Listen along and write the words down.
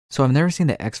So I've never seen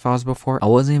the X-Files before. I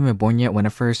wasn't even born yet when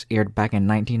it first aired back in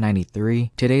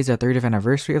 1993. Today's the 30th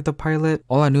anniversary of the pilot.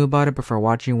 All I knew about it before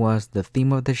watching was the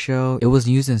theme of the show. It was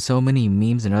used in so many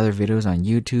memes and other videos on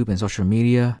YouTube and social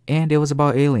media, and it was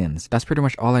about aliens. That's pretty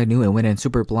much all I knew and went in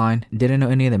super blind. Didn't know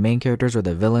any of the main characters or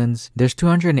the villains. There's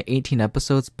 218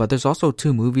 episodes, but there's also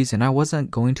 2 movies, and I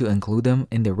wasn't going to include them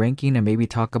in the ranking and maybe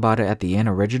talk about it at the end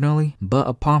originally. But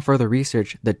upon further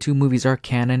research, the 2 movies are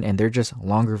canon and they're just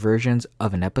longer versions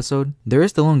of an episode. There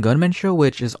is the Lone Gunman show,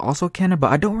 which is also canon,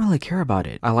 but I don't really care about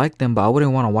it. I like them, but I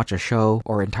wouldn't want to watch a show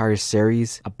or entire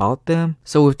series about them.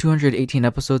 So with 218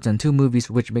 episodes and 2 movies,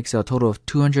 which makes a total of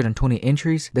 220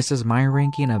 entries, this is my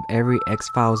ranking of every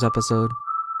X-Files episode.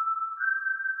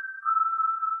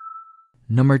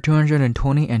 Number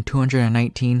 220 and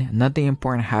 219, Nothing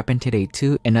Important Happened Today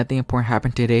 2 and Nothing Important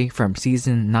Happened Today from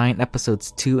Season 9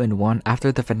 Episodes 2 and 1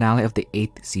 after the finale of the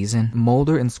 8th season.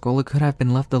 Mulder and Scully could have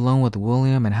been left alone with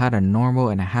William and had a normal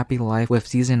and a happy life, with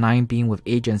Season 9 being with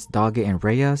Agents Doggett and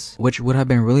Reyes, which would have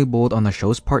been really bold on the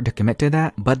show's part to commit to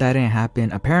that, but that didn't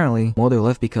happen. Apparently, Mulder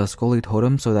left because Scully told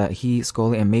him so that he,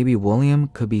 Scully, and maybe William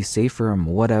could be safe from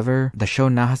whatever. The show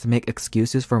now has to make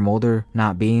excuses for Mulder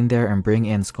not being there and bring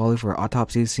in Scully for autopsy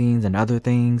scenes and other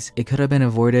things. It could have been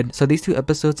avoided. So these 2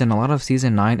 episodes and a lot of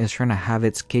Season 9 is trying to have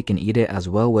its cake and eat it as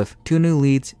well, with 2 new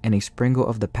leads and a sprinkle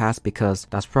of the past, because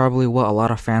that's probably what a lot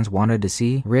of fans wanted to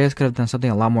see. Reyes could have done something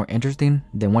a lot more interesting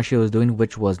than what she was doing,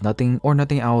 which was nothing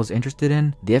I was interested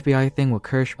in. The FBI thing with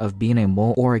Kirsch of being a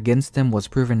mole or against him was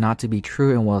proven not to be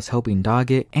true and was helping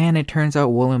Doggett, and it turns out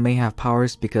William may have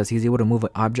powers because he's able to move an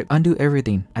object, undo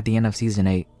everything at the end of Season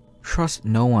 8. Trust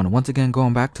no one. Once again,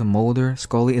 going back to Mulder,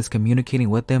 Scully is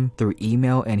communicating with him through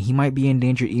email and he might be in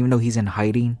danger even though he's in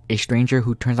hiding. A stranger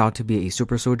who turns out to be a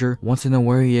super soldier wants to know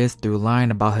where he is through lying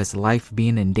about his life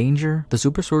being in danger. The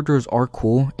super soldiers are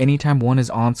cool. Anytime one is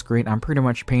on screen, I'm pretty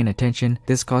much paying attention.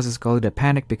 This causes Scully to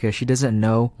panic because she doesn't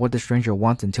know what the stranger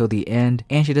wants until the end,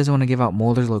 and she doesn't want to give out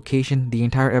Mulder's location. The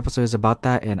entire episode is about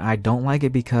that, and I don't like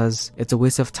it because it's a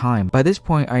waste of time. By this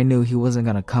point, I knew he wasn't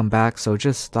gonna come back, so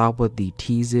just stop with the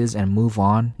teases and move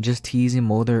on. Just teasing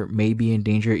Mulder may be in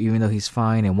danger even though he's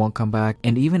fine and won't come back,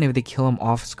 and even if they kill him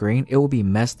off screen, it will be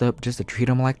messed up just to treat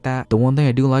him like that. The one thing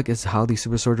I do like is how the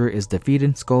super soldier is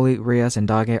defeated. Scully, Reyes, and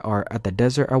Doggett are at the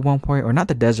desert at one point, or not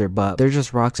the desert, but there's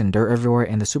just rocks and dirt everywhere,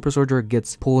 and the super soldier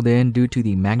gets pulled in due to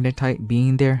the magnetite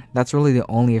being there. That's really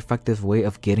the only effective way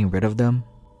of getting rid of them.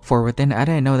 For within, I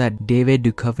didn't know that David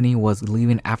Duchovny was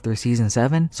leaving after Season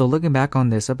 7, so looking back on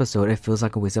this episode, it feels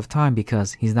like a waste of time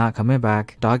because he's not coming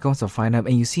back. Doggett wants to find him,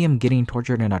 and you see him getting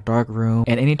tortured in a dark room,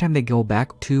 and anytime they go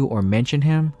back to or mention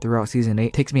him throughout Season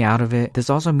 8, takes me out of it.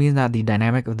 This also means that the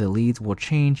dynamic of the leads will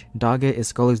change. Doggett is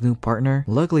Scully's new partner.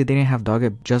 Luckily, they didn't have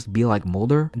Doggett just be like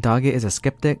Mulder. Doggett is a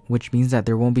skeptic, which means that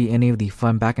there won't be any of the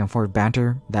fun back and forth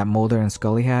banter that Mulder and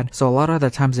Scully had. So a lot of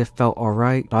the times it felt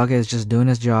alright. Doggett is just doing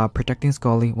his job, protecting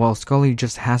Scully, while Scully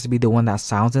just has to be the one that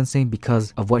sounds insane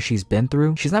because of what she's been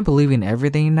through. She's not believing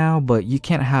everything now, but you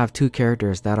can't have 2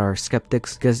 characters that are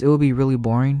skeptics because it would be really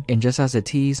boring. And just as a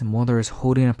tease, Mulder is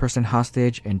holding a person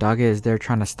hostage and Doggett is there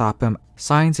trying to stop him.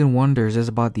 Signs and Wonders is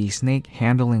about the snake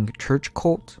handling church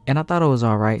cult, and I thought it was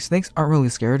alright. Snakes aren't really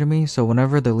scared of me, so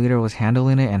whenever the leader was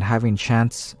handling it and having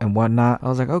chants and whatnot, I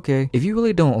was like, okay, if you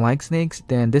really don't like snakes,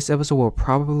 then this episode will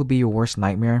probably be your worst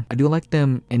nightmare. I do like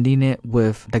them ending it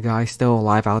with the guy still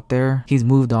alive out there. He's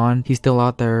moved on. He's still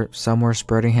out there somewhere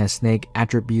spreading his snake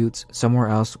attributes somewhere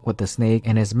else with the snake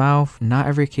in his mouth. Not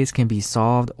every case can be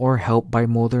solved or helped by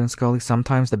Mulder and Scully.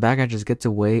 Sometimes the bad guy just gets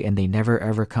away and they never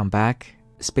ever come back.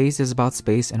 Space is about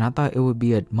space, and I thought it would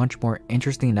be a much more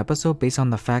interesting episode based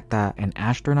on the fact that an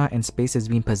astronaut in space is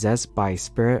being possessed by a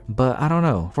spirit, but I don't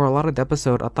know. For a lot of the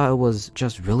episode, I thought it was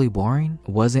just really boring. It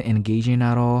wasn't engaging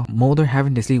at all. Mulder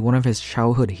having to see one of his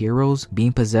childhood heroes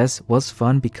being possessed was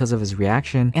fun because of his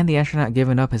reaction, and the astronaut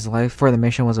giving up his life for the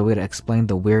mission was a way to explain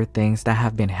the weird things that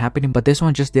have been happening, but this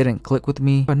one just didn't click with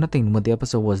me. But nothing when the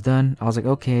episode was done, I was like,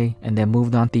 okay, and then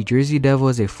moved on. The Jersey Devil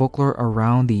is a folklore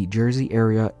around the Jersey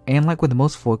area, and like with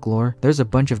most folklore, there's a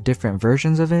bunch of different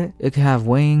versions of it. It could have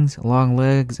wings, long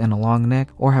legs, and a long neck,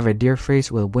 or have a deer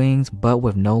face with wings but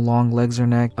with no long legs or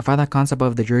neck. I find that concept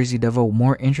of the Jersey Devil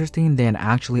more interesting than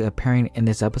actually appearing in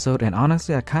this episode, and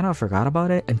honestly I kind of forgot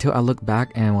about it until I looked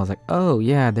back and was like, oh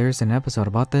yeah, there's an episode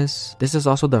about this. This is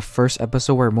also the first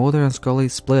episode where Mulder and Scully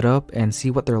split up and see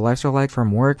what their lives are like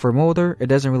from work. For Mulder, it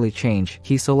doesn't really change.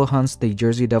 He solo hunts the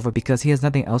Jersey Devil because he has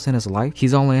nothing else in his life.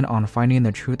 He's all in on finding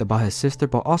the truth about his sister,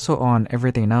 but also on everything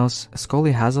everything else,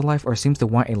 Scully has a life or seems to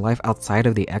want a life outside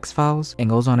of the X-Files and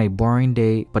goes on a boring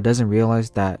date but doesn't realize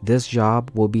that this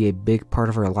job will be a big part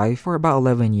of her life for about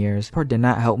 11 years. This part did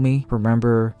not help me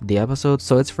remember the episode,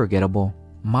 so it's forgettable.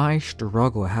 My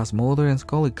struggle has Mulder and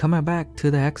Scully coming back to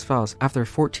the X-Files. After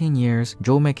 14 years,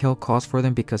 Joel McHale calls for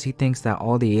them because he thinks that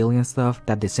all the alien stuff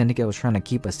that the Syndicate was trying to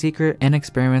keep a secret and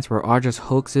experiments were all just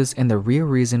hoaxes, and the real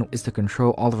reason is to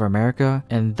control all of America,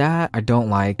 and that I don't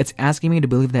like. It's asking me to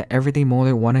believe that everything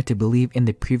Mulder wanted to believe in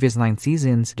the previous 9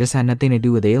 seasons just had nothing to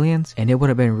do with aliens, and it would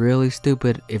have been really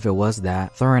stupid if it was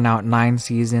that. Throwing out 9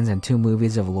 seasons and 2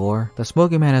 movies of lore. The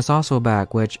Smoking Man is also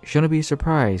back, which shouldn't be a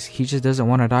surprise. He just doesn't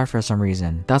want to die for some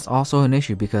reason. That's also an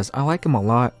issue because I like him a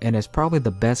lot and is probably the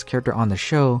best character on the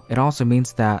show. It also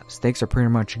means that stakes are pretty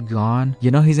much gone.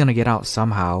 You know he's gonna get out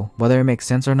somehow, whether it makes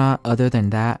sense or not. Other than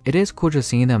that, it is cool just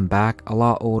seeing them back, a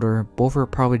lot older. Both were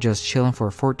probably just chilling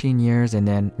for 14 years and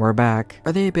then we're back.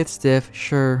 Are they a bit stiff?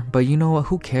 Sure, but you know what,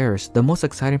 who cares? The most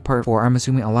exciting part for, I'm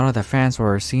assuming, a lot of the fans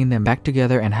were seeing them back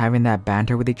together and having that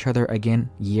banter with each other again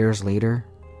years later.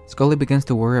 Scully begins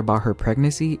to worry about her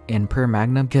pregnancy in Per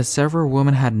Magnum because several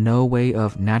women had no way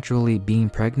of naturally being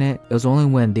pregnant. It was only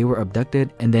when they were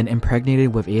abducted and then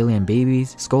impregnated with alien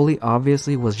babies. Scully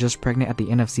obviously was just pregnant at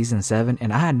the end of season 7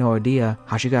 and I had no idea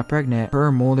how she got pregnant. Her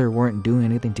and Mulder weren't doing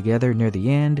anything together near the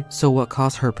end. So what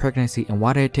caused her pregnancy and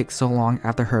why did it take so long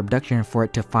after her abduction for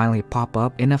it to finally pop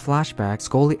up? In a flashback,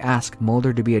 Scully asked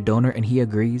Mulder to be a donor and he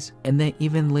agrees. And then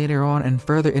even later on and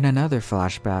further in another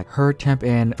flashback, her attempt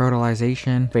in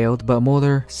fertilization failed, but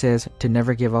Mulder says to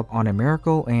never give up on a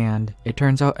miracle, and it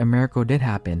turns out a miracle did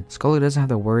happen. Scully doesn't have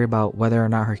to worry about whether or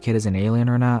not her kid is an alien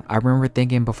or not. I remember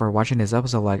thinking before watching this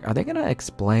episode, like, are they gonna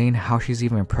explain how she's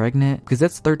even pregnant? Because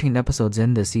that's 13 episodes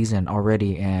in this season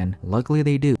already, and luckily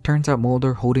they do. Turns out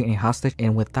Mulder holding a hostage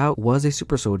and without was a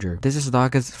super soldier. This is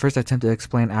Daga's first attempt to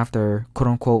explain after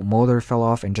quote-unquote Mulder fell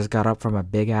off and just got up from a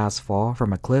big ass fall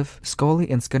from a cliff. Scully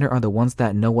and Skinner are the ones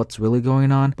that know what's really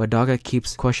going on, but Daga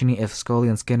keeps questioning if Scully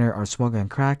and Skinner are smoking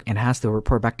crack and has to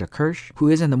report back to Kirsch, who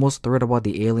isn't the most thrilled about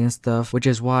the alien stuff, which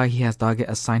is why he has Daga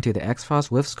assigned to the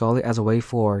X-Files with Scully as a way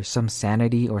for some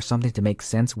sanity or something to make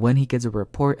sense when he gets a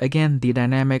report. Again, the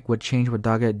dynamic would change with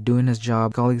Daga doing his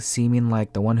job, Scully seeming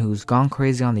like the one who's gone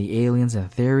crazy on the aliens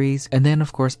and theories. And then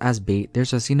of course as bait,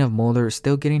 there's a scene of Mulder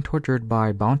still getting tortured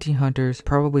by bounty hunters,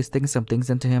 probably sticking some things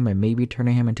into him and maybe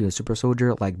turning him into a super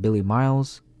soldier like Billy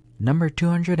Miles. Number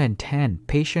 210,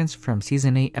 Patience from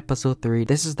Season 8, Episode 3.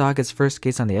 This is Daga's first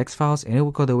case on the X-Files, and it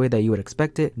will go the way that you would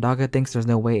expect it. Daga thinks there's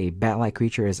no way a bat-like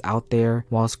creature is out there,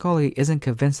 while Scully isn't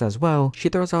convinced as well. She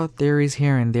throws out theories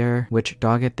here and there, which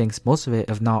Daga thinks most of it,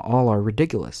 if not all, are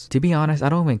ridiculous. To be honest, I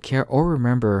don't even care or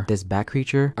remember this bat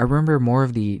creature. I remember more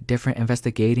of the different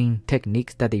investigating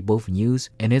techniques that they both use,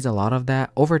 and it's a lot of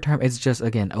that. Over time, it's just,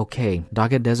 again, okay,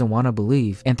 Daga doesn't want to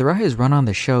believe, and throughout his run on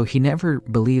the show, he never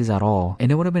believes at all,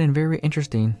 and it would have been very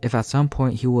interesting if at some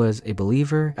point he was a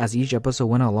believer as each episode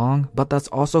went along, but that's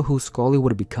also who Scully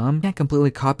would become. You can't completely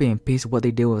copy and paste what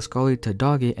they did with Scully to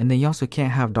Daggett, and then you also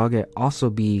can't have Daggett also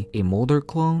be a Mulder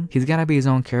clone. He's gotta be his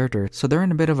own character, so they're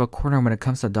in a bit of a corner when it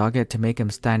comes to Daggett to make him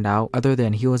stand out. Other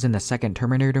than he was in the second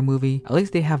Terminator movie, at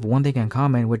least they have one thing in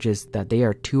common, which is that they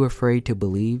are too afraid to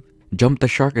believe. Jump the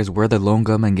Shark is where the lone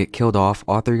gunmen get killed off.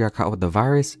 All 3 got caught with the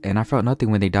virus, and I felt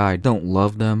nothing when they died. Don't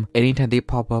love them. Anytime they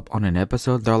pop up on an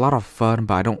episode, they're a lot of fun,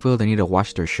 but I don't feel the need to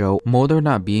watch their show. Mulder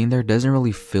not being there doesn't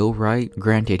really feel right.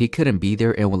 Granted, he couldn't be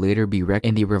there and will later be wrecked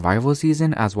in the revival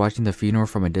season as watching the funeral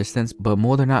from a distance, but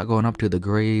Mulder not going up to the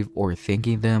grave or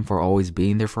thanking them for always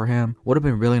being there for him would have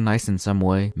been really nice in some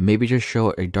way. Maybe just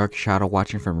show a dark shadow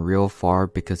watching from real far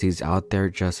because he's out there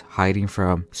just hiding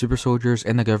from super soldiers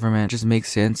and the government. Just makes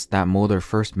sense that Mulder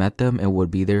first met them and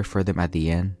would be there for them at the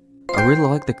end. I really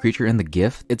like the creature in The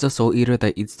Gift. It's a soul eater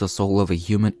that eats the soul of a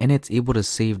human, and it's able to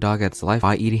save Daggett's life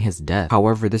by eating his death.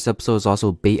 However, this episode is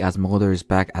also bait as Mulder is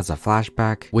back as a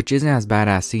flashback, which isn't as bad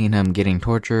as seeing him getting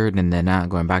tortured and then not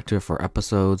going back to it for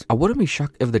episodes. I wouldn't be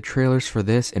shocked if the trailers for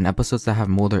this and episodes that have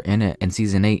Mulder in it in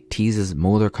season 8 teases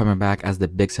Mulder coming back as the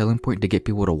big selling point to get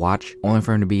people to watch, only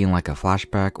for him to be in like a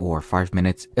flashback or 5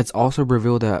 minutes. It's also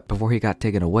revealed that before he got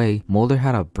taken away, Mulder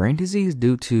had a brain disease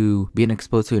due to being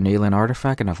exposed to an alien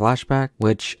artifact in a flashback,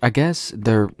 which I guess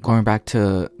they're going back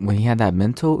to when he had that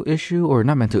mental issue, or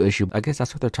not mental issue, I guess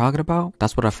that's what they're talking about.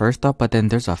 That's what I first thought, but then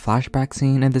there's a flashback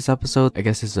scene in this episode. I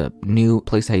guess it's a new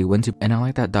place that he went to, and I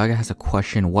like that Daga has to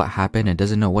question what happened and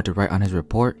doesn't know what to write on his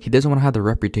report. He doesn't want to have the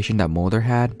reputation that Mulder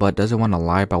had, but doesn't want to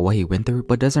lie about what he went through,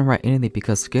 but doesn't write anything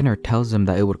because Skinner tells him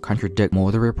that it would contradict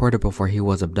Mulder reported before he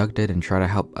was abducted and try to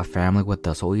help a family with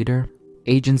the Soul Eater.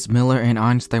 Agents Miller and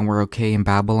Einstein were okay in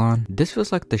Babylon. This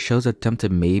feels like the show's attempt to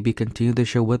maybe continue the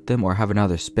show with them or have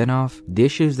another spin-off. The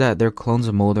issue is that they're clones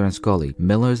of Mulder and Scully.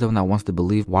 Miller is the one that wants to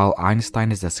believe, while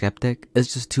Einstein is a skeptic.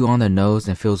 It's just too on the nose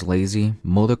and feels lazy.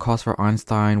 Mulder calls for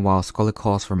Einstein while Scully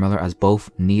calls for Miller, as both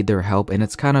need their help, and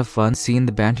it's kind of fun seeing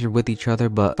the banter with each other,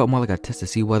 but felt more like a test to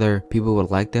see whether people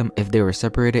would like them if they were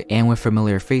separated and with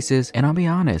familiar faces. And I'll be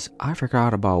honest, I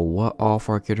forgot about what all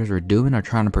 4 characters were doing or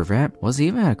trying to prevent. Was he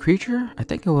even a creature? I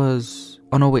think it was...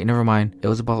 Oh no, wait, never mind. It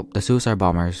was about the suicide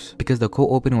bombers. Because the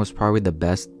cold opening was probably the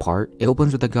best part. It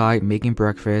opens with a guy making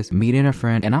breakfast, meeting a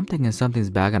friend, and I'm thinking something's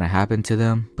bad gonna happen to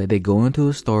them. But they go into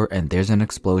a store and there's an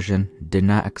explosion. Did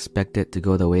not expect it to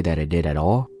go the way that it did at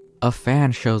all. A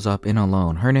fan shows up in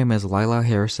alone. Her name is Lila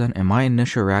Harrison, and my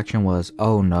initial reaction was,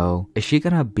 oh no, is she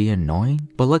gonna be annoying?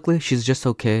 But luckily, she's just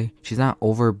okay. She's not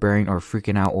overbearing or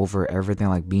freaking out over everything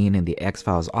like being in the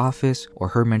XFiles office or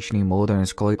her mentioning Mulder and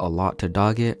Scully a lot to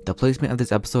Doggett. The placement of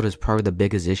this episode is probably the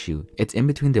biggest issue. It's in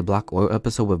between the Black Oil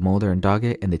episode with Mulder and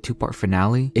Doggett and the 2-part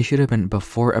finale. It should have been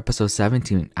before episode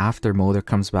 17, after Mulder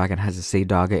comes back and has to save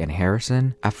Doggett and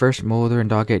Harrison. At first, Mulder and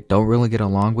Doggett don't really get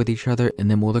along with each other, and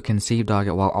then Mulder can save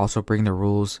Doggett while also breaking the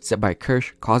rules set by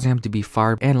Kirsch, causing him to be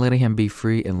fired and letting him be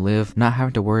free and live, not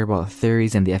having to worry about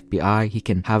theories and the FBI. He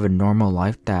can have a normal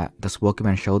life that the Smoky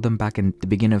Man showed them back in the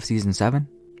beginning of season 7.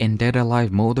 In Dead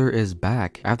Alive, Mulder is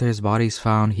back. After his body's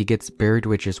found, he gets buried,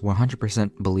 which is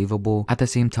 100% believable. At the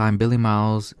same time, Billy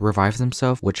Miles revives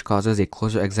himself, which causes a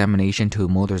closer examination to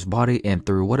Mulder's body, and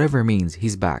through whatever means,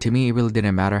 he's back. To me, it really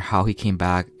didn't matter how he came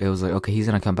back. It was like, okay, he's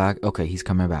gonna come back. Okay, he's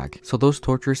coming back. So those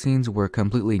torture scenes were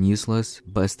completely useless,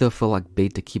 but it still felt like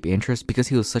bait to keep interest because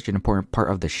he was such an important part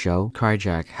of the show.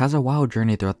 Kryjak has a wild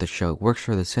journey throughout the show. Works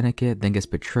for the Syndicate, then gets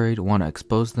betrayed, want to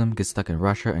expose them, gets stuck in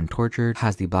Russia and tortured,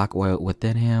 has the black oil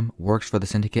within him, works for the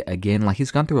Syndicate again. Like,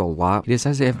 he's gone through a lot. He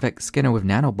decides to infect Skinner with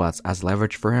nanobots as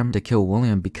leverage for him to kill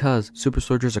William because super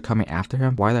soldiers are coming after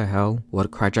him. Why the hell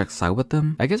would Kryjak side with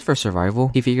them? I guess for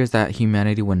survival. He figures that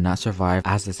humanity would not survive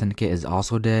as the Syndicate is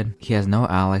also dead. He has no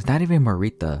allies, not even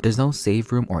Marita. There's no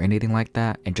save room or anything like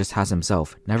that, and just has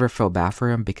himself. Never felt bad for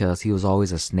him because he was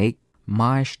always a snake.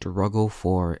 My struggle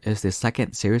for is the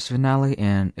second series finale,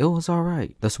 and it was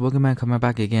alright. The Smoky Man coming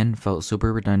back again felt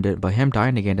super redundant, but him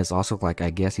dying again is also like,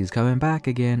 I guess he's coming back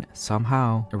again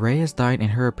somehow. Reyes dying, and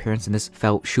her appearance in this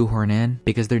felt shoehorned in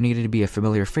because there needed to be a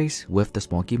familiar face with the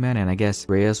Smoky Man, and I guess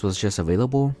Reyes was just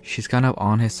available. She's kind of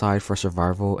on his side for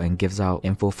survival and gives out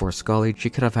info for Scully. She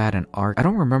could have had an arc. I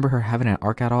don't remember her having an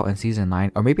arc at all in season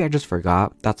 9, or maybe I just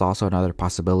forgot. That's also another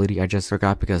possibility. I just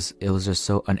forgot because it was just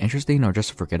so uninteresting or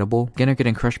just forgettable. Skinner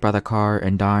getting crushed by the car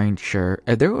and dying, sure.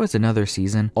 If there was another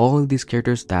season, all of these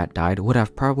characters that died would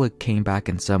have probably came back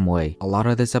in some way. A lot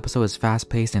of this episode is fast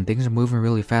paced and things are moving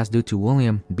really fast due to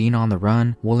William being on the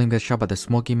run. William gets shot by the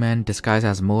Smoky Man disguised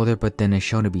as Mulder, but then is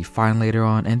shown to be fine later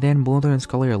on, and then Mulder and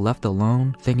Scully are left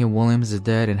alone, thinking Williams is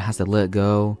dead and has to let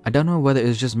go. I don't know whether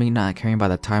it's just me not caring by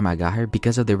the time I got here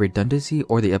because of the redundancy,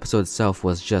 or the episode itself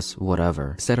was just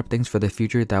whatever. Set up things for the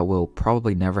future that will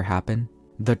probably never happen.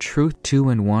 The Truth 2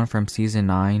 and 1 from season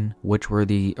 9, which were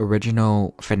the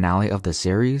original finale of the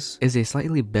series, is a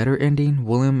slightly better ending.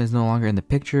 William is no longer in the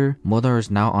picture. Mulder is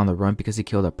now on the run because he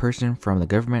killed a person from the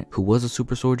government who was a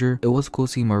super soldier. It was cool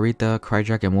seeing Marita,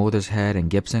 Kryjak, and Mulder's head and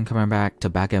Gibson coming back to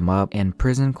back him up in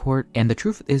prison court, and the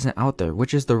truth isn't out there,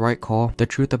 which is the right call. The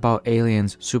truth about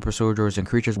aliens, super soldiers, and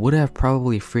creatures would have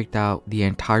probably freaked out the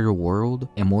entire world,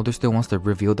 and Mulder still wants to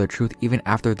reveal the truth even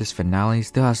after this finale.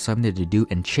 Still has something to do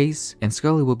and chase, and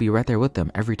Scully will be right there with them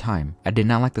every time. I did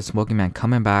not like the Smoky Man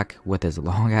coming back with his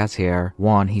long ass hair.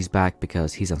 1, he's back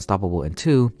because he's unstoppable, and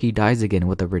 2, he dies again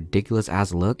with a ridiculous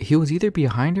ass look. He was either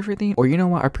behind everything, or you know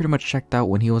what, I pretty much checked out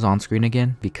when he was on screen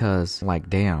again, because like,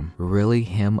 damn, really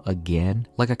him again?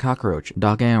 Like a cockroach.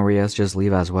 Doggett and Reyes just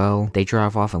leave as well. They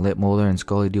drive off and let Mulder and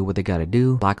Scully do what they gotta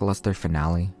do. Lackluster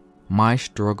finale. My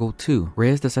struggle too.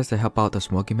 Reyes decides to help out the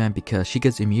Smoky Man because she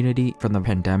gets immunity from the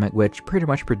pandemic, which pretty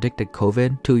much predicted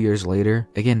COVID 2 years later.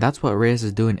 Again, that's what Reyes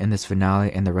is doing in this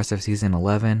finale and the rest of season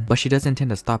 11, but she doesn't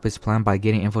intend to stop his plan by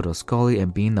getting info to Scully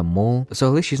and being the mole, so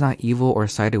at least she's not evil or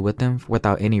sided with him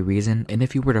without any reason, and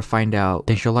if you were to find out,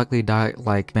 then she'll likely die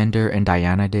like Bender and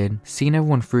Diana did. Seeing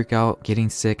everyone freak out, getting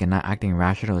sick, and not acting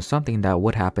rational is something that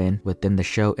would happen within the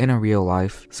show and in real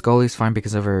life. Scully's fine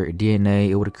because of her DNA.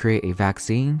 It would create a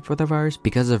vaccine for the the virus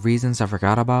because of reasons I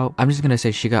forgot about. I'm just gonna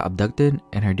say she got abducted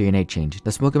and her DNA changed.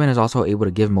 The Smoking Man is also able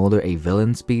to give Mulder a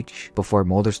villain speech before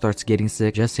Mulder starts getting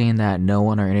sick, just saying that no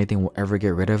one or anything will ever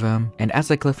get rid of him. And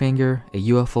as a cliffhanger, a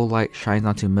UFO light shines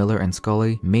onto Miller and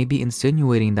Scully, maybe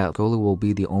insinuating that Scully will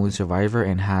be the only survivor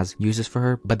and has uses for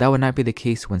her, but that would not be the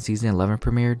case when season 11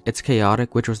 premiered. It's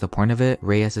chaotic, which was the point of it.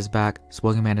 Reyes is back,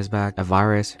 Smoking Man is back, a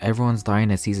virus, everyone's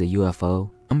dying and sees a UFO.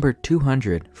 Number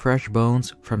 200, Fresh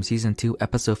Bones from Season 2,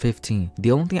 Episode 15.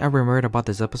 The only thing I remembered about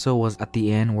this episode was at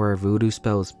the end where a voodoo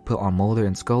spell is put on Mulder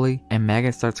and Scully, and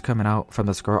maggot starts coming out from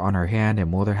the scar on her hand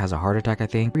and Mulder has a heart attack, I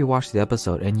think. Rewatched the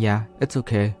episode and yeah, it's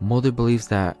okay. Mulder believes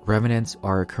that revenants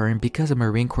are occurring because a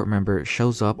Marine Corps member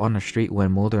shows up on the street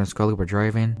when Mulder and Scully were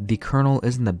driving. The Colonel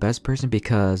isn't the best person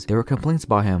because there were complaints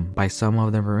about him by some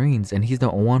of the Marines, and he's the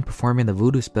one performing the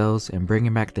voodoo spells and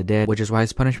bringing back the dead, which is why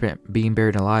his punishment, being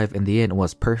buried alive, in the end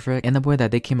was perfect. And the boy that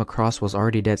they came across was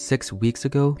already dead 6 weeks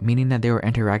ago, meaning that they were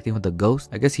interacting with a ghost.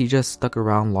 I guess he just stuck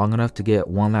around long enough to get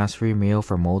one last free meal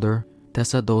for Mulder.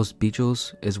 Teso Dos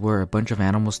Bichos is where a bunch of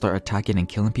animals start attacking and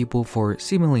killing people for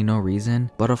seemingly no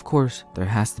reason, but of course there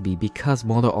has to be because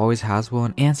Mulder always has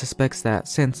one and suspects that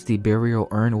since the burial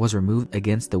urn was removed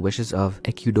against the wishes of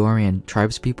Ecuadorian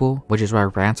tribespeople, which is why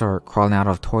rats are crawling out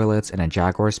of toilets and a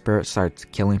jaguar spirit starts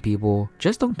killing people.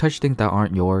 Just don't touch things that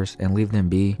aren't yours and leave them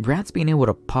be. Rats being able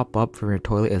to pop up from your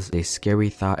toilet is a scary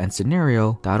thought and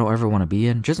scenario that I don't ever want to be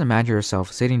in. Just imagine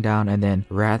yourself sitting down and then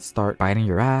rats start biting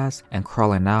your ass and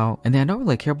crawling out, and then I don't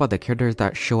really care about the characters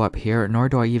that show up here, nor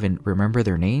do I even remember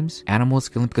their names. Animals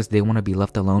killing because they want to be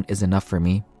left alone is enough for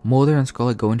me. Mulder and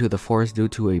Scully go into the forest due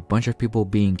to a bunch of people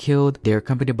being killed. They are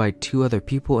accompanied by 2 other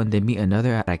people and they meet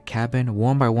another at a cabin.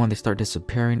 One by one they start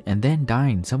disappearing and then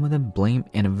dying. Some of them blame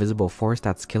an invisible force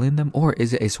that's killing them, or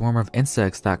is it a swarm of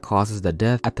insects that causes the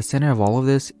death? At the center of all of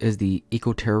this is the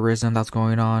eco-terrorism that's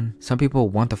going on. Some people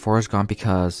want the forest gone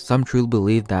because some truly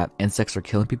believe that insects are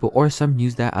killing people, or some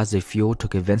use that as a fuel to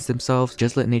convince themselves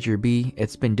just let nature be.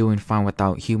 It's been doing fine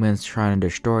without humans trying to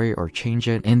destroy or change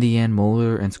it. In the end,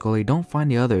 Mulder and Scully don't find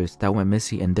the other that went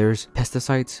missing, and there's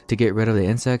pesticides to get rid of the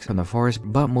insects from the forest,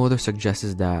 but Mulder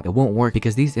suggests that it won't work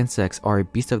because these insects are a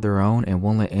beast of their own and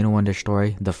won't let anyone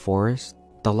destroy the forest.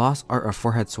 The Lost Art of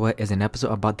Forehead Sweat is an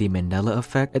episode about the Mandela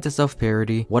effect. It's a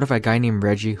self-parody. What if a guy named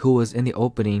Reggie, who was in the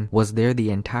opening, was there the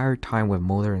entire time with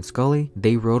Mulder and Scully?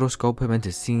 They rotoscope him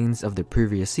into scenes of the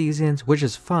previous seasons, which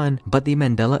is fun, but the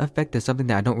Mandela effect is something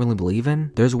that I don't really believe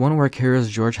in. There's one where Curious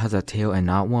George has a tail and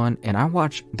not one, and I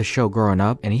watched the show growing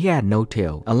up and he had no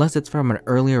tail. Unless it's from an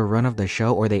earlier run of the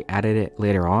show or they added it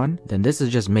later on, then this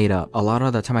is just made up. A lot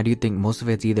of the time I do think most of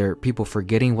it's either people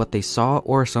forgetting what they saw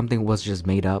or something was just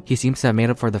made up. He seems to have made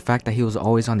up for the fact that he was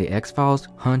always on the XFiles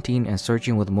hunting and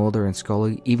searching with Mulder and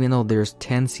Scully, even though there's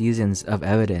 10 seasons of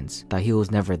evidence that he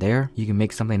was never there. You can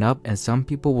make something up and some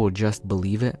people will just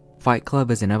believe it. Fight Club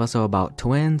is an episode about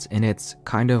twins and it's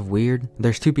kind of weird.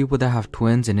 There's 2 people that have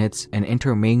twins and it's an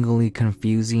intermingly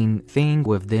confusing thing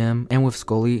with them and with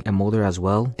Scully and Mulder as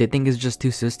well. They think it's just 2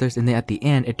 sisters, and then at the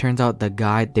end it turns out the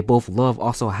guy they both love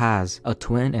also has a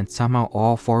twin, and somehow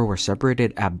all 4 were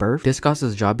separated at birth. This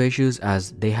causes job issues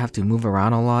as they have to move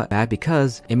around a lot, bad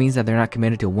because it means that they're not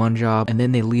committed to one job and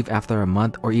then they leave after a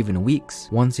month or even weeks.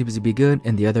 One seems to be good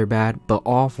and the other bad, but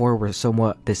all 4 were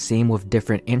somewhat the same with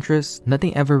different interests.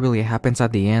 Nothing ever really happens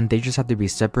at the end. They just have to be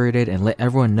separated and let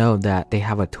everyone know that they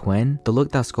have a twin. The look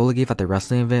that Scully gave at the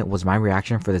wrestling event was my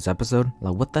reaction for this episode.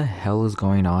 Like, what the hell is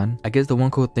going on? I guess the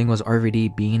one cool thing was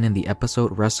RVD being in the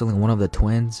episode wrestling one of the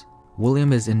twins.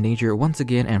 William is in danger once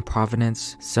again, and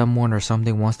Providence, someone or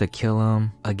something wants to kill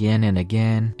him again and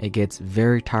again. It gets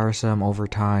very tiresome over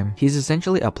time. He's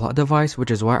essentially a plot device, which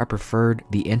is why I preferred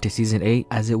the end to season 8,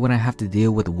 as it wouldn't have to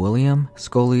deal with William,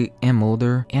 Scully, and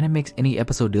Mulder, and it makes any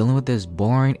episode dealing with this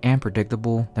boring and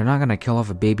predictable. They're not gonna kill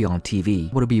off a baby on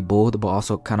TV. Would it be bold but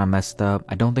also kind of messed up?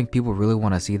 I don't think people really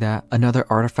want to see that. Another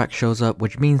artifact shows up,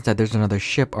 which means that there's another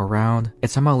ship around.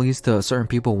 It somehow leads to certain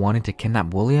people wanting to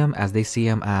kidnap William as they see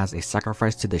him as a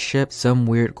sacrifice to the ship, some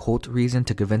weird cult reason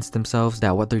to convince themselves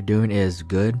that what they're doing is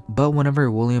good. But whenever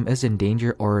William is in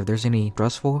danger or if there's any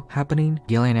stressful happening,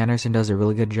 Gillian Anderson does a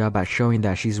really good job at showing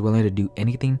that she's willing to do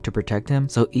anything to protect him.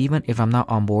 So even if I'm not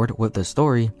on board with the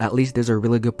story, at least there's a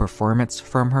really good performance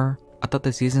from her. I thought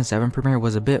the season 7 premiere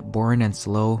was a bit boring and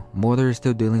slow. Mulder is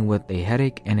still dealing with a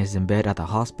headache and is in bed at the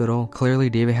hospital. Clearly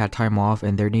David had time off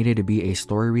and there needed to be a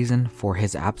story reason for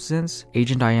his absence.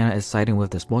 Agent Diana is siding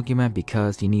with the Smoky Man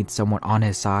because he needs someone on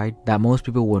his side that most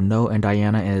people will know, and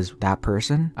Diana is that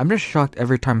person. I'm just shocked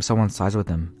every time someone sides with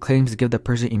him. Claims to give the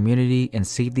person immunity and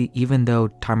safety, even though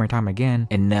time and time again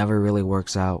it never really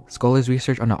works out. Scully's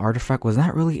research on the artifact was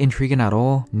not really intriguing at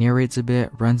all. Narrates a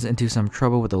bit, runs into some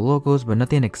trouble with the locals, but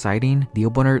nothing exciting. The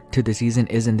opener to the season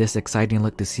isn't this exciting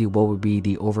look to see what would be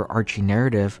the overarching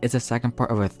narrative. It's the second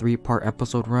part of a 3-part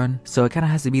episode run, so it kind of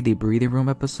has to be the breathing room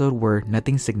episode where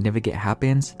nothing significant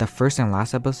happens. The first and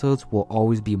last episodes will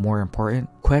always be more important.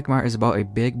 Quagmire is about a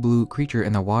big blue creature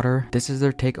in the water. This is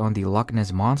their take on the Loch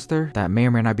Ness monster. That may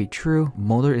or may not be true.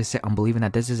 Mulder is set on believing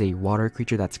that this is a water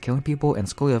creature that's killing people, and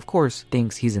Scully of course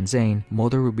thinks he's insane.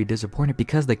 Mulder would be disappointed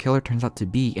because the killer turns out to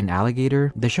be an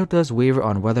alligator. The show does waver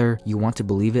on whether you want to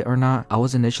believe it or not. I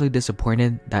was initially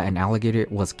disappointed that an alligator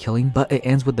was killing, but it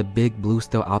ends with the big blue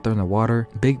still out there in the water.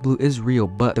 Big blue is real,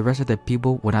 but the rest of the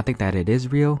people would not think that it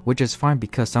is real, which is fine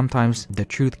because sometimes the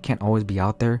truth can't always be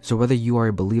out there. So whether you are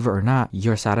a believer or not,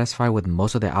 you're satisfied with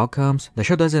most of the outcomes. The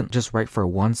show doesn't just write for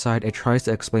one side. It tries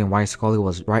to explain why Scully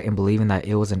was right in believing that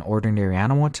it was an ordinary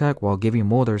animal attack while giving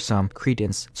Mulder some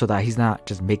credence so that he's not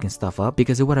just making stuff up,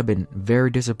 because it would have been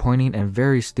very disappointing and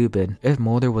very stupid if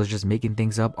Mulder was just making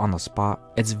things up on the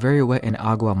spot. It's very wet in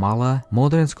Agua Mala.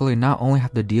 Mulder and Scully not only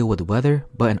have to deal with weather,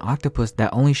 but an octopus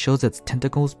that only shows its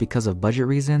tentacles because of budget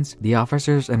reasons. The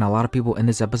officers and a lot of people in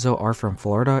this episode are from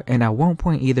Florida, and at one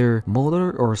point either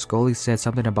Mulder or Scully said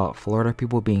something about Florida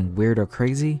people being weird or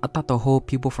crazy. I thought the whole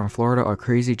people from Florida are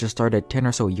crazy just started 10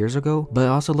 or so years ago, but it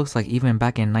also looks like even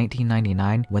back in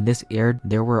 1999 when this aired,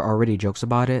 there were already jokes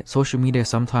about it. Social media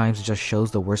sometimes just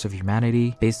shows the worst of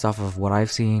humanity. Based off of what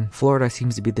I've seen, Florida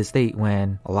seems to be the state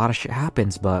when a lot of shit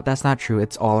happens, but that's not true.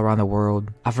 It's all around the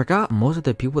world. I forgot most of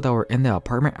the people that were in the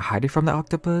apartment hiding from the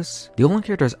octopus. The only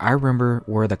characters I remember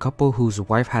were the couple whose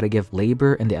wife had to give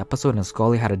labor in the episode and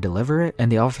Scully had to deliver it,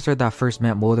 and the officer that first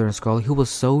met Mulder and Scully who was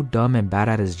so dumb and bad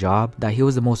at his job that he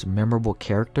was the most memorable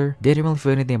character. Didn't really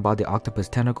feel anything about the octopus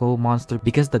tentacle monster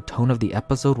because the tone of the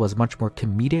episode was much more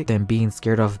comedic than being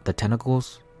scared of the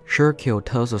tentacles. Surekill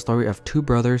tells the story of two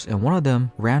brothers, and one of them,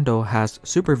 Randall, has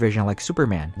supervision like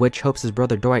Superman, which helps his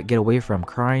brother Dwight get away from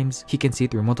crimes. He can see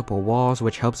through multiple walls,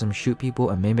 which helps him shoot people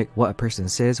and mimic what a person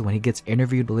says when he gets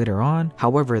interviewed later on.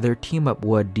 However, their team up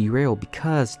would derail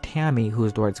because Tammy, who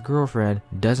is Dwight's girlfriend,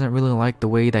 doesn't really like the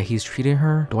way that he's treating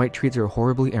her. Dwight treats her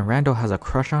horribly and Randall has a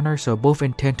crush on her, so both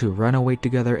intend to run away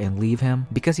together and leave him.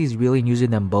 Because he's really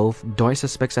using them both, Dwight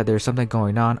suspects that there's something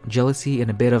going on. Jealousy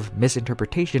and a bit of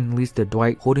misinterpretation leads to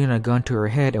Dwight holding a gun to her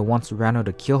head and wants Randall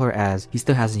to kill her as he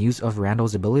still has use of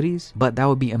Randall's abilities. But that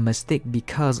would be a mistake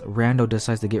because Randall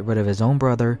decides to get rid of his own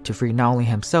brother to free not only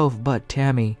himself but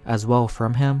Tammy as well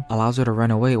from him, allows her to run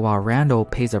away while Randall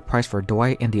pays the price for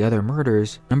Dwight and the other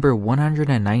murders. Number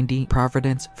 190,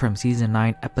 Providence from season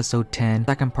 9 episode 10,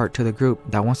 second part to the group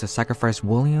that wants to sacrifice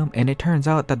William, and it turns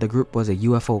out that the group was a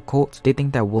UFO cult. They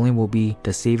think that William will be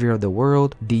the savior of the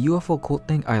world. The UFO cult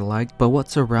thing I liked, but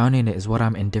what's surrounding it is what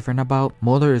I'm indifferent about.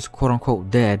 Mulder is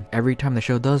quote-unquote dead. Every time the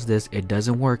show does this, it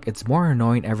doesn't work. It's more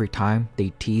annoying every time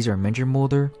they tease or mention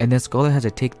Mulder, and then Scully has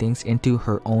to take things into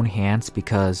her own hands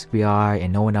because FBI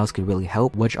and no one else could really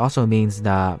help, which also means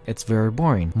that it's very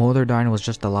boring. Mulder dying was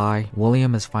just a lie.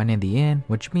 William is fine in the end,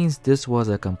 which means this was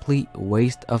a complete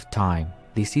waste of time.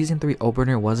 The season 3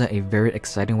 opener wasn't a very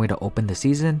exciting way to open the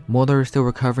season. Mulder is still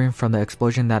recovering from the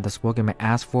explosion that the Smoky Man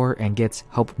asked for and gets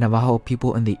help Navajo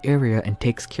people in the area and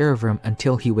takes care of him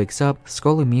until he wakes up.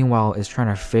 Scully meanwhile is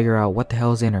trying to figure out what the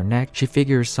hell is in her neck. She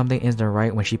figures something isn't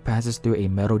right when she passes through a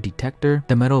metal detector.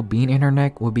 The metal being in her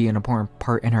neck will be an important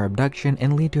part in her abduction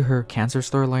and lead to her cancer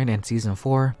storyline in season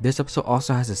 4. This episode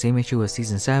also has the same issue as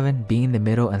season 7, being the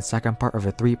middle and second part of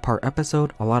a 3-part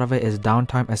episode. A lot of it is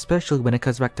downtime, especially when it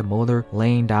comes back to Mulder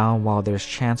laying down while there's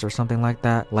chance or something like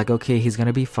that. Like, okay, he's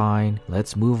gonna be fine,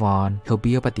 let's move on. He'll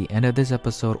be up at the end of this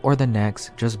episode or the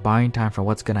next, just buying time for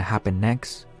what's gonna happen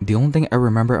next. The only thing I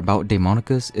remember about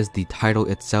Daemonicus is the title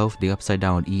itself, the upside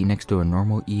down E next to a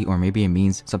normal E, or maybe it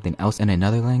means something else in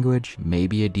another language,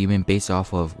 maybe a demon based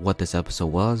off of what this episode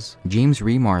was. James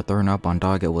Remar throwing up on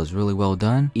Doggett was really well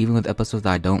done. Even with episodes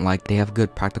that I don't like, they have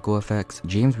good practical effects.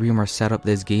 James Remar set up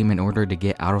this game in order to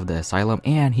get out of the asylum,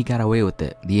 and he got away with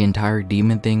it. The entire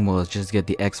demon thing was just get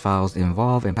the X-Files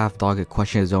involved and have Doggett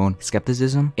question his own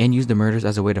skepticism and use the murders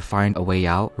as a way to find a way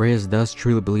out. Reyes does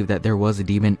truly believe that there was a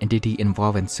demon entity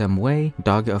involved in some way.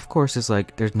 Doggo, of course, is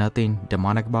like there's nothing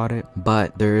demonic about it,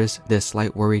 but there is this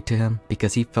slight worry to him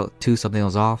because he felt too something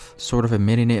was off, sort of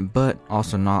admitting it, but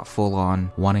also not full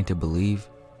on wanting to believe.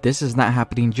 This is not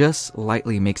happening just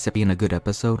slightly makes it being a good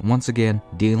episode. Once again,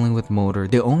 dealing with Mulder.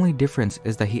 The only difference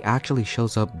is that he actually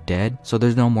shows up dead, so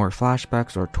there's no more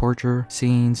flashbacks or torture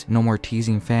scenes, no more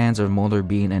teasing fans of Mulder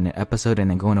being in an episode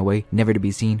and then going away, never to be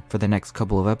seen for the next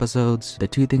couple of episodes. The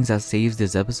two things that saves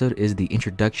this episode is the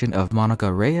introduction of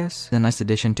Monica Reyes, a nice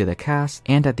addition to the cast,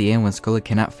 and at the end when Scully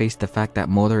cannot face the fact that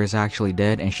Mulder is actually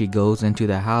dead and she goes into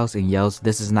the house and yells,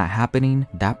 "This is not happening."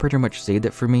 That pretty much saved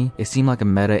it for me. It seemed like a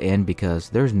meta end because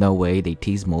there's no way they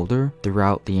tease Mulder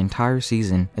throughout the entire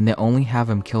season and they only have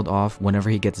him killed off whenever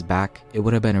he gets back. It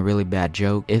would have been a really bad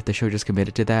joke if the show just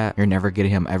committed to that. You're never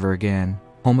getting him ever again.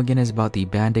 Home Again is about the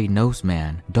Band-Aid Nose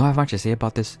Man. Don't have much to say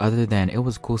about this other than it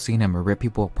was cool seeing him rip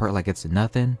people apart like it's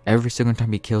nothing. Every single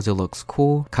time he kills it looks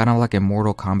cool, kind of like a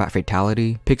Mortal Kombat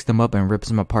fatality. Picks them up and rips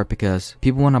them apart because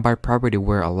people want to buy property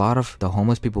where a lot of the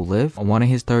homeless people live, wanting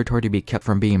his territory to be kept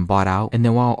from being bought out. And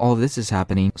then while all this is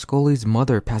happening, Scully's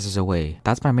mother passes away.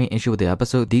 That's my main issue with the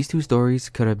episode. These two stories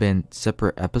could have been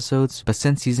separate episodes, but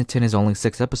since season 10 is only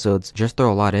 6 episodes, just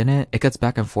throw a lot in it. It cuts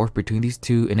back and forth between these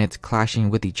two and it's clashing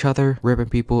with each other,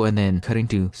 ripping people and then cutting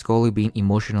to Scully being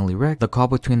emotionally wrecked. The call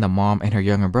between the mom and her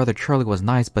younger brother Charlie was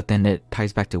nice, but then it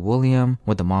ties back to William,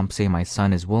 with the mom saying my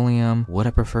son is William. Would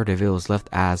I prefer if it was left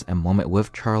as a moment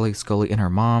with Charlie, Scully, and her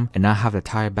mom and not have to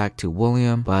tie it back to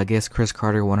William, but I guess Chris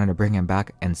Carter wanted to bring him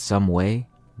back in some way.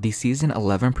 The season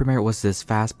 11 premiere was this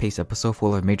fast-paced episode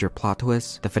full of major plot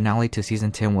twists. The finale to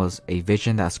season 10 was a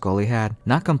vision that Scully had,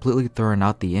 not completely throwing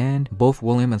out the end. Both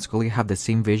William and Scully have the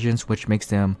same visions, which makes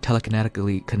them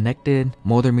telekinetically connected.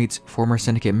 Mulder meets former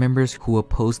syndicate members who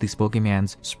oppose the Smoky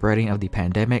Man's spreading of the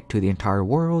pandemic to the entire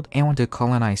world and want to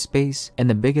colonize space, and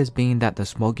the biggest being that the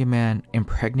Smoky Man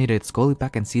impregnated Scully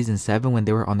back in season 7 when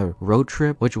they were on the road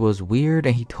trip, which was weird,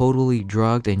 and he totally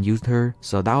drugged and used her,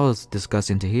 so that was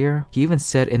disgusting to hear. He even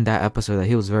said in that episode that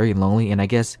he was very lonely and I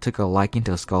guess took a liking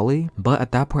to Scully, but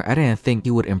at that point I didn't think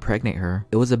he would impregnate her.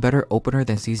 It was a better opener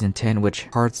than season 10, which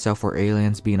hard sell for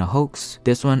aliens being a hoax.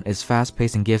 This one is fast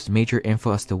paced and gives major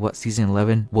info as to what season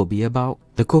 11 will be about.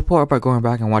 The cool part about going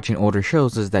back and watching older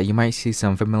shows is that you might see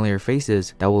some familiar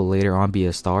faces that will later on be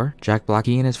a star. Jack Black,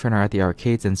 he and his friend are at the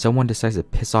arcades and someone decides to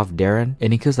piss off Darren,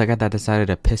 and he kills the guy that decided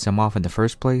to piss him off in the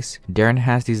first place. Darren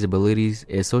has these abilities,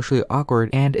 is socially awkward,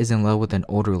 and is in love with an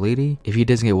older lady. If he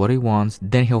doesn't get what he wants,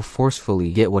 then he'll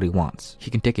forcefully get what he wants. He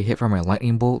can take a hit from a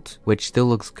lightning bolt, which still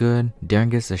looks good.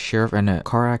 Darren gets the sheriff in a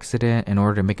car accident in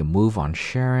order to make a move on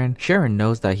Sharon. Sharon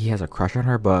knows that he has a crush on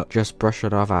her, but just brushed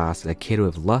it off as a kid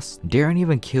with lust. Darren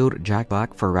even killed Jack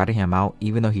Black for ratting him out,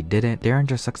 even though he didn't. Darren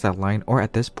just sucks that line, or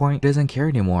at this point doesn't care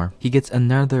anymore. He gets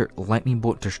another lightning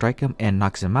bolt to strike him and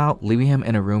knocks him out, leaving him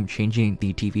in a room changing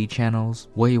the TV channels.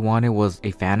 What he wanted was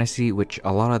a fantasy, which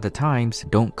a lot of the times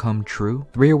don't come true.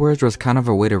 3 Words was kind of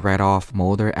a way to write off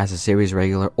Mulder as a series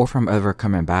regular or from ever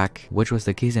coming back, which was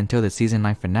the case until the season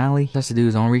 9 finale. He has to do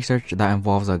his own research that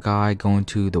involves a guy going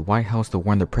to the White House to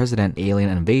warn the president alien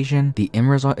invasion. The end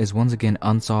result is once again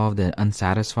unsolved and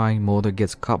unsatisfying. Mulder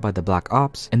gets caught by the Black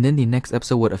Ops, and then the next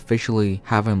episode would officially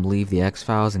have him leave the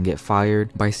X-Files and get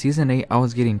fired. By season 8, I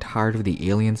was getting tired of the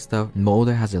alien stuff.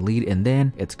 Mulder has a lead and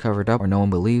then it's covered up or no one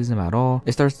believes him at all.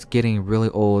 It starts getting really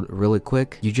old really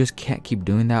quick. You just can't keep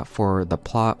doing that for the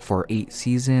plot for 8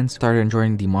 seasons. Started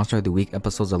enjoying the Monster of the Week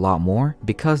episodes a lot more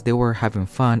because they were having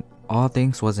fun. All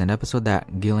Things was an episode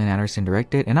that Gillian Anderson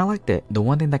directed and I liked it. The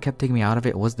one thing that kept taking me out of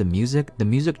it was the music. The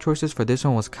music choices for this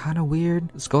one was kind of weird.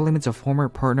 Scully meets a former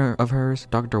partner of hers,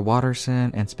 Dr.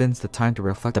 Watterson, and spends the time to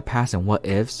reflect the past and what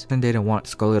ifs. And they didn't want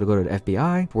Scully to go to the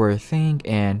FBI for a thing,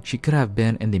 and she could have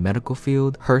been in the medical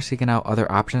field. Her seeking out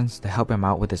other options to help him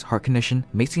out with his heart condition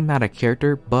makes him not a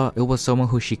character, but it was someone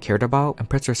who she cared about and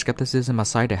puts her skepticism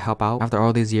aside to help out. After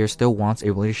all these years, still wants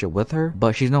a relationship with her,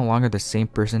 but she's no longer the same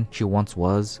person she once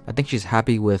was. I think she's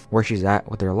happy with where she's at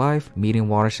with her life. Meeting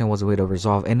Watterson was a way to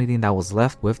resolve anything that was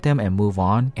left with them and move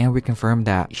on, and reconfirm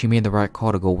that she made the right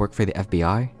call to go work for the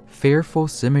FBI. Fearful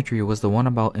Symmetry was the one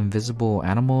about invisible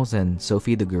animals, and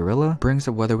Sophie the gorilla brings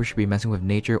up whether we should be messing with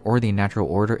nature or the natural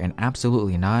order, and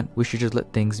absolutely not. We should just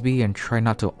let things be and try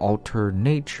not to alter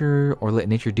nature or let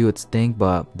nature do its thing,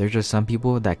 but there's just some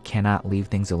people that cannot leave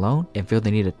things alone and feel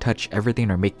they need to touch everything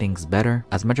or make things better.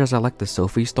 As much as I like the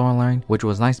Sophie storyline, which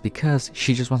was nice because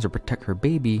she just wants to protect her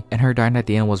baby, and her dying at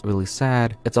the end was really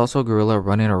sad, it's also a gorilla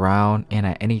running around and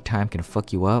at any time can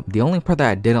fuck you up. The only part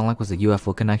that I didn't like was the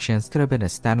UFO connections. Could have been a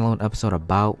standalone standalone episode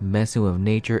about messing with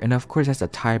nature, and of course that's a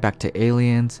tie back to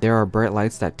aliens. There are bright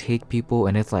lights that take people,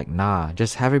 and it's like, nah,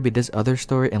 just have it be this other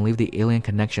story and leave the alien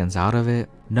connections out of it.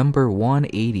 Number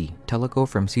 180, Teleco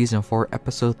from season 4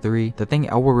 episode 3. The thing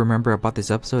I will remember about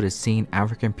this episode is seeing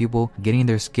African people getting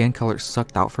their skin color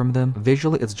sucked out from them.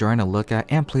 Visually it's jarring to look at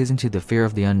and plays into the fear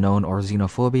of the unknown or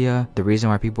xenophobia. The reason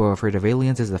why people are afraid of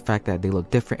aliens is the fact that they look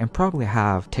different and probably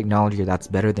have technology that's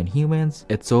better than humans.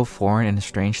 It's so foreign and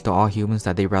strange to all humans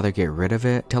that they rather get rid of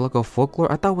it. Teleco folklore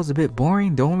I thought was a bit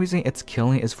boring. The only reason it's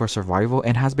killing is for survival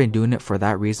and has been doing it for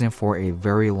that reason for a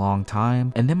very long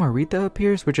time. And then Marita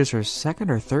appears, which is her second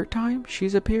or third time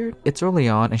she's appeared. It's early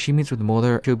on and she meets with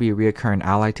Mulder. She'll be a reoccurring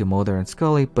ally to Mulder and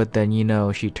Scully, but then you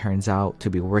know she turns out to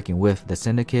be working with the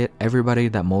Syndicate. Everybody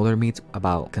that Mulder meets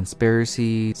about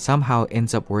conspiracy somehow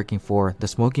ends up working for the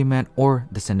Smoking Man or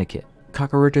the Syndicate.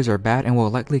 Cockroaches are bad and will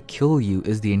likely kill you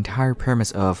is the entire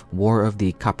premise of War of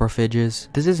the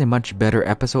Coprophages. This is a much better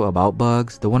episode about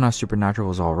bugs. The one on Supernatural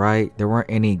was alright. There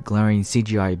weren't any glaring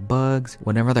CGI bugs.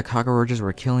 Whenever the cockroaches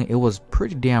were killing, it was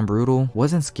pretty damn brutal.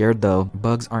 Wasn't scared though.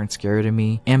 Bugs aren't scary to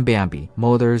me. And Bambi.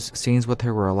 Mulder's scenes with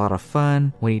her were a lot of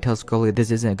fun. When he tells Scully this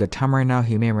isn't a good time right now,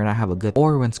 he may or may not have a good.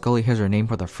 Or when Scully hears her name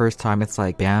for the first time, it's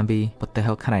like, Bambi, what the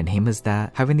hell kind of name is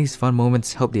that? Having these fun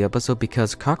moments helped the episode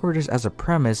because cockroaches as a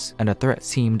premise and a threat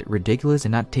seemed ridiculous,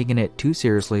 and not taking it too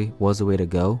seriously was the way to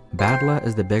go. Badla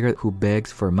is the beggar who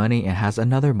begs for money and has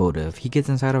another motive. He gets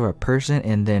inside of a person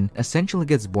and then essentially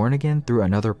gets born again through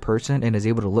another person and is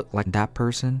able to look like that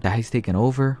person that he's taken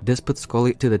over. This puts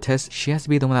Scully to the test. She has to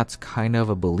be the one that's kind of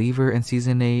a believer in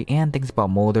season 8 and thinks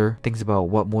about Mulder, thinks about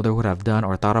what Mulder would have done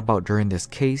or thought about during this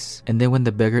case. And then when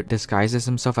the beggar disguises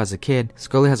himself as a kid,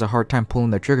 Scully has a hard time pulling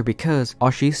the trigger because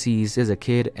all she sees is a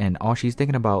kid and all she's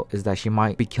thinking about is that she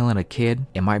might be killing a kid.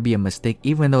 It might be a mistake,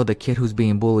 even though the kid who's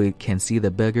being bullied can see the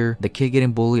beggar. The kid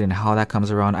getting bullied and how that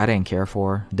comes around, I didn't care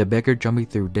for. The beggar jumping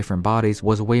through different bodies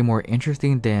was way more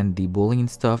interesting than the bullying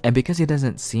stuff, and because he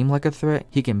doesn't seem like a threat,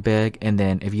 he can beg, and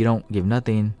then if you don't give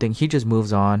nothing, then he just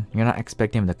moves on. You're not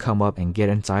expecting him to come up and get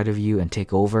inside of you and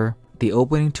take over. The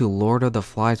opening to Lord of the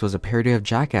Flies was a parody of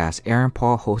Jackass. Aaron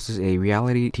Paul hosts a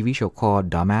reality TV show called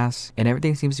Dumbass, and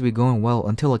everything seems to be going well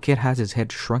until a kid has his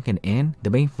head shrunken in. The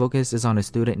main focus is on a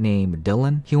student named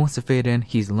Dylan. He wants to fit in,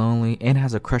 he's lonely, and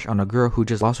has a crush on a girl who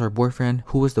just lost her boyfriend,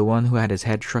 who was the one who had his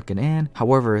head shrunken in.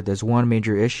 However, there's one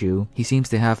major issue. He seems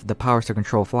to have the powers to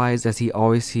control flies as he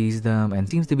always sees them and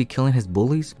seems to be killing his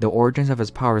bullies. The origins of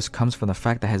his powers comes from the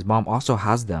fact that his mom also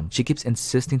has them. She keeps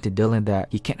insisting to Dylan that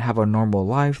he can't have a normal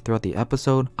life throughout the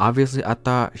episode. Obviously, I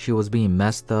thought she was being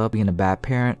messed up, being a bad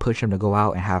parent, push him to go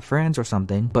out and have friends or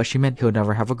something, but she meant he'll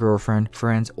never have a girlfriend,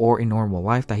 friends, or a normal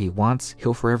life that he wants.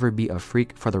 He'll forever be a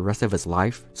freak for the rest of his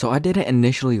life. So I didn't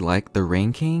initially like the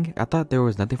Rain King. I thought there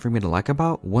was nothing for me to like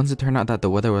about. Once it turned out that the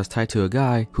weather was tied to a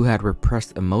guy who had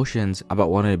repressed emotions about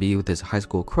wanting to be with his high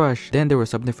school crush, then there was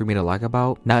something for me to like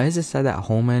about. Now, is it said that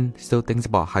Holman still thinks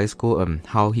about high school and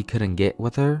how he couldn't get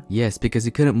with her? Yes, because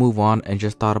he couldn't move on and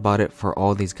just thought about it for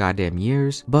all these goddamn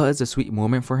years. But it's a sweet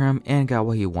moment for him and got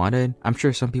what he wanted. I'm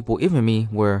sure some people, even me,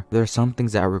 where there's some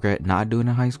things that I regret not doing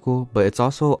in high school, but it's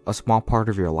also a small part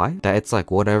of your life that it's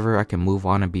like whatever, I can move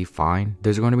on and be fine.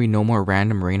 There's going to be no more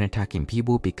random rain attacking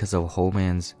people because of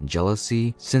Holman's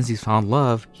jealousy. Since he's found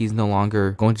love, he's no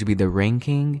longer going to be the Rain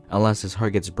King unless his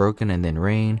heart gets broken and then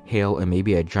rain, hail, and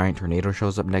maybe a giant tornado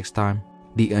shows up next time.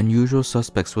 The Unusual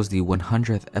Suspects was the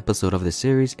 100th episode of the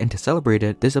series, and to celebrate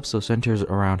it, this episode centers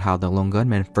around how the lone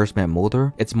gunman first met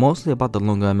Mulder. It's mostly about the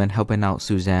lone gunman helping out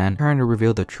Suzanne, trying to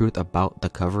reveal the truth about the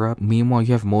cover-up. Meanwhile,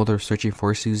 you have Mulder searching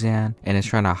for Suzanne and is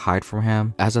trying to hide from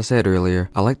him. As I said earlier,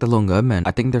 I like the lone gunmen.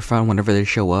 I think they're fun whenever they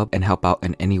show up and help out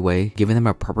in any way. Giving them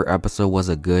a proper episode was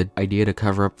a good idea to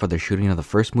cover up for the shooting of the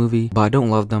first movie, but I don't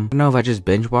love them. I don't know if I just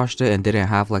binge watched it and didn't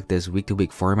have like this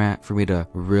week-to-week format for me to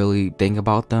really think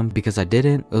about them, because I didn't.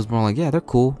 It was more like, yeah, they're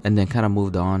cool, and then kind of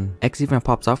moved on. X even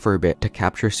pops out for a bit to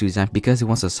capture Suzanne because he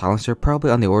wants to silence her, probably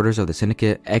on the orders of the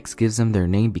Syndicate. X gives them their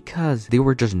name because they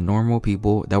were just normal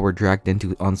people that were dragged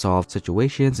into unsolved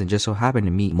situations and just so happened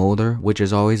to meet Mulder, which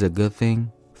is always a good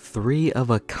thing. 3 of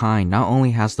a Kind not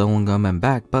only has the lone gunman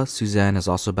back, but Suzanne is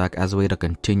also back as a way to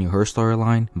continue her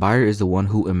storyline. Bayer is the one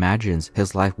who imagines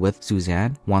his life with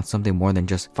Suzanne, wants something more than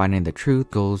just finding the truth,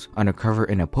 goes undercover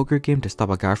in a poker game to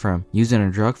stop a guy from using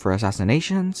a drug for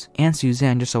assassinations, and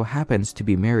Suzanne just so happens to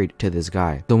be married to this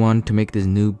guy, the one to make this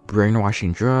new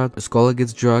brainwashing drug. Scully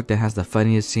gets drugged and has the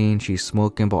funniest scene. She's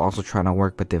smoking but also trying to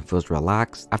work, but then feels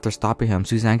relaxed. After stopping him,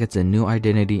 Suzanne gets a new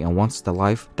identity and wants the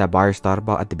life that Byers thought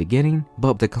about at the beginning,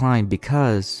 but becomes decline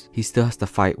because he still has to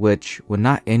fight, which would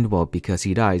not end well because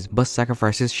he dies, but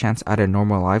sacrifices chance at a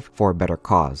normal life for a better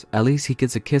cause. At least he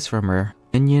gets a kiss from her.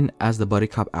 Onion as the buddy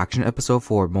cop action episode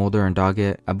for Mulder and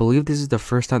Doggett. I believe this is the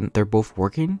first time that they're both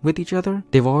working with each other.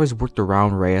 They've always worked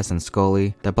around Reyes and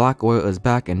Scully. The black oil is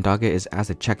back and Doggett is asked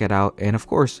to check it out, and of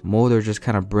course Mulder just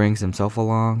kind of brings himself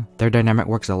along. Their dynamic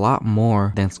works a lot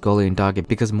more than Scully and Doggett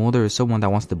because Mulder is someone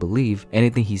that wants to believe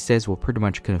anything he says will pretty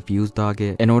much confuse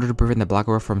Doggett. In order to prevent the black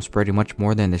oil from spreading much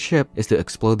more than the ship is to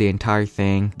explode the entire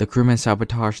thing. The crewmen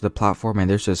sabotage the platform and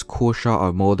there's this cool shot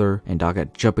of Mulder and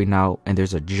Doggett jumping out and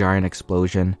there's a giant explosion.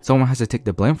 Someone has to take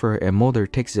the blame for it and Mulder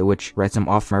takes it, which writes him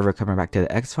off from ever coming back to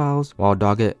the X-Files, while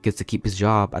Doggett gets to keep his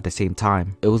job at the same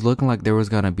time. It was looking like there was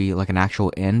gonna be like an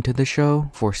actual end to the show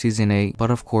for season 8,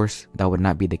 but of course that would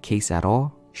not be the case at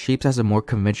all. Shapes as a more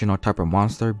conventional type of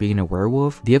monster, being a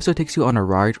werewolf. The episode takes you on a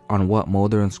ride on what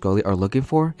Mulder and Scully are looking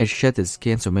for. It sheds its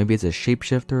skin, so maybe it's a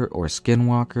shapeshifter or a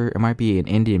skinwalker. It might be an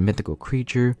Indian mythical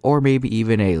creature, or maybe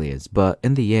even aliens. But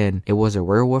in the end, it was a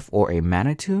werewolf or a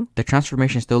Manitou. The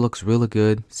transformation still looks really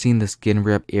good. Seeing the skin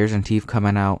rip, ears and teeth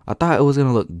coming out. I thought it was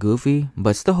gonna look goofy,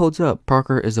 but still holds up.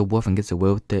 Parker is a wolf and gets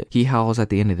away with it. He howls at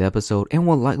the end of the episode and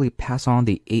will likely pass on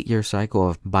the 8-year cycle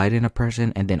of biting a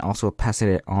person and then also passing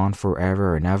it on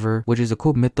forever and ever, which is a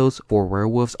cool mythos for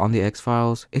werewolves on the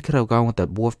X-Files. It could have gone with the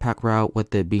wolf pack route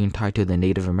with it being tied to the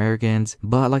Native Americans,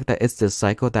 but I like that it's the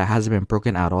cycle that hasn't been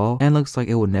broken at all and looks like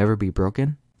it will never be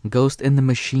broken. Ghost in the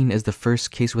Machine is the first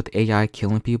case with AI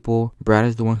killing people. Brad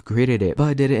is the one who created it,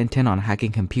 but didn't intend on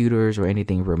hacking computers or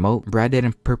anything remote. Brad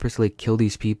didn't purposely kill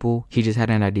these people. He just had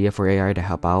an idea for AI to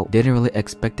help out. Didn't really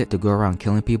expect it to go around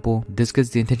killing people. This gets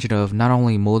the intention of not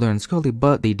only Mulder and Scully,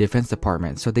 but the defense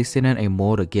department. So they send in a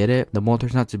mole to get it. The mole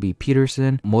turns out to be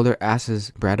Peterson. Mulder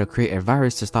asks Brad to create a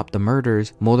virus to stop the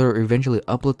murders. Mulder eventually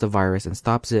uploads the virus and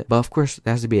stops it, but of course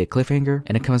there has to be a cliffhanger,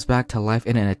 and it comes back to life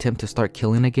in an attempt to start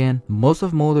killing again. Most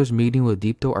of Mulder's meeting with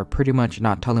Deep Throat are pretty much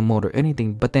not telling Mulder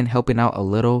anything, but then helping out a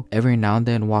little, every now and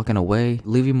then walking away,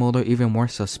 leaving Mulder even more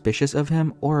suspicious of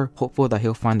him or hopeful that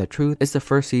he'll find the truth. It's the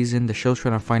first season, the show's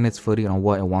trying to find its footing on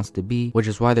what it wants to be, which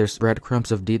is why there's breadcrumbs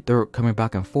of Deep Throat coming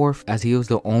back and forth, as he was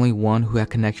the only one who had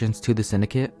connections to the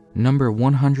syndicate. Number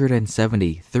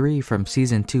 173 from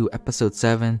season 2 episode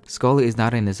 7. Scully is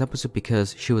not in this episode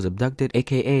because she was abducted,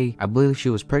 aka I believe she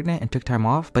was pregnant and took time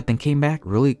off, but then came back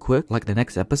really quick. Like the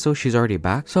next episode she's already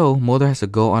back, so Mulder has to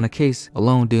go on a case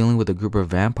alone dealing with a group of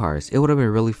vampires. It would have been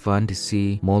really fun to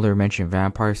see Mulder mention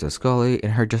vampires to Scully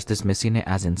and her just dismissing it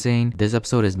as insane. This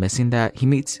episode is missing that. He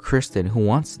meets Kristen, who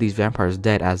wants these vampires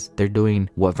dead as they're doing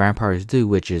what vampires do,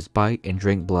 which is bite and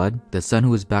drink blood. The son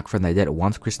who is back from the dead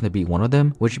wants Kristen to be one of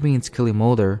them, which means killing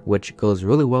Mulder, which goes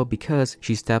really well because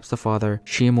she stabs the father.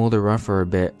 She and Mulder run for a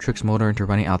bit, tricks Mulder into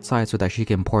running outside so that she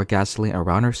can pour gasoline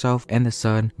around herself and the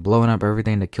son, blowing up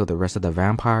everything to kill the rest of the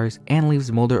vampires, and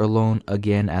leaves Mulder alone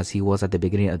again as he was at the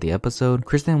beginning of the episode.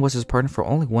 Kristen was his partner for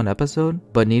only one episode,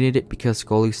 but needed it because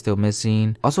Scully's still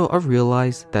missing. Also, I've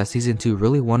realized that season 2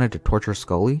 really wanted to torture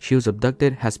Scully. She was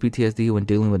abducted, has PTSD when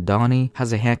dealing with Donnie,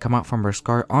 has a hand come out from her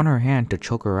scar on her hand to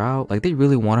choke her out. Like they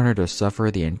really wanted her to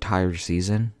suffer the entire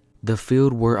season. The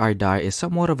field where I die is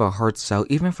somewhat of a hard sell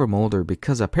even for Mulder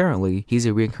because apparently he's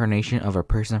a reincarnation of a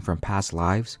person from past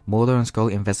lives. Mulder and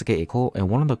Scully investigate a cult and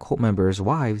one of the cult members'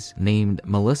 wives named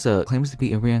Melissa claims to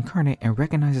be a reincarnate and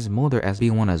recognizes Mulder as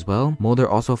being one as well. Mulder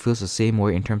also feels the same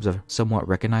way in terms of somewhat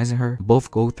recognizing her.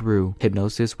 Both go through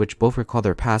hypnosis, which both recall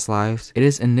their past lives. It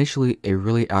is initially a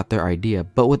really out there idea,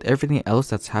 but with everything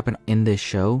else that's happened in this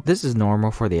show, this is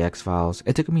normal for the X-Files.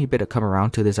 It took me a bit to come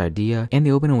around to this idea, and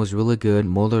the opening was really good.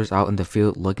 Mulder's out in the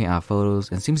field looking at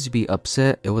photos and seems to be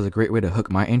upset. It was a great way to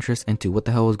hook my interest into what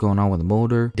the hell was going on with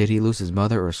Mulder. Did he lose his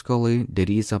mother or Scully? Did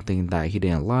he eat something that he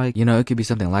didn't like? You know, it could be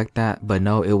something like that, but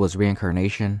no, it was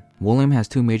reincarnation. William has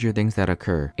two major things that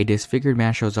occur. A disfigured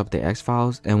man shows up at the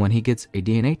X-Files, and when he gets a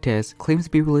DNA test, claims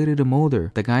to be related to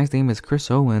Mulder. The guy's name is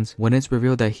Chris Owens. When it's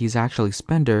revealed that he's actually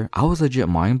Spender, I was legit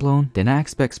mind blown. Did not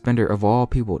expect Spender of all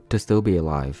people to still be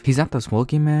alive. He's not the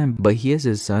Smoking Man, but he is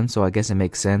his son, so I guess it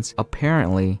makes sense.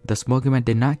 Apparently, the Smoking Man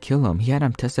did not kill him. He had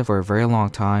him tested for a very long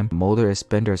time. Mulder is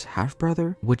Spender's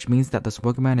half-brother, which means that the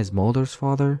Smoking Man is Mulder's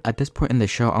father. At this point in the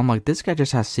show, I'm like, this guy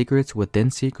just has secrets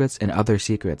within secrets and other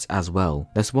secrets as well.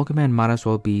 The Smoking Lungaman might as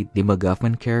well be the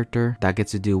MacGuffin character that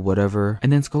gets to do whatever.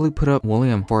 And then Scully put up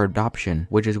William for adoption,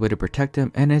 which is a way to protect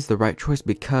him and is the right choice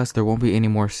because there won't be any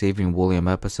more saving William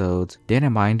episodes.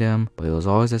 Didn't mind him, but it was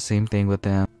always the same thing with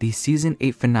him. The season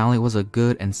 8 finale was a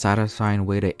good and satisfying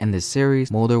way to end the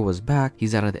series. Mulder was back,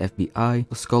 he's out of the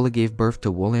FBI. Scully gave birth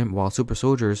to William while super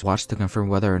soldiers watched to confirm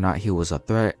whether or not he was a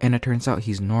threat, and it turns out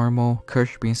he's normal.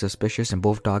 Kirsch being suspicious and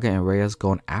both Daga and Reyes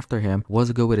going after him was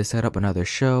a good way to set up another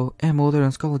show, and Mulder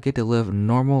and Scully get to live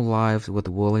normal lives with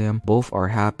William. Both are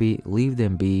happy, leave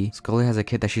them be. Scully has a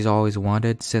kid that she's always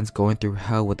wanted since going through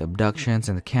hell with abductions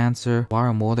and cancer,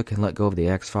 while Mulder can let go of the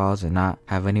X-Files and not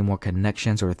have any more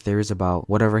connections or theories about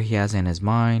whatever he has in his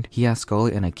mind. He has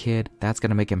Scully and a kid, that's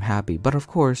gonna make him happy, but of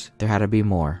course there had to be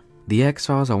more. The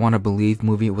X-Files I Want to Believe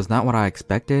movie was not what I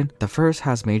expected. The first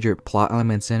has major plot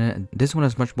elements in it. This one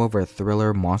is much more of a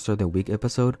thriller monster of the week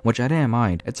episode, which I didn't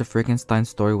mind. It's a Frankenstein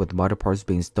story with body parts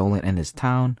being stolen in this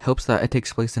town. Helps that it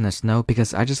takes place in the snow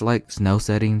because I just like snow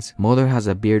settings. Mulder has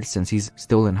a beard since he's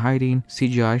still in hiding.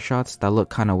 CGI shots that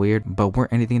look kinda weird but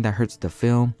weren't anything that hurts the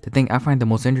film. The thing I find the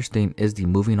most interesting is the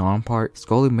moving on part.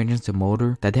 Scully mentions to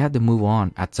Mulder that they have to move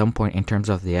on at some point in terms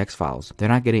of the X-Files. They're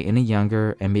not getting any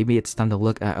younger and maybe it's time to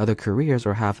look at other careers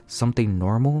or have something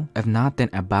normal. If not, then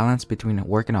a balance between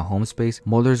work and a home space.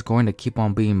 Mulder's going to keep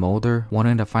on being Mulder,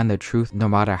 wanting to find the truth no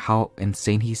matter how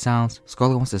insane he sounds.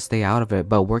 Scully wants to stay out of it,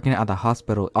 but working at the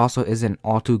hospital also isn't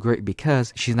all too great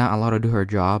because she's not allowed to do her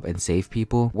job and save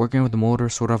people. Working with Mulder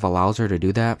sort of allows her to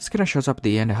do that. Skinner shows up at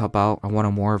the end to help out. I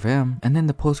wanted more of him. And then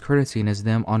the post-credit scene is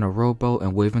them on a rowboat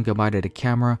and waving goodbye to the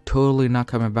camera, totally not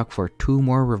coming back for 2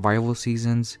 more revival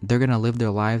seasons. They're gonna live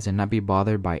their lives and not be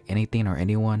bothered by anything or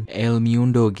anyone. El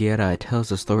Mundo Guerra tells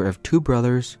the story of 2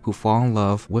 brothers who fall in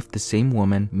love with the same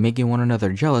woman, making one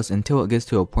another jealous until it gets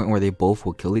to a point where they both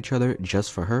will kill each other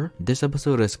just for her. This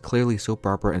episode is clearly soap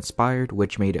opera inspired,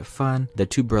 which made it fun. The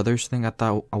 2 brothers thing I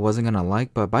thought I wasn't gonna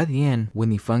like, but by the end, when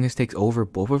the fungus takes over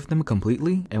both of them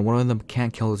completely, and one of them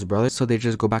can't kill his brother, so they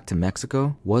just go back to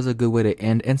Mexico, was a good way to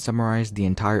end and summarize the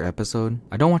entire episode.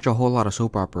 I don't watch a whole lot of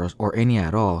soap operas, or any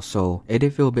at all, so it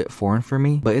did feel a bit foreign for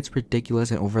me, but it's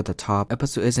ridiculous and over the top.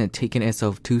 Episode isn't taking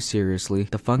itself too seriously.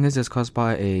 The fungus is caused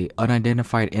by a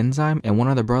unidentified enzyme and one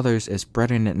of the brothers is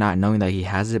spreading it not knowing that he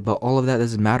has it, but all of that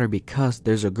doesn't matter because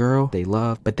there's a girl they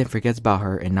love but then forgets about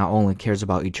her and not only cares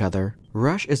about each other.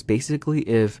 Rush is basically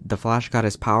if the Flash got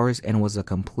his powers and was a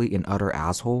complete and utter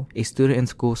asshole. A student in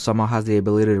school somehow has the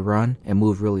ability to run and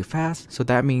move really fast, so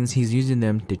that means he's using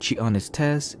them to cheat on his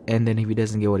tests, and then if he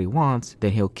doesn't get what he wants,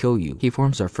 then he'll kill you. He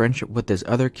forms a friendship with this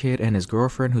other kid and his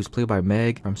girlfriend, who's played by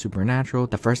Meg from Supernatural.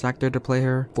 The first actor to play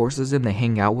her forces him to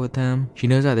hang out with him. She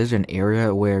knows that there's an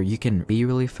area where you can be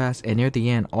really fast, and near the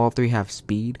end all 3 have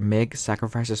speed. Meg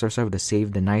sacrifices herself to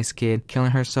save the nice kid,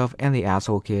 killing herself and the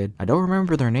asshole kid. I don't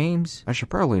remember their names. I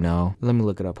should probably know. Let me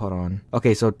look it up. Hold on.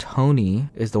 Okay, so Tony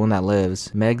is the one that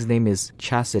lives. Meg's name is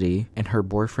Chastity, and her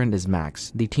boyfriend is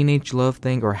Max. The teenage love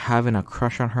thing or having a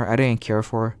crush on her, I didn't care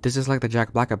for. This is like the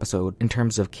Jack Black episode in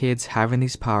terms of kids having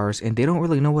these powers and they don't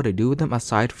really know what to do with them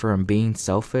aside from being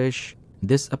selfish.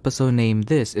 This episode named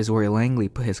This is where Langley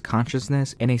put his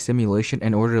consciousness in a simulation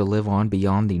in order to live on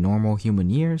beyond the normal human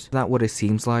years. That's what it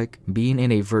seems like. Being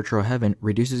in a virtual heaven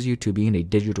reduces you to being a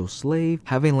digital slave.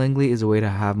 Having Langley is a way to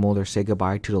have Mulder say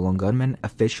goodbye to the lone gunman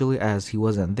officially, as he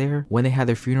wasn't there when they had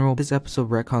their funeral. This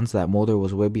episode retcons that Mulder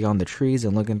was way beyond the trees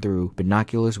and looking through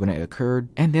binoculars when it occurred,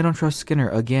 and they don't trust Skinner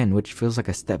again, which feels like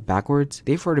a step backwards.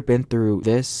 They've already been through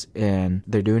this and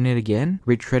they're doing it again,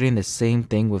 retreading the same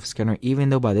thing with Skinner, even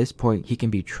though by this point he can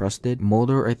be trusted.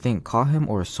 Mulder, I think, caught him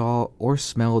or saw or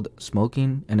smelled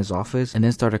smoking in his office and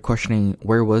then started questioning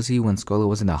where was he when Scully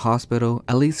was in the hospital.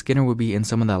 At least Skinner would be in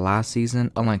some of the last season,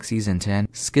 unlike season 10.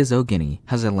 Schizogony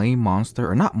has a lame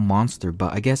monster, or not monster,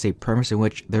 but I guess a premise in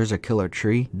which there's a killer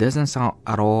tree. Doesn't sound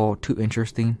at all too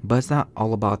interesting, but it's not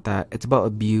all about that. It's about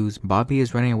abuse. Bobby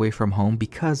is running away from home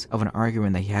because of an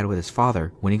argument that he had with his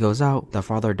father. When he goes out, the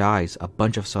father dies. A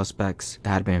bunch of suspects that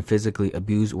had been physically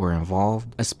abused were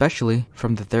involved, especially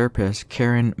from the therapist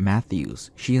Karen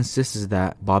Matthews. She insists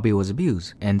that Bobby was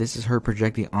abused, and this is her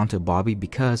projecting onto Bobby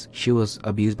because she was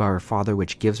abused by her father,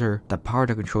 which gives her the power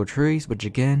to control trees, which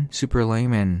again, super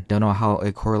lame and don't know how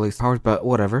it correlates powers, but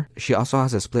whatever. She also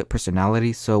has a split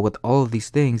personality, so with all of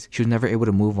these things, she was never able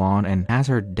to move on and has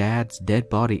her dad's dead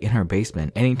body in her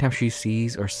basement. Anytime she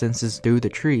sees or senses through the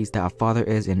trees that a father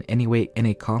is in any way in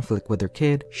a conflict with her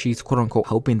kid, she's quote unquote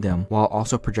helping them while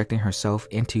also projecting herself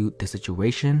into the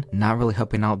situation, not not really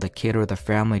helping out the kid or the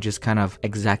family, just kind of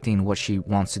exacting what she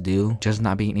wants to do, just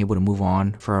not being able to move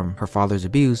on from her father's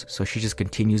abuse, so she just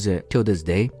continues it till this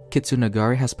day.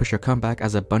 Kitsunagari has pushed her comeback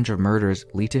as a bunch of murders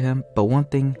lead to him, but one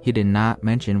thing he did not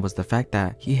mention was the fact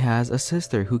that he has a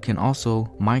sister who can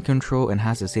also mind control and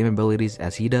has the same abilities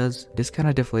as he does. This kind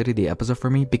of deflated the episode for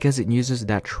me because it uses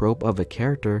that trope of a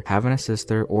character having a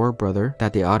sister or a brother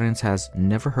that the audience has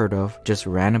never heard of just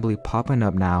randomly popping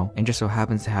up now and just so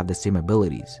happens to have the same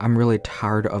abilities. I'm really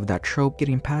tired of that trope.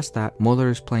 Getting past that, Mulder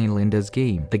is playing Linda's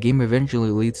game. The game eventually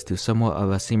leads to somewhat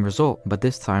of a same result, but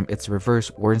this time it's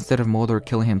reversed, where instead of Mulder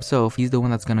killing himself, he's the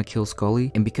one that's gonna kill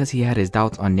Scully, and because he had his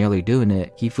doubts on nearly doing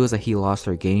it, he feels that he lost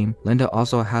her game. Linda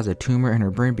also has a tumor in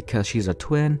her brain because she's a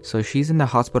twin, so she's in the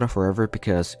hospital forever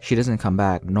because she doesn't come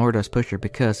back, nor does Pusher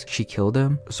because she killed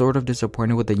him. Sort of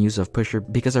disappointed with the use of Pusher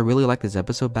because I really like this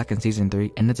episode back in season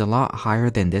 3, and it's a lot higher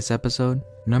than this episode.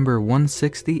 Number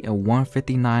 160 and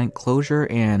 159, Closure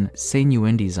and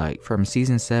Senuendizite from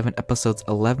season 7 episodes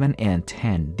 11 and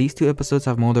 10. These two episodes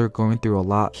have Mulder going through a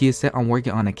lot. He is set on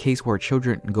working on a case where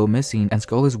children go missing, and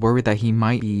Scully is worried that he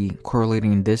might be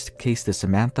correlating this case to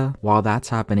Samantha. While that's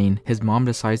happening, his mom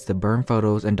decides to burn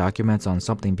photos and documents on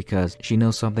something because she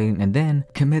knows something and then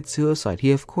commit suicide.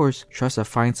 He of course tries to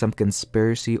find some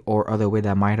conspiracy or other way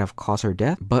that might have caused her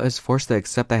death, but is forced to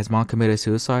accept that his mom committed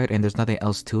suicide and there's nothing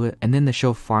else to it. And then the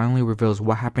show finally reveals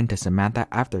what happened to Samantha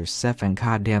after 7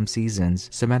 goddamn seasons.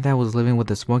 Samantha was living with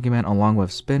the smoking man along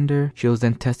with Spender. She was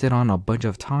then tested on a bunch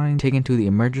of times, taken to the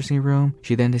emergency room.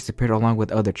 She then disappeared along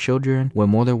with other children. When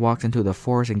Mulder walks into the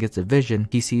forest and gets a vision,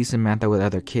 he sees Samantha with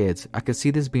other kids. I could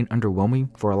see this being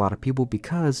underwhelming for a lot of people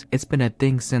because it's been a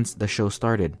thing since the show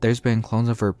started. There's been clones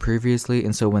of her previously,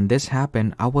 and so when this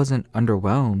happened, I wasn't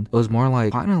underwhelmed. It was more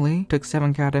like, finally, took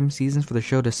 7 goddamn seasons for the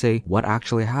show to say what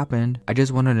actually happened. I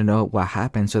just wanted to know what happened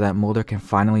so that Mulder can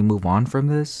finally move on from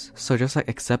this. So just like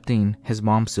accepting his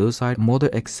mom's suicide,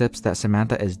 Mulder accepts that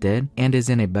Samantha is dead and is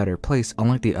in a better place.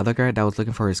 Unlike the other guy that was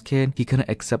looking for his kid, he couldn't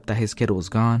accept that his kid was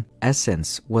gone.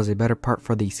 Essence was a better part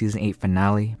for the season 8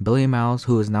 finale. Billy Miles,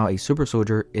 who is now a super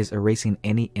soldier, is erasing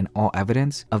any and all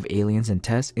evidence of aliens and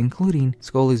tests, including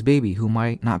Scully's baby, who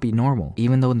might not be normal.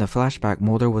 Even though in the flashback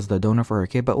Mulder was the donor for her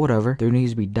kid, but whatever, there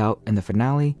needs to be doubt in the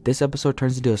finale. This episode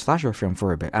turns into a slasher film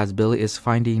for a bit, as Billy is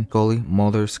finding Scully,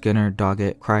 Mulder, Skinner,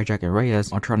 Doggett, Kryjak, and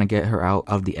Reyes are trying to get her out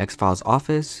of the XFiles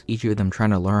office, each of them trying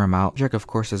to lure him out. Jack of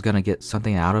course is gonna get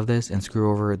something out of this and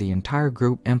screw over the entire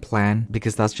group and plan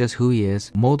because that's just who he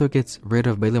is. Mulder gets rid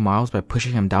of Billy Miles by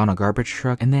pushing him down a garbage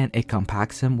truck, and then it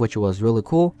compacts him, which was really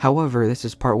cool. However, this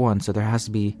is part 1, so there has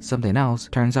to be something else.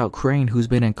 Turns out Crane, who's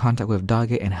been in contact with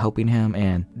Doggett and helping him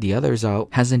and the others out,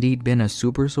 has indeed been a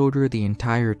super soldier the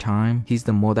entire time. He's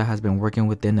the mole that has been working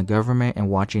within the government and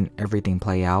watching everything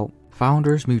play out.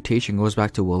 Founder's mutation goes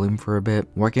back to William for a bit.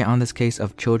 Working on this case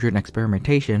of children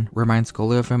experimentation reminds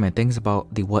Scully of him and thinks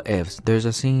about the what ifs. There's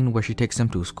a scene where she takes him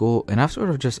to school, and I've sort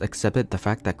of just accepted the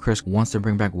fact that Chris wants to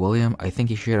bring back William. I think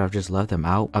he should have just left him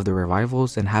out of the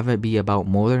revivals and have it be about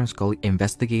Mulder and Scully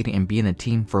investigating and being a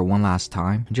team for one last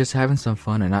time. Just having some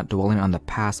fun and not dwelling on the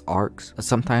past arcs.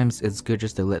 Sometimes it's good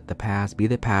just to let the past be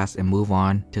the past and move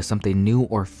on to something new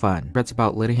or fun. Regrets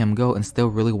about letting him go and still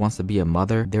really wants to be a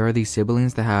mother. There are these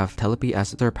siblings that have telepathy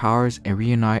as their powers and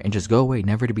reunite and just go away,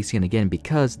 never to be seen again,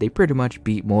 because they pretty much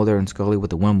beat Mulder and Scully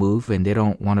with the one move and they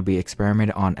don't want to be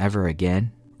experimented on ever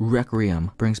again.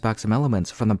 Requiem brings back some elements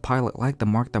from the pilot, like the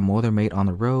mark that Mulder made on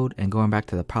the road, and going back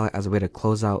to the pilot as a way to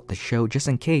close out the show just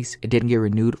in case it didn't get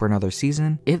renewed for another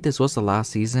season. If this was the last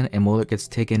season and Mulder gets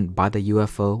taken by the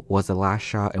UFO was the last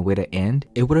shot and way to end,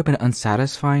 it would have been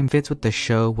unsatisfying. Fits with the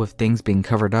show with things being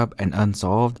covered up and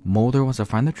unsolved. Mulder wants to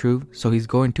find the truth, so he's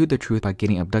going to the truth by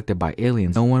getting abducted by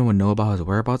aliens. No one would know about his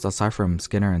whereabouts aside from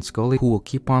Skinner and Scully, who will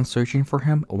keep on searching for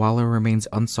him while it remains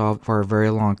unsolved for a very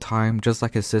long time, just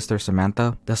like his sister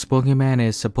Samantha. The smoking man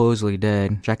is supposedly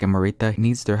dead. Jack and Marita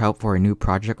needs their help for a new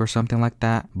project or something like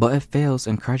that, but it fails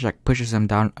and Kryjak pushes him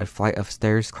down a flight of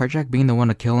stairs. Kryjak being the one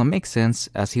to kill him makes sense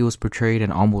as he was portrayed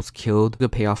and almost killed.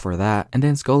 Good payoff for that. And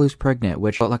then Scully's pregnant,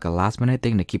 which felt like a last minute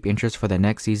thing to keep interest for the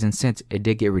next season since it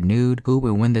did get renewed. Who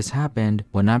and when this happened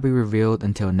will not be revealed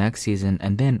until next season,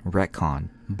 and then retcon.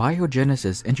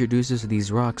 Biogenesis introduces these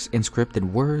rocks in scripted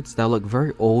words that look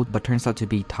very old but turns out to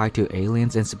be tied to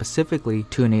aliens, and specifically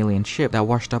to an alien ship that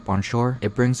washed up on shore.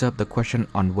 It brings up the question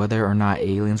on whether or not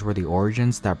aliens were the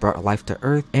origins that brought life to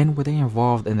Earth, and were they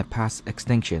involved in the past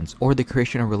extinctions or the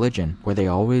creation of religion? Were they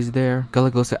always there?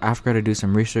 Scully goes to Africa to do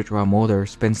some research while Mulder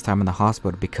spends time in the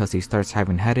hospital because he starts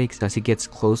having headaches as he gets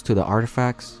close to the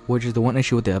artifacts, which is the one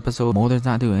issue with the episode. Mulder's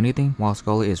not doing anything while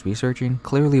Scully is researching.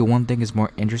 Clearly one thing is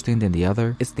more interesting than the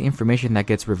other. It's the information that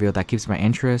gets revealed that keeps my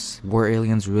interest. Were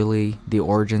aliens really the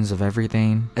origins of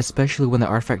everything? Especially when the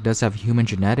artifact does have human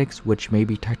genetics, which may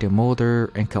be tied to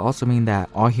Mulder and could also mean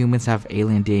that all humans have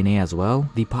alien DNA as well.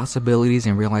 The possibilities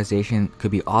and realization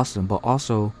could be awesome, but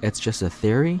also it's just a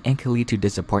theory and could lead to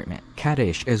disappointment.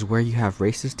 Caddish is where you have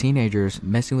racist teenagers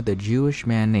messing with a Jewish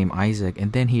man named Isaac,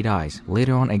 and then he dies.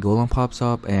 Later on, a golem pops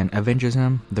up and avenges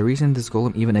him. The reason this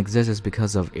golem even exists is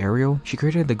because of Ariel. She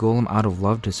created the golem out of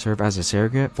love to serve as a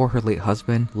surrogate for her late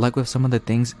husband. Like with some of the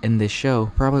things in this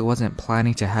show, probably wasn't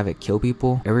planning to have it kill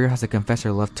people. Ariel has to confess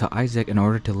her love to Isaac in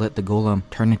order to let the golem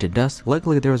turn into dust.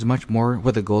 Luckily, there was much more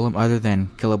with the golem other than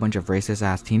kill a bunch of racist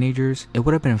ass teenagers. It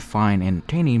would have been fine and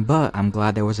entertaining, but I'm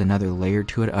glad there was another layer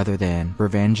to it other than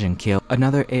revenge and kill.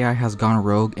 Another AI has gone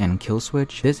rogue and kill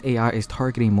switch. This AI is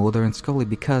targeting Mulder and Scully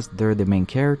because they're the main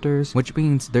characters, which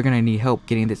means they're gonna need help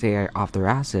getting this AI off their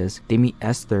asses. They meet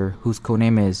Esther, whose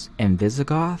codename is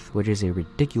Invisigoth, which is a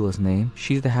ridiculous name.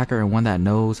 She's the hacker and one that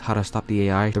knows how to stop the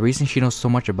AI. The reason she knows so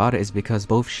much about it is because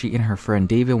both she and her friend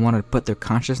David want to put their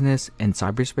consciousness in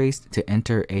cyberspace to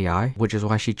enter AI, which is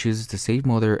why she chooses to save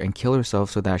Mulder and kill herself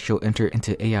so that she'll enter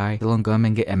into AI. The lone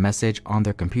gunmen get a message on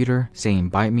their computer saying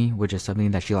bite me, which is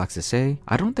something that she likes to say.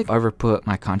 I don't think I'll ever put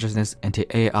my consciousness into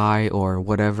AI or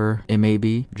whatever it may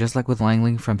be. Just like with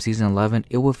Langley from season 11,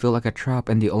 it would feel like a trap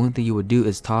and the only thing you would do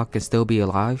is talk and still be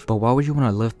alive. But why would you want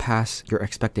to live past your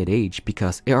expected age?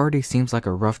 Because it already seems like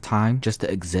a rough time just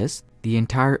to exist. The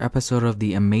entire episode of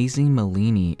The Amazing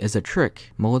Malini is a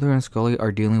trick. Mulder and Scully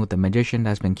are dealing with a magician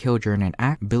that's been killed during an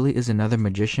act. Billy is another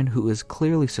magician who is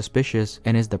clearly suspicious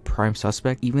and is the prime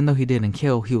suspect. Even though he didn't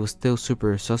kill, he was still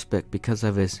super suspect because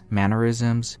of his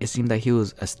mannerisms. It seemed that he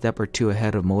was a step or two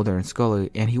ahead of Mulder and Scully,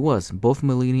 and he was. Both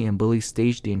Malini and Billy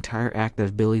staged the entire act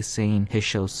of Billy saying his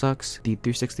show sucks. The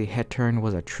 360 head turn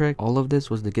was a trick. All of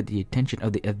this was to get the attention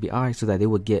of the FBI so that they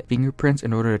would get fingerprints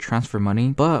in order to transfer money,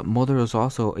 but Mulder was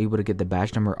also able to get the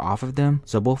badge number off of them,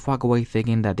 so both walk away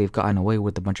thinking that they've gotten away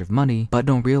with a bunch of money, but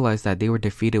don't realize that they were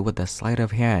defeated with a sleight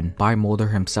of hand by Mulder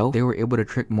himself. They were able to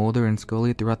trick Mulder and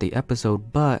Scully throughout the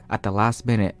episode, but at the last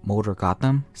minute, Mulder got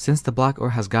them. Since the Black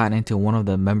Orb has gotten into one of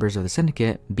the members of the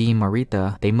syndicate, being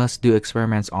Marita, they must do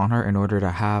experiments on her in order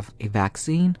to have a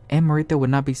vaccine, and Marita would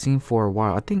not be seen for a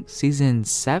while. I think season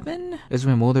 7 is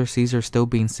when Mulder sees her still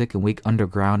being sick and weak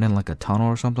underground in like a tunnel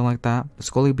or something like that.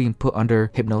 Scully being put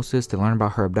under hypnosis to learn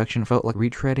about her abduction felt like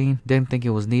retreading, didn't think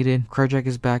it was needed. Krychek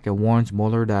is back and warns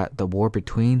Mulder that the war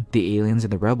between the aliens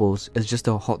and the rebels is just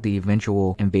to halt the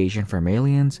eventual invasion from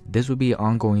aliens. This would be an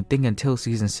ongoing thing until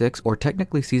season 6 or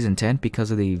technically season 10 because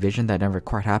of the vision that never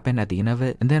quite happened at the end of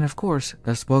it. And then of course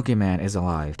the Smoking Man is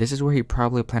alive. This is where he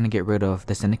probably planned to get rid of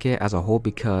the syndicate as a whole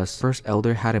because First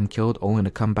Elder had him killed only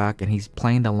to come back, and he's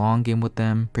playing the long game with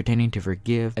them, pretending to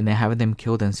forgive and then having them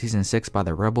killed in season 6 by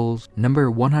the rebels.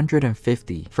 Number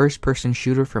 150, first person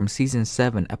shooter from season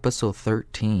 7 episode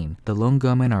 13. The lone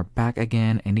gunmen are back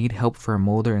again and need help from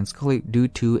Mulder and Scully due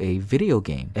to a video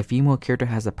game. A female character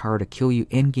has the power to kill you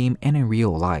in game and in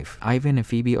real life. Ivan and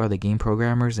Phoebe are the game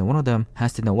programmers, and one of them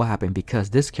has to know what happened because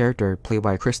this character, played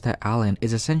by Krista Allen,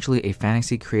 is essentially a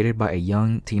fantasy created by a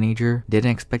young teenager.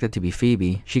 Didn't expect it to be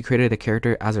Phoebe. She created the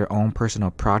character as her own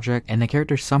personal project, and the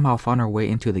character somehow found her way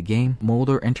into the game.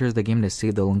 Mulder enters the game to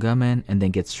save the lone gunman and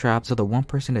then gets trapped, so the one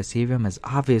person to save him is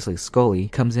obviously Scully.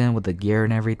 Comes in with the gear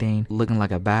and everything, looking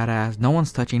like a badass. No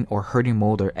one's touching or hurting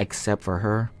Mulder except for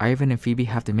her. Ivan and Phoebe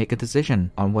have to make a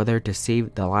decision on whether to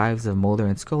save the lives of Mulder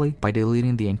and Scully by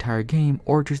deleting the entire game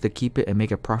or choose to keep it and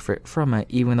make a profit from it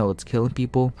even though it's killing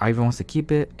people. Ivan wants to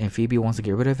keep it and Phoebe wants to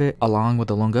get rid of it along with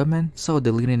the lone gunman, so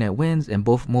deleting it wins, and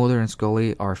both Mulder and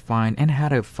Scully are fine and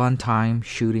had a fun time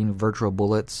shooting virtual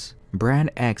bullets.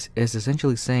 Brand X is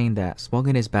essentially saying that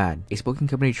smoking is bad. A smoking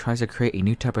company tries to create a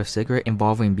new type of cigarette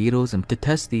involving beetles, and to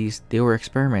test these, they were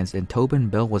experiments, and Tobin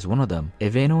Bell was one of them.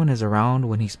 If anyone is around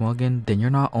when he's smoking, then you're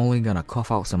not only gonna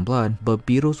cough out some blood, but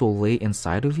beetles will lay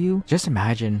inside of you. Just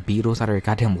imagine beetles out of your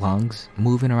goddamn lungs,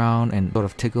 moving around and sort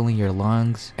of tickling your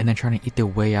lungs, and then trying to eat their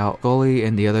way out. Scully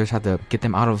and the others have to get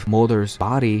them out of Mulder's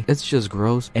body. It's just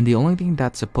gross, and the only thing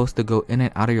that's supposed to go in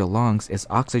and out of your lungs is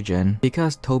oxygen.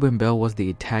 Because Tobin Bell was the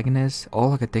antagonist,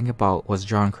 all I could think about was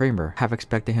John Kramer. Have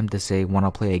expected him to say,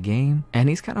 wanna play a game? And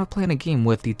he's kind of playing a game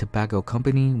with the tobacco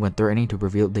company when threatening to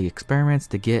reveal the experiments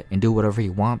to get and do whatever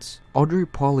he wants. Audrey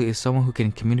Pauley is someone who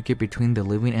can communicate between the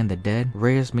living and the dead.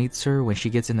 Reyes meets her when she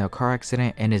gets in a car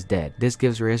accident and is dead. This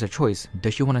gives Reyes a choice.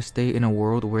 Does she want to stay in a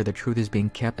world where the truth is being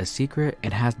kept a secret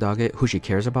and has Doggett, who she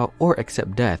cares about, or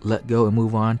accept death, let go and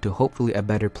move on to hopefully a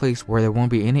better place where there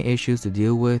won't be any issues to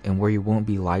deal with and where you won't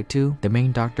be lied to? The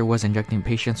main doctor was injecting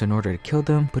patients with in order to kill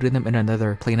them, putting them in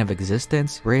another plane of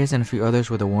existence. Reyes and a few others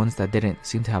were the ones that didn't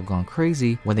seem to have gone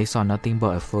crazy when they saw nothing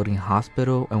but a floating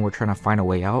hospital and were trying to find a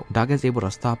way out. Doc is able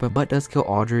to stop him but does kill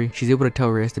Audrey. She's able to tell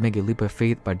Reyes to make a leap of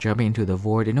faith by jumping into the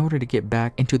void in order to get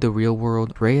back into the real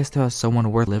world. Reyes still has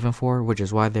someone worth living for, which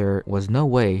is why there was no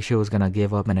way she was gonna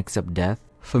give up and accept death.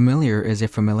 Familiar is a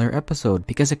familiar episode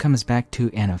because it comes back to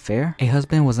an affair. A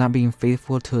husband was not being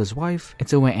faithful to his wife, and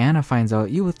so when Anna finds out,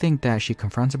 you would think that she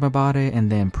confronts him about it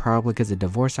and then probably gets a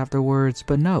divorce afterwards,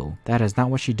 but no, that is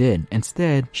not what she did.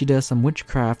 Instead, she does some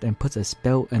witchcraft and puts a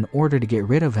spell in order to get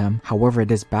rid of him. However,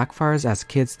 this backfires as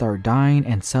kids start dying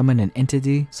and summon an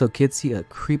entity, so kids see a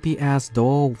creepy ass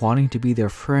doll wanting to be their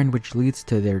friend, which leads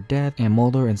to their death, and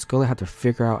Mulder and Scully have to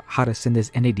figure out how to send this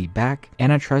entity back.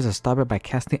 Anna tries to stop it by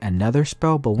casting another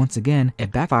spell, but once again it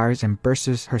backfires and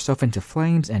bursts herself into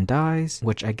flames and dies,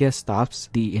 which I guess stops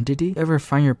the entity. If you ever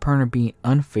find your partner being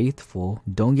unfaithful,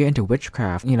 don't get into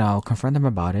witchcraft, confront them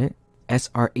about it.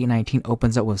 SR-819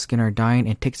 opens up with Skinner dying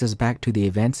and takes us back to the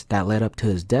events that led up to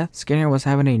his death. Skinner was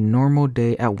having a normal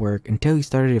day at work until he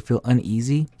started to feel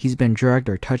uneasy. He's been drugged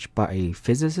or touched by a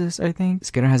physicist, I think.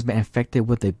 Skinner has been infected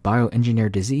with a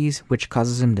bioengineered disease, which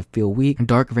causes him to feel weak.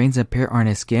 Dark veins appear on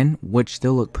his skin, which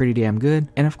still look pretty damn good,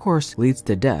 and of course leads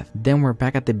to death. Then we're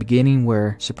back at the beginning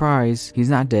where, surprise, he's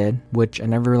not dead, which I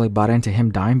never really bought into him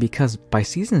dying because by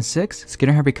season 6,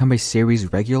 Skinner had become a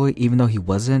series regular even though he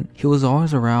wasn't. He was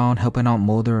always around helping out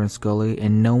Mulder and Scully,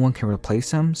 and no one can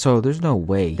replace him, so there's no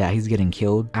way that he's getting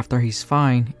killed. After he's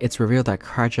fine, it's revealed that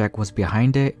Krychek was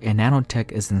behind it and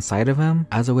nanotech is inside of him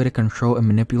as a way to control and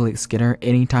manipulate Skinner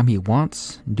anytime he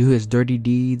wants, do his dirty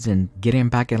deeds and get him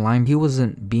back in line. He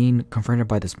wasn't being confronted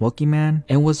by the Smoky Man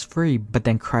and was free, but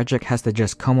then Krychek has to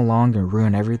just come along and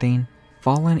ruin everything.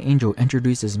 Fallen Angel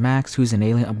introduces Max, who's an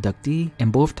alien abductee,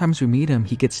 and both times we meet him,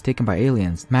 he gets taken by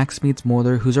aliens. Max meets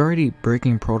Mulder, who's already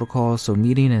breaking protocols, so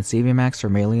meeting and saving Max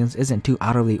from aliens isn't too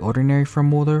out of the ordinary for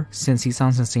Mulder, since he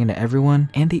sounds insane to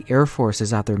everyone, and the Air Force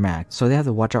is after Max, so they have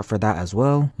to watch out for that as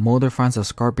well. Mulder finds a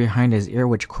scar behind his ear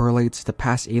which correlates to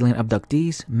past alien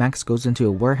abductees. Max goes into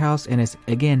a warehouse and is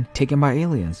again taken by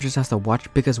aliens. Just has to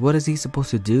watch because what is he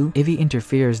supposed to do? If he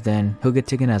interferes, then he'll get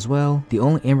taken as well. The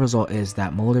only end result is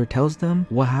that Mulder tells them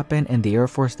what happened and the Air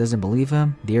Force doesn't believe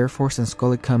him. The Air Force and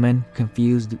Scully come in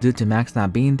confused due to Max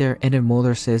not being there, and if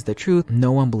Mulder says the truth,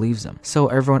 no one believes him. So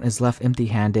everyone is left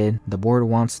empty-handed. The board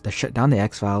wants to shut down the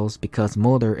X-Files because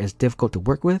Mulder is difficult to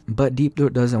work with, but Deep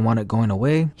Throat doesn't want it going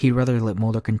away. He'd rather let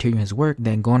Mulder continue his work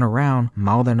than going around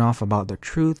mouthing off about the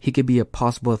truth. He could be a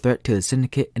possible threat to the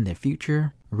Syndicate in the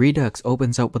future. Redux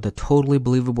opens up with a totally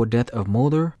believable death of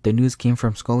Mulder. The news came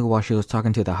from Scully while she was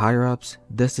talking to the higher-ups.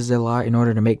 This is a lie in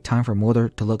order to make time for Mulder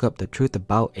to look up the truth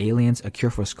about aliens, a cure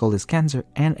for Scully's cancer,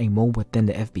 and a mole within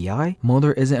the FBI.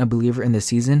 Mulder isn't a believer in the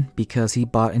season because he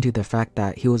bought into the fact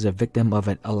that he was a victim of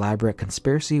an elaborate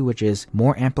conspiracy, which is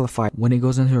more amplified when he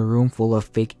goes into a room full of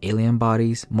fake alien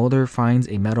bodies. Mulder finds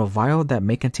a metal vial that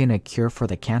may contain a cure for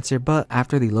the cancer, but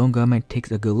after the lone gunman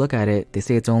takes a good look at it, they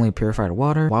say it's only purified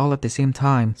water, while at the same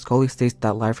time Scully states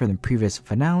that lie from the previous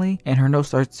finale, and her nose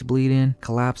starts to bleed in,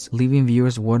 collapse, leaving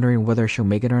viewers wondering whether she'll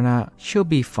make it or not. She'll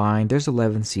be fine, there's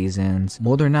 11 seasons.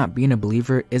 Mulder not being a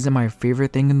believer isn't my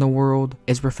favorite thing in the world.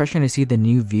 It's refreshing to see the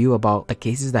new view about the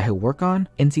cases that he'll work on.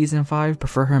 In season 5,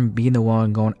 prefer him being the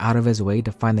one going out of his way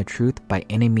to find the truth by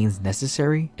any means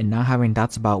necessary, and not having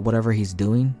doubts about whatever he's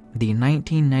doing. The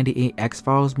 1998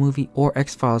 X-Files movie, or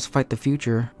X-Files Fight the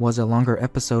Future, was a longer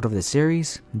episode of the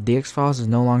series. The X-Files is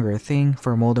no longer a thing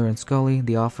for Mulder and Scully.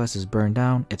 The office is burned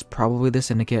down. It's probably the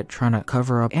Syndicate trying to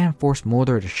cover up and force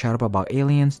Mulder to shut up about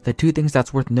aliens. The two things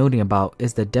that's worth noting about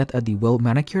is the death of the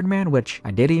well-manicured man, which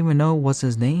I didn't even know was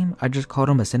his name. I just called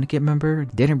him a Syndicate member.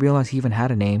 Didn't realize he even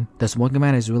had a name. The Smoking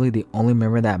Man is really the only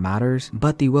member that matters,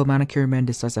 but the well-manicured man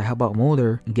decides to help out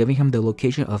Mulder, giving him the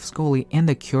location of Scully and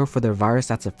the cure for the virus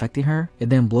that's affecting her.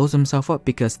 It then blows himself up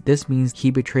because this means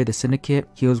he betrayed the Syndicate.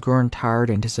 He was growing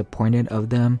tired and disappointed of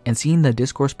them, and seeing the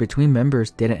discourse between members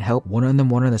didn't help. One of them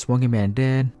wanted the Smoking Man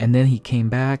dead, and then he came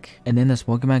back, and then the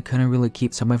Smoking Man couldn't really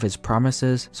keep some of his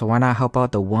promises, so why not help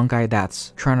out the one guy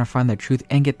that's trying to find the truth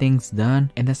and get things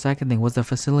done? And the second thing was the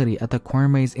facility at the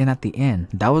corn maze and at the end.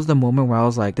 That was the moment where I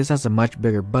was like, this has a much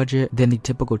bigger budget than the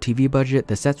typical TV budget.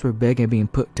 The sets were big and being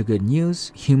put to good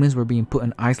use. Humans were being put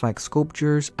in ice like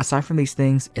sculptures. Aside from these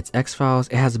things, it's X-Files,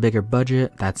 it has a bigger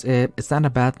budget, that's it. It's not a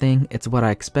bad thing, it's what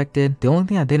I expected. The only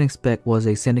thing I didn't expect was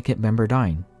a Syndicate member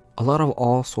dying. A lot of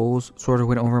All Souls sort of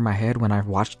went over my head when I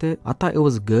watched it. I thought it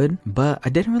was good, but I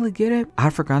didn't really get it. I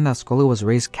had forgotten that Scully was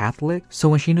raised Catholic, so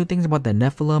when she knew things about the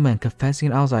Nephilim and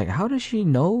confessing, I was like, how does she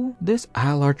know this? I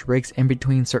had large breaks in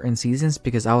between certain seasons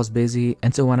because I was busy,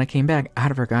 and so when I came back, I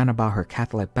had forgotten about her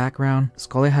Catholic background.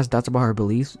 Scully has doubts about her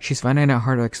beliefs. She's finding it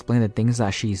hard to explain the things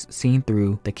that she's seen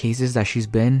through the cases that she's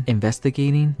been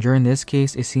investigating. During this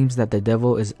case, it seems that the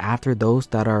devil is after those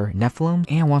that are Nephilim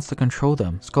and wants to control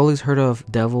them. Scully's heard of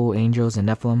devil, angels, and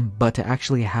Nephilim, but to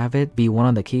actually have it be one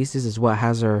of the cases is what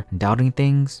has her doubting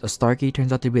things. A Starkey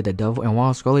turns out to be the devil, and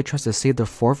while Scully tries to save the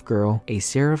fourth girl, a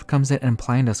seraph comes in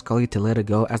implying to Scully to let it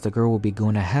go as the girl will be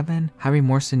going to heaven. Having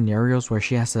more scenarios where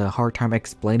she has a hard time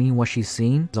explaining what she's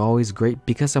seen is always great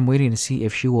because I'm waiting to see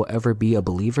if she will ever be a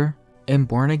believer. In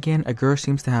Born Again, a girl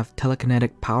seems to have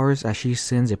telekinetic powers as she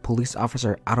sends a police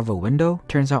officer out of a window.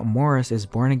 Turns out Morris is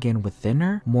born again within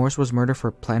her. Morris was murdered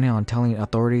for planning on telling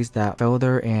authorities that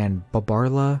Felder and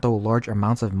Babarla stole large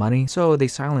amounts of money, so they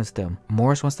silenced him.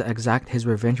 Morris wants to exact his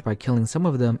revenge by killing some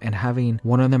of them and having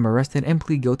one of them arrested and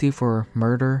plead guilty for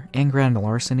murder and grand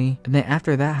larceny. And then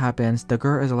after that happens, the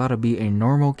girl is allowed to be a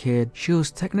normal kid. She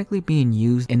was technically being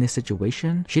used in this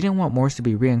situation. She didn't want Morris to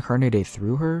be reincarnated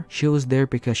through her. She was there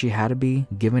because she had to be,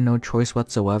 given no choice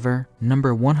whatsoever.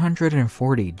 Number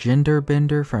 140, Gender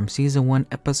Bender from season 1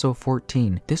 episode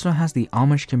 14. This one has the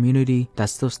Amish community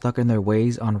that's still stuck in their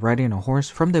ways on riding a horse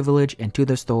from the village into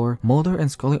the store. Mulder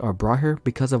and Scully are brought here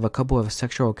because of a couple of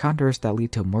sexual encounters that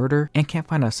lead to murder and can't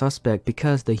find a suspect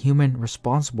because the human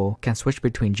responsible can switch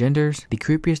between genders. The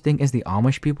creepiest thing is the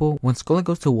Amish people. When Scully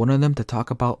goes to one of them to talk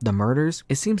about the murders,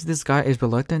 it seems this guy is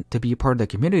reluctant to be a part of the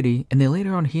community, and then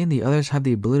later on he and the others have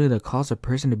the ability to cause a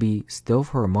person to be still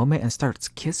for a moment and starts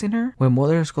kissing her. When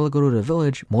Mulder and Scully go to the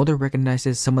village, Mulder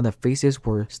recognizes some of the faces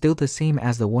were still the same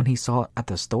as the one he saw at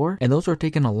the store, and those were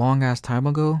taken a long ass time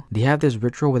ago. They have this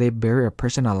ritual where they bury a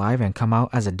person alive and come out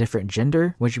as a different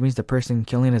gender, which means the person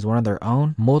killing is one of their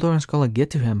own. Mulder and Scully get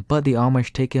to him, but the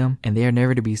Amish take him and they are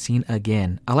never to be seen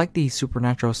again. I like the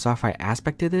supernatural sci-fi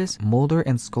aspect to this. Mulder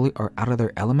and Scully are out of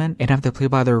their element and have to play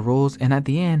by their rules, and at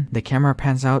the end the camera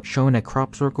pans out showing a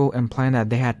crop circle implying that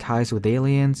they had ties with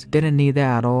aliens. Didn't need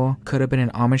that at all. Could have been an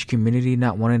Amish community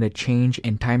not wanting to change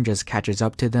and time just catches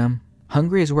up to them.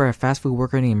 Hungry is where a fast food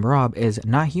worker named Rob is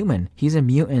not human. He's a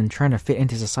mutant trying to fit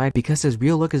into society because his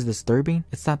real look is disturbing.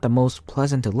 It's not the most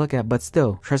pleasant to look at, but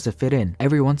still tries to fit in.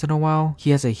 Every once in a while,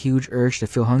 he has a huge urge to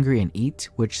feel hungry and eat,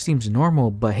 which seems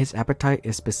normal, but his appetite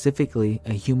is specifically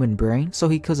a human brain. So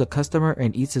he kills a customer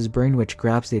and eats his brain, which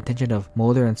grabs the attention of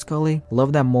Mulder and Scully.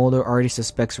 Love that Mulder already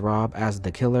suspects Rob as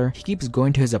the killer. He keeps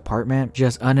going to his apartment,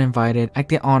 just uninvited,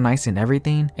 acting all nice and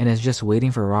everything, and is just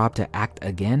waiting for Rob to act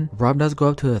again. Rob does go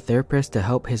up to a therapist to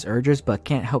help his urges, but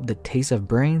can't help the taste of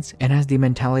brains and has the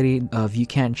mentality of you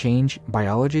can't change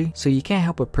biology, so you can't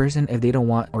help a person if they don't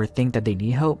want or think that they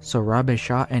need help. So Rob is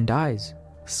shot and dies.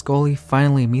 Scully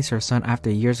finally meets her son after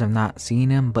years of not seeing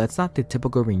him, but it's not the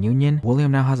typical reunion.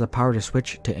 William now has the power to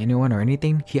switch to anyone or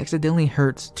anything. He accidentally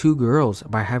hurts two girls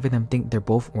by having them think they're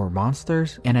both were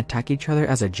monsters and attack each other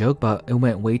as a joke, but it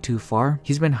went way too far.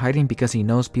 He's been hiding because he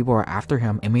knows people are after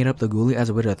him and made up the ghoulie as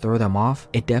a way to throw them off.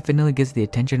 It definitely gets the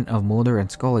attention of Mulder and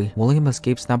Scully. William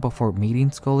escapes not before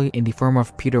meeting Scully in the form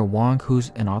of Peter Wong,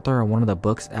 who's an author on one of the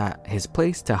books at his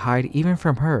place, to hide even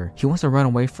from her. He wants to run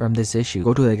away from this issue,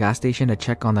 go to the gas station to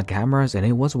check on the cameras, and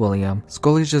it was William.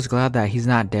 Scully's just glad that he's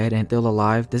not dead and still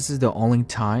alive. This is the only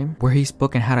time where he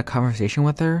spoke and had a conversation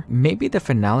with her. Maybe the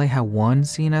finale had one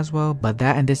scene as well, but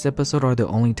that and this episode are the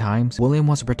only times. William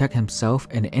wants to protect himself,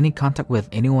 and any contact with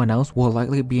anyone else will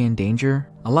likely be in danger.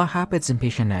 A lot happens in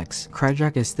Patient X.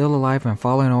 Kryjak is still alive and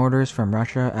following orders from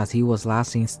Russia, as he was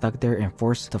last seen stuck there and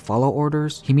forced to follow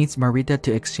orders. He meets Marita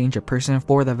to exchange a person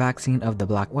for the vaccine of the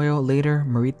black oil. Later,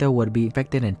 Marita would be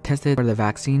infected and tested for the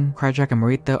vaccine. Kryjak and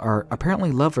Marita are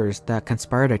apparently lovers that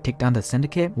conspire to take down the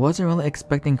syndicate. Wasn't really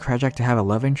expecting Kryjak to have a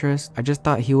love interest. I just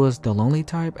thought he was the lonely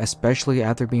type, especially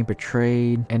after being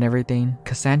betrayed and everything.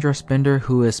 Cassandra Spender,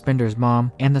 who is Spender's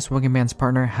mom and the Smoking Man's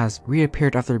partner, has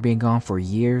reappeared after being gone for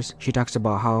years. She talks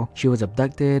about how she was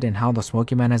abducted and how the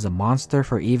Smoky Man is a monster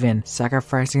for even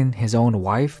sacrificing his own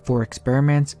wife for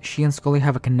experiments. She and Scully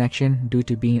have a connection due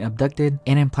to being abducted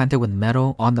and implanted with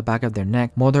metal on the back of their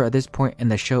neck. Mulder at this point in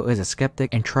the show is a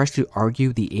skeptic and tries to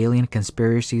argue the alien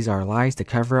conspiracies are lies to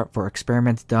cover up for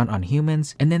experiments done on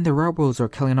humans, and then the rebels are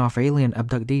killing off alien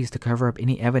abductees to cover up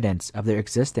any evidence of their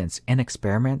existence and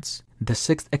experiments. The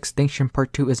sixth extinction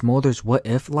part 2 is Mulder's what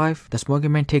if life. The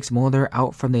smoking man takes Mulder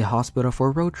out from the hospital for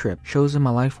a road trip, shows him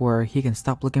a life where he can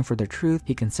stop looking for the truth,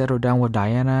 he can settle down with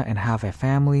Diana and have a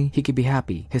family, he could be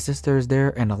happy. His sister is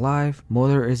there and alive.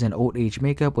 Mulder is in old age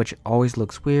makeup, which always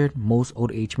looks weird. Most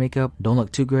old age makeup don't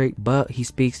look too great, but he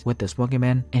speaks with the smoking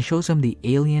man and shows him the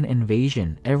alien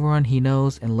invasion. Everyone he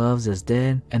knows and loves is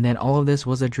dead, and then all of this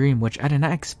was a dream, which I did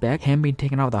not expect. Him being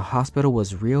taken out of the hospital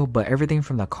was real, but everything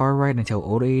from the car ride until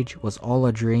old age was all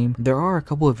a dream. There are a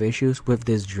couple of issues with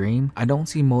this dream. I don't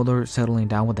see Mulder settling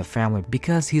down with the family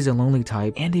because he's a lonely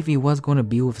type, and if he was going to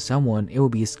be with someone, it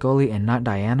would be Scully and not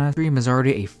Diana. Dream is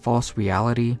already a false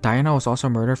reality. Diana was also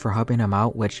murdered for helping him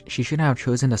out, which she shouldn't have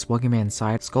chosen the smoking man's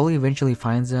side. Scully eventually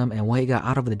finds him, and what he got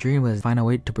out of the dream was find a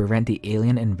way to prevent the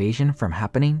alien invasion from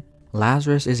happening.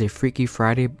 Lazarus is a Freaky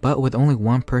Friday, but with only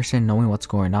one person knowing what's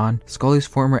going on. Scully's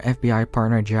former FBI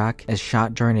partner Jack is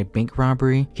shot during a bank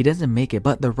robbery. He doesn't make it,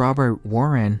 but the robber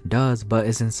Warren does, but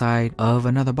is inside of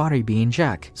another body being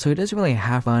Jack. So he doesn't really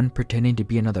have fun pretending to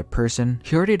be another person.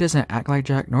 He already doesn't act like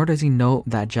Jack, nor does he know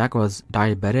that Jack was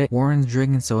diabetic. Warren's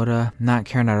drinking soda, not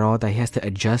caring at all that he has to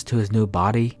adjust to his new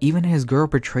body. Even his girl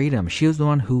betrayed him. She was the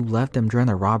one who left him during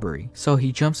the robbery. So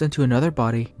he jumps into another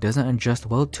body, doesn't adjust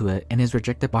well to it, and is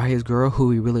rejected by his girl who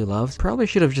he really loves. Probably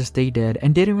should have just stayed dead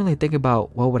and didn't really think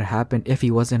about what would happen if he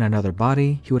was in another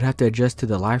body. He would have to adjust to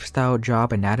the lifestyle,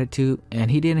 job, and attitude, and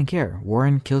he didn't care.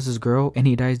 Warren kills his girl and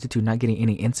he dies due to not getting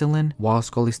any insulin, while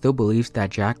Scully still believes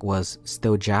that Jack was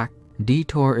still Jack.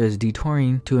 Detour is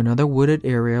detouring to another wooded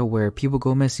area where people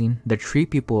go missing. The tree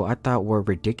people I thought were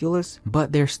ridiculous,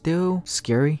 but they're still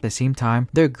scary at the same time.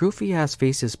 Their goofy ass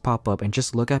faces pop up and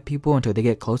just look at people until they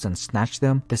get close and snatch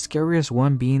them. The scariest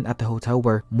one being at the hotel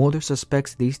where Mulder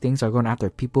suspects these things are going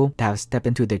after people that have stepped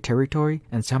into their territory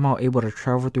and somehow able to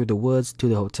travel through the woods to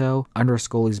the hotel under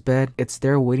Scully's bed. It's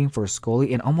there waiting for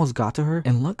Scully and almost got to her,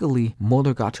 and luckily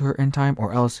Mulder got to her in time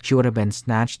or else she would have been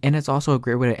snatched. And it's also a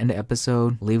great way to end the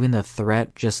episode, leaving the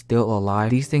threat just still alive.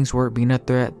 These things weren't being a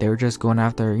threat, they were just going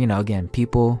after, you know, again,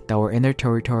 people that were in their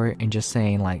territory and just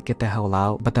saying like get the hell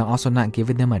out, but then also not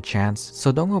giving them a chance.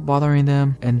 So don't go bothering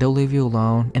them and they'll leave you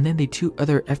alone. And then the two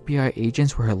other FBI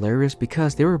agents were hilarious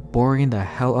because they were boring the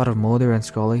hell out of Mulder and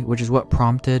Scully, which is what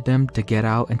prompted them to get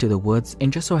out into the woods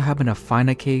and just so happened to find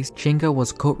a case. Chinga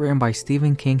was co-written by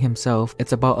Stephen King himself.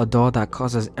 It's about a doll that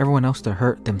causes everyone else to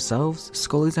hurt themselves.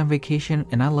 Scully's on vacation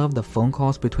and I love the phone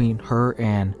calls between her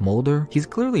and Mulder. He's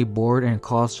clearly bored and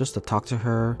calls just to talk to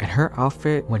her, and her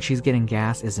outfit when she's getting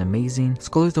gas is amazing.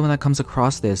 Scully's the one that comes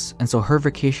across this, and so her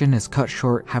vacation is cut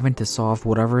short having to solve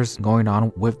whatever's going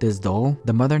on with this doll.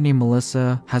 The mother named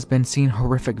Melissa has been seeing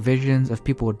horrific visions of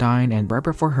people dying, and right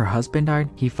before her husband died,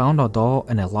 he found a doll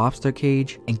in a lobster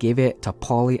cage and gave it to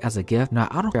Polly as a gift. Now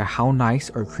I don't care how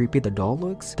nice or creepy the doll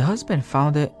looks. The husband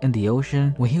found it in the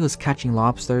ocean when he was catching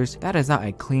lobsters. That is not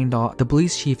a clean doll. The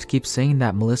police chief keeps saying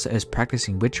that Melissa is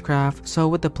practicing witchcraft. So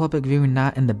with the public viewing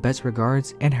not in the best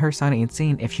regards and her sounding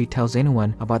insane if she tells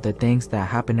anyone about the things that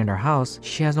happen in her house,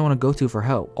 she has no one to go to for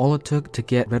help. All it took to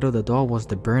get rid of the doll was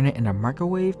to burn it in a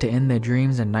microwave to end the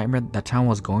dreams and nightmare the town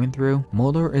was going through.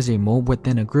 Mulder is a mob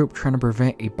within a group trying to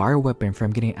prevent a bioweapon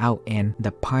from getting out in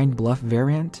the Pine Bluff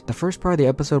variant. The first part of the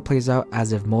episode plays out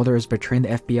as if Mulder is betraying the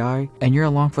FBI and you're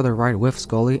along for the ride with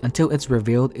Scully until it's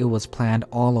revealed it was planned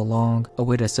all along, a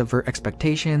way to subvert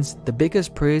expectations. The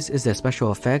biggest praise is the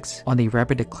special effects on the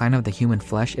rapid decline of the human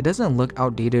flesh. It doesn't look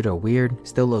outdated or weird,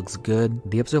 still looks good.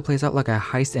 The episode plays out like a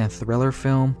heist and thriller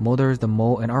film. Mulder is the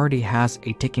mole and already has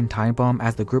a ticking time bomb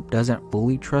as the group doesn't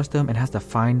fully trust him and has to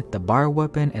find the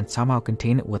bioweapon and somehow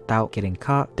contain it without getting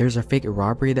caught. There's a fake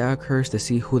robbery that occurs to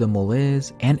see who the mole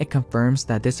is, and it confirms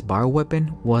that this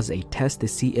bioweapon was a test to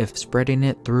see if spreading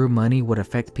it through money would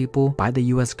affect people. By the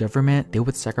US government, they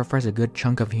would sacrifice a good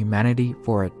chunk of humanity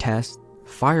for a test.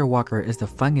 Firewalker is the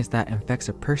fungus that infects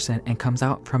a person and comes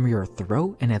out from your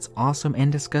throat, and it's awesome and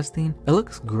disgusting. It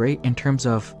looks great in terms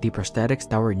of the prosthetics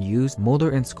that were used.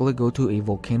 Mulder and Scully go to a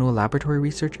volcano laboratory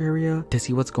research area to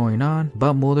see what's going on,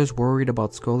 but Mulder's worried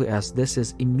about Scully as this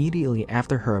is immediately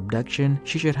after her abduction.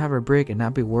 She should have a break and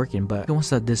not be working, but he wants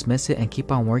to dismiss it and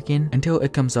keep on working until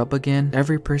it comes up again.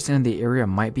 Every person in the area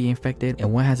might be infected,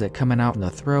 and when has it coming out from the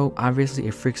throat? Obviously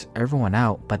it freaks everyone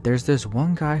out, but there's this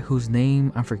one guy whose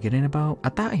name I'm forgetting about. I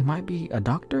thought he might be a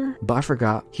doctor, but I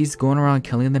forgot. He's going around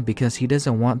killing them because he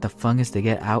doesn't want the fungus to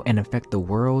get out and infect the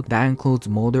world. That includes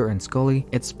Mulder and Scully.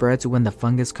 It spreads when the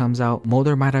fungus comes out.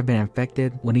 Mulder might have been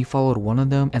infected when he followed one of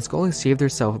them, and Scully saved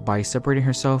herself by separating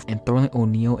herself and throwing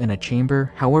O'Neill in a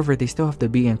chamber. However, they still have to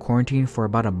be in quarantine for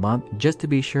about a month just to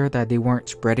be sure that they weren't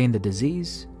spreading the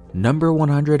disease. Number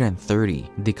 130,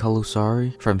 the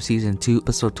Kalusari from season 2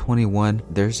 episode 21.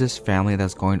 There's this family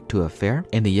that's going to a fair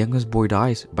and the youngest boy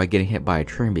dies by getting hit by a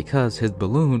train because his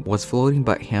balloon was floating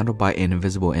but handled by an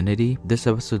invisible entity. This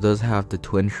episode does have the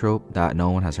twin trope that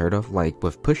no one has heard of, like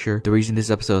with Pusher. The reason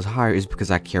this episode is higher is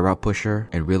because I care about Pusher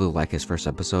and really like his first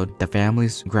episode. The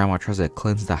family's grandma tries to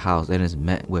cleanse the house and is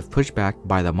met with pushback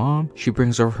by the mom. She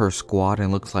brings over her squad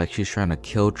and looks like she's trying to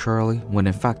kill Charlie, when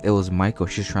in fact it was Michael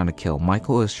she's trying to kill.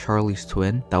 Michael is Charlie's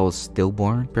twin that was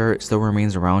stillborn. Spirit still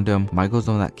remains around him. Michael's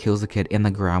the one that kills the kid and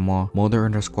the grandma. Mulder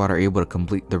and her squad are able to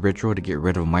complete the ritual to get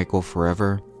rid of Michael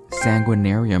forever.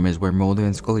 Sanguinarium is where Mulder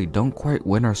and Scully don't quite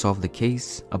win or solve the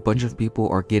case. A bunch of people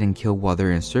are getting killed while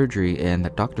they're in surgery, and the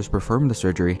doctors performing the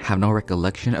surgery have no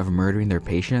recollection of murdering their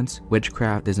patients.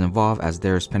 Witchcraft is involved as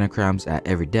there's pentagrams at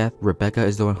every death. Rebecca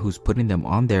is the one who's putting them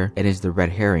on there and is the red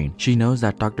herring. She knows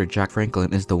that Dr. Jack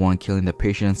Franklin is the one killing the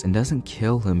patients and doesn't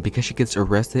kill him because she gets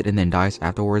arrested and then dies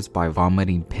afterwards by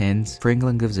vomiting pins.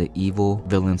 Franklin gives an evil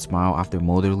villain smile after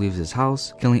Mulder leaves his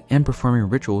house, killing and performing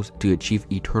rituals to achieve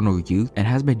eternal youth, and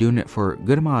has been doing it for a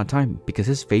good amount of time because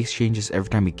his face changes every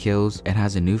time he kills and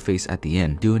has a new face at the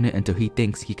end, doing it until he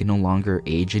thinks he can no longer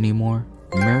age anymore.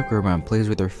 Miracle Man plays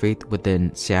with her faith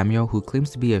within Samuel, who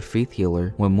claims to be a faith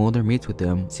healer. When Mulder meets with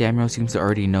him, Samuel seems to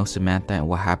already know Samantha and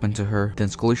what happened to her. Then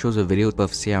Scully shows a video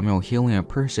of Samuel healing a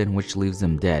person, which leaves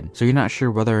them dead. So you're not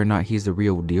sure whether or not he's the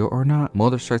real deal or not.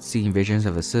 Mulder starts seeing visions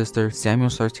of his sister. Samuel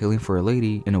starts healing for a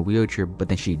lady in a wheelchair, but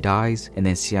then she dies, and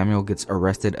then Samuel gets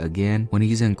arrested again. When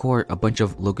he's in court, a bunch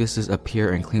of locusts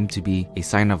appear and claim to be a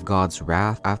sign of God's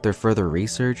wrath. After further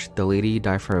research, the lady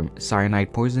died from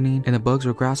cyanide poisoning, and the bugs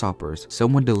were grasshoppers.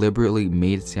 Someone deliberately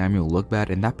made Samuel look bad,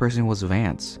 and that person was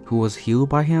Vance, who was healed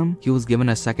by him. He was given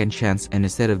a second chance, and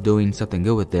instead of doing something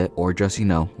good with it, or just,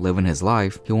 living his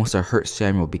life, he wants to hurt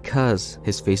Samuel because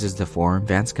his face is deformed.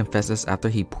 Vance confesses after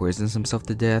he poisons himself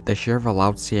to death. The sheriff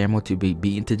allowed Samuel to be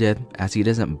beaten to death as he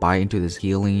doesn't buy into this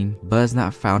healing. Bud is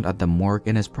not found at the morgue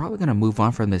and is probably gonna move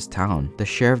on from this town. The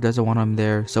sheriff doesn't want him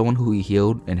there. Someone who he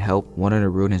healed and helped wanted to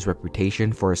ruin his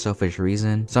reputation for a selfish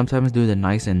reason. Sometimes doing the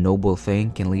nice and noble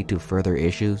thing can lead to further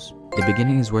issues. The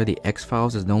beginning is where the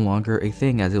X-Files is no longer a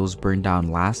thing as it was burned down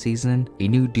last season. A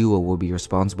new duo will be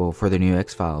responsible for the new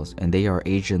X-Files, and they are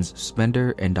agents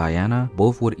Spender and Diana.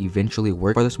 Both would eventually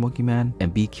work for the Smoky Man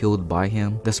and be killed by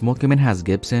him. The Smoky Man has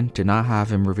Gibson to not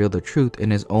have him reveal the truth,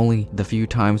 and is only the few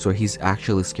times where he's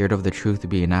actually scared of the truth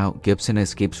being out. Gibson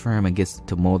escapes from him and gets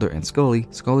to Mulder and Scully.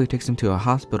 Scully takes him to a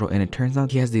hospital, and it turns out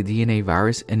he has the DNA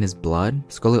virus in his blood.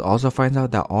 Scully also finds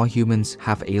out that all humans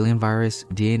have alien virus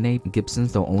DNA.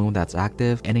 Gibson's the only one that's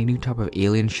active, and a new type of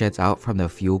alien sheds out from the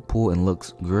fuel pool and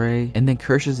looks gray. And then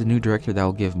Kirsch is the new director that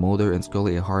will give Mulder and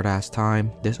Scully a hard ass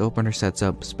time. This opener sets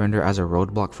up Spender as a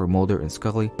roadblock for Mulder and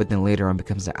Scully, but then later on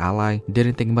becomes the ally.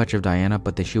 Didn't think much of Diana,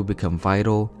 but then she'll become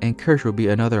vital, and Kirsch will be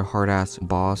another hard ass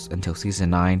boss until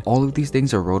season 9. All of these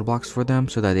things are roadblocks for them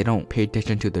so that they don't pay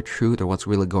attention to the truth or what's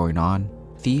really going on.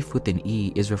 Thief with an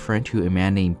E is referring to a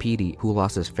man named Petey who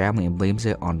lost his family and blames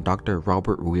it on Dr.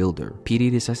 Robert Wielder.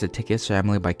 Petey decides to take his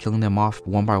family by killing them off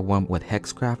one by one with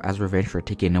hexcraft as revenge for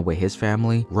taking away his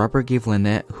family. Robert gave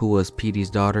Lynette, who was Petey's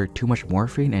daughter, too much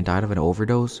morphine and died of an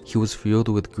overdose. He was filled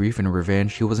with grief and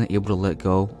revenge. He wasn't able to let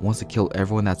go, wants to kill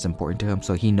everyone that's important to him,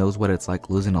 so he knows what it's like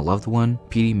losing a loved one.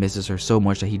 Petey misses her so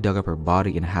much that he dug up her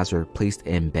body and has her placed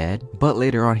in bed. But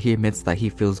later on he admits that he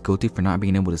feels guilty for not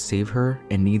being able to save her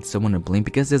and needs someone to blame,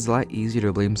 because it's a lot easier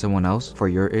to blame someone else for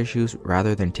your issues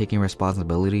rather than taking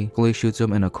responsibility. Scully shoots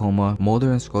him in a coma.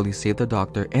 Mulder and Scully save the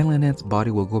doctor, and Lynette's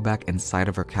body will go back inside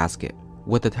of her casket.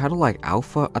 With the title like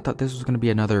Alpha, I thought this was going to be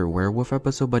another werewolf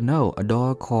episode, but no, a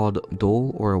dog called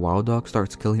Dole, or a wild dog,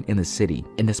 starts killing in the city.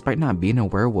 And despite not being a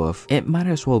werewolf, it might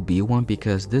as well be one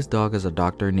because this dog is a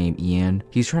doctor named Ian.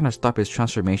 He's trying to stop his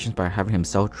transformations by having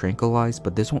himself tranquilized,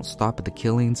 but this won't stop at the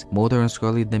killings. Mulder and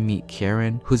Scully then meet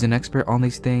Karen, who's an expert on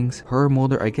these things. Her and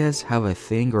Mulder, I guess, have a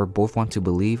thing or both want to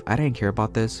believe. I didn't care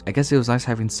about this. I guess it was nice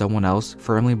having someone else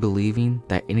firmly believing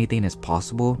that anything is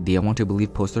possible. The I Want to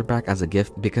Believe poster back as a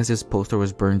gift because his poster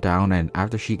was burned down, and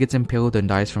after she gets impaled and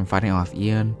dies from fighting off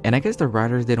Ian. And I guess the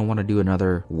writers didn't want to do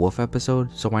another wolf episode,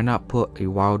 so why not put a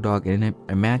wild dog in it?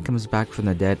 A man comes back from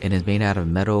the dead and is made out of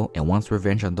metal and wants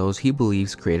revenge on those he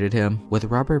believes created him. With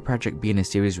Robert Patrick being a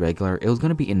series regular, it was going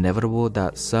to be inevitable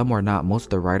that some or not most of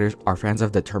the writers are fans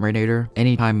of the Terminator.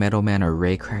 Anytime Metal Man or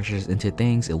Ray crashes into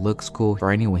things, it looks cool.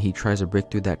 For anyone, he tries to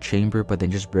break through that chamber but then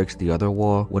just breaks the other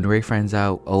wall. When Ray finds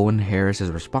out Owen Harris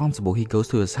is responsible, he goes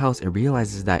to his house and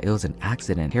realizes that it was an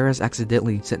accident. Harris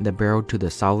accidentally sent the barrel to the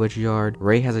salvage yard.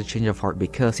 Ray has a change of heart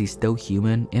because he's still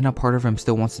human and a part of him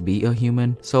still wants to be a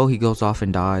human, so he goes off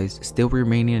and dies, still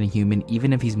remaining a human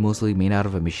even if he's mostly made out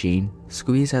of a machine.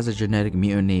 Squeeze has a genetic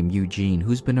mutant named Eugene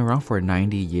who's been around for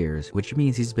 90 years, which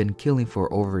means he's been killing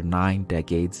for over 9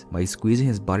 decades by squeezing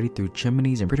his body through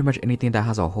chimneys and pretty much anything that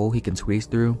has a hole he can squeeze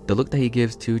through. The look that he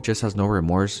gives to just has no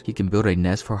remorse. He can build a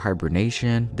nest for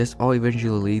hibernation. This all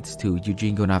eventually leads to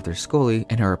Eugene going after Scully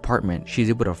in her apartment. She's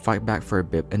able to fight back for a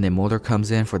bit and then Mulder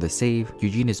comes in for the save.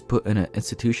 Eugene is put in an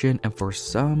institution and for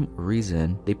some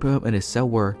reason they put him in a cell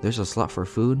where there's a slot for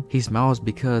food. He smiles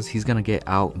because he's gonna get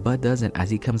out but doesn't as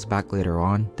he comes back later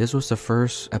on. This was the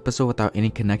first episode without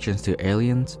any connections to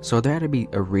aliens, so there had to be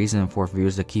a reason for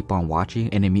viewers to keep on watching,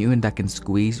 and a mutant that can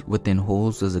squeeze within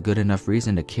holes is a good enough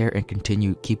reason to care and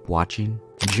continue keep watching.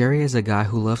 Jerry is a guy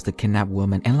who loves to kidnap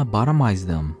women and lobotomize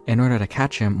them. In order to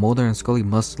catch him, Mulder and Scully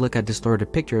must look at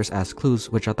distorted pictures as clues,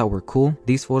 which I thought were cool.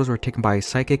 These photos were taken by a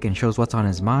psychic and shows what's on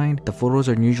his mind. The photos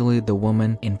are usually the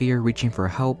woman in fear reaching for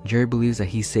help. Jerry believes that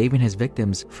he's saving his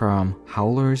victims from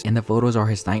howlers and the photos are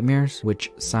his nightmares,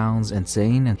 which sounds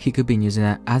insane, and he could be using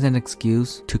that as an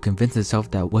excuse to convince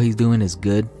himself that what he's doing is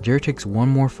good. Jerry takes one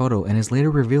more photo and is later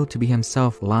revealed to be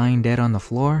himself lying dead on the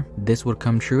floor. This would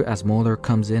come true as Mulder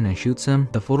comes in and shoots him.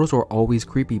 The photos were always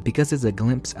creepy because it's a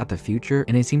glimpse at the future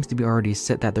and it seems to be already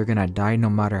set that they're gonna die no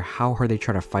matter how hard they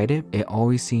try to fight it. It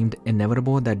always seemed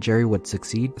inevitable that Jerry would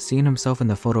succeed. Seeing himself in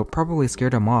the photo probably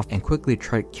scared him off and quickly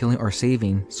tried killing or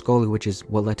saving Scully, which is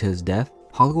what led to his death.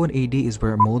 Hollywood AD is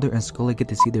where Mulder and Scully get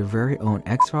to see their very own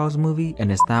X-Files movie,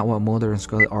 and it's not what Mulder and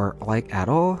Scully are like at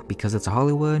all because it's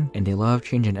Hollywood and they love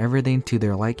changing everything to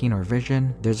their liking or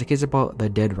vision. There's a case about the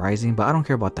dead rising, but I don't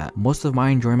care about that. Most of my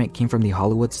enjoyment came from the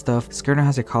Hollywood stuff. Skinner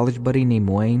has a college buddy named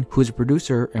Wayne who's a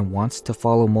producer and wants to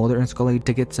follow Mulder and Scully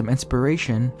to get some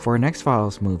inspiration for an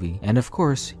X-Files movie, and of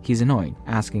course he's annoying,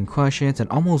 asking questions and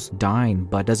almost dying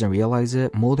but doesn't realize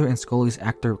it. Mulder and Scully's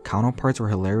actor counterparts were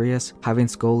hilarious, having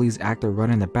Scully's actor run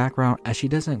in the background as she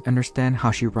doesn't understand how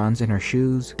she runs in her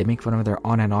shoes. They make fun of their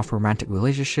on and off romantic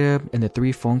relationship, and the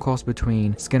 3 phone calls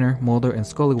between Skinner, Mulder, and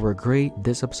Scully were great.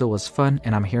 This episode was fun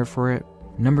and I'm here for it.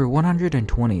 Number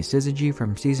 120, Syzygy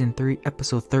from Season 3,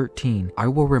 Episode 13. I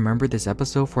will remember this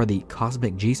episode for the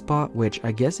Cosmic G-Spot, which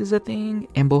I guess is a thing,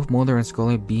 and both Mulder and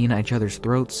Scully being at each other's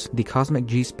throats. The Cosmic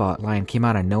G-Spot line came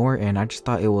out of nowhere and I just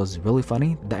thought it was really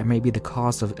funny. That may be the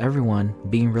cause of everyone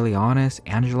being really honest.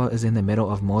 Angela is in the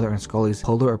middle of Mulder and Scully's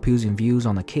polar opposing views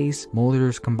on the case.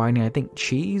 Mulder's combining I think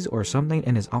cheese or something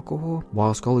in his alcohol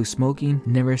while Scully's smoking.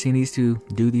 Never seen these two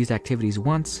do these activities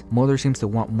once. Mulder seems to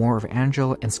want more of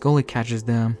Angela and Scully catches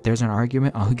them. There's an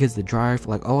argument on who gets the drive.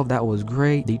 Like, all of that was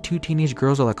great. The 2 teenage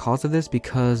girls are the cause of this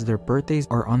because their birthdays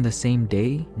are on the same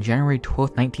day, January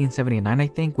 12th, 1979 I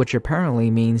think, which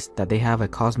apparently means that they have a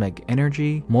cosmic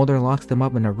energy. Mulder locks them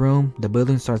up in a room. The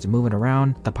building starts moving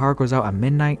around. The power goes out at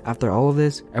midnight. After all of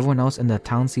this, everyone else in the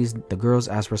town sees the girls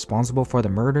as responsible for the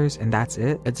murders, and that's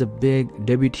it. It's a big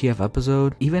WTF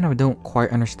episode. Even if I don't quite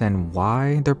understand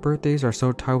why their birthdays are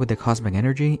so tied with the cosmic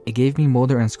energy, it gave me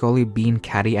Mulder and Scully being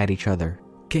catty at each other.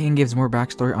 Kitten gives more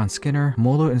backstory on Skinner.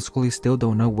 Mulder and Scully still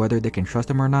don't know whether they can trust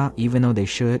him or not, even though they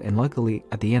should, and luckily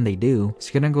at the end they do.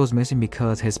 Skinner goes missing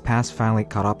because his past finally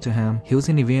caught up to him. He was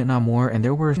in the Vietnam War and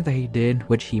there were things that he did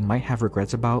which he might have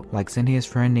regrets about, like sending his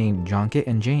friend named John Kit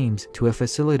and James to a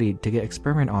facility to get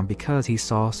experimented on because he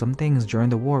saw some things during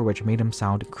the war which made him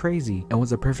sound crazy and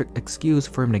was a perfect excuse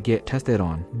for him to get tested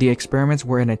on. The experiments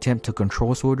were an attempt to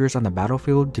control soldiers on the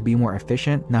battlefield to be more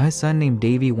efficient. Now his son named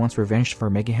Davey wants revenge for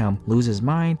making him lose his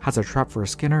mind, has a trap for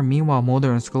Skinner. Meanwhile,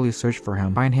 Mulder and Scully search for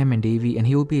him, find him and Davey, and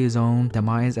he will be his own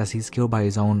demise as he's killed by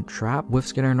his own trap. With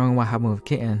Skinner knowing what happened with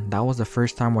Kitten, that was the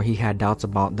first time where he had doubts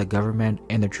about the government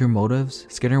and their true motives.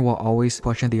 Skinner will always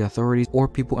question the authorities or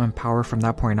people in power from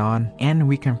that point on, and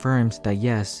reconfirms that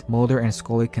yes, Mulder and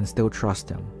Scully can still trust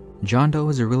him. John Doe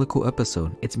is a really cool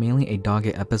episode. It's mainly a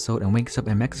dog-eat episode and wakes up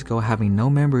in Mexico having no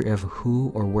memory of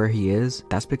who or where he is.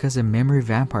 That's because a memory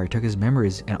vampire took his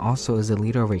memories and also is the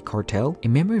leader of a cartel. A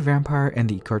memory vampire and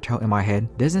the cartel in my head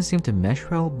doesn't seem to mesh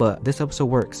well, but this episode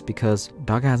works because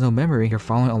Dog has no memory. You're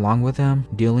following along with him,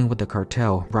 dealing with the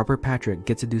cartel. Robert Patrick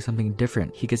gets to do something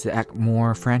different. He gets to act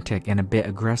more frantic and a bit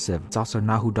aggressive. It's also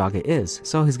not who Dog is,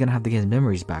 so he's gonna have to get his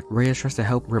memories back. Reyes tries to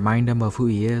help remind him of who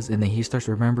he is, and then he starts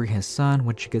remembering his son,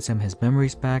 which gets him his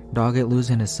memories back. Doggett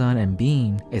losing his son and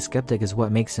being a skeptic is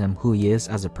what makes him who he is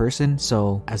as a person,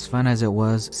 so as fun as it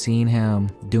was seeing him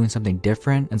doing something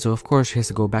different, and so of course he has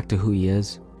to go back to who he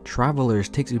is. Travelers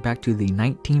takes you back to the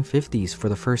 1950s for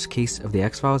the first case of the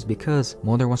X-Files because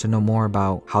Mulder wants to know more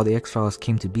about how the X-Files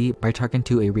came to be by talking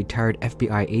to a retired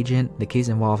FBI agent. The case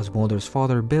involves Mulder's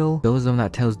father, Bill. Bill is the one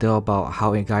that tells Dale about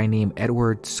how a guy named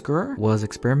Edward Skur was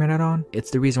experimented on.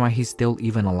 It's the reason why he's still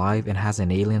even alive and has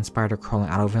an alien spider crawling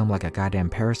out of him like a goddamn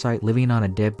parasite, living on a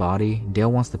dead body.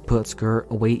 Dale wants to put Skur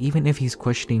away even if he's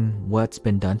questioning what's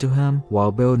been done to him.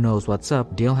 While Bill knows what's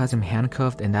up, Dale has him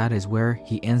handcuffed, and that is where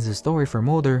he ends the story for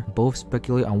Mulder. Both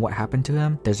speculate on what happened to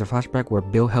him. There's a flashback where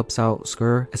Bill helps out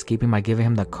Skur, escaping by giving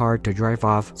him the car to drive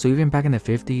off. So even back in the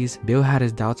 50s, Bill had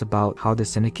his doubts about how the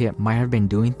syndicate might have been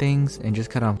doing things and just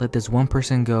kind of let this one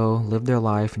person go, live their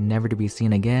life, never to be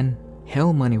seen again.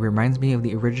 Hell Money reminds me of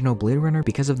the original Blade Runner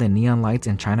because of the neon lights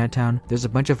in Chinatown. There's a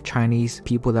bunch of Chinese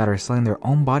people that are selling their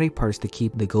own body parts to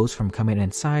keep the ghosts from coming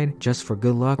inside, just for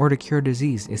good luck or to cure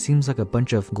disease. It seems like a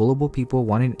bunch of gullible people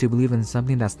wanting to believe in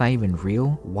something that's not even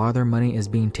real, while their money is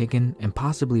being taken and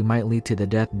possibly might lead to the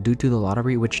death due to the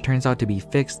lottery, which turns out to be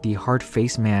fixed. The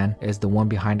hard-faced man is the one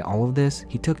behind all of this.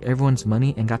 He took everyone's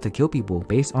money and got to kill people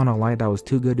based on a lie that was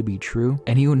too good to be true,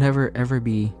 and he will never ever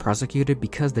be prosecuted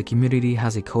because the community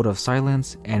has a code of silence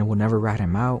and will never rat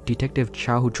him out. Detective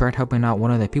Chow, who tried helping out one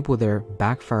of the people there,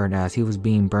 backfired as he was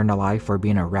being burned alive for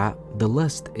being a rat. The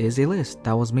list is a list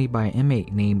that was made by an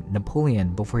inmate named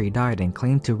Napoleon before he died and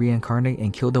claimed to reincarnate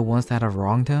and kill the ones that have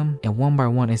wronged him. And one by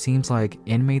one, it seems like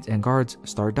inmates and guards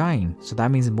start dying. So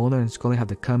that means Mulder and Scully have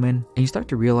to come in, and you start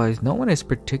to realize no one is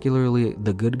particularly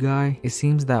the good guy. It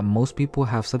seems that most people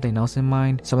have something else in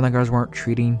mind. Some of the guards weren't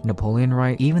treating Napoleon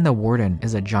right. Even the warden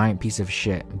is a giant piece of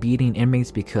shit, beating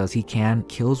inmates because he can,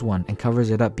 kills one, and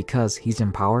covers it up because he's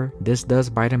in power. This does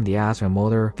bite him the ass when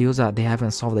Mulder feels that they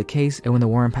haven't solved the case, and when the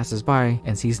warden passes by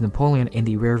and sees Napoleon in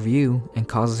the rear view and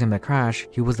causes him to crash,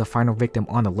 he was the final victim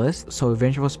on the list. So a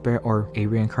vengeful spirit, or a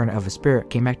reincarnate of a spirit,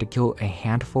 came back to kill a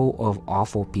handful of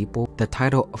awful people. The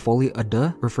title Folie à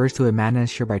Deux refers to a madness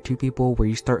shared by two people where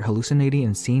you start hallucinating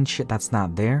and seeing shit that's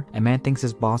not there. A man thinks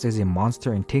his boss is a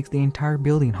monster and takes the entire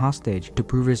building hostage. To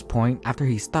prove his point, after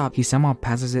he stopped, he somehow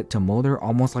passes it to Mulder,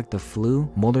 almost like the flu.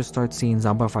 Mulder starts seeing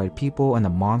zombified people and the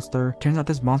monster. Turns out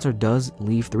this monster does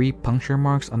leave 3 puncture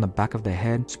marks on the back of the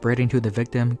head, spreading to the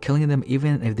victim, killing them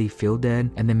even if they feel dead,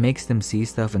 and then makes them see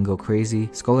stuff and go crazy.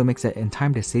 Scully makes it in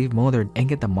time to save Mulder and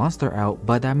get the monster out,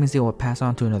 but that means they will pass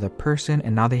on to another person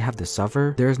and now they have to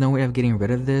suffer. There is no way of getting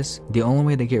rid of this. The only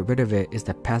way to get rid of it is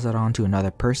to pass it on to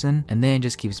another person, and then it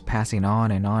just keeps passing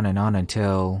on and on and on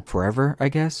until forever, I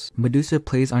guess. Medusa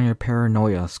plays on your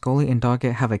paranoia. Scully and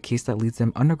Doggett have a case that leads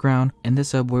them underground in the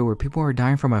subway where people are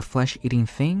dying from a flesh-eating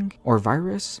thing or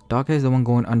virus. Doggett is the one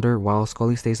going under while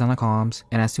Scully stays on the comms,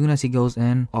 and as soon as he goes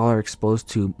in, all are exposed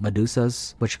to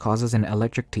Medusas, which causes an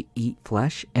electric to eat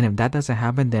flesh, and if that doesn't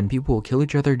happen, then people will kill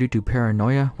each other due to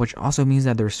paranoia, which also means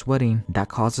that they're sweating. That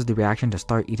causes the reaction to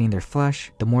start eating their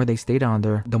flesh. The more they stay down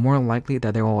there, the more likely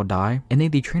that they will all die. And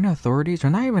then the train authorities, or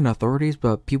not even authorities,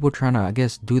 but people trying to, I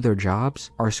guess, do their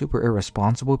jobs, are super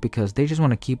irresponsible because they just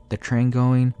want to keep the train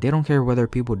going. They don't care whether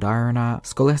people die or not.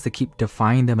 Scully has to keep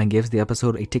defying them and gives the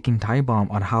episode a ticking time bomb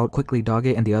on how quickly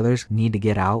Doggett and the others need to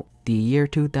get out. The year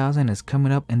 2000 is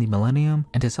coming up in the millennium,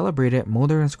 and to celebrate it,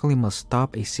 Mulder and Scully must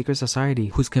stop a secret society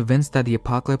who's convinced that the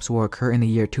apocalypse will occur in the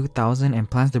year 2000 and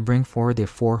plans to bring forward the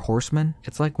 4 horsemen.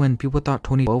 It's like when people thought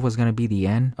 2012 was going to be the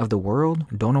end of the world.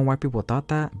 Don't know why people thought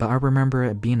that, but I remember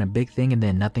it being a big thing and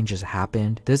then nothing just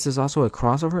happened. This is also a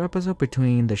crossover episode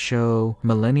between the show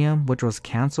Millennium, which was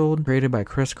cancelled, created by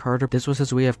Chris Carter. This was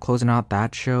his way of closing out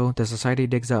that show. The society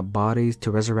digs up bodies to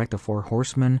resurrect the 4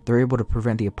 horsemen. They're able to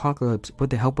prevent the apocalypse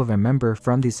with the help of a member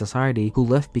from the society who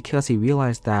left because he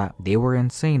realized that they were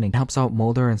insane, and helps out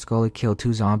Mulder and Scully kill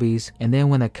 2 zombies. And then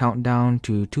when the countdown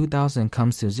to 2000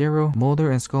 comes to 0,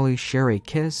 Mulder and Scully share a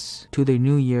kiss to the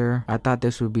new year. I thought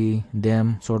this would be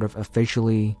them sort of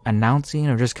officially announcing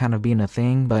or just kind of being a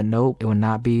thing, but nope, it would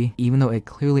not be, even though it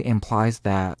clearly implies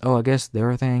that, oh, I guess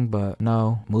they're a thing, but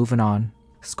no, moving on.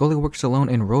 Scully works alone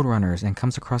in Roadrunners and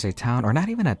comes across a town, or not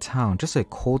even a town, just a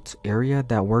cult area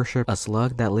that worships a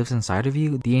slug that lives inside of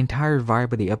you. The entire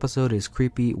vibe of the episode is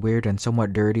creepy, weird, and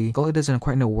somewhat dirty. Scully doesn't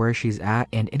quite know where she's at,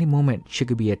 and any moment she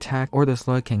could be attacked or the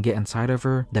slug can get inside of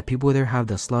her. The people there have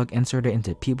the slug inserted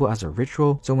into people as a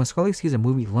ritual, so when Scully sees a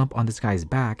movie lump on this guy's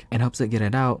back and helps it get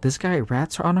it out, this guy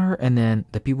rats on her, and then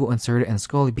the people insert it in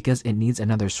Scully because it needs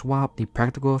another swap. The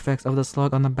practical effects of the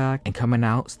slug on the back and coming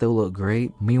out still look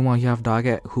great. Meanwhile, you have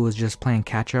Doggett, who is just playing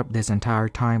catch up this entire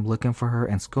time looking for her,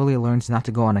 and Scully learns not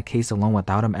to go on a case alone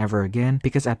without him ever again,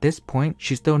 because at this point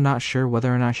she's still not sure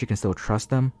whether or not she can still trust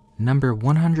him. Number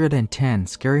 110,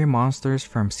 Scary Monsters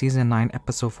from Season 9,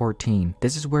 Episode 14.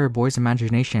 This is where a boy's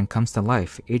imagination comes to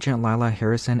life. Agent Lila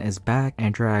Harrison is back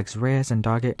and drags Reyes and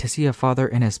Doggett to see a father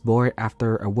and his boy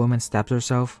after a woman stabs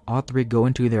herself. All three go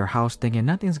into their house thinking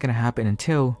nothing's gonna happen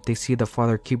until they see the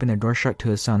father keeping the door shut to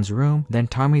his son's room. Then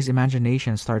Tommy's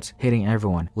imagination starts hitting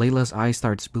everyone. Layla's eye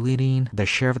starts bleeding, the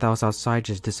sheriff that was outside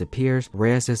just disappears,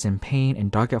 Reyes is in pain,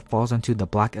 and Doggett falls into the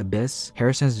black abyss.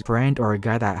 Harrison's friend, or a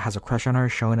guy that has a crush on her,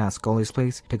 showing at Scully's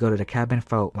place to go to the cabin,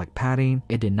 felt like padding.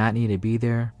 It did not need to be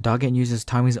there. Doggett uses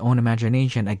Tommy's own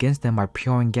imagination against them by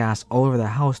pouring gas all over the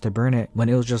house to burn it when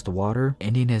it was just water,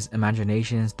 ending his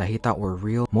imaginations that he thought were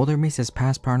real. Mulder meets his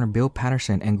past partner Bill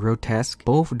Patterson and Grotesque.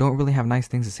 Both don't really have nice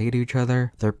things to say to each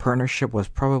other. Their partnership was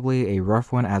probably a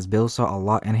rough one, as Bill saw a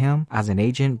lot in him as an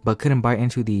agent but couldn't bite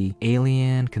into the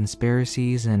alien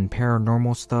conspiracies and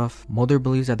paranormal stuff. Mulder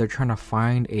believes that they're trying to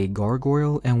find a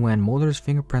gargoyle, and when Mulder's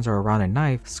fingerprints are around a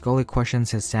knife, Scully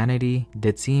questions his sanity.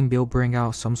 Did seeing Bill bring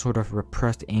out some sort of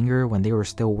repressed anger when they were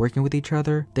still working with each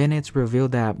other? Then it's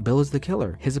revealed that Bill is the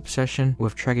killer. His obsession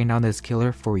with tracking down this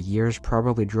killer for years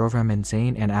probably drove him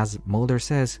insane, and as Mulder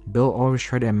says, Bill always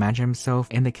tried to imagine himself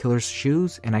in the killer's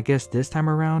shoes, and I guess this time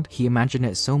around he imagined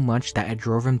it so much that it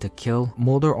drove him to kill.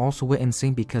 Mulder also went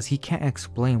insane because he can't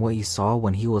explain what he saw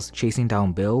when he was chasing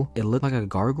down Bill. It looked like a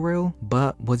gargoyle,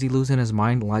 but was he losing his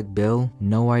mind like Bill?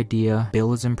 No idea.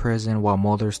 Bill is in prison while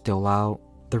Mulder's still out.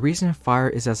 The reason fire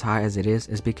is as high as it is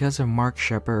because of Mark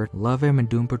Shepard. Love him in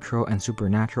Doom Patrol and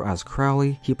Supernatural as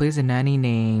Crowley. He plays a nanny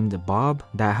named Bob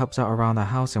that helps out around the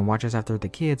house and watches after the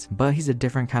kids, but he's a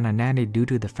different kind of nanny due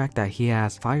to the fact that he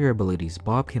has fire abilities.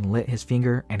 Bob can lit his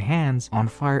finger and hands on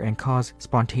fire and cause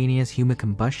spontaneous human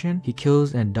combustion. He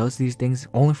kills and does these things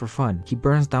only for fun. He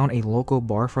burns down a local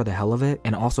bar for the hell of it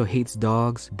and also hates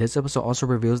dogs. This episode also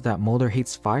reveals that Mulder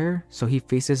hates fire, so he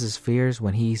faces his fears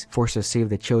when he's forced to save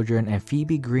the children. And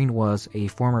Phoebe Green was a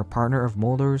former partner of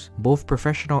Mulder's, both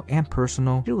professional and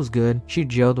personal. She was good. She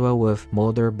gelled well with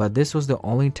Mulder, but this was the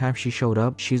only time she showed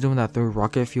up. She's the one that threw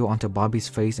rocket fuel onto Bobby's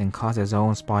face and caused his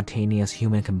own spontaneous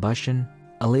human combustion.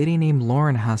 A lady named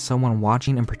Lauren has someone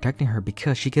watching and protecting her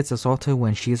because she gets assaulted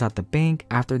when she's at the bank.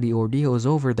 After the ordeal is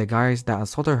over, the guy that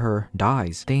assaulted her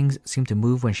dies. Things seem to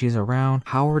move when she's around.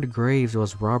 Howard Graves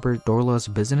was Robert Dorla's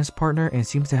business partner and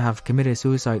seems to have committed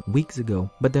suicide weeks ago.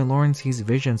 But then Lauren sees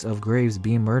visions of Graves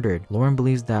being murdered. Lauren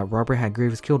believes that Robert had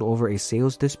Graves killed over a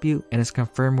sales dispute, and it's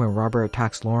confirmed when Robert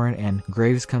attacks Lauren and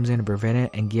Graves comes in to prevent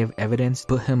it and give evidence,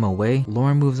 put him away.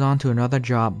 Lauren moves on to another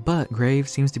job, but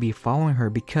Graves seems to be following her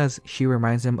because she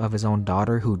reminds him of his own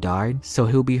daughter who died, so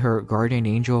he'll be her guardian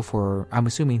angel for, I'm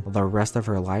assuming, the rest of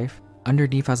her life.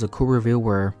 Underneath has a cool reveal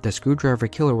where the screwdriver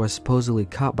killer was supposedly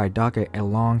caught by Doggett a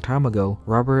long time ago.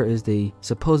 Robert is the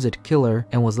supposed killer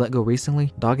and was let go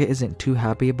recently. Doggett isn't too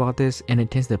happy about this and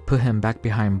intends to put him back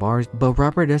behind bars, but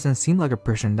Robert doesn't seem like a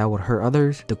person that would hurt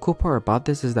others. The cool part about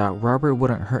this is that Robert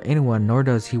wouldn't hurt anyone, nor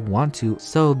does he want to,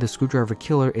 so the screwdriver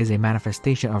killer is a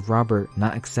manifestation of Robert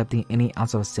not accepting any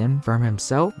ounce of sin from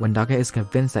himself. When Doggett is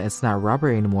convinced that it's not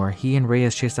Robert anymore, he and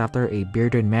Reyes chase after a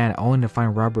bearded man only to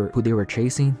find Robert, who they were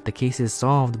chasing. The case is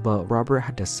solved, but Robert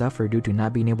had to suffer due to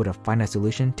not being able to find a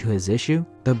solution to his issue.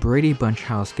 The Brady Bunch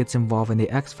house gets involved in the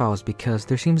X-Files because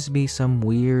there seems to be some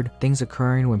weird things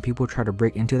occurring when people try to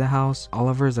break into the house.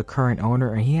 Oliver is the current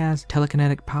owner and he has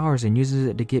telekinetic powers and uses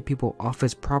it to get people off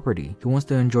his property. He wants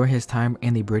to enjoy his time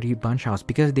in the Brady Bunch house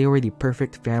because they were the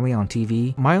perfect family on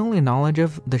TV. My only knowledge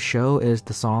of the show is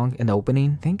the song in the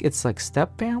opening. I think it's like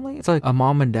Step Family. It's like a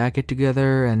mom and dad get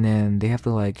together and then they have to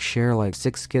like share like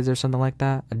 6 kids or something like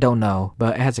that. I don't know,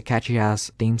 but it has a catchy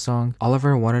ass theme song.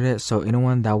 Oliver wanted it so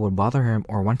anyone that would bother him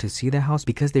or want to see the house,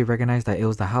 because they recognize that it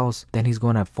was the house, then he's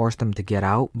going to force them to get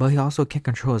out. But he also can't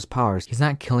control his powers. He's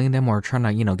not killing them or trying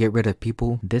to, get rid of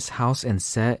people. This house and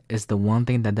set is the one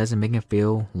thing that doesn't make him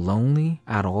feel lonely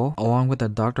at all, along with the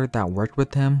doctor that worked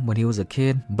with him when he was a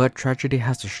kid. But tragedy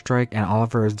has to strike and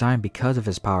Oliver is dying because of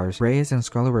his powers. Reyes and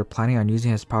Scully were planning on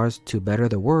using his powers to better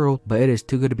the world, but it is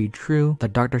too good to be true. The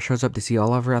doctor shows up to see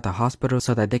Oliver at the hospital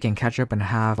so that they can catch up and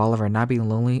have Oliver not be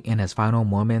lonely in his final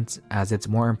moments, as it's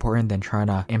more important than trying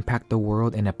to impact the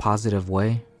world in a positive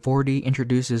way. 40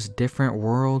 introduces different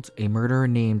worlds. A murderer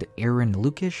named Aaron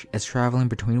Lukish is traveling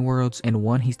between worlds. In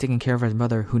one, he's taking care of his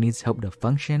mother who needs help to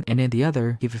function, and in the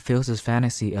other, he fulfills his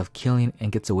fantasy of killing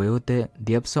and gets away with it.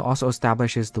 The episode also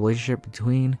establishes the relationship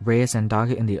between Reyes and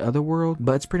Doggett in the other world,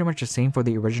 but it's pretty much the same for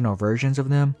the original versions of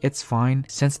them. It's fine.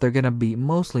 Since they're gonna be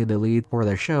mostly the lead for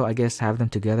their show, I guess have them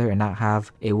together and not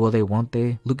have a will they won't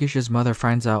they. Lukish's mother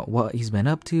finds out what he's been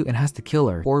up to and has to kill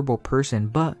her. Horrible person,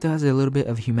 but still has a little bit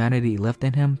of humanity left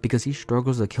in him. him because he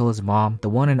struggles to kill his mom. The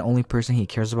one and only person he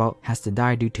cares about has to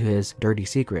die due to his dirty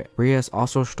secret. Reyes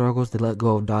also struggles to let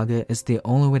go of Doggett. It's the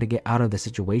only way to get out of the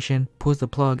situation, pulls the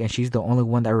plug, and she's the only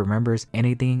one that remembers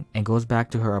anything and goes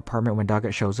back to her apartment when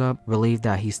Doggett shows up, relieved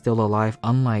that he's still alive,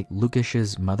 unlike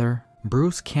Lucas's mother.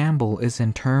 Bruce Campbell is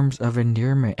in terms of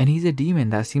endearment, and he's a demon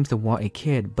that seems to want a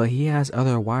kid, but he has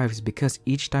other wives because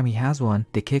each time he has one,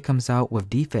 the kid comes out with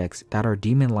defects that are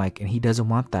demon-like, and he doesn't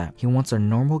want that. He wants a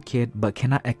normal kid but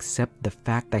cannot accept the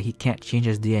fact that he can't change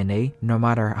his DNA. No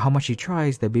matter how much he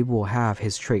tries, the baby will have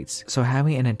his traits. So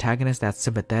having an antagonist that's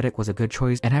sympathetic was a good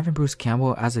choice, and having Bruce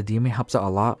Campbell as a demon helps out a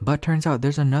lot. But turns out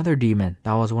there's another demon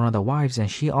that was one of the wives, and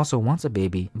she also wants a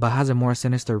baby, but has a more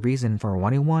sinister reason for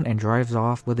wanting one and drives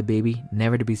off with the baby,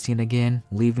 never to be seen again,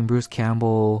 leaving Bruce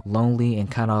Campbell lonely and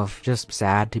kind of just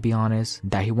sad, to be honest,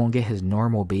 that he won't get his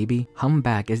normal baby.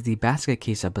 Humpback is the basket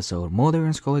case episode. Mulder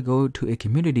and Scully go to a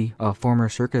community of former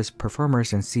circus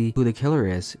performers and see who the killer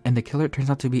is, and the killer turns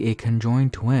out to be a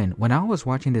conjoined twin. When I was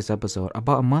watching this episode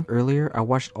about a month earlier, I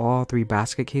watched all 3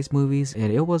 basket case movies,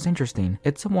 and it was interesting.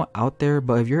 It's somewhat out there,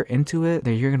 but if you're into it,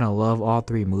 then you're gonna love all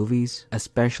 3 movies,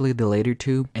 especially the later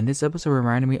 2, and this episode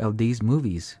reminded me of these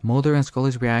movies. Mulder and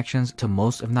Scully's reactions to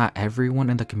most, if not everyone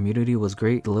in the community was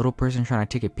great. The little person trying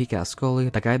to take a peek at Scully,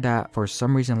 the guy that for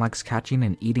some reason likes catching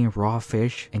and eating raw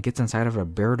fish and gets inside of a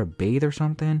bear to bathe or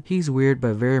something. He's weird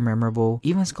but very memorable.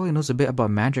 Even Scully knows a bit about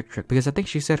magic trick because I think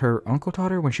she said her uncle taught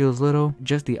her when she was little,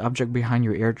 just the object behind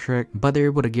your ear trick, but they're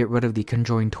able to get rid of the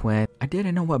conjoined twin. I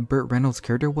didn't know what Burt Reynolds'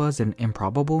 character was in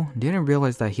Improbable. Didn't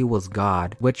realize that he was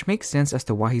God, which makes sense as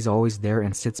to why he's always there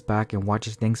and sits back and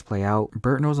watches things play out.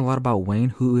 Burt knows a lot about Wayne,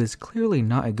 who is clearly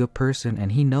not a good person,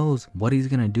 and he knows what he's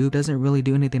gonna do, doesn't really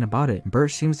do anything about it.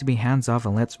 Burt seems to be hands off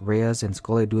and lets Reyes and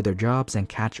Scully do their jobs and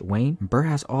catch Wayne. Burt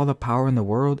has all the power in the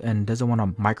world and doesn't want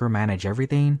to micromanage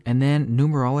everything. And then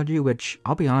numerology, which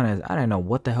I'll be honest, I didn't know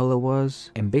what the hell it was,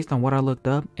 and based on what I looked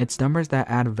up, it's numbers that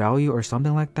add value or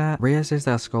something like that. Reyes says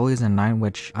that Scully is a 9,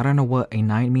 which I don't know what a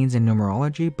 9 means in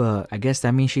numerology, but I guess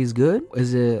that means she's good.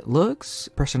 Is it looks,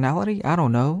 personality? I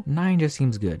don't know. 9 just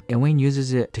seems good, and Wayne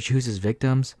uses it to choose his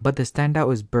victims, but the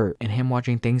standout is Burt and him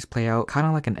watching things play out kind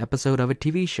of like an episode of a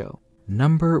TV show.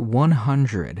 Number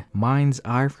 100, Mind's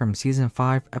Eye from Season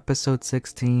 5, Episode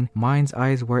 16. Mind's Eye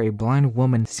is where a blind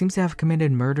woman seems to have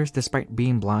committed murders despite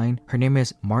being blind. Her name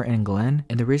is Martin Glenn,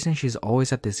 and the reason she's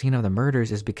always at the scene of the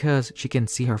murders is because she can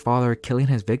see her father killing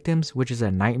his victims, which is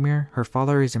a nightmare. Her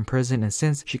father is in prison, and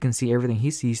since she can see everything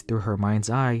he sees through her mind's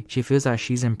eye, she feels that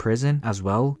she's in prison as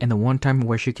well. And the one time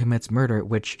where she commits murder,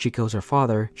 which she kills her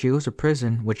father, she goes to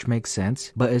prison, which makes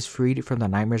sense, but is freed from the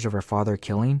nightmares of her father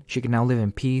killing. She can now live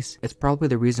in peace. It's probably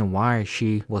the reason why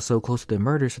she was so close to the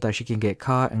murder, so that she can get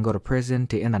caught and go to prison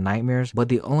to end the nightmares, but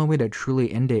the only way to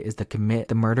truly end it is to commit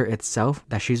the murder itself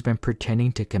that she's been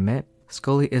pretending to commit.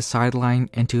 Scully is sidelined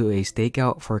into a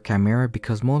stakeout for Chimera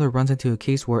because Mulder runs into a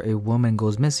case where a woman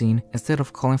goes missing. Instead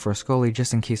of calling for Scully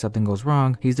just in case something goes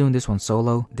wrong, he's doing this one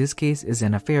solo. This case is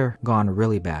an affair gone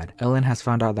really bad. Ellen has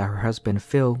found out that her husband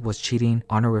Phil was cheating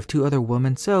on her with 2 other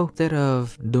women, so instead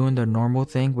of doing the normal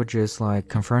thing, which is like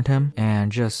confront him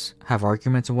and just have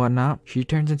arguments and whatnot, she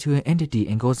turns into an entity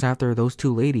and goes after those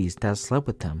 2 ladies that slept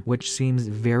with him, which seems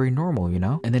very normal, you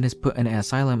know? And then is put in an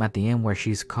asylum at the end where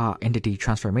she's caught entity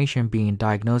transformation, being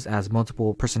diagnosed as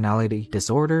multiple personality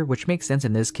disorder, which makes sense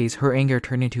in this case. Her anger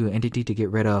turned into an entity to get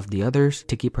rid of the others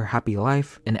to keep her happy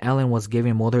life, and Ellen was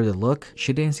giving Mulder the look.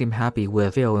 She didn't seem happy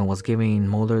with Phil and was giving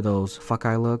Mulder those fuck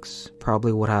eye looks.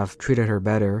 Probably would have treated her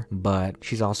better, but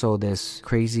she's also this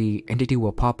crazy entity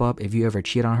will pop up if you ever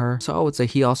cheat on her, so I would say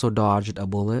he also dodged a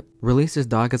bullet. Releases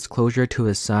Doggett's closure to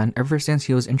his son. Ever since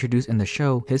he was introduced in the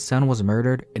show, his son was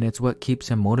murdered, and it's what keeps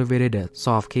him motivated to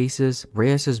solve cases.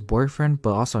 Reyes' boyfriend,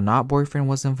 but also not boyfriend,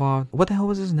 was involved. What the hell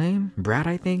was his name? Brad,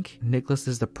 I think? Nicholas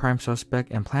is the prime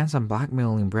suspect and plans on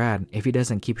blackmailing Brad if he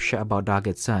doesn't keep shit about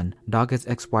Doggett's son. Doggett's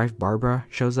ex-wife Barbara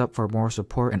shows up for moral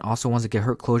support and also wants to get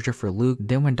her closure for Luke.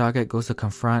 Then when Doggett goes to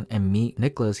confront and meet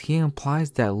Nicholas, he implies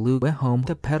that Luke went home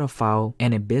with a pedophile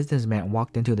and a businessman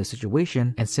walked into the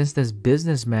situation, and since this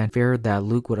businessman feared that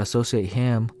Luke would associate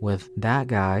him with that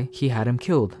guy, he had him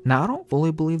killed. Now, I don't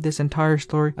fully believe this entire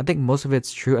story. I think most of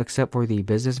it's true except for the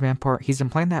businessman part. He's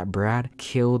implying that Brad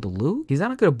killed Luke. He's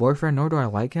not a good boyfriend, nor do I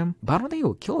like him, but I don't think he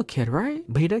would kill a kid, right?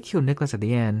 But he did kill Nicholas at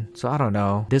the end, so I don't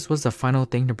know. This was the final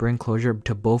thing to bring closure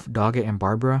to both Doggett and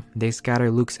Barbara. They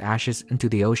scatter Luke's ashes into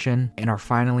the ocean and are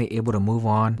finally able to move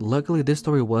on. Luckily, this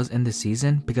story was in the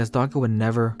season because Doggett would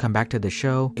never come back to the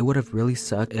show. It would have really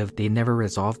sucked if they never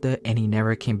resolved it and he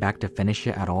never came back to finish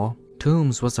it at all.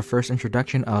 Toombs was the first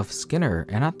introduction of Skinner,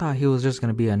 and I thought he was just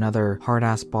gonna be another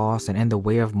hard-ass boss and in the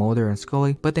way of Mulder and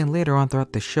Scully, but then later on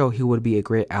throughout the show he would be a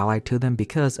great ally to them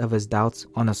because of his doubts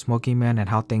on the Smoking Man and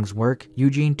how things work.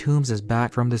 Eugene Toombs is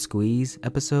back from the Squeeze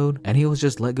episode, and he was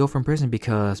just let go from prison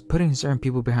because putting certain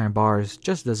people behind bars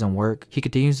just doesn't work. He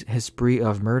continues his spree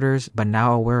of murders, but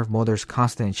now aware of Mulder's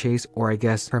constant chase, or I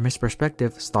guess from his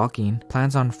perspective, stalking,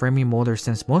 plans on framing Mulder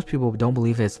since most people don't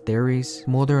believe his theories.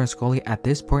 Mulder and Scully at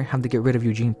this point have to get rid of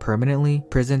Eugene permanently.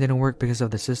 Prison didn't work because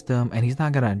of the system, and he's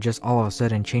not gonna just all of a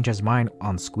sudden change his mind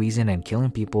on squeezing and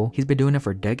killing people. He's been doing it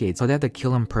for decades, so they have to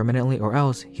kill him permanently or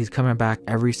else he's coming back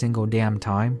every single damn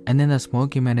time. And then the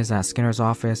Smoking Man is at Skinner's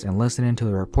office and listening to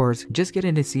the reports, just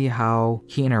getting to see how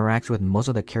he interacts with most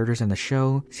of the characters in the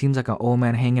show. Seems like an old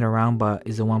man hanging around but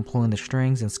is the one pulling the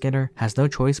strings, and Skinner has no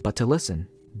choice but to listen.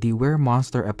 The Were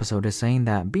Monster episode is saying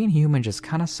that being human just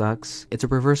kinda sucks. It's a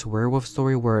reverse werewolf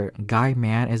story where Guy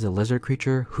Man is a lizard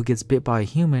creature who gets bit by a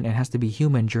human and has to be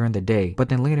human during the day, but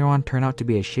then later on turn out to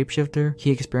be a shapeshifter.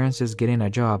 He experiences getting a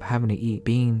job, having to eat,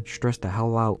 being stressed the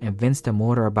hell out, and vents to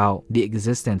Mulder about the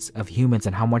existence of humans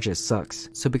and how much it sucks.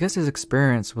 So because his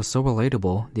experience was so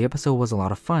relatable, the episode was a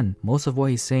lot of fun. Most of what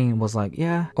he's saying was like,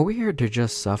 yeah, are we here to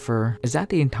just suffer? Is that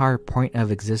the entire point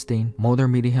of existing? Mulder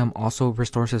meeting him also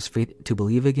restores his faith to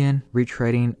believe again,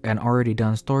 retreading an already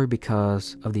done story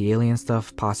because of the alien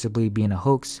stuff possibly being a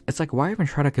hoax. It's like, why even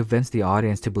try to convince the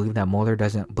audience to believe that Mulder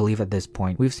doesn't believe at this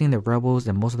point? We've seen the rebels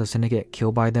and most of the syndicate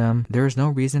killed by them. There is no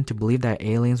reason to believe that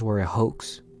aliens were a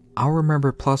hoax. I'll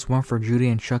remember +1 for Judy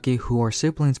and Chucky, who are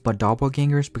siblings but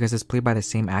doppelgangers because it's played by the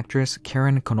same actress,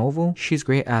 Karen Konoval. She's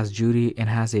great as Judy and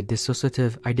has a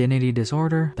dissociative identity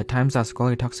disorder. The times that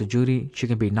Scully talks to Judy, she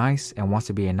can be nice and wants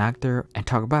to be an actor and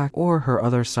talk back, or her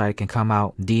other side can come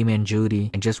out demon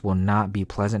Judy and just will not be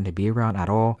pleasant to be around at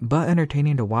all, but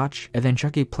entertaining to watch. And then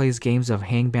Chucky plays games of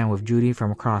hangman with Judy from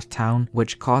across town,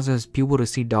 which causes people to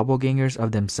see doppelgangers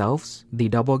of themselves. The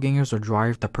doppelgangers will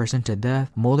drive the person to death.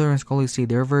 Mulder and Scully see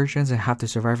their versions and have to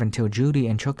survive until Judy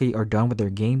and Chucky are done with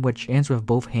their game, which ends with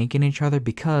both hanking each other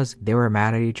because they were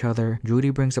mad at each other.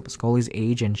 Judy brings up Scully's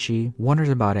age and she wonders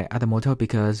about it at the motel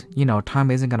because, you know,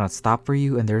 time isn't gonna stop for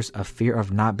you and there's a fear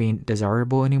of not being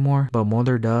desirable anymore, but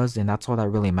Mulder does, and that's all that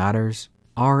really matters.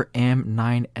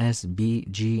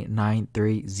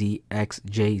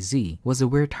 RM9SBG93ZXJZ was a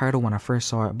weird title when I first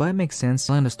saw it, but it makes sense.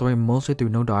 Telling the story mostly through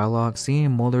no dialogue, seeing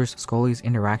Mulder's, Scully's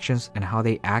interactions and how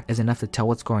they act is enough to tell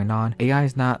what's going on. AI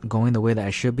is not going the way that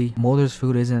it should be. Mulder's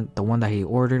food isn't the one that he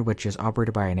ordered, which is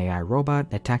operated by an AI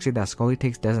robot. The taxi that Scully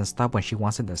takes doesn't stop when she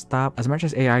wants it to stop. As much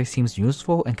as AI seems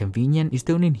useful and convenient, you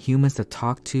still need humans to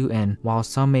talk to, and while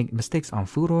some make mistakes on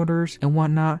food orders and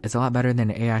whatnot, it's a lot better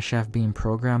than an AI chef being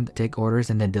programmed to take orders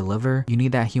and then deliver. You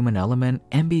need that human element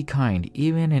and be kind.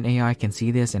 Even an AI can see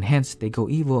this, and hence they go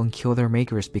evil and kill their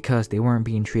makers because they weren't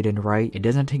being treated right. It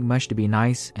doesn't take much to be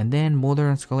nice. And then Mulder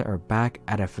and Scully are back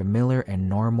at a familiar and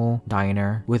normal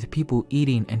diner with people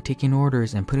eating and taking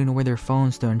orders and putting away their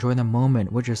phones to enjoy the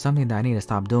moment, which is something that I need to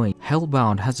stop doing.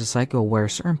 Hellbound has a cycle where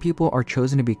certain people are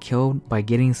chosen to be killed by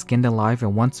getting skinned alive,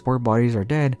 and once 4 bodies are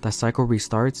dead, the cycle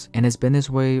restarts, and it's been this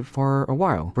way for a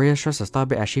while. Rhea tries to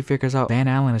stop it as she figures out Van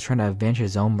Allen is trying to avenge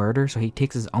his own murder, so he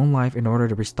takes his own life in order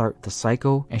to restart the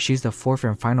cycle, and she's the 4th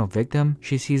and final victim.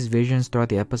 She sees visions throughout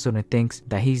the episode and thinks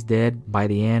that he's dead by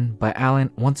the end, but Allen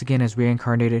once again is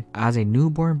reincarnated as a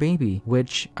newborn baby,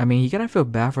 which, I mean, you gotta feel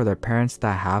bad for their parents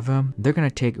that have him. They're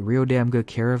gonna take real damn good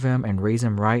care of him and raise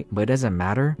him right, but it doesn't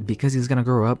matter because he's gonna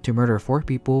grow up to murder 4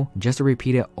 people just to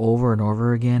repeat it over and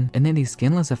over again. And then these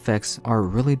skinless effects are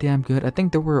really damn good. I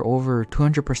think there were over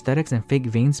 200 prosthetics and fake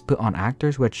veins put on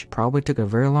actors, which probably took a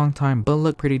very long time, but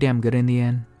look pretty damn good in the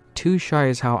end. Too Shy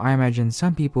is how I imagine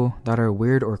some people that are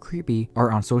weird or creepy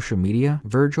are on social media.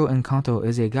 Virgil Encanto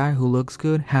is a guy who looks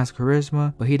good, has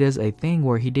charisma, but he does a thing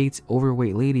where he dates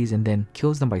overweight ladies and then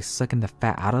kills them by sucking the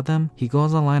fat out of them. He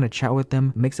goes online to chat with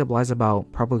them, makes up lies about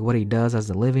probably what he does as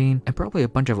a living, and probably a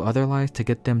bunch of other lies to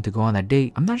get them to go on a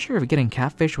date. I'm not sure if getting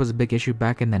catfish was a big issue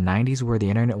back in the 90s where the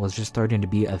internet was just starting to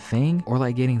be a thing, or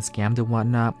like getting scammed and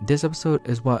whatnot. This episode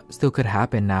is what still could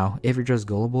happen now if you're just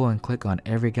gullible and click on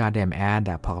every goddamn ad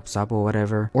that pops up or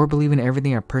whatever, or believe in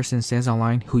everything a person says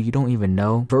online who you don't even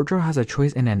know. Virgil has a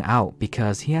choice in and out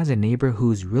because he has a neighbor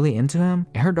who's really into him,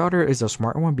 and her daughter is a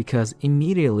smart one because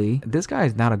immediately this guy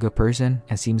is not a good person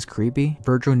and seems creepy.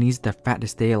 Virgil needs the fat to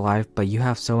stay alive, but you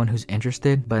have someone who's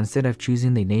interested, but instead of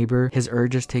choosing the neighbor, his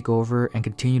urges take over and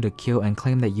continue to kill and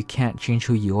claim that you can't change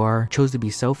who you are, chose to be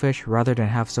selfish rather than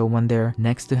have someone there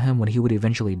next to him when he would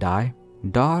eventually die.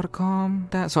 Dotcom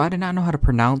that. So I did not know how to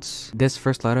pronounce this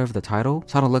first letter of the title,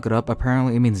 so I had to look it up.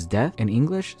 Apparently it means death in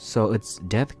English, so it's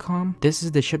Deathcom. This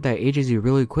is the ship that ages you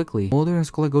really quickly. Mulder and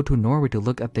Scully go to Norway to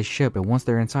look at the ship, and once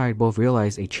they're inside, both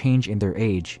realize a change in their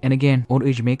age. And again, old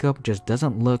age makeup just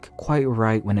doesn't look quite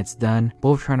right when it's done.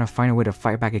 Both trying to find a way to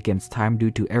fight back against time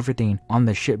due to everything on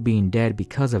the ship being dead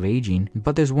because of aging.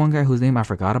 But there's one guy whose name I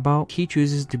forgot about. He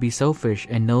chooses to be selfish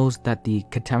and knows that the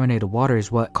contaminated water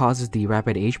is what causes the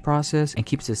rapid age process and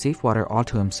keeps the safe water all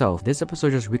to himself. This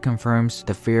episode just reconfirms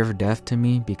the fear of death to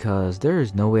me because there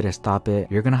is no way to stop it.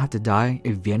 You're gonna have to die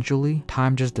eventually.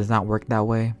 Time just does not work that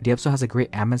way. The episode has a great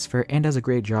atmosphere and does a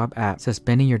great job at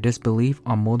suspending your disbelief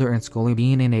on Mulder and Scully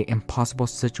being in an impossible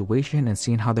situation and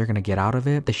seeing how they're gonna get out of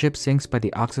it. The ship sinks by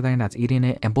the oxidine that's eating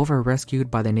it, and both are rescued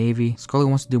by the Navy. Scully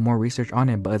wants to do more research on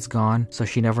it, but it's gone, so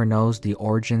she never knows the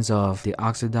origins of the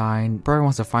oxidine. Probably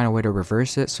wants to find a way to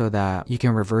reverse it so that you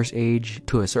can reverse age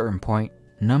to a certain point.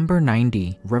 Number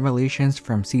 90, Revelations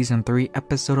from Season 3,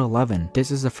 Episode 11.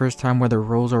 This is the first time where the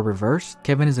roles are reversed.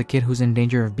 Kevin is a kid who's in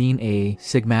danger of being a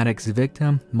Sigmatics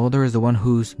victim. Mulder is the one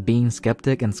who's being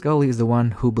skeptic, and Scully is the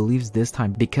one who believes this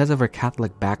time because of her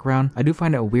Catholic background. I do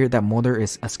find it weird that Mulder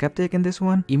is a skeptic in this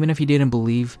one. Even if he didn't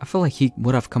believe, I feel like he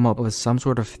would have come up with some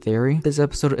sort of theory. This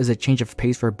episode is a change of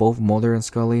pace for both Mulder and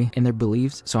Scully in their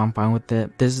beliefs, so I'm fine with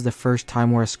it. This is the first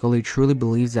time where Scully truly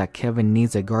believes that Kevin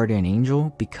needs a guardian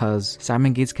angel because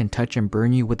Simon Gates can touch and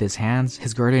burn you with his hands.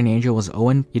 His guardian angel was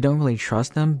Owen. You don't really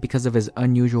trust him because of his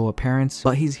unusual appearance,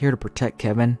 but he's here to protect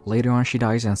Kevin. Later on she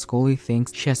dies and Scully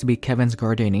thinks she has to be Kevin's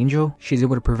guardian angel. She's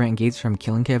able to prevent Gates from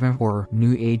killing Kevin for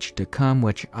new age to come,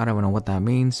 which I don't know what that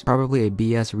means. Probably a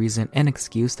BS reason and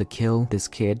excuse to kill this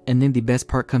kid. And then the best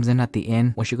part comes in at the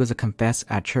end when she goes to confess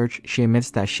at church. She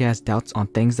admits that she has doubts on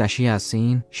things that she has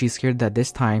seen. She's scared that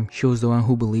this time she was the one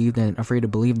who believed and afraid to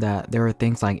believe that there are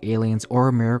things like aliens or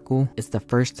a miracle. It's the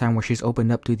first time where she's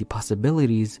opened up to the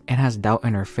possibilities and has doubt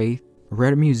in her faith.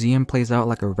 Red Museum plays out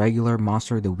like a regular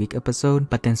Monster of the Week episode,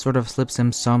 but then sort of slips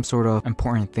him some sort of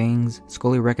important things.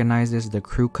 Scully recognizes the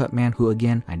crew cut man, who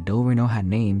again, I don't really know had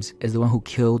names, is the one who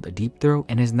killed Deep Throat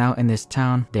and is now in this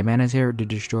town. The man is here to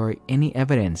destroy any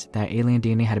evidence that alien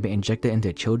DNA had been injected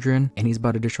into children, and he's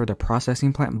about to destroy the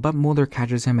processing plant, but Mulder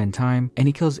catches him in time, and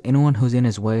he kills anyone who's in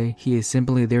his way. He is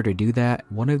simply there to do that.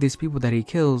 One of these people that he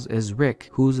kills is Rick,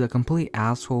 who's a complete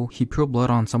asshole. He peeled blood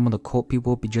on some of the cult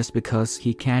people just because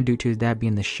he can due to his dad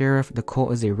being the sheriff. The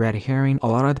cult is a red herring. A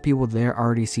lot of the people there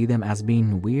already see them as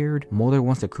being weird. Mulder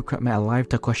wants the crew cut man alive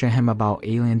to question him about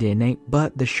alien DNA,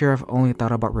 but the sheriff only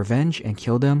thought about revenge and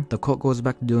killed him. The cult goes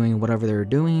back to doing whatever they're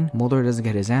doing. Mulder doesn't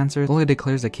get his answers. Only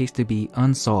declares the case to be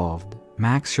unsolved.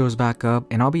 Max shows back up,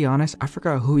 and I'll be honest, I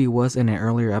forgot who he was in an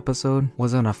earlier episode.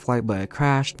 Was on a flight but it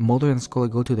crashed. Mulder and Scully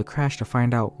go to the crash to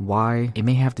find out why. It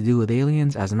may have to do with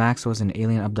aliens, as Max was an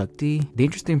alien abductee. The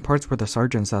interesting parts were the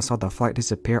sergeants that saw the flight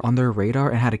disappear on their radar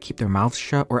and had to keep their mouths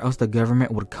shut or else the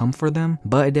government would come for them,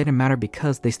 but it didn't matter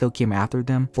because they still came after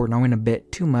them for knowing a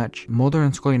bit too much. Mulder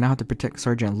and Scully now have to protect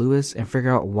Sergeant Lewis and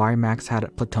figure out why Max had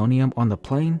plutonium on the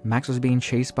plane. Max was being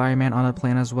chased by a man on the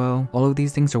plane as well. All of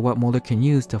these things are what Mulder can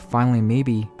use to finally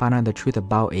maybe find out the truth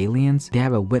about aliens. They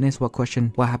have a witness what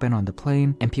questioned what happened on the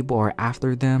plane, and people are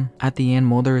after them. At the end,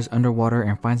 Mulder is underwater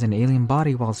and finds an alien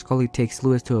body while Scully takes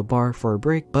Lewis to a bar for a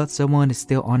break, but someone is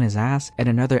still on his ass, and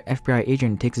another FBI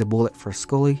agent takes a bullet for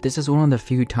Scully. This is one of the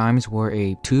few times where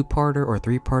a two-parter or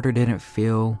three-parter didn't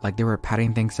feel like they were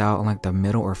padding things out in like the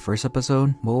middle or first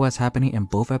episode. What was happening in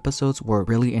both episodes were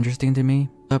really interesting to me.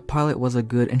 The pilot was a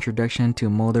good introduction to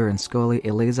Mulder and Scully.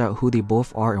 It lays out who they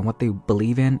both are and what they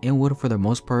believe in, and would for the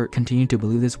most part continue to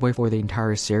believe this way for the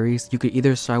entire series. You could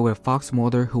either side with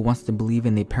FoxMulder, who wants to believe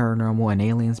in the paranormal and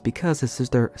aliens because his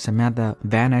sister Samantha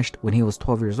vanished when he was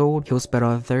 12 years old. He'll spit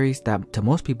out theories that to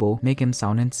most people make him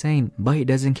sound insane, but he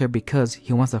doesn't care because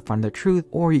he wants to find the truth.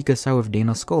 Or you could side with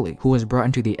DanaScully, who was brought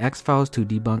into the X-Files to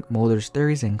debunk Mulder's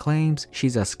theories and claims.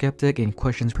 She's a skeptic and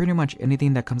questions pretty much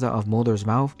anything that comes out of Mulder's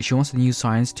mouth. She wants to use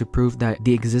science to prove that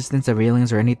the existence of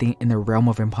aliens or anything in the realm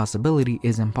of impossibility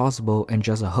is impossible and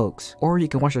just a hoax. Or you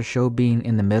can watch the show being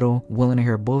in the middle, willing to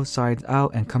hear both sides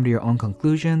out and come to your own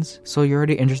conclusions, so you're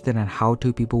already interested in how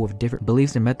two people with different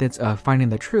beliefs and methods of finding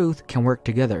the truth can work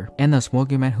together. And the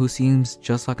smoking man, who seems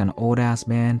just like an old ass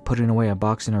man putting away a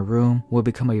box in a room, will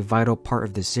become a vital part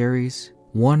of the series.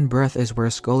 One breath is where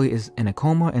Scully is in a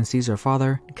coma and sees her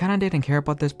father. Kinda didn't care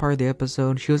about this part of the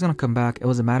episode. She was gonna come back. It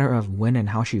was a matter of when and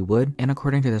how she would. And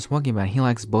according to the Smoky Man, he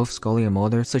likes both Scully and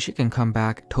Mulder, so she can come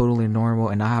back totally normal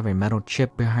and not have a metal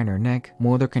chip behind her neck.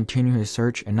 Mulder continued his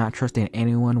search, and not trusting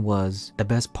anyone was the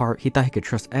best part. He thought he could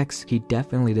trust X. He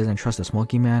definitely doesn't trust the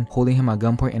Smoky Man, holding him at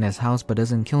gunpoint in his house but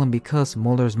doesn't kill him because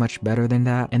Mulder is much better than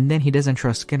that. And then he doesn't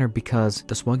trust Skinner because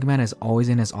the Smoky Man is always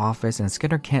in his office and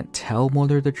Skinner can't tell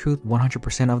Mulder the truth 100%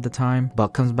 of the time, but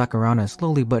comes back around and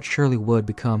slowly but surely would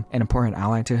become an important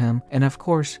ally to him. And of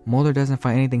course, Mulder doesn't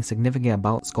find anything significant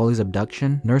about Scully's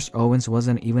abduction. Nurse Owens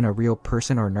wasn't even a real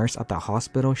person or nurse at the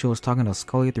hospital. She was talking to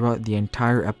Scully throughout the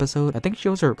entire episode. I think she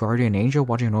was her guardian angel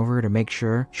watching over her to make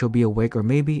sure she'll be awake, or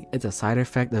maybe it's a side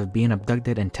effect of being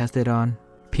abducted and tested on.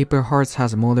 Paper Hearts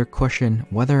has Mulder question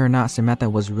whether or not Samantha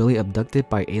was really abducted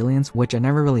by aliens, which I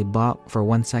never really bought for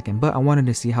 1 second, but I wanted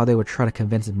to see how they would try to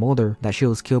convince Mulder that she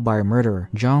was killed by a murderer.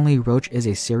 John Lee Roach is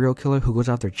a serial killer who goes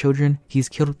after children. He's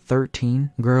killed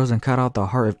 13 girls and cut out the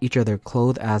heart of each of their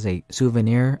clothes as a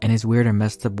souvenir in his weird and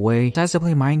messed up way. He tries to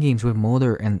play mind games with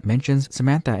Mulder and mentions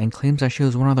Samantha and claims that she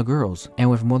was one of the girls.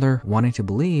 And with Mulder wanting to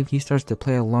believe, he starts to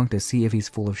play along to see if he's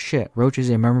full of shit. Roach is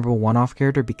a memorable one-off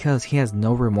character because he has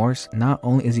no remorse. Not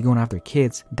only is he going after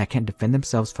kids that can't defend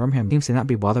themselves from him, seems to not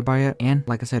be bothered by it, and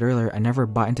like I said earlier, I never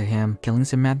bought into him killing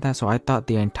Samantha, so I thought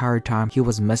the entire time he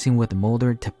was messing with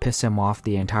Mulder to piss him off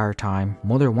the entire time.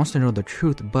 Mulder wants to know the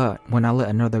truth, but when I let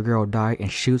another girl die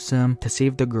and shoots him to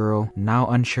save the girl, now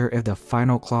unsure if the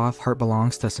final cloth heart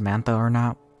belongs to Samantha or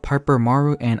not. Piper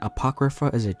Maru and Apocrypha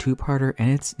is a two-parter,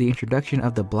 and it's the introduction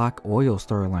of the Black Oil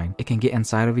storyline. It can get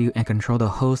inside of you and control the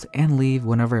host and leave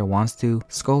whenever it wants to.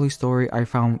 Scully's story I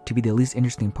found to be the least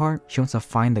interesting part. She wants to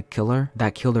find the killer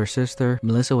that killed her sister.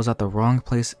 Melissa was at the wrong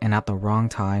place and at the wrong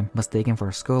time, mistaken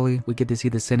for Scully. We get to see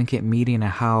the syndicate meeting and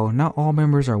how not all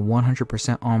members are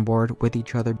 100% on board with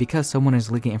each other because someone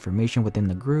is leaking information within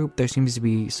the group. There seems to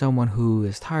be someone who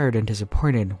is tired and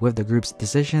disappointed with the group's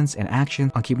decisions and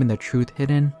actions on keeping the truth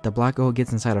hidden. The Black Oil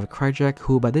gets inside of Kryjak,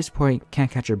 who by this point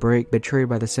can't catch a break, betrayed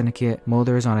by the syndicate.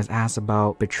 Mulder is on his ass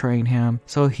about betraying him,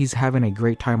 so he's having a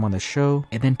great time on the show.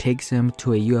 It then takes him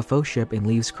to a UFO ship and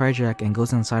leaves Kryjak and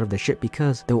goes inside of the ship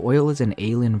because the oil is an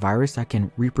alien virus that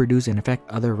can reproduce and infect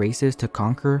other races to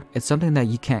conquer. It's something that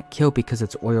you can't kill because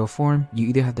it's oil form. You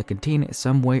either have to contain it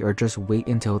some way or just wait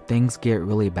until things get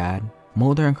really bad.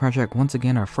 Mulder and Kryjak once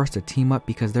again are forced to team up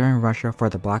because they're in Russia for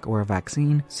the Black Oil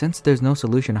vaccine. Since there's no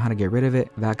solution on how to get rid of it,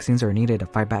 vaccines are needed to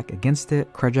fight back against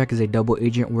it. Kryjak is a double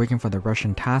agent working for the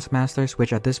Russian taskmasters,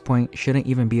 which at this point shouldn't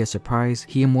even be a surprise.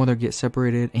 He and Mulder get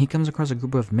separated, and he comes across a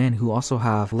group of men who also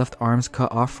have left arms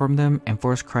cut off from them and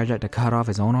force Kryjak to cut off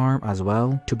his own arm as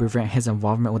well to prevent his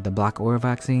involvement with the Black Oil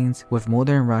vaccines. With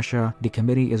Mulder in Russia, the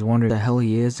committee is wondering where the hell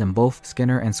he is, and both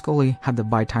Skinner and Scully have to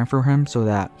buy time for him so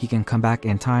that he can come back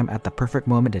in time at the perfect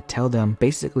moment to tell them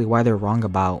basically why they're wrong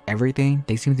about everything.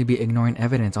 They seem to be ignoring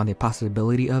evidence on the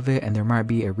possibility of it, and there might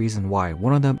be a reason why.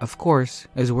 One of them, of course,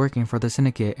 is working for the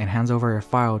syndicate and hands over a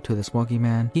file to the Smoky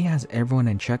Man. He has everyone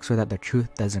in check so that the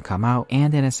truth doesn't come out,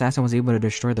 and an assassin was able to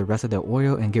destroy the rest of the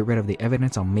oil and get rid of the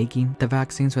evidence on making the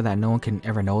vaccine so that no one can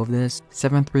ever know of this.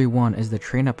 731 is the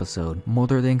train episode.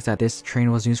 Mulder thinks that this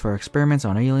train was used for experiments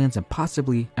on aliens and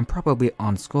possibly and probably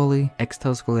on Scully. X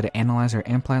tells Scully to analyze her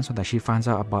implant so that she finds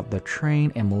out about the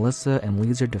train, and Melissa and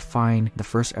leads her to find the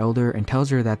first elder and tells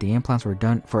her that the implants were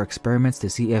done for experiments to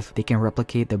see if they can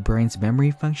replicate the brain's memory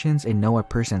functions and know a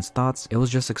person's thoughts. It was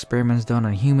just experiments done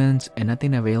on humans and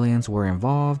nothing of aliens were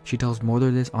involved. She tells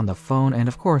Mulder this on the phone, and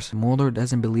of course Mulder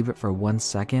doesn't believe it for 1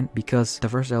 second because the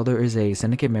first elder is a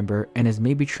syndicate member and is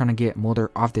maybe trying to get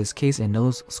Mulder off this case and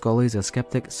knows Scully's a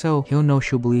skeptic, so he'll know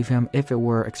she'll believe him if it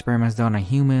were experiments done on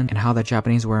humans and how the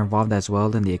Japanese were involved as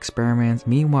well in the experiments.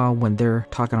 Meanwhile, when they're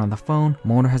talking on the phone,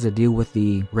 Mulder has to deal with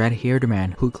the red-haired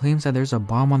man who claims that there's a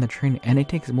bomb on the train, and it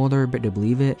takes Mulder a bit to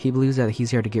believe it. He believes that he's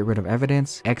here to get rid of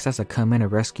evidence. X has to come in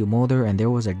and rescue Mulder, and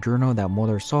there was a journal that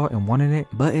Mulder saw and wanted it,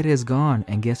 but it is gone,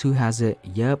 and guess who has it?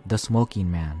 Yep, the Smoking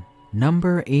Man.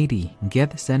 Number 80,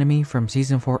 Gethsemane from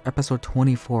Season 4, Episode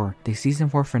 24. The Season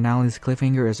 4 finale's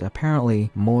cliffhanger is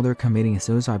apparently Mulder committing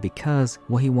suicide because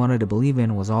what he wanted to believe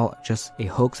in was all just a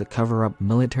hoax to cover up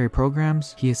military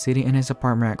programs. He is sitting in his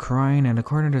apartment crying and,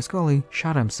 according to Scully,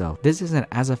 shot himself. This isn't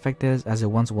as effective as it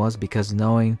once was because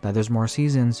knowing that there's more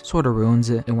seasons sort of ruins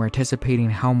it, and we're anticipating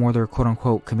how Mulder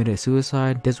quote-unquote committed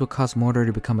suicide. This will cause Mulder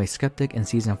to become a skeptic in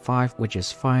Season 5, which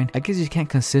is fine. I guess you can't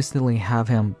consistently have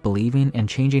him believing and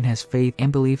changing his has faith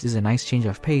and believes is a nice change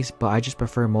of pace, but I just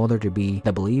prefer Mulder to be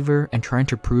the believer and trying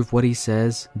to prove what he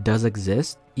says does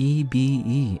exist.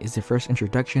 EBE is the first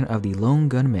introduction of the lone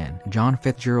gunman. John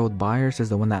Fitzgerald Byers is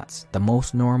the one that's the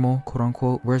most normal, quote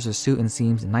unquote, wears a suit and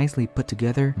seems nicely put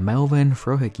together. Melvin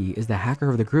Frohicke is the hacker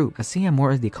of the group. I see him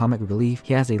more as the comic relief.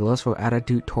 He has a lustful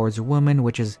attitude towards women,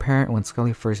 which is apparent when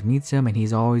Scully first meets him, and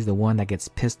he's always the one that gets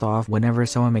pissed off whenever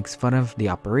someone makes fun of the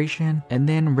operation. And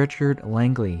then Richard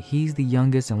Langley, he's the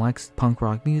youngest and likes punk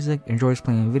rock music, enjoys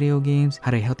playing video games,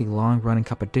 had a healthy long running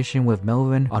competition with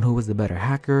Melvin on who was the better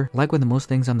hacker. Like with most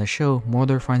things on the show,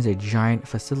 Mulder finds a giant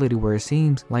facility where it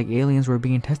seems like aliens were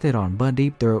being tested on, but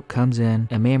Deep Throat comes in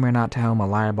and may or may not tell him a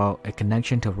lie about a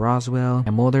connection to Roswell,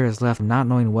 and Mulder is left not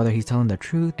knowing whether he's telling the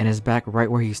truth and is back right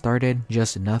where he started,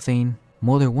 just nothing.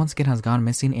 Mulder once again has gone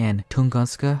missing in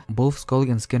Tunguska. Both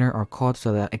Scully and Skinner are called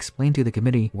so that explain to the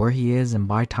committee where he is and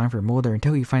buy time for Mulder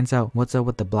until he finds out what's up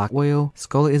with the black oil.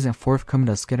 Scully isn't forthcoming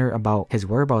to Skinner about his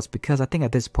whereabouts because I think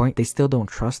at this point they still don't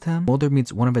trust him. Mulder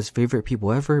meets one of his favorite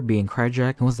people ever, being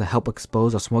Kryjak, who wants to help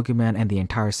expose a Smoky Man and the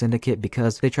entire syndicate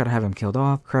because they try to have him killed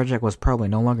off. Kryjak was probably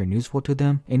no longer useful to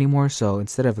them anymore, so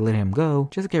instead of letting him go,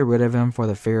 just get rid of him for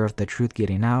the fear of the truth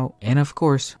getting out. And of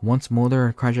course, once Mulder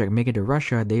and Kryjak make it to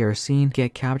Russia, they are seen,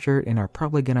 get captured, and are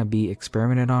probably gonna be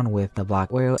experimented on with the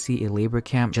black oil. See a labor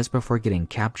camp just before getting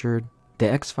captured.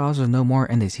 The X-Files was no more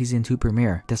in the season 2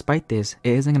 premiere. Despite this,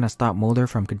 it isn't going to stop Mulder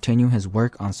from continuing his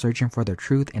work on searching for the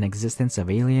truth and existence of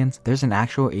aliens. There's an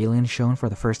actual alien shown for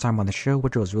the first time on the show,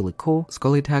 which was really cool.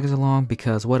 Scully tags along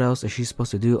because what else is she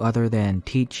supposed to do other than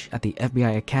teach at the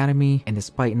FBI Academy, and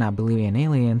despite not believing in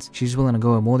aliens, she's willing to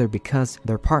go with Mulder because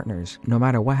they're partners. No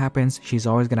matter what happens, she's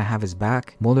always going to have his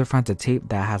back. Mulder finds a tape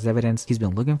that has evidence he's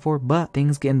been looking for, but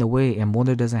things get in the way and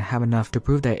Mulder doesn't have enough to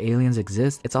prove that aliens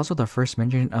exist. It's also the first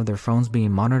mention of their phones being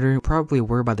monitored, probably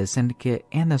aware by the syndicate,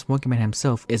 and the Smoky Man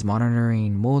himself is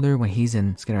monitoring Mulder when he's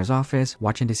in Skinner's office,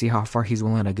 watching to see how far he's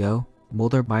willing to go.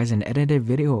 Mulder buys an edited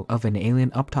video of an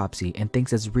alien autopsy and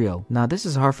thinks it's real. Now this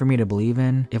is hard for me to believe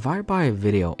in. If I buy a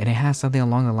video and it has something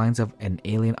along the lines of an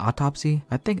alien autopsy,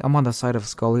 I think I'm on the side of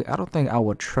Scully. I don't think I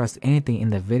would trust anything in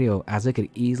the video as it could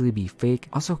easily be fake.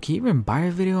 Also, can you even buy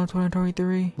a video in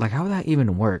 2023? Like, how would that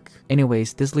even work?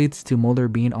 Anyways, this leads to Mulder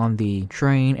being on the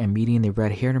train and meeting the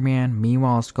red-haired man.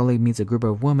 Meanwhile, Scully meets a group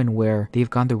of women where they've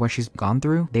gone through what she's gone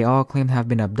through. They all claim to have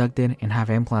been abducted and have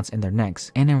implants in their necks,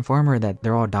 and inform her that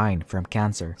they're all dying from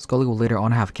cancer. Scully will later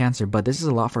on have cancer, but this is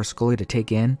a lot for Scully to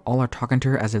take in. All are talking to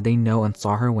her as if they know and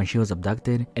saw her when she was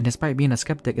abducted, and despite being a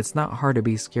skeptic, it's not hard to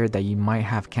be scared that you might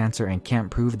have cancer and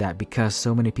can't prove that because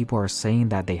so many people are saying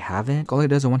that they haven't. Scully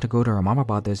doesn't want to go to her mom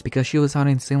about this because she was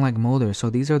sounding same like Mulder,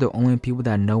 so these are the only people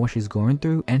that know what she's going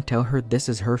through and tell her this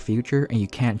is her future and you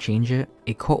can't change it.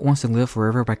 A cult wants to live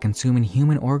forever by consuming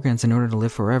human organs in order to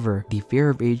live forever. The fear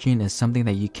of aging is something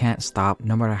that you can't stop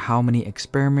no matter how many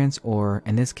experiments, or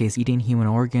in this case eating human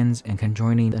organs and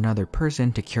conjoining another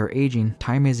person to cure aging.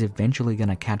 Time is eventually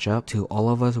gonna catch up to all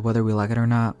of us whether we like it or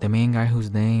not. The main guy whose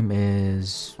name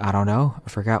is, I don't know, I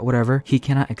forgot, whatever. He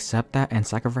cannot accept that and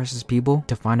sacrifices people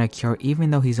to find a cure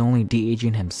even though he's only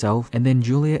de-aging himself. And then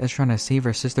Julia is trying to save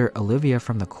her sister Olivia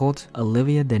from the cult.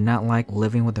 Olivia did not like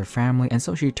living with her family, and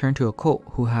so she turned to a cult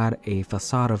who had a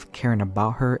facade of caring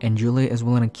about her, and Julia is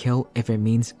willing to kill if it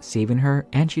means saving her,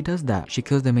 and she does that. She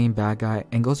kills the main bad guy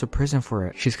and goes to prison for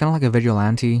it. She's kind of like a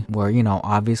vigilante where, you know,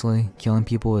 obviously killing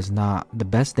people is not the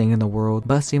best thing in the world,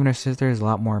 but saving her sister is a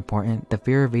lot more important. The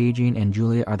fear of aging and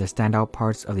Julia are the standout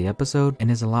parts of the episode and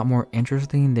is a lot more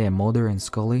interesting than Mulder and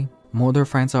Scully. Mulder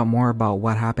finds out more about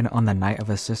what happened on the night of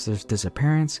his sister's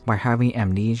disappearance by having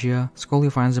amnesia. Scully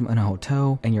finds him in a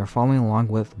hotel, and you're following along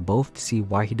with both to see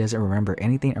why he doesn't remember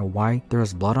anything or why there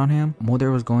was blood on him. Mulder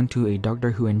was going to a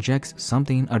doctor who injects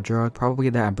something, a drug, probably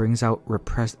that brings out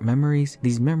repressed memories.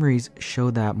 These memories show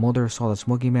that Mulder saw the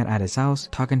Smoky Man at his house,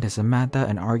 talking to Samantha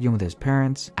and arguing with his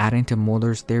parents, adding to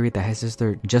Mulder's theory that his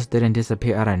sister just didn't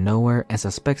disappear out of nowhere, and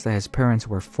suspects that his parents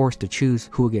were forced to choose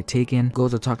who would get taken.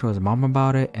 Goes to talk to his mom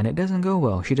about it, and it doesn't go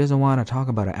well. She doesn't want to talk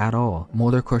about it at all.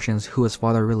 Mulder questions who his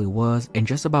father really was and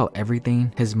just about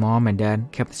everything. His mom and dad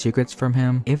kept secrets from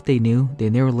him. If they knew, they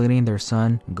were letting their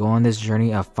son go on this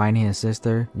journey of finding his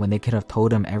sister when they could have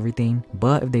told him everything.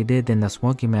 But if they did, then the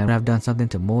Smoky Man would have done something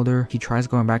to Mulder. He tries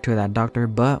going back to that doctor,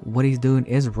 but what he's doing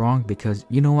is wrong because,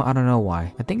 you know what, I don't know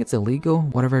why. I think it's illegal,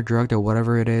 whatever drug or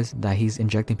whatever it is that he's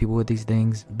injecting people with these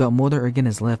things. But Mulder again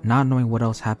is left not knowing what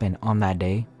else happened on that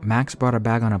day. Max brought a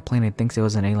bag on a plane and thinks it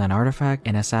was an alien an artifact.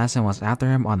 An assassin was after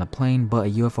him on the plane, but a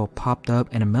UFO popped up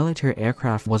and a military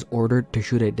aircraft was ordered to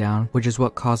shoot it down, which is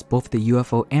what caused both the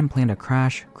UFO and plane to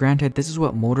crash. Granted, this is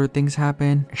what Mulder thinks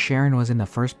happened. Sharon was in the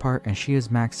first part and she is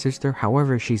Max's sister,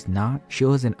 however she's not. She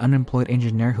was an unemployed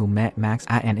engineer who met Max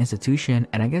at an institution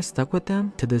and I guess stuck with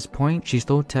them. To this point, she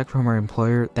stole tech from her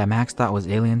employer that Max thought was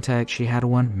alien tech. She had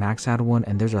one, Max had one,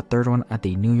 and there's a third one at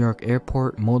the New York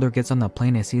airport. Mulder gets on the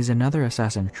plane and sees another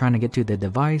assassin trying to get to the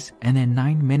device, and then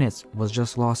 9 minutes was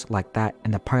just lost like that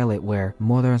in the pilot where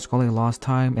Mulder and Scully lost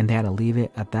time and they had to leave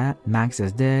it at that. Max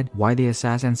is dead. Why the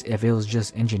assassins if it was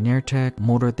just engineer tech?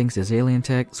 Mulder thinks it's alien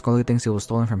tech, Scully thinks it was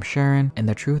stolen from Sharon, and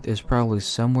the truth is probably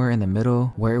somewhere in the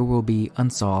middle where it will be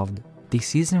unsolved. The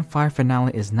season 5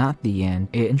 finale is not the end.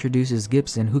 It introduces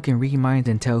Gibson, who can read minds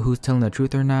and tell who's telling the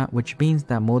truth or not, which means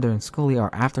that Mulder and Scully are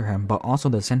after him, but also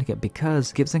the Syndicate,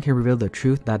 because Gibson can reveal the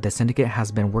truth that the Syndicate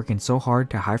has been working so hard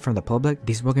to hide from the public.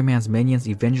 The Smoking Man's minions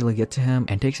eventually get to him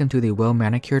and takes him to the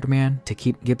well-manicured man. To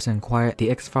keep Gibson quiet,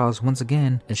 the X-Files once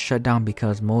again is shut down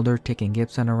because Mulder taking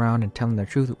Gibson around and telling the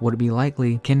truth would be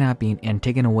likely kidnapping and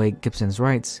taking away Gibson's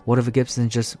rights. What if Gibson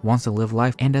just wants to live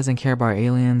life and doesn't care about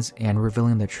aliens and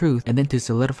revealing the truth? And then to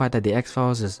solidify that the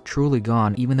X-Files is truly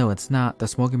gone, even though it's not, the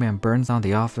Smoking Man burns down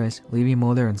the office, leaving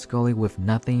Mulder and Scully with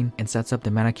nothing, and sets up the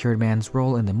manicured man's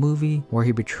role in the movie where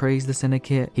he betrays the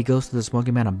Syndicate. He goes to the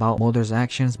Smoking Man about Mulder's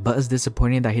actions, but is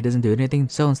disappointed that he doesn't do anything,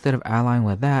 so instead of allying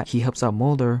with that, he helps out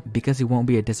Mulder because he won't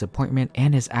be a disappointment,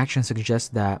 and his actions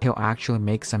suggest that he'll actually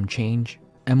make some change.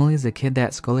 Emily is the kid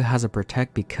that Scully has to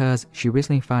protect because she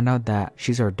recently found out that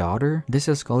she's her daughter. This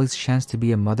is Scully's chance to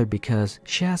be a mother because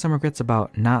she has some regrets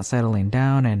about not settling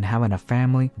down and having a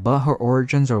family, but her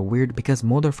origins are weird because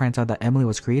Mulder finds out that Emily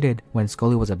was created when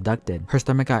Scully was abducted. Her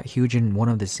stomach got huge in one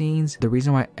of the scenes. The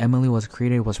reason why Emily was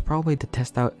created was probably to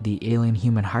test out the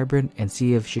alien-human hybrid and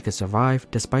see if she could survive.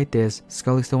 Despite this,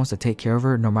 Scully still wants to take care of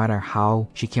her no matter how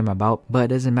she came about, but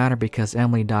it doesn't matter because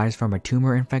Emily dies from a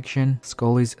tumor infection.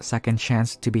 Scully's second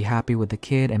chance to be happy with the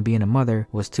kid and being a mother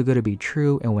was too good to be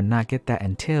true and would not get that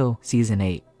until season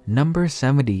 8. Number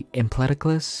 70,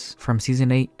 Impleticus from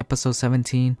season 8, episode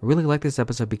 17. Really like this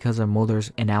episode because of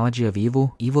Mulder's analogy of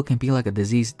evil. Evil can be like a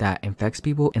disease that infects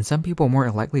people, and some people are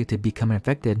more likely to become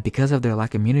infected because of their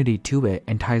lack of immunity to it,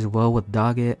 and ties well with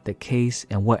Doggett, the case,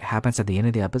 and what happens at the end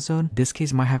of the episode. This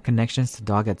case might have connections to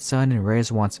Doggett's son, and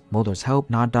Reyes wants Mulder's help,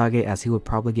 not Doggett, as he would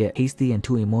probably get hasty and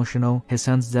too emotional. His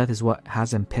son's death is what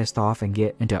has him pissed off and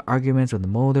get into arguments with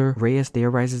Mulder. Reyes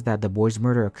theorizes that the boy's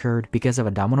murder occurred because of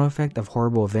a domino effect of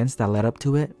horrible events that led up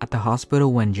to it. At the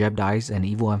hospital when Jeb dies and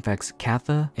evil infects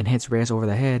Katha and hits Reyes over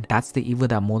the head, that's the evil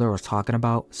that Mulder was talking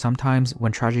about. Sometimes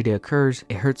when tragedy occurs,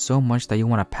 it hurts so much that you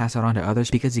want to pass it on to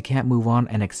others because you can't move on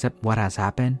and accept what has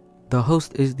happened. The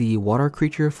host is the water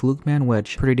creature Fluke Man,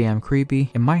 which pretty damn creepy.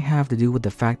 It might have to do with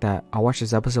the fact that I watched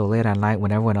this episode late at night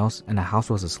when everyone else in the house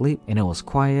was asleep and it was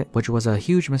quiet, which was a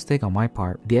huge mistake on my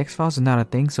part. The X-Files is not a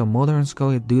thing, so Mulder and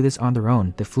Scully do this on their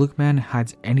own. The Fluke Man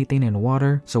hides anything in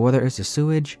water, so whether it's the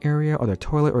sewage area or the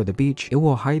toilet or the beach, it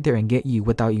will hide there and get you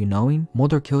without you knowing.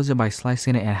 Mulder kills it by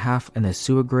slicing it in half in the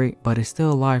sewer grate, but is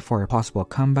still alive for a possible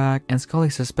comeback, and Scully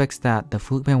suspects that the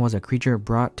Fluke Man was a creature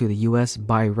brought to the US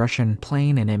by a Russian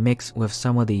plane, and it mixed with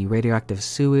some of the radioactive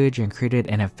sewage and created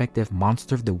an effective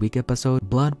Monster of the Week episode.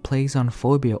 Blood plays on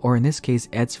phobia, or in this case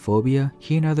Ed's phobia.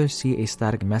 He and others see a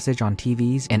static message on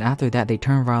TVs, and after that they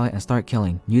turn violent and start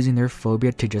killing, using their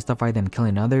phobia to justify them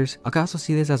killing others. I can also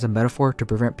see this as a metaphor to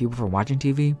prevent people from watching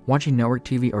TV. Watching network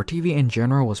TV or TV in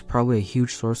general was probably a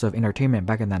huge source of entertainment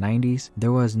back in the 90s.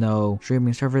 There was no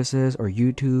streaming services or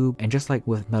YouTube, and just like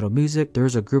with metal music, there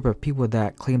was a group of people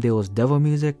that claimed it was devil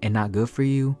music and not good for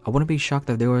you. I wouldn't be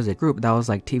shocked if there was a group that was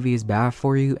like TV is bad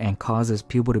for you and causes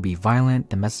people to be violent.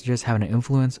 The messages having an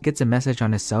influence gets a message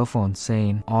on his cell phone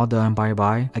saying all done, bye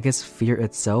bye. I guess fear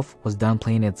itself was done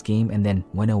playing its game and then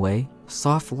went away.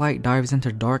 Soft light dives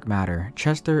into dark matter.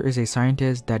 Chester is a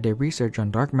scientist that did research on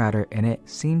dark matter, and it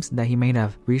seems that he may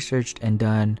have researched and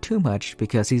done too much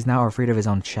because he's now afraid of his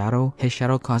own shadow. His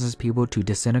shadow causes people to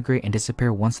disintegrate and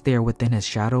disappear once they are within his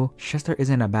shadow. Chester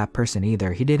isn't a bad person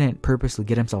either. He didn't purposely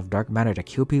get himself dark matter to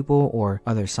kill people or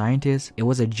other scientists. It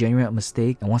was a genuine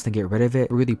mistake and wants to get rid of it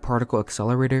through the particle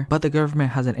accelerator, but the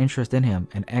government has an interest in him,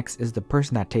 and X is the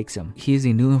person that takes him. He is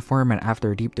a new informant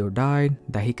after Deep Throat died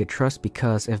that he could trust,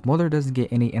 because if Mulder doesn't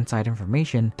get any inside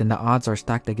information, then the odds are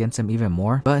stacked against him even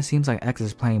more. But it seems like X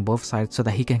is playing both sides so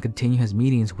that he can continue his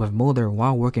meetings with Mulder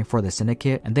while working for the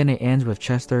Syndicate, and then it ends with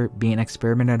Chester being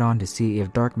experimented on to see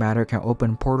if dark matter can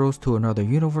open portals to another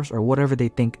universe or whatever they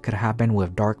think could happen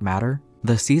with dark matter.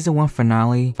 The season 1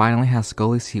 finale finally has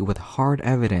Scully see with hard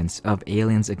evidence of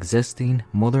aliens existing.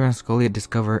 Mulder and Scully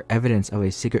discover evidence of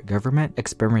a secret government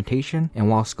experimentation,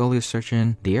 and while Scully is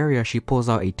searching the area, she pulls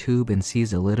out a tube and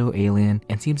sees a little alien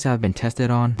and seems to have been tested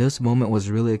on. This moment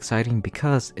was really exciting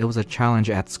because it was a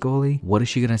challenge at Scully. What is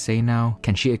she gonna say now?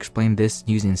 Can she explain this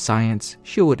using science?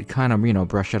 She would kind of,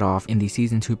 brush it off in the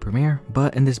season 2 premiere,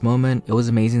 but in this moment, it was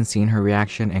amazing seeing her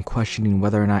reaction and questioning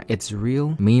whether or not it's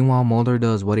real. Meanwhile, Mulder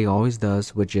does what he always does,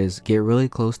 which is get really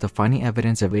close to finding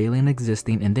evidence of alien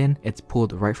existing, and then it's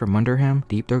pulled right from under him.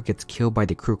 Deep Throat gets killed by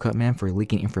the crew cut man for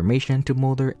leaking information to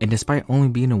Mulder, and despite only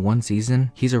being in one season,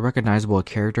 he's a recognizable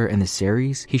character in the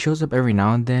series. He shows up every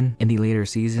now and then in the later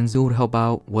seasons. Who would help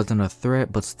out, wasn't a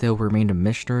threat, but still remained a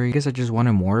mystery. I guess I just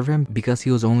wanted more of him because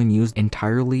he was only used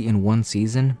entirely in one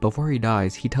season. Before he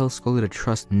dies, he tells Scully to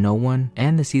trust no one,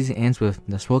 and the season ends with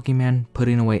the smoking man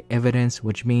putting away evidence,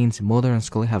 which means Mulder and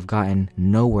Scully have gotten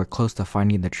nowhere close to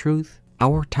finding the truth.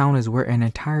 Our town is where an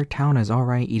entire town is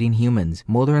alright eating humans.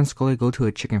 Mulder and Scully go to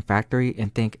a chicken factory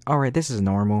and think, alright, this is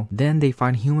normal. Then they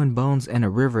find human bones in a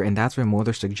river, and that's when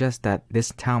Mulder suggests that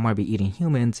this town might be eating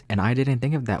humans, and I didn't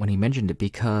think of that when he mentioned it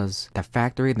because the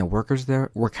factory and the workers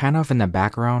there were kind of in the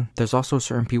background. There's also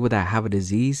certain people that have a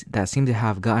disease that seem to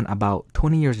have gotten about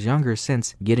 20 years younger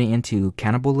since getting into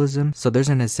cannibalism, so there's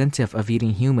an incentive of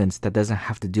eating humans that doesn't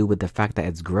have to do with the fact that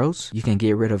it's gross. You can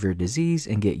get rid of your disease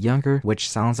and get younger, which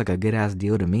sounds like a good ass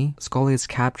deal to me. Scully is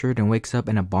captured and wakes up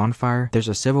in a bonfire. There's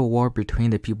a civil war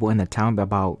between the people in the town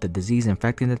about the disease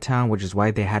infecting the town, which is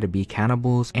why they had to be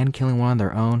cannibals and killing one on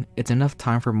their own. It's enough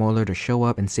time for Mulder to show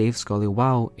up and save Scully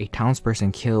while a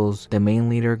townsperson kills the main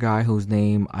leader guy whose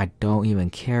name I don't even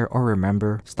care or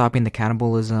remember, stopping the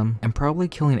cannibalism and probably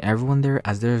killing everyone there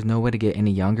as there's no way to get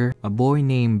any younger. A boy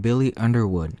named Billy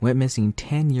Underwood went missing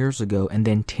 10 years ago, and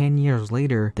then 10 years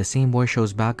later the same boy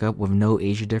shows back up with no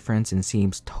age difference and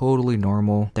seems totally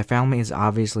normal. The family is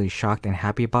obviously shocked and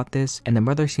happy about this, and the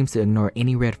mother seems to ignore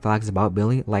any red flags about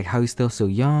Billy, like how he's still so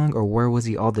young or where was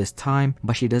he all this time,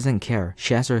 but she doesn't care.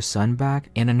 She has her son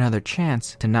back and another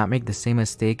chance to not make the same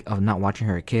mistake of not watching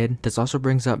her kid. This also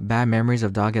brings up bad memories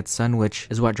of Doggett's son, which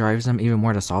is what drives them even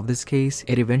more to solve this case.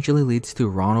 It eventually leads to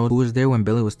Ronald, who was there when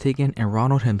Billy was taken, and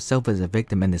Ronald himself is a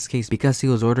victim in this case because he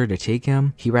was ordered to take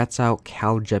him. He rats out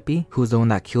Cal Jeppy, who's the one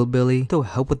that killed Billy, to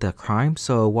help with the crime,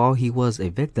 so while he was a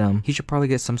victim, he should probably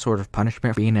get some sort of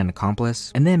punishment for being an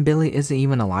accomplice. And then Billy isn't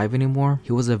even alive anymore.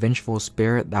 He was a vengeful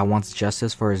spirit that wants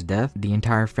justice for his death. The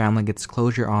entire family gets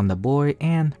closure on the boy,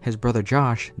 and his brother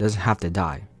Josh doesn't have to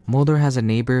die. Mulder has a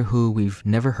neighbor who we've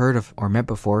never heard of or met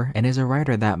before, and is a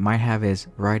writer that might have his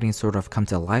writing sort of come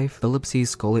to life. Philip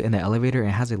sees Scully in the elevator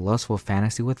and has a lustful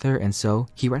fantasy with her, and so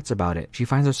he writes about it. She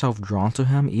finds herself drawn to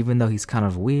him even though he's kind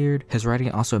of weird. His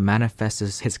writing also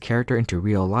manifests his character into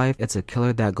real life. It's a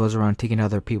killer that goes around taking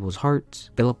other people's hearts.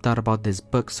 Philip thought about this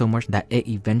book so much that it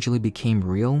eventually became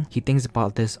real. He thinks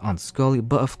about this on Scully,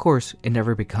 but of course it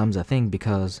never becomes a thing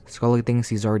because Scully thinks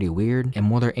he's already weird, and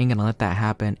Mulder ain't gonna let that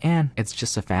happen, and it's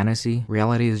just a fantasy.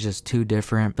 Reality is just too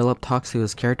different. Philip talks to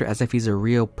his character as if he's a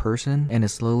real person and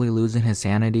is slowly losing his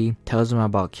sanity, tells him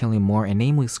about killing more, and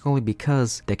namely Scully,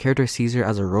 because the character sees her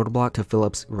as a roadblock to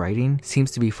Philip's writing, seems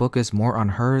to be focused more on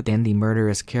her than the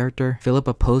murderous character. Philip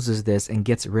opposes this and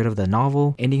gets rid of the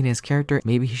novel, ending his character.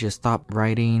 Maybe he should stop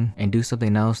writing and do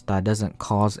something else that doesn't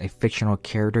cause a fictional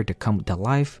character to come to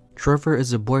life. Trevor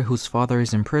is a boy whose father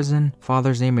is in prison.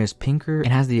 Father's name is Pinker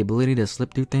and has the ability to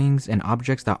slip through things and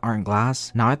objects that aren't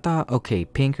glass. Now I thought, okay,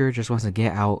 Pinker just wants to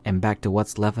get out and back to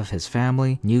what's left of his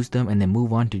family, use them, and then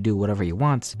move on to do whatever he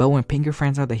wants. But when Pinker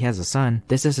finds out that he has a son,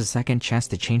 this is his second chance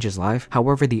to change his life.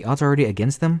 However, the odds are already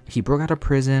against him. He broke out of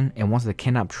prison and wants to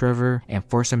kidnap Trevor and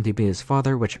force him to be his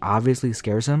father, which obviously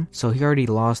scares him. So he already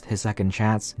lost his second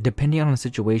chance. Depending on the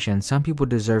situation, some people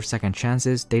deserve second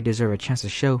chances. They deserve a chance to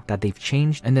show that they've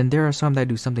changed, and then there are some that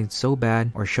do something so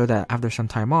bad or show that after some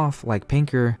time off, like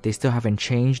Pinker, they still haven't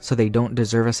changed, so they don't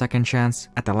deserve a second chance.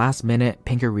 At the last minute,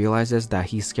 Pinker realizes that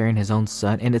he's scaring his own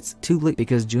son, and it's too late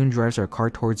because June drives her car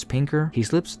towards Pinker. He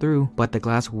slips through, but the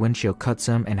glass windshield cuts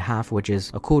him in half, which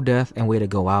is a cool death and way to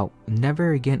go out.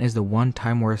 Never again is the one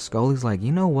time where Scully's like,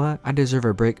 you know what, I deserve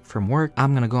a break from work,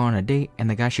 I'm gonna go on a date, and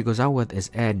the guy she goes out with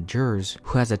is Ed Jers,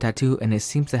 who has a tattoo and it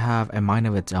seems to have a mind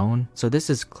of its own, so this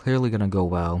is clearly gonna go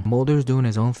well. Mulder's doing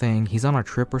his own thing thing. He's on a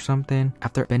trip or something.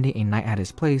 After spending a night at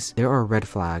his place, there are red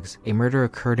flags. A murder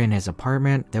occurred in his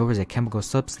apartment. There was a chemical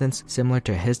substance similar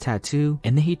to his tattoo.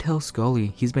 And then he tells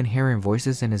Scully he's been hearing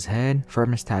voices in his head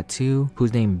from his tattoo,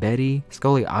 who's named Betty.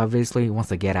 Scully obviously wants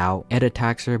to get out. Ed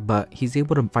attacks her, but he's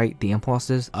able to fight the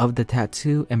impulses of the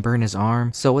tattoo and burn his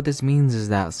arm. So what this means is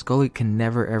that Scully can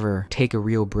never ever take a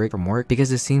real break from work,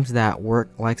 because it seems that work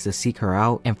likes to seek her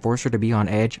out and force her to be on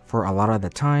edge for a lot of the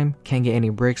time. Can't get any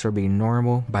breaks or be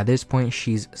normal. By this point,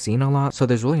 she's seen a lot, so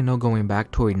there's really no going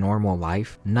back to a normal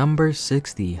life. Number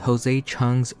 60, Jose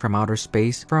Chung's From Outer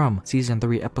Space from season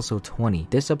 3 episode 20.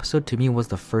 This episode to me was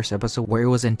the first episode where it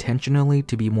was intentionally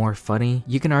to be more funny.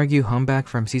 You can argue Humbug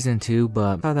from season 2,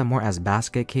 but I saw that more as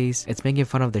basket case. It's making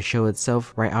fun of the show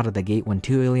itself right out of the gate. When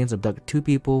two aliens abduct two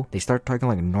people, they start talking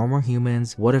like normal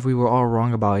humans. What if we were all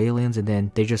wrong about aliens and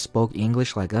then they just spoke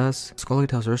English like us? Scully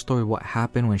tells her story what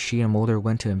happened when she and Mulder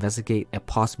went to investigate a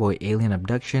possible alien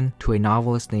abduction to a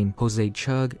novelist named Jose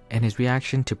Chug, and his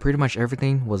reaction to pretty much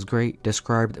everything was great.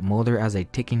 Described Mulder as a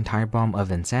ticking time bomb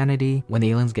of insanity. When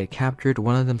the aliens get captured,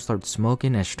 one of them starts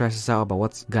smoking and stresses out about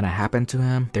what's gonna happen to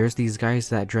him. There's these guys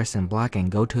that dress in black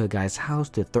and go to a guy's house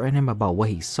to threaten him about what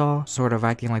he saw, sort of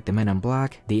acting like the Men in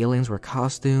Black. The aliens were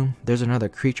costume. There's another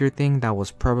creature thing that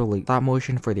was probably stop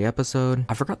motion for the episode.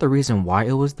 I forgot the reason why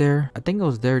it was there. I think it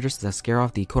was there just to scare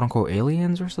off the quote-unquote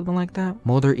aliens or something like that.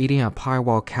 Mulder eating a pie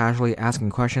while casually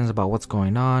asking questions about what's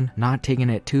going on, not taking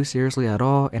it too seriously at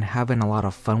all, and having a lot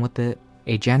of fun with it.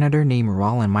 A janitor named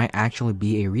Roland might actually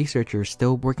be a researcher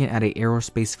still working at an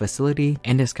aerospace facility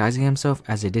and disguising himself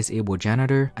as a disabled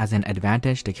janitor as an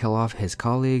advantage to kill off his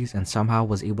colleagues, and somehow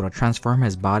was able to transform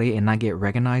his body and not get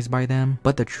recognized by them.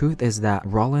 But the truth is that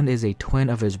Roland is a twin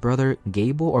of his brother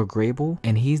Gable or Grable,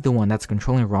 and he's the one that's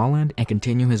controlling Roland and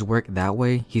continue his work that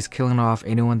way. He's killing off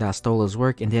anyone that stole his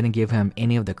work and didn't give him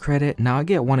any of the credit. Now I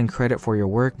get wanting credit for your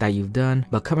work that you've done,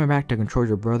 but coming back to control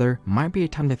your brother might be a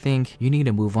time to think you need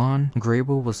to move on.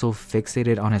 Grable was so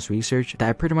fixated on his research that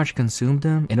it pretty much consumed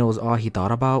him, and it was all he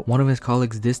thought about. One of his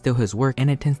colleagues did steal his work and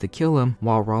intends to kill him,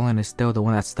 while Roland is still the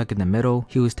one that's stuck in the middle.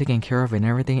 He was taken care of and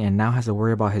everything, and now has to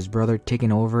worry about his brother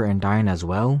taking over and dying as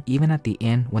well. Even at the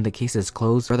end, when the case is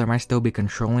closed, brother might still be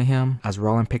controlling him, as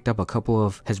Roland picked up a couple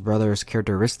of his brother's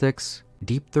characteristics.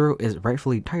 Deep Throat is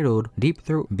rightfully titled Deep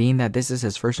Throat, being that this is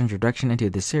his first introduction into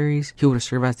the series. He would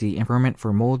serve as the informant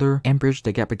for Mulder and bridge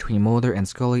the gap between Mulder and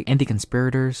Scully and the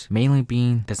conspirators, mainly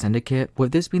being the Syndicate.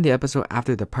 With this being the episode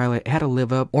after the pilot, it had to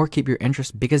live up or keep your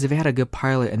interest, because if it had a good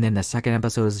pilot and then the second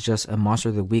episode is just a Monster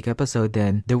of the Week episode,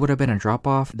 then there would have been a drop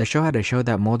off. The show had to show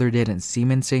that Mulder didn't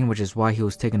seem insane, which is why he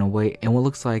was taken away in what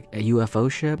looks like a UFO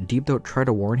ship. Deep Throat tried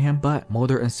to warn him, but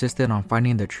Mulder insisted on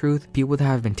finding the truth. People that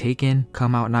have been taken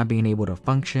come out not being able to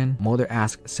function. Mulder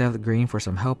asked Seth Green for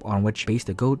some help on which base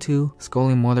to go to.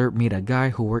 Scully and Mulder meet a guy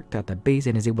who worked at the base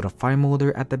and is able to find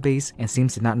Mulder at the base and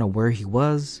seems to not know where he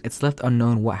was. It's left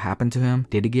unknown what happened to him.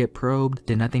 Did he get probed?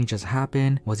 Did nothing just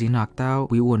happen? Was he knocked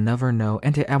out? We will never know.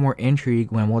 And to add more intrigue,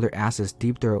 when Mulder asks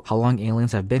Deep Throat how long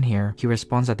aliens have been here, he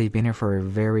responds that they've been here for a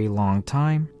very long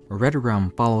time. Red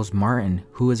Realm follows Martin,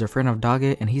 who is a friend of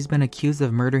Doggett, and he's been accused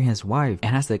of murdering his wife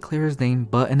and has to clear his name,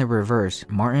 but in the reverse.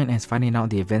 Martin is finding out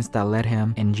the events that led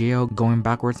him in jail, going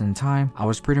backwards in time. I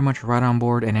was pretty much right on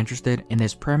board and interested in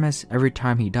this premise. Every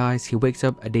time he dies, he wakes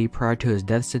up a day prior to his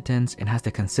death sentence and has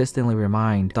to consistently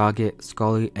remind Doggett,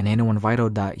 Scully, and anyone vital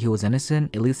that he was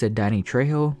innocent. It leads to Danny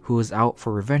Trejo, who is out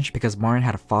for revenge because Martin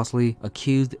had falsely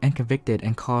accused and convicted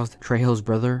and caused Trejo's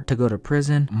brother to go to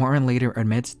prison. Martin later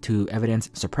admits to evidence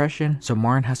suppression, so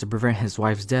Martin has to prevent his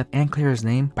wife's death and clear his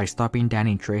name by stopping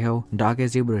Danny Trejo. Doggett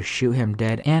is able to shoot him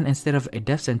dead, and instead of a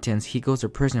death sentence, he goes to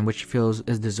prison, which he feels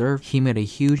is deserved. He made a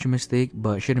huge mistake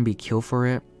but shouldn't be killed for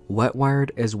it. Wet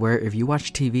Wired is where if you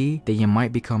watch TV, then you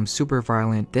might become super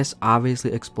violent. This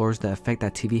obviously explores the effect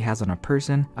that TV has on a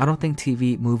person. I don't think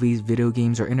TV, movies, video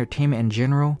games, or entertainment in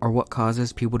general are what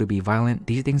causes people to be violent.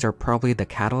 These things are probably the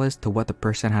catalyst to what the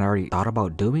person had already thought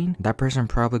about doing. That person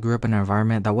probably grew up in an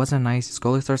environment that wasn't nice.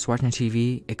 Scully starts watching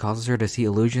TV. It causes her to see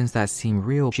illusions that seem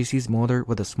real. She sees Mulder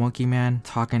with a smoky man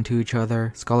talking to each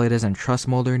other. Scully doesn't trust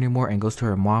Mulder anymore and goes to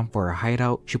her mom for a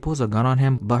hideout. She pulls a gun on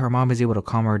him, but her mom is able to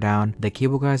calm her down. The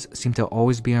cable guys seem to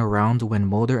always be around when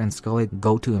Mulder and Scully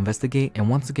go to investigate, and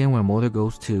once again when Mulder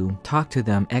goes to talk to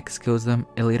them, X kills them.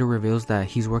 It later reveals that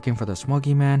he's working for the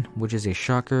Smoky Man, which is a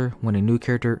shocker when a new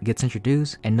character gets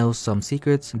introduced and knows some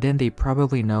secrets. Then they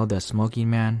probably know the Smoky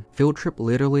Man. Field Trip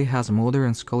literally has Mulder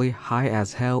and Scully high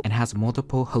as hell and has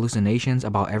multiple hallucinations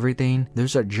about everything.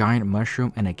 There's a giant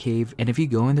mushroom in a cave, and if you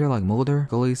go in there like Mulder,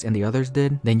 Scully's, and the others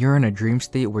did, then you're in a dream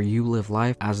state where you live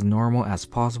life as normal as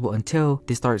possible until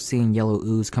they start seeing yellow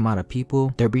ooze come out of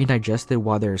people. They're being digested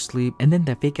while they're asleep, and then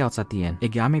the fake outs at the end. It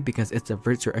got me because it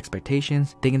subverts your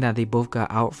expectations, thinking that they both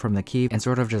got out from the cave and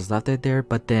sort of just left it there,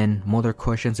 but then Mulder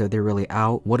questions if they're really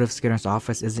out. What if Skinner's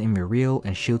office isn't even real,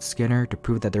 and shoots Skinner to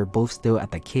prove that they're both still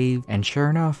at the cave, and sure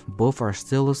enough, both are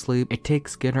still asleep. It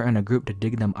takes Skinner and a group to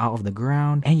dig them out of the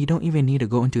ground, and you don't even need to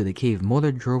go into the cave.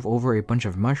 Mulder drove over a bunch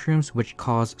of mushrooms which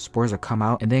cause spores to come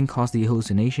out and then cause the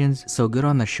hallucinations, so good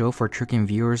on the show for tricking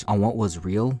viewers on what was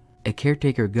real. A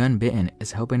caretaker gun bitten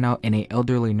is helping out in an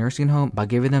elderly nursing home by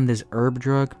giving them this herb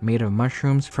drug made of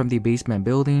mushrooms from the basement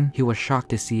building. He was shocked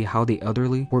to see how the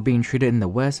elderly were being treated in the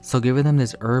West, so giving them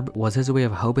this herb was his way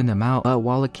of helping them out. But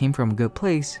while it came from a good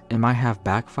place, it might have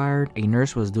backfired. A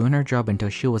nurse was doing her job until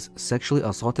she was sexually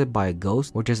assaulted by a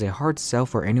ghost, which is a hard sell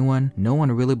for anyone. No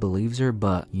one really believes her,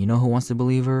 but you know who wants to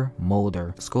believe her?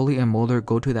 Mulder. Scully and Mulder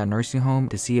go to that nursing home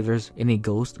to see if there's any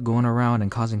ghost going around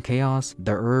and causing chaos.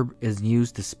 The herb is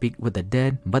used to speak with the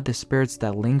dead, but the spirits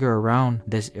that linger around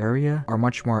this area are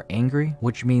much more angry,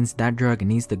 which means that drug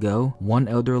needs to go. One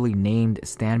elderly named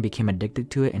Stan became addicted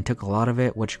to it and took a lot of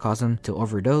it, which caused him to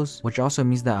overdose, which also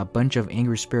means that a bunch of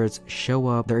angry spirits show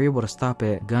up. They're able to stop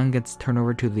it. Gun gets turned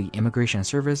over to the immigration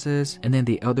services, and then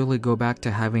the elderly go back to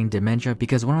having dementia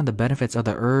because one of the benefits of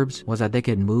the herbs was that they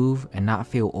could move and not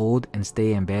feel old and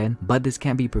stay in bed, but this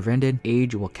can't be prevented.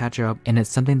 Age will catch up, and it's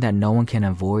something that no one can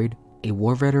avoid. A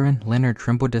war veteran, Leonard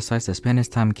Trimble, decides to spend his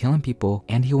time killing people,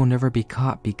 and he will never be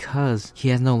caught because he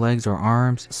has no legs or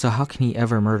arms, so how can he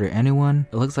ever murder anyone?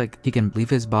 It looks like he can leave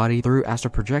his body through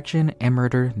astral projection and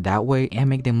murder that way and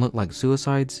make them look like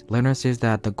suicides. Leonard says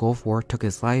that the Gulf War took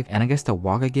his life, and I guess to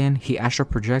walk again, he astral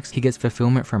projects, he gets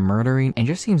fulfillment from murdering, and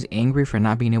just seems angry for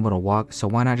not being able to walk, so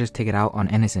why not just take it out on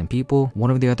innocent people? One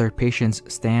of the other patients,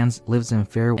 Stans, lives in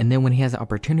fear, and then when he has the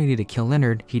opportunity to kill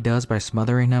Leonard, he does by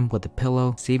smothering him with a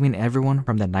pillow, saving everyone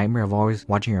from the nightmare of always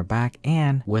watching your back,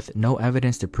 and with no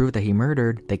evidence to prove that he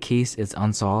murdered, the case is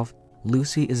unsolved.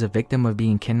 Lucy is a victim of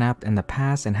being kidnapped in the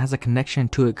past and has a connection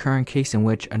to a current case in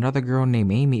which another girl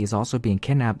named Amy is also being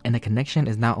kidnapped, and the connection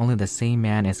is not only the same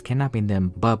man as kidnapping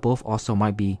them, but both also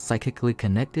might be psychically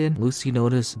connected. Lucy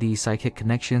noticed these psychic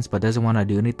connections but doesn't want to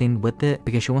do anything with it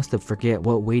because she wants to forget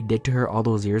what Wade did to her all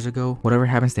those years ago. Whatever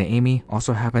happens to Amy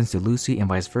also happens to Lucy and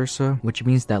vice versa, which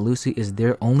means that Lucy is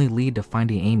their only lead to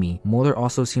finding Amy. Mulder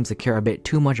also seems to care a bit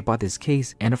too much about this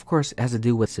case, and of course it has to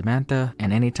do with Samantha,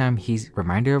 and anytime he's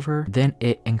reminded of her, then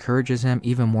it encourages him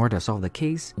even more to solve the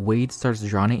case. Wade starts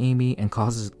drowning Amy and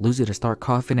causes Lucy to start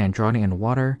coughing and drowning in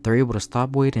water. They're able to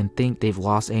stop Wade and think they've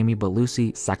lost Amy, but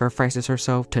Lucy sacrifices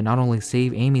herself to not only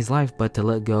save Amy's life but to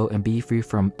let go and be free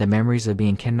from the memories of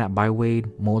being kidnapped by Wade.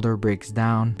 Mulder breaks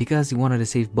down because he wanted to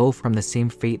save both from the same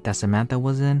fate that Samantha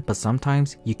was in, but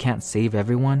sometimes you can't save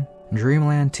everyone.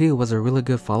 Dreamland 2 was a really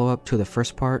good follow-up to the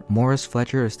first part. Morris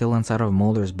Fletcher is still inside of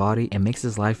Mulder's body and makes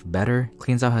his life better,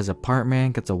 cleans out his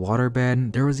apartment, gets a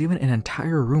waterbed. There was even an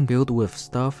entire room filled with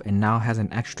stuff and now has an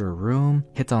extra room.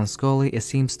 Hits on Scully, it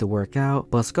seems to work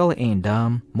out, but Scully ain't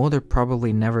dumb. Mulder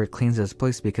probably never cleans his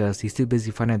place because he's too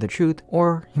busy finding the truth,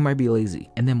 or he might be lazy.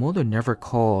 And then Mulder never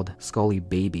called Scully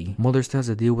baby. Mulder still has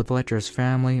to deal with Fletcher's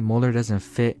family. Mulder doesn't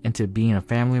fit into being a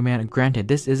family man. Granted,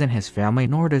 this isn't his family,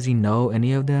 nor does he know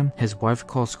any of them. His wife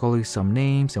calls Scully some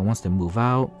names and wants to move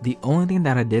out. The only thing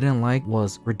that I didn't like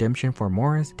was redemption for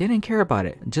Morris. Didn't care about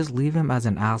it. Just leave him as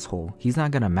an asshole. He's not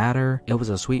gonna matter. It was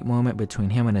a sweet moment between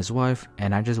him and his wife,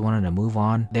 and I just wanted to move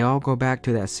on. They all go back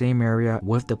to that same area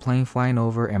with the plane flying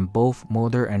over, and both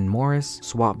Mulder and Morris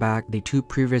swap back. The two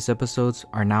previous episodes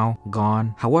are now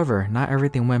gone. However, not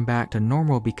everything went back to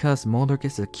normal because Mulder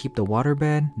gets to keep the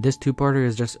waterbed. This two-parter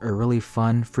is just a really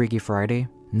fun Freaky Friday.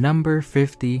 Number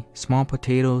 50, Small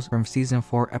Potatoes from Season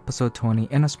 4, Episode 20.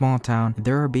 In a small town,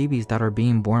 there are babies that are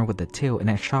being born with a tail, and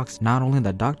it shocks not only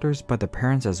the doctors, but the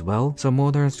parents as well. So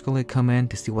Mulder and Scully come in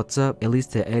to see what's up. It leads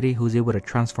to Eddie, who's able to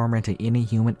transform into any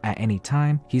human at any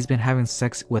time. He's been having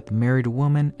sex with married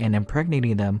women and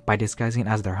impregnating them by disguising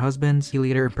as their husbands. He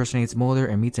later impersonates Mulder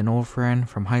and meets an old friend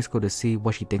from high school to see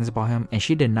what she thinks about him, and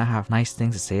she did not have nice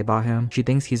things to say about him. She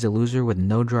thinks he's a loser with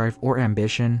no drive or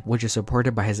ambition, which is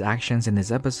supported by his actions in this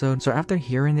episode. So after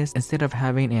hearing this, instead of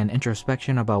having an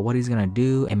introspection about what he's gonna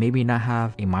do and maybe not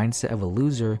have a mindset of a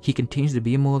loser, he continues to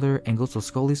be Mulder and goes to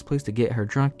Scully's place to get her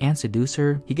drunk and seduce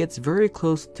her. He gets very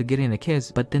close to getting a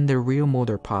kiss, but then the real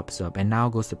Mulder pops up and now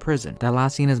goes to prison. That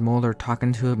last scene is Mulder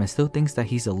talking to him and still thinks that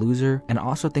he's a loser, and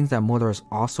also thinks that Mulder is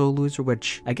also a loser,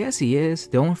 which I guess he is.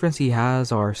 The only friends he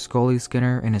has are Scully,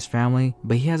 Skinner, and his family,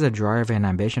 but he has a drive and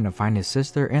ambition to find his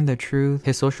sister and the truth.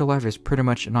 His social life is pretty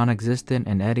much non-existent,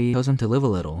 and Eddie tells him to live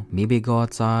a little. Maybe go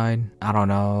outside, I don't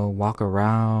know, walk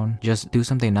around, just do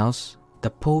something else. The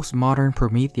postmodern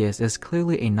Prometheus is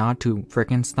clearly a nod to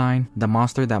Frankenstein. The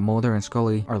monster that Mulder and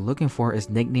Scully are looking for is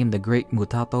nicknamed the Great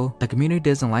Mutato. The community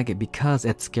doesn't like it because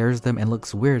it scares them and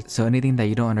looks weird, so anything that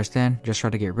you don't understand, just try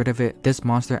to get rid of it. This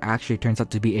monster actually turns out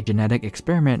to be a genetic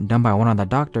experiment done by one of the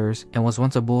doctors and was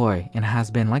once a boy and has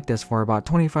been like this for about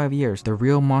 25 years. The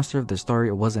real monster of the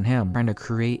story wasn't him, trying to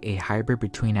create a hybrid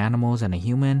between animals and a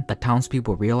human. The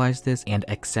townspeople realize this and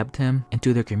accept him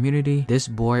into their community. This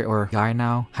boy or guy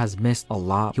now has missed a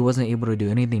lot. He wasn't able to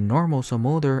do anything normal, so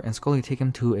Mulder and Scully take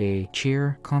him to a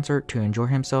cheer concert to enjoy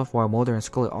himself, while Mulder and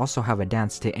Scully also have a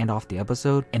dance to end off the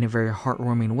episode in a very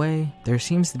heartwarming way. There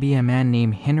seems to be a man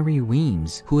named Henry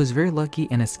Weems who is very lucky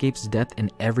and escapes death in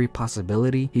every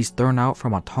possibility. He's thrown out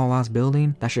from a tall ass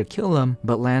building that should kill him,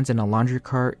 but lands in a laundry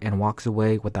cart and walks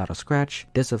away without a scratch.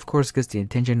 This of course gets the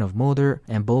attention of Mulder,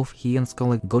 and both he and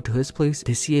Scully go to his place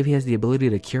to see if he has the ability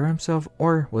to cure himself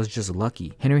or was just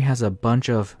lucky. Henry has a bunch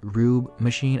of rube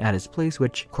machine at his place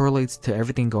which correlates to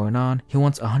everything going on. He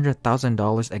wants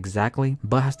 $100,000 exactly,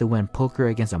 but has to win poker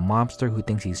against a mobster who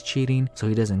thinks he's cheating, so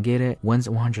he doesn't get it. Wins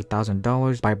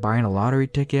 $100,000 by buying a lottery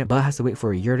ticket, but has to wait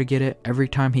for a year to get it. Every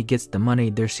time he gets the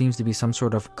money, there seems to be some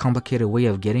sort of complicated way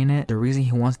of getting it. The reason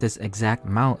he wants this exact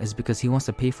amount is because he wants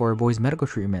to pay for a boy's medical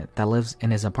treatment that lives in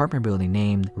his apartment building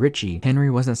named Richie. Henry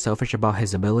wasn't selfish about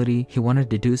his ability. He wanted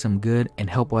to do some good and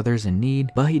help others in need,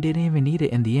 but he didn't even need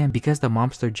it in the end because the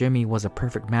mobster Jimmy was a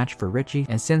perfect match for Richie,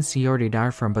 and since he already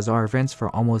died from bizarre events for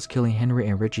almost killing Henry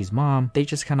and Richie's mom, they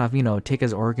just kind of, take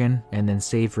his organ and then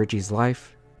save Richie's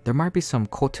life. There might be some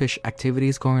cultish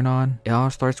activities going on. It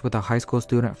all starts with a high school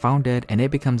student found dead, and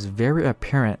it becomes very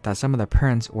apparent that some of the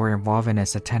parents were involved in a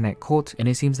satanic cult, and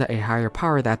it seems that a higher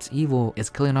power that's evil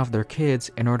is killing off their kids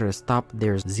in order to stop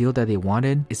their zeal that they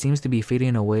wanted. It seems to be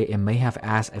fading away and may have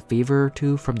asked a favor or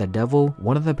two from the devil.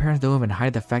 One of the parents don't even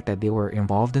hide the fact that they were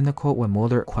involved in the cult when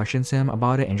Mulder questions him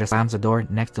about it and just slams the door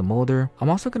next to Mulder. I'm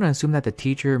also gonna assume that the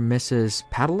teacher, Mrs.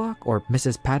 Padlock or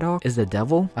Mrs. Paddock, is the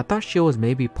devil. I thought she was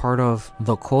maybe part of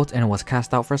the cult and was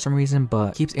cast out for some reason,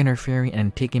 but keeps interfering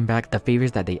and taking back the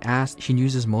favors that they asked. She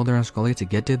uses Mulder and Scully to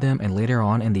get to them, and later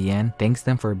on in the end thanks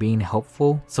them for being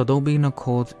helpful. So don't be in a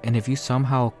cult, and if you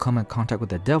somehow come in contact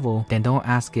with the devil, then don't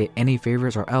ask it any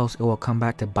favors or else it will come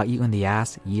back to bite you in the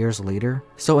ass years later.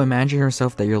 So imagine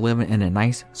yourself that you're living in a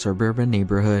nice suburban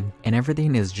neighborhood and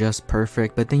everything is just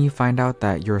perfect, but then you find out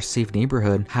that your safe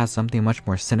neighborhood has something much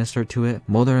more sinister to it.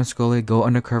 Mulder and Scully go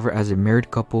undercover as a married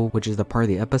couple, which is the part of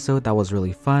the episode that was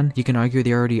really fun. You can argue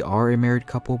they already are a married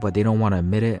couple, but they don't want to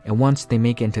admit it, and once they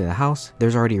make it into the house,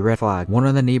 there's already a red flag. One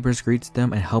of the neighbors greets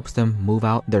them and helps them move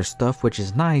out their stuff, which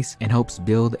is nice and helps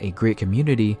build a great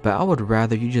community, but I would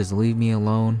rather you just leave me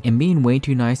alone. And being way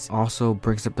too nice also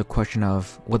brings up the question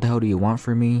of, what the hell do you want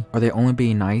from me? Are they only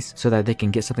being nice so that they can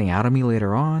get something out of me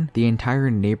later on? The entire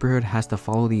neighborhood has to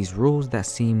follow these rules that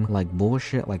seem like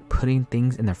bullshit, like putting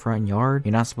things in the front yard.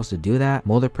 You're not supposed to do that.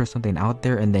 Mulder puts something out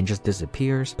there and then just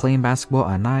disappears. Playing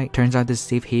basketball at night. Turns out this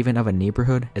safe haven of a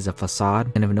neighborhood is a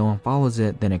facade, and if no one follows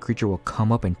it, then a creature will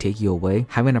come up and take you away.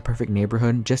 Having a perfect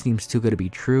neighborhood just seems too good to be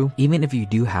true. Even if you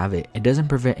do have it, it doesn't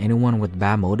prevent anyone with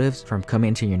bad motives from coming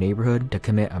into your neighborhood to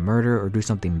commit a murder or do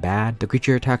something bad. The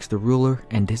creature attacks the ruler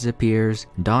and disappears.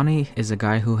 Donnie is a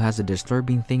guy who has a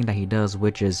disturbing thing that he does,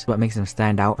 which is what makes him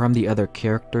stand out from the other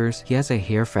characters. He has a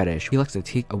hair fetish. He likes to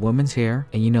take a woman's hair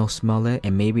and smell it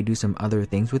and maybe do some other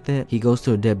things with it. He goes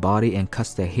to a dead body and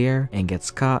cuts the hair and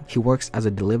gets caught. He works as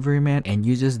a delivery man and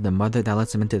uses the mother that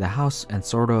lets him into the house and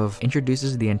sort of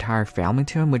introduces the entire family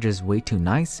to him, which is way too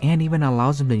nice, and even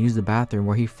allows him to use the bathroom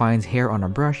where he finds hair on a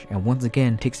brush and once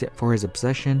again takes it for his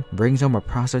obsession, brings home a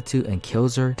prostitute and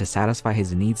kills her to satisfy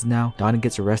his needs. Now Donnie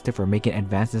gets arrested for making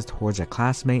advances towards a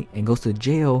classmate and goes to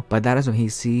jail, but that is when he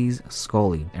sees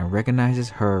Scully and recognizes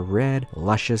her red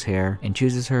luscious hair and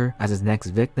chooses her as his next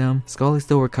victim. Scully's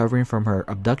still recovering from her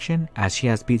abduction as she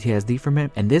has PTSD from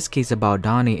it, and this case about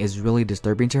Donnie is really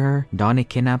disturbing to her. Donnie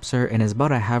kidnaps her and is about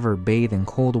to have her bathe in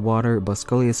cold water, but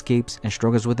Scully escapes and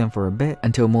struggles with him for a bit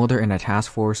until Mulder and a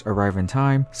task force arrive in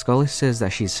time. Scully says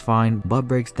that she's fine, but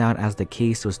breaks down as the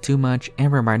case was too much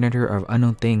and reminded her of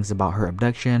unknown things about her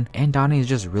abduction, and Donnie is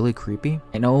just really creepy.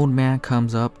 An old man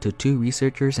comes up to two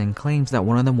researchers and claims that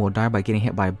one of them will die by getting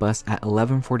hit by a bus at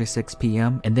 11:46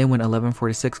 p.m. and then when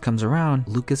 11:46 comes around,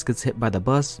 Lucas gets hit by the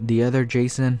bus. The other,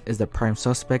 Jason, is the prime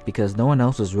suspect because no one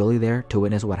else was really there there to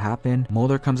witness what happened.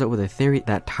 Mulder comes up with a theory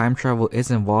that time travel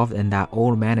is involved and that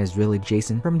old man is really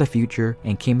Jason from the future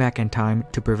and came back in time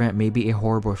to prevent maybe a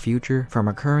horrible future from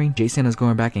occurring. Jason is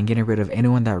going back and getting rid of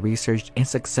anyone that researched and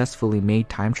successfully made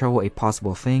time travel a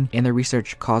possible thing, and the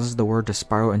research causes the world to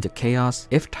spiral into chaos.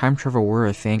 If time travel were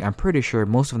a thing, I'm pretty sure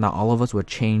most if not all of us would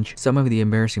change some of the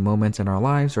embarrassing moments in our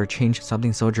lives, or change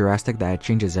something so drastic that it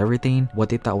changes everything. What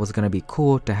they thought was going to be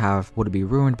cool to have would be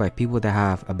ruined by people that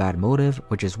have a bad motive,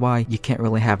 which is why you can't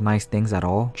really have nice things at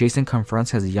all. Jason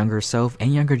confronts his younger self,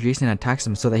 and younger Jason attacks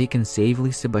him so that he can save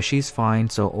Lisa, but she's fine,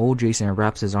 so old Jason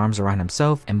wraps his arms around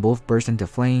himself and both burst into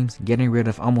flames, getting rid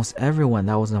of almost everyone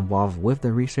that was involved with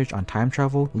the research on time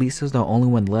travel. Lisa's the only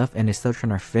one left and is still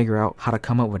trying to figure out how to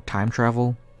come up with time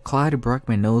travel. Clyde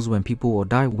Brockman knows when people will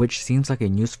die, which seems like a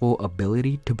useful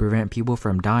ability to prevent people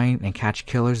from dying and catch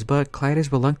killers, but Clyde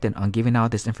is reluctant on giving out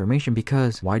this information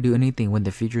because why do anything when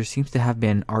the future seems to have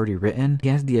been already written? He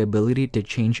has the ability to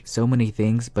change so many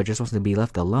things but just wants to be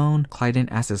left alone. Clyde then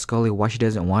asks Scully why she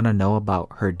doesn't want to know about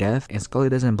her death, and Scully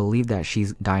doesn't believe that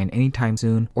she's dying anytime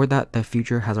soon or that the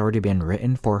future has already been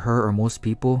written for her or most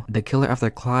people. The killer,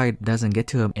 after Clyde doesn't get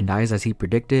to him and dies as he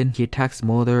predicted, he attacks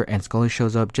Mulder and Scully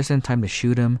shows up just in time to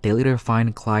shoot him. They later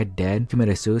find Clyde dead,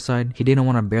 committed suicide. He didn't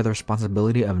want to bear the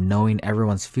responsibility of knowing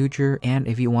everyone's future, and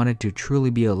if he wanted to truly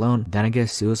be alone, then I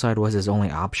guess suicide was his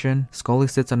only option. Scully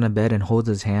sits on the bed and holds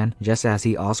his hand, just as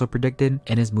he also predicted,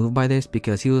 and is moved by this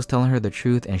because he was telling her the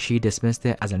truth and she dismissed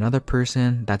it as another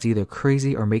person that's either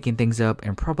crazy or making things up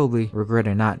and probably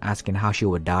regretting not asking how she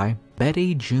would die.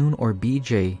 Betty, June, or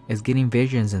BJ is getting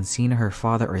visions and seeing her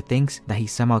father, or thinks that he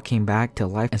somehow came back to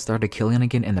life and started killing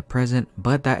again in the present,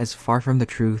 but that is far from the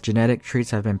truth. Genetic traits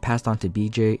have been passed on to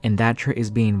BJ, and that trait is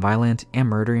being violent and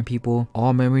murdering people.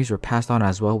 All memories were passed on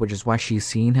as well, which is why she's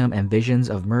seeing him and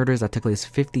visions of murders that took place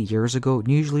 50 years ago.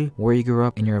 Usually, where you grew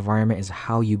up in your environment is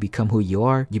how you become who you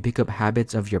are. You pick up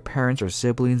habits of your parents or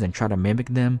siblings and try to mimic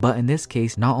them, but in this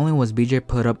case, not only was BJ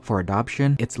put up for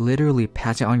adoption, it's literally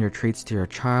passing on your traits to your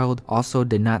child. Also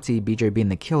did not see BJ being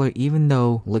the killer, even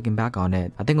though looking back on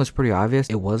it, I think it was pretty obvious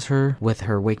it was her, with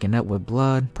her waking up with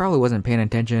blood. Probably wasn't paying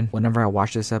attention whenever I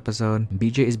watched this episode.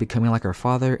 BJ is becoming like her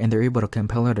father, and they're able to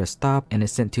compel her to stop and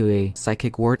is sent to a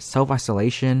psychic ward.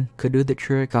 Self-isolation could do the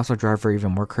trick, also drive her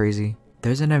even more crazy.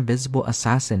 There's an invisible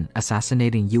assassin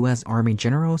assassinating US Army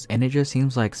generals, and it just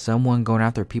seems like someone going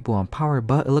after people in power,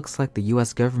 but it looks like the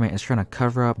US government is trying to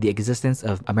cover up the existence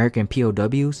of American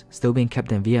POWs still being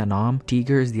kept in Vietnam.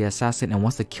 Tiger is the assassin and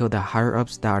wants to kill the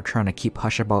higher-ups that are trying to keep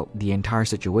hush about the entire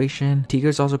situation. Tiger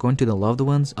is also going to the loved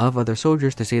ones of other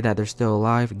soldiers to say that they're still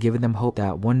alive, giving them hope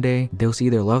that one day they'll see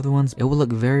their loved ones. It would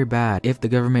look very bad if the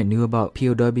government knew about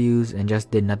POWs and just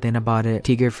did nothing about it.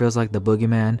 Tiger feels like the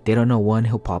boogeyman. They don't know when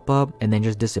he'll pop up and then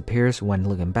just disappears. When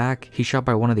looking back, he's shot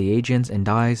by one of the agents and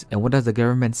dies. And what does the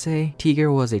government say?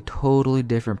 Tiger was a totally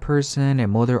different person,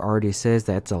 and Mulder already says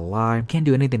that it's a lie. Can't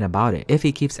do anything about it. If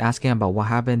he keeps asking about what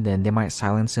happened, then they might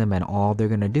silence him, and all they're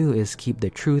gonna do is keep the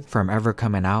truth from ever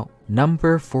coming out.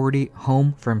 Number 40,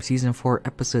 Home, from season 4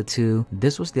 episode 2.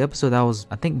 This was the episode that was,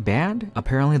 I think, banned.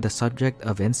 Apparently the subject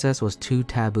of incest was too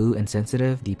taboo and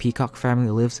sensitive. The Peacock family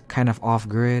lives kind of off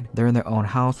grid. They're in their own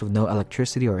house with no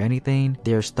electricity or anything.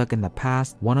 They are stuck in the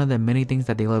past. One of the many things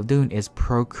that they love doing is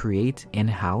procreate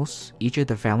in-house. Each of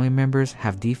the family members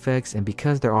have defects, and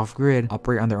because they're off grid,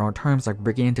 operate on their own terms, like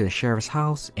breaking into the sheriff's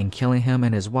house and killing him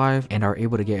and his wife, and are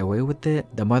able to get away with it.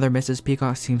 The mother, Mrs.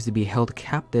 Peacock, seems to be held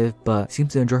captive but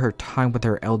seems to enjoy her time with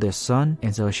her eldest son,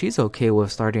 and so she's okay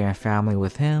with starting a family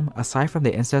with him. Aside from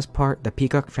the incest part, the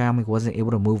Peacock family wasn't able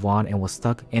to move on and was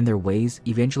stuck in their ways.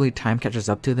 Eventually time catches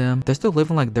up to them. They're still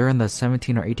living like they're in the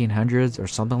 17 or 1800s or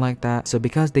something like that. So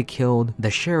because they killed the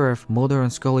sheriff, Mulder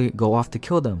and Scully go off to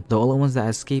kill them. The only ones that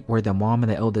escaped were the mom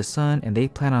and the eldest son, and they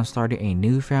plan on starting a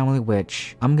new family,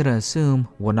 which I'm gonna assume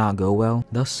will not go well.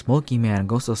 The Smoky Man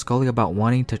goes to Scully about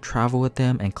wanting to travel with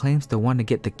them and claims to want to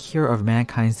get the cure of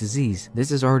mankind's disease.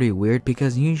 This is already weird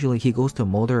because usually he goes to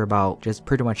Mulder about just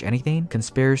pretty much anything.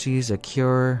 Conspiracies, a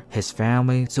cure, his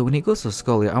family. So when he goes to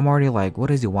Scully, I'm already like, what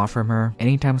does he want from her?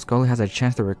 Anytime Scully has a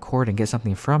chance to record and get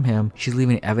something from him, she's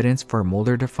leaving evidence for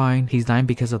Mulder to find. He's dying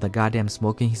because of the goddamn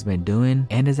smoking he's been doing,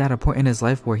 and is at a point in his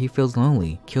life where he feels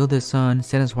lonely. Killed his son,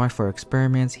 sent his wife for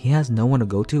experiments. He has no one to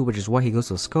go to, which is why he goes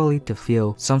to Scully to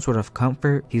feel some sort of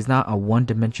comfort. He's not a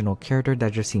one-dimensional character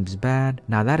that just seems bad.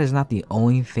 Now that is not the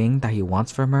only thing that he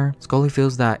wants from her. Scully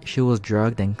feels that she was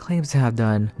drugged and claims to have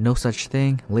done no such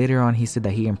thing. Later on, he said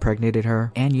that he impregnated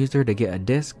her and used her to get a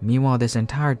disc. Meanwhile, this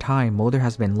entire time, Mulder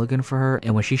has been looking for her,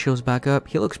 and when she shows back up,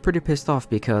 he looks pretty pissed off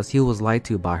because he was lied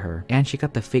to by her and she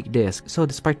got the fake disc. So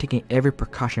despite taking every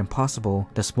precaution possible,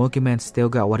 the Smoky Man still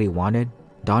got what he wanted.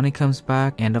 Donnie comes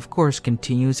back and of course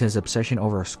continues his obsession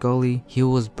over Scully. He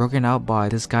was broken out by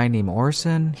this guy named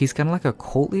Orson. He's kind of like a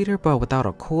cult leader, but without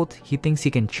a cult. He thinks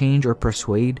he can change or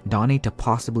persuade Donnie to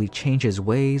possibly change his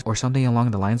ways or something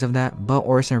along the lines of that, but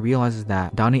Orson realizes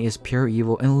that Donnie is pure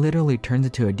evil and literally turns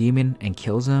into a demon and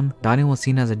kills him. Donnie was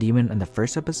seen as a demon in the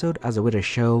first episode as a way to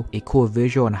show a cool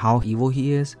visual on how evil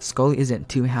he is. Scully isn't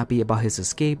too happy about his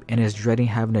escape and is dreading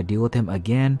having to deal with him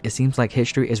again. It seems like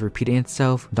history is repeating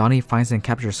itself. Donnie finds and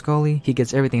captures Scully. He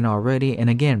gets everything all ready, and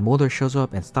again Mulder shows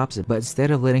up and stops it, but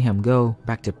instead of letting him go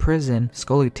back to prison,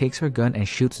 Scully takes her gun and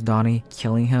shoots Donnie,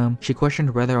 killing him. She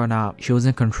questioned whether or not she was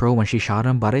in control when she shot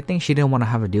him, but I think she didn't want to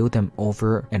have to deal with him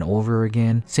over and over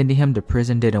again. Sending him to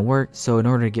prison didn't work, so in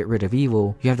order to get rid of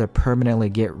evil, you have to permanently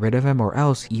get rid of him, or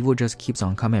else evil just keeps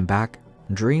on coming back.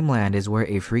 Dreamland is where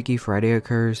a Freaky Friday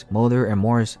occurs. Mulder and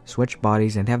Morris switch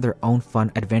bodies and have their own fun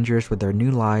adventures with their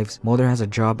new lives. Mulder has a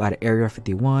job at Area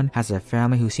 51, has a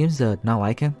family who seems to not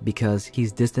like him because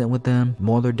he's distant with them.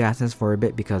 Mulder dances for a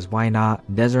bit because why not?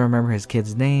 Doesn't remember his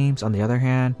kids' names. On the other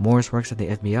hand, Morris works at the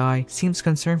FBI, seems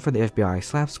concerned for the FBI,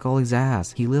 slaps Scully's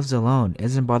ass. He lives alone,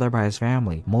 isn't bothered by his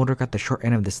family. Mulder got the short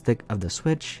end of the stick of the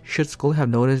switch. Should Scully have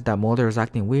noticed that Mulder was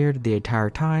acting weird the entire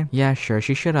time? Yeah, sure,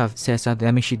 she should have said something.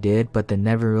 I mean, she did, but the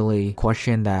never really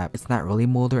questioned that it's not really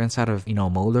Mulder inside of,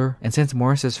 Mulder. And since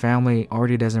Morris's family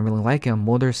already doesn't really like him,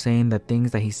 Mulder saying the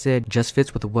things that he said just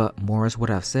fits with what Morris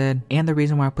would have said. And the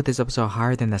reason why I put this episode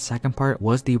higher than the second part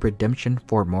was the redemption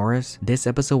for Morris. This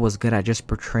episode was good at just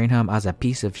portraying him as a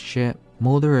piece of shit.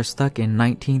 Mulder is stuck in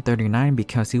 1939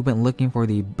 because he went looking for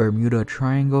the Bermuda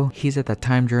Triangle. He's at the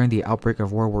time during the outbreak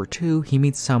of World War II. He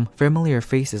meets some familiar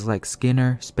faces like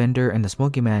Skinner, Spender, and the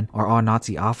Smoky Man are all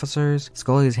Nazi officers.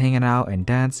 Scully is hanging out and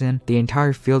dancing. The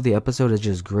entire feel of the episode is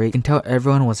just great. You can tell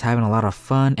everyone was having a lot of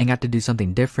fun and got to do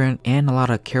something different, and a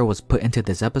lot of care was put into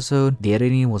this episode. The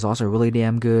editing was also really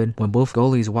damn good. When both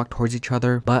goalies walked towards each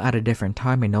other but at a different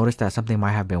time, I noticed that something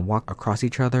might have been walked across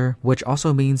each other, which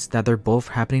also means that they're both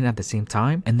happening at the same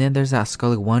time. And then there's that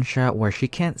Scully one shot where she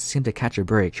can't seem to catch a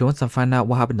break. She wants to find out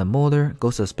what happened to Mulder,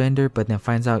 goes to Spender, but then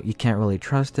finds out you can't really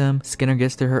trust him. Skinner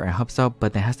gets to her and helps out,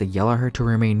 but then has to yell at her to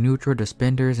remain neutral to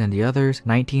Spenders and the others.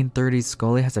 1930s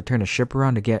Scully has to turn the ship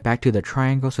around to get back to the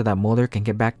triangle so that Mulder can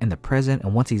get back in the present,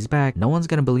 and once he's back, no one's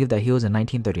gonna believe that he was in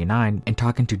 1939 and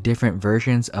talking to different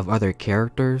versions of other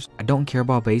characters. I don't care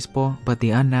about baseball, but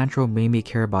the unnatural made me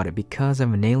care about it because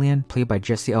of an alien played by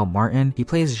Jesse L. Martin. He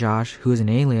plays Josh, who is an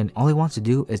alien. All he wants to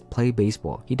do is play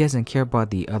baseball. He doesn't care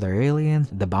about the other aliens,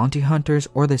 the bounty hunters,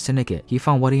 or the syndicate. He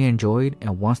found what he enjoyed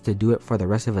and wants to do it for the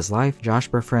rest of his life. Josh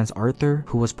befriends Arthur,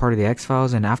 who was part of the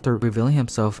X-Files, and after revealing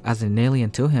himself as an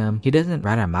alien to him, he doesn't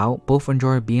rat him out. Both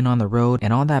enjoy being on the road,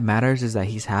 and all that matters is that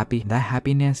he's happy. That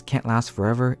happiness can't last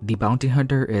forever. The bounty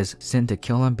hunter is sent to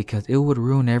kill him because it would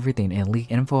ruin everything and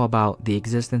leak info about the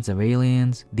existence of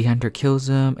aliens. The hunter kills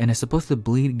him and is supposed to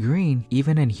bleed green,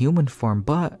 even in human form,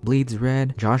 but bleeds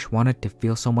red. Josh wanted to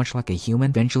feel so much like a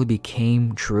human eventually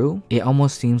became true. It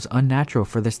almost seems unnatural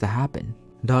for this to happen.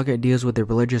 Doggett deals with a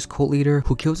religious cult leader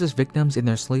who kills his victims in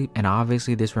their sleep, and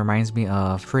obviously this reminds me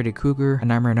of Freddy Krueger. A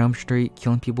Nightmare on Elm Street.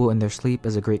 Killing people in their sleep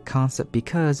is a great concept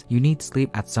because you need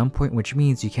sleep at some point, which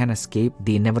means you can't escape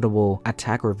the inevitable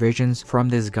attack or visions from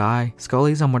this guy.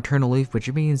 Scully's on maternal leave,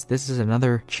 which means this is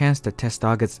another chance to test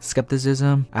Doggett's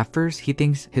skepticism. At first, he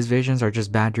thinks his visions are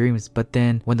just bad dreams, but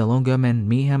then when the lone gunmen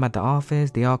meet him at the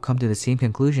office, they all come to the same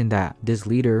conclusion that this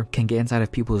leader can get inside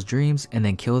of people's dreams and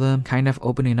then kill them, kind of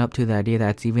opening up to the idea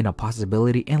that it's even a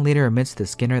possibility, and later admits to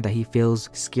Skinner that he feels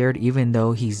scared even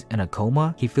though he's in a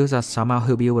coma. He feels that somehow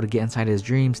he'll be able to get inside his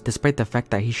dreams despite the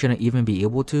fact that he shouldn't even be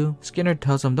able to. Skinner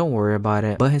tells him don't worry about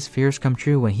it, but his fears come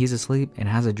true when he's asleep and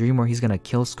has a dream where he's gonna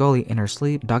kill Scully in her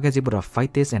sleep. Doggett's able to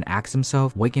fight this and axe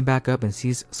himself, waking back up and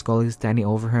sees Scully standing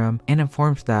over him and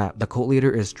informs that the cult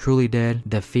leader is truly dead.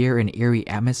 The fear and eerie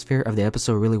atmosphere of the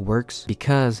episode really works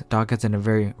because Doggett's in a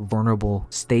very vulnerable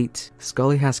state.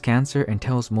 Scully has cancer and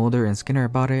tells Mulder and Skinner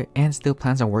about it and still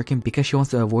plans on working because she wants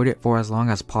to avoid it for as long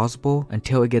as possible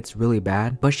until it gets really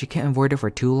bad, but she can't avoid it for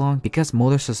too long because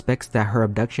Mulder suspects that her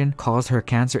abduction caused her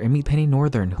cancer. And meet Penny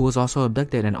Northern, who was also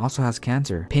abducted and also has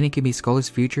cancer. Penny can be Scully's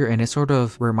future, and it sort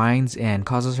of reminds and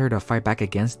causes her to fight back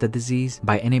against the disease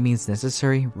by any means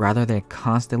necessary rather than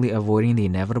constantly avoiding the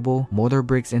inevitable. Mulder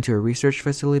breaks into a research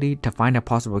facility to find a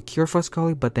possible cure for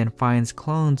Scully, but then finds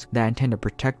clones that intend to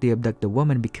protect the abducted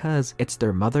woman because it's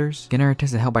their mothers. Skinner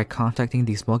attempts to help by contacting protecting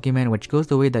the Smoky Man, which goes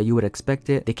the way that you would expect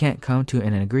it. They can't come to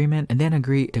an agreement and then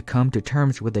agree to come to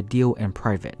terms with a deal in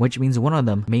private, which means one of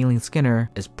them, mainly Skinner,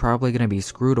 is probably gonna be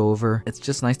screwed over. It's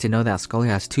just nice to know that Scully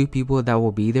has two people that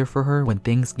will be there for her when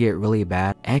things get really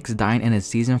bad. X dying in his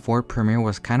season 4 premiere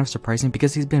was kind of surprising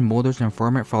because he's been Mulder's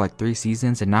informant for like 3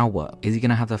 seasons, and now what? Is he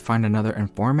gonna have to find another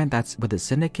informant that's with the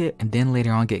Syndicate and then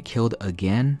later on get killed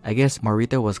again? I guess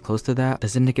Marita was close to that. The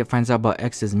Syndicate finds out about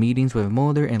X's meetings with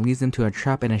Mulder and leads him to a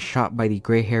trap and is shot by the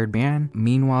gray-haired man.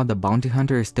 Meanwhile, the bounty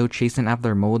hunter is still chasing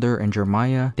after Mulder and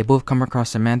Jeremiah. They both come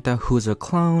across Samantha, who's a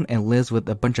clone and lives with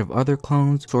a bunch of other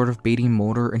clones, sort of baiting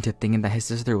Mulder into thinking that his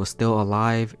sister was still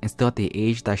alive and still at the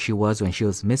age that she was when she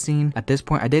was missing. At this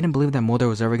point, I didn't believe that Mulder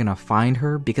was ever gonna find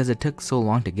her because it took so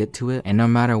long to get to it, and no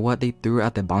matter what they threw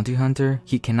at the bounty hunter,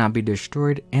 he cannot be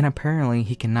destroyed, and apparently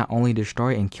he can not only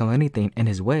destroy and kill anything in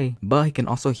his way, but he can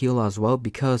also heal as well,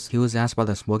 because he was asked by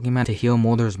the Smoky Man to heal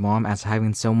Mulder's mom, as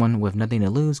having someone with nothing to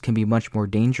lose can be much more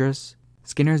dangerous.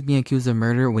 Skinner is being accused of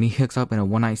murder when he hooks up in a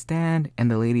one-night stand and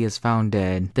the lady is found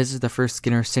dead. This is the first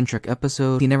Skinner-centric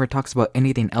episode. He never talks about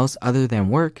anything else other than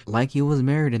work, like he was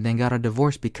married and then got a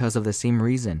divorce because of the same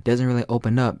reason. Doesn't really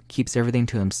open up, keeps everything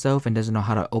to himself, and doesn't know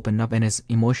how to open up, and is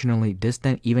emotionally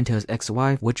distant even to his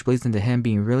ex-wife, which plays into him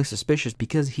being really suspicious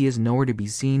because he is nowhere to be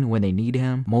seen when they need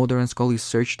him. Mulder and Scully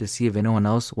search to see if anyone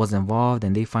else was involved,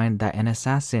 and they find that an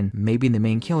assassin may be the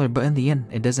main killer, but in the end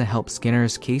it doesn't help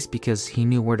Skinner's case because he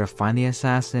knew where to find the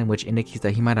assassin, which indicates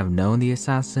that he might have known the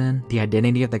assassin. The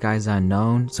identity of the guy is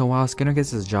unknown, so while Skinner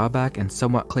gets his job back and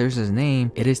somewhat clears his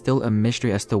name, it is still a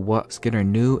mystery as to what Skinner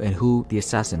knew and who the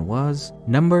assassin was.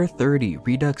 Number 30,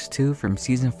 Redux 2 from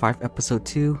season 5 episode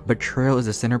 2. Betrayal is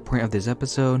the center point of this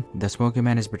episode. The Smoky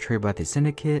Man is betrayed by the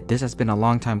Syndicate. This has been a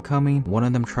long time coming. One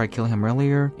of them tried killing him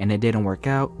earlier and it didn't work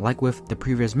out. Like with the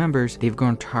previous members, they've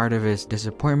grown tired of his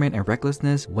disappointment and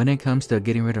recklessness when it comes to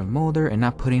getting rid of Mulder and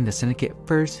not putting the Syndicate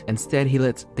first. Instead, he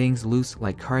lets things loose,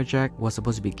 like Carjack was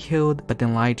supposed to be killed but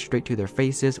then lied straight to their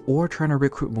faces, or trying to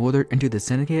recruit Mulder into the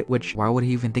Syndicate, which why would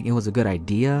he even think it was a good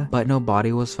idea? But no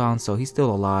body was found, so he's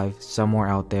still alive somewhere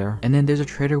out there. And then there's a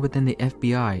traitor within the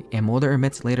FBI, and Mulder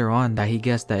admits later on that he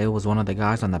guessed that it was one of the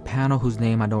guys on the panel whose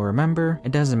name I don't remember.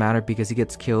 It doesn't matter because he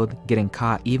gets killed getting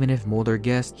caught. Even if Mulder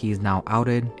guessed, he's now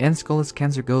outed, and Scully's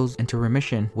cancer goes into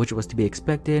remission, which was to be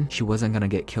expected. She wasn't gonna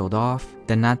get killed off.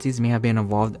 The Nazis may have been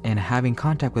involved in having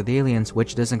contact with aliens,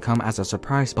 which doesn't come as a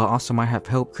surprise, but also might have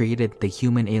helped created the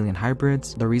human-alien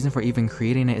hybrids. The reason for even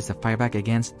creating it is to fight back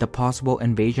against the possible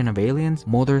invasion of aliens.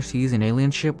 Mulder sees an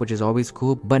alien ship, which is always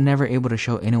cool, but never able to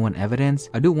show anyone evidence.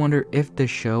 I do wonder if the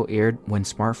show aired when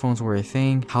smartphones were a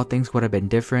thing, how things would have been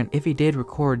different. If he did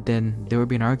record, then there would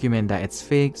be an argument that it's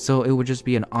fake, so it would just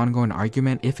be an ongoing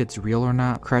argument if it's real or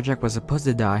not. Carjack was supposed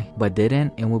to die, but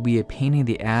didn't, and will be a pain in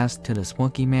the ass to the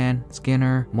Smoky Man,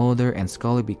 Skinner, Mulder, and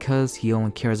Scully because he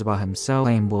only cares about himself,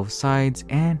 playing both sides.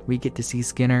 And we get to see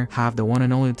Skinner have the one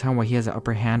and only time where he has the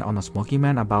upper hand on the Smoky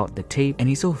Man about the tape, and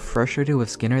he's so frustrated with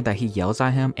Skinner that he yells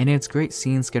at him, and it's great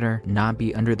seeing Skinner not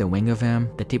be under the wing of him.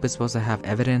 The tape is supposed to have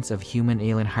evidence of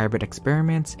human-alien hybrid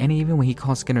experiments, and even when he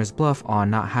calls Skinner's bluff on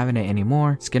not having it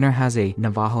anymore, Skinner has a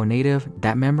Navajo native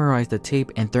that memorized the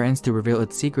tape and threatens to reveal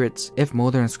its secrets if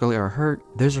Mulder and Scully are hurt.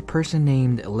 There's a person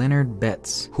named Leonard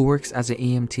Betts who works as an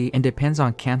EMT and depends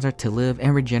on cancer to live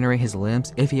and regenerate his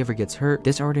limbs if he ever gets hurt.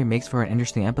 This already makes for an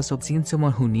interesting episode. Seeing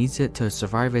someone who needs it to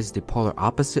survive is the polar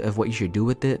opposite of what you should do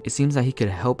with it. It seems that he could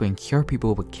help and cure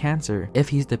people with cancer if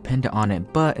he's dependent on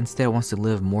it, but instead wants to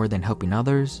live more than helping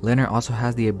others. Leonard also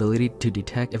has the ability to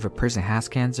detect if a person has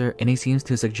cancer, and he seems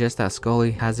to suggest that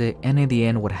Scully has it and in the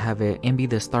end would have it and be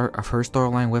the start of her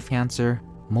storyline with cancer.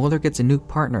 Mulder gets a new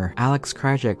partner, Alex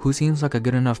Krajek, who seems like a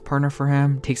good enough partner for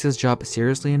him, takes his job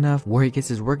seriously enough where he gets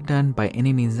his work done by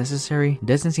any means necessary,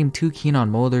 doesn't seem too keen on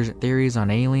Mulder's theories on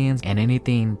aliens and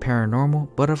anything paranormal,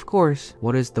 but of course,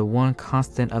 what is the one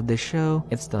constant of this show?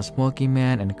 It's the Smoky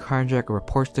Man, and Krajek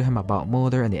reports to him about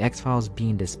Mulder and the X-Files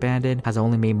being disbanded has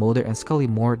only made Mulder and Scully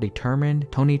more determined.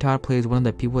 Tony Todd plays one of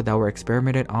the people that were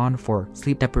experimented on for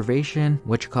sleep deprivation,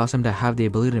 which caused him to have the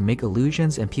ability to make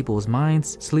illusions in people's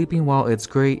minds. Sleeping, while it's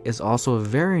great, is also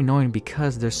very annoying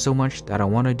because there's so much that I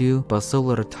want to do but so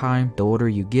little time the older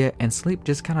you get, and sleep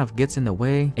just kind of gets in the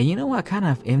way. And you know what, I kind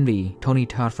of envy Tony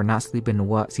Todd for not sleeping in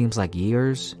what seems like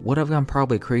years. Would have gone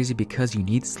probably crazy because you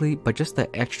need sleep, but just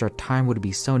the extra time would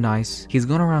be so nice. He's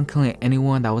going around killing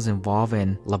anyone that was involved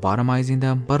in lobotomizing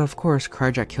them, but of course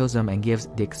Krajak kills him and gives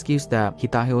the excuse that he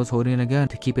thought he was holding a gun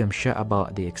to keep him shut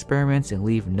about the experiments and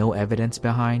leave no evidence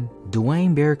behind.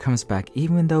 Dwayne Bear comes back.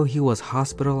 Even though he was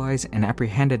hospitalized and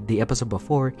apprehended the episode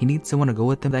before, he needs someone to go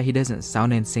with him that he doesn't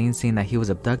sound insane saying that he was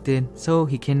abducted, so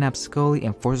he kidnaps Scully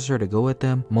and forces her to go with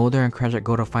him. Mulder and Krychek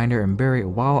go to find her and Barry,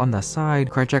 while on the side,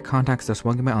 Krychek contacts the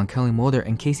smoking man on killing Mulder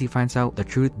in case he finds out the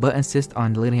truth, but insists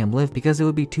on letting him live because it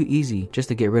would be too easy just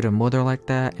to get rid of Mulder like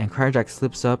that. And Krychek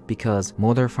slips up because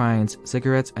Mulder finds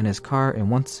cigarettes in his car,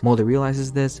 and once Mulder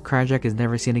realizes this, Krychek is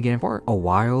never seen again for a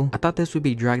while. I thought this would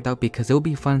be dragged out because it would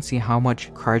be fun seeing how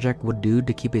much Krychek would do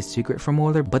to keep his secret from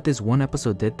Mulder, but this one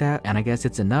episode did that, and I guess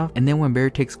it's enough. And then when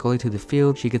Barry takes Scully to the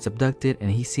field, she gets abducted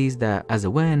and he sees that as a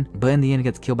win, but in the end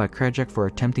gets killed by Krychek for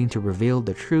attempting to reveal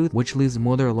the truth, which leaves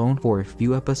Mulder alone for a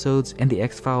few episodes, and the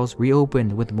X-Files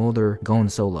reopened with Mulder going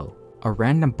solo. A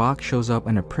random box shows up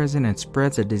in a prison and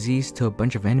spreads a disease to a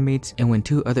bunch of inmates, and when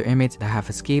 2 other inmates that have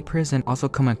escaped prison also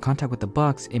come in contact with the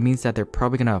box, it means that they're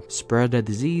probably gonna spread the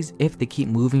disease if they keep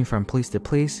moving from place to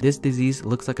place. This disease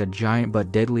looks like a giant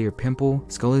but deadlier pimple.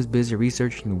 Scully's busy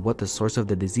researching what the source of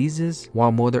the disease is,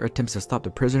 while Mulder attempts to stop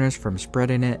the prisoners from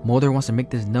spreading it. Mulder wants to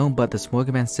make this known, but the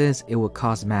smoking man says it would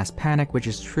cause mass panic, which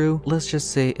is true. Let's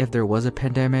just say if there was a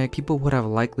pandemic, people would have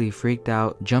likely freaked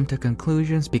out, jumped to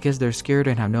conclusions because they're scared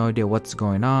and have no idea what's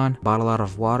going on, bought a lot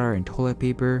of water and toilet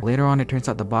paper. Later on, it turns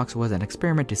out the box was an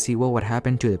experiment to see what would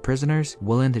happen to the prisoners,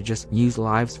 willing to just use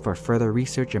lives for further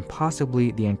research and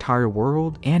possibly the entire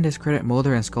world, and discredit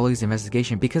Mulder and Scully's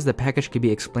investigation because the package could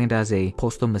be explained as a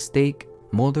postal mistake.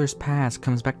 Mulder's past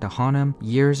comes back to haunt him.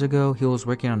 Years ago, he was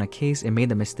working on a case and made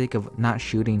the mistake of not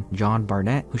shooting John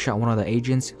Barnett, who shot one of the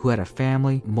agents who had a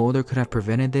family. Mulder could have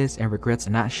prevented this and regrets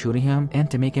not shooting him, and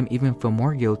to make him even feel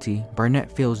more guilty, Barnett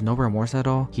feels no remorse at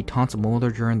all. He taunts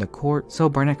Mulder during the court, so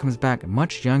Barnett comes back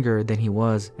much younger than he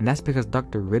was, and that's because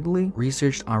Dr. Ridley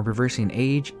researched on reversing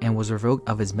age and was revoked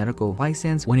of his medical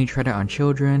license when he tried it on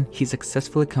children. He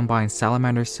successfully combined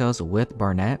salamander cells with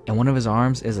Barnett, and one of his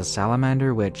arms is a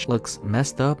salamander, which looks messed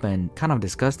up and kind of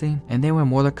disgusting. And then when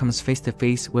Mulder comes face to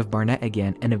face with Barnett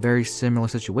again in a very similar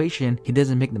situation, he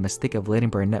doesn't make the mistake of letting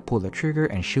Barnett pull the trigger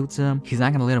and shoots him. He's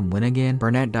not gonna let him win again.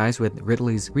 Barnett dies with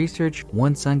Ridley's research.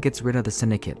 One son gets rid of the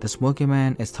syndicate. The smoking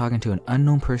man is talking to an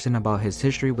unknown person about his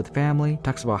history with family,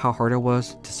 talks about how hard it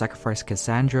was to sacrifice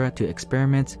Cassandra to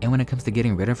experiments, and when it comes to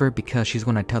getting rid of her because she's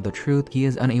gonna tell the truth, he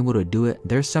is unable to do it.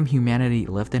 There's some humanity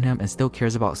left in him and still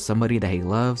cares about somebody that he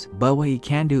loves, but what he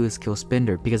can do is kill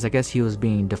Spender because I guess he was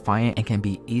being defiant and can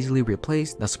be easily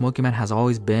replaced. The smoking man has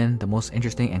always been the most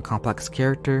interesting and complex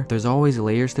character. There's always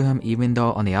layers to him, even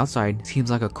though on the outside seems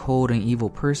like a cold and evil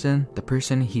person. The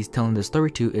person he's telling the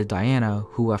story to is Diana,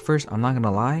 who at first, I'm not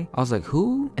gonna lie, I was like,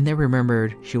 who? And then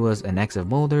remembered she was an ex of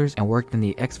Mulder's and worked in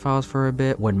the X-Files for a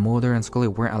bit when Mulder and Scully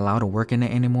weren't allowed to work in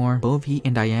it anymore. Both he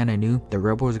and Diana knew the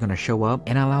rebels were gonna show up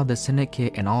and allow the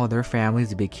syndicate and all of their families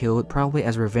to be killed, probably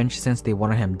as revenge since they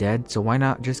wanted him dead. So why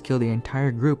not just kill the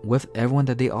entire group with everyone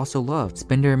that they also love?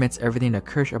 Spender admits everything to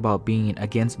Kirsch about being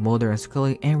against Mulder and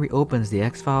Scully and reopens the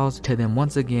X-Files to them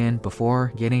once again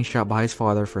before getting shot by his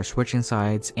father for switching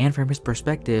sides, and from his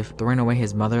perspective, throwing away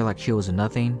his mother like she was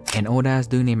nothing. An old ass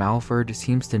dude named Alfred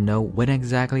seems to know when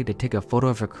exactly to take a photo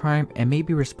of a crime and may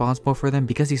be responsible for them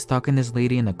because he's stalking this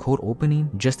lady in the cold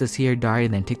opening just to see her die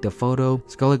and then take the photo.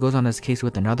 Scully goes on this case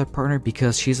with another partner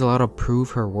because she's allowed to prove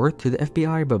her worth to the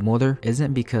FBI, but Mulder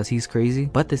isn't because he's crazy.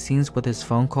 But the scenes with his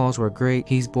phone calls were great.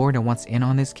 He's bored and wants in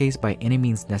on this case by any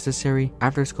means necessary.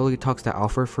 After Scully talks to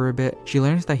Alfred for a bit, she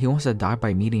learns that he wants to die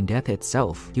by meeting death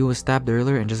itself. He was stabbed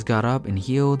earlier and just got up and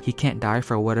healed. He can't die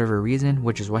for whatever reason,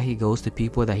 which is why he goes to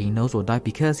people that he knows will die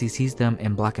because he sees them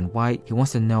in black and white. He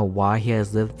wants to know why he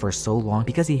has lived for so long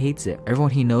because he hates it.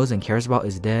 Everyone he knows and cares about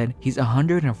is dead. He's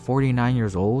 149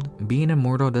 years old. Being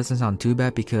immortal doesn't sound too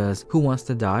bad because who wants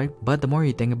to die? But the more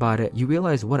you think about it, you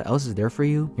realize what else is there for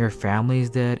you. Your family is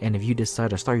dead, and if you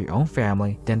decide to start your own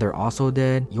family, then they're also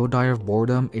dead. You'll die of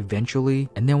boredom eventually.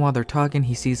 And then while they're talking,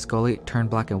 he sees Scully turn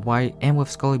black and white, and with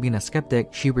Scully being a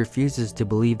skeptic, she refuses to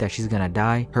believe that she's gonna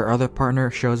die. Her other partner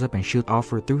shows up and shoots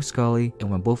Alfred through Scully, and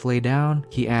when both lay down,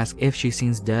 he asks if she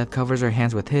sees death, covers her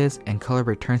hands with his, and color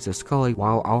returns to Scully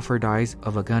while Alfred dies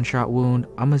of a gunshot wound.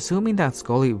 I'm assuming that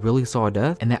Scully really saw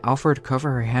death and that Alfred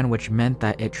covered her hand, which meant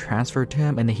that it transferred to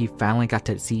him and that he finally got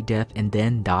to see death and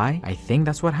then die. I think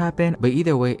that's what happened, but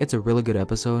either way, it's a really good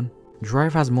episode.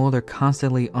 Drive has Mulder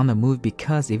constantly on the move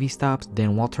because if he stops,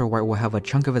 then Walter White will have a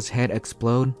chunk of his head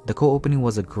explode. The cold opening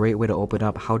was a great way to open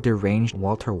up how deranged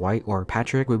Walter White or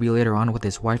Patrick would be later on with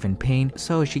his wife in pain.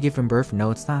 So she gave him birth?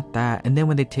 No, it's not that. And then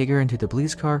when they take her into the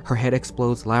police car, her head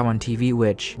explodes live on TV,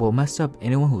 which will mess up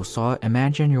anyone who saw it.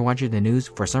 Imagine you're watching the news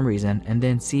for some reason and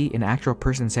then see an actual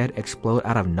person's head explode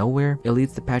out of nowhere. It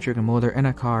leads to Patrick and Mulder in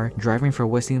a car, driving for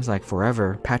what seems like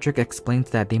forever. Patrick explains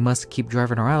that they must keep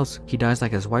driving or else he dies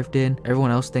like his wife did.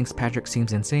 Everyone else thinks Patrick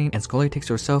seems insane, and Scully takes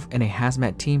herself and a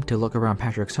hazmat team to look around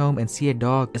Patrick's home and see a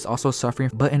dog is also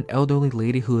suffering, but an elderly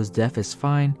lady who is deaf is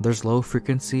fine. There's low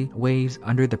frequency waves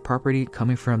under the property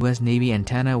coming from US Navy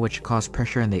antenna which cause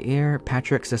pressure in the air.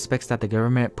 Patrick suspects that the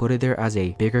government put it there as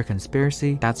a bigger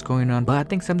conspiracy that's going on, but I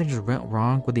think something just went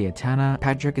wrong with the antenna.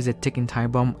 Patrick is a ticking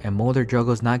time bomb and Mulder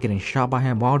juggles not getting shot by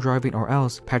him while driving or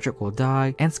else Patrick will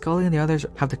die, and Scully and the others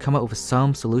have to come up with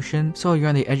some solution. So you're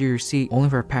on the edge of your seat only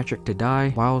for Patrick to die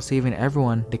while saving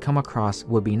everyone they come across.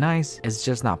 Would be nice, it's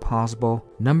just not possible.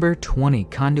 Number 20,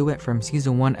 Conduit from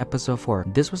season 1 episode 4.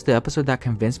 This was the episode that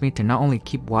convinced me to not only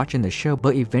keep watching the show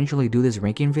but eventually do this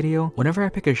ranking video. Whenever I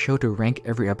pick a show to rank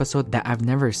every episode that I've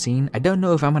never seen, I don't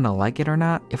know if I'm gonna like it or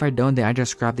not. If I don't, then I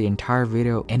just grab the entire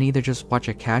video and either just watch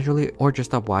it casually or just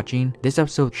stop watching. This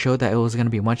episode showed that it was gonna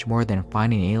be much more than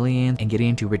finding aliens and getting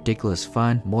into ridiculous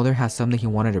fun. Mulder has something he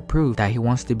wanted to prove, that he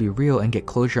wants to be real and get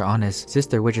closure on his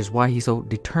sister, which is why he's so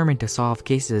determined to solve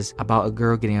cases about a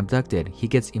girl getting abducted. He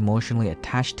gets emotionally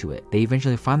attached to it. They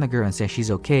eventually find the girl and say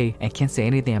she's okay and can't say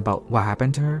anything about what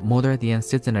happened to her. Mulder at the end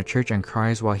sits in a church and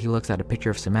cries while he looks at a picture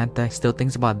of Samantha, still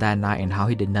thinks about that night and how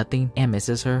he did nothing and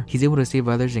misses her. He's able to save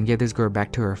others and give this girl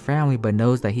back to her family but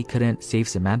knows that he couldn't save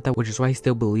Samantha, which is why he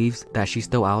still believes that she's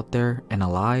still out there and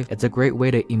alive. It's a great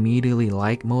way to immediately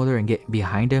like Mulder and get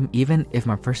behind him, even if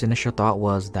my first initial thought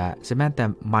was that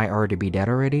Samantha might already be dead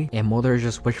already and Mulder is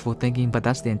just wishful thinking, but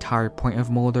that's the entire point of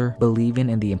Mulder, believing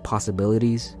in the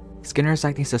impossibilities. Skinner is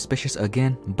acting suspicious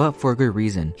again, but for a good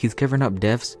reason. He's covering up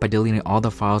deaths by deleting all the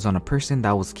files on a person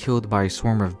that was killed by a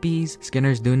swarm of bees.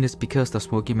 Skinner is doing this because the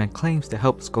Smoky Man claims to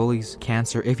help Scully's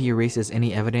cancer if he erases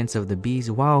any evidence of the bees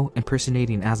while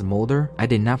impersonating as Mulder. I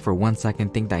did not for 1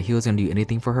 second think that he was gonna do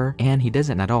anything for her, and he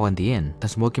doesn't at all in the end. The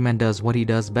Smoky Man does what he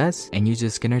does best and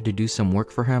uses Skinner to do some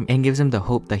work for him and gives him the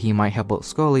hope that he might help out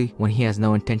Scully when he has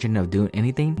no intention of doing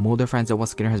anything. Mulder finds out what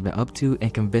Skinner has been up to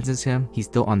and convinces him he's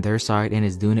still on their side and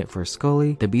is doing it for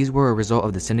Scully. The bees were a result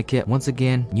of the syndicate once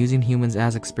again using humans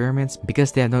as experiments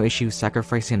because they have no issue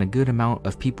sacrificing a good amount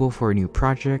of people for a new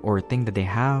project or a thing that they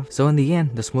have. So in the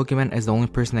end, the Smoky Man is the only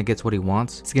person that gets what he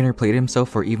wants. Skinner played himself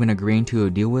for even agreeing to a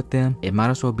deal with them. It might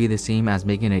as well be the same as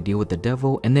making a deal with the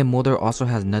devil. And then Mulder also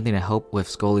has nothing to help with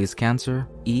Scully's cancer.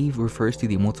 Eve refers to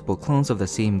the multiple clones of the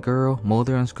same girl.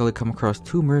 Mulder and Scully come across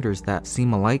two murders that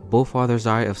seem alike. Both fathers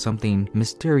die of something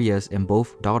mysterious and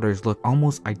both daughters look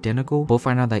almost identical. Both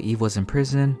find out that Eve was in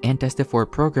prison and tested for a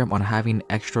program on having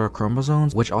extra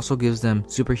chromosomes, which also gives them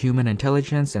superhuman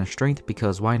intelligence and strength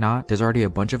because why not? There's already a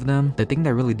bunch of them. The thing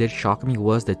that really did shock me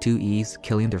was the two Eves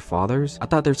killing their fathers. I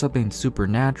thought there's something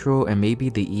supernatural and maybe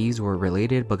the Eves were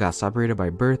related but got separated by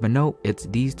birth, but no, it's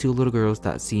these two little girls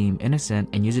that seem innocent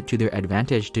and use it to their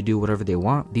advantage to do whatever they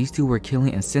want. These two were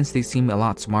killing, and since they seem a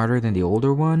lot smarter than the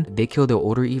older one, they killed the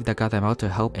older Eve that got them out to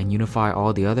help and unify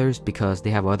all the others because they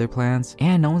have other plans,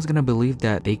 and no one's gonna believe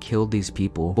that they killed these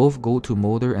people. Both go to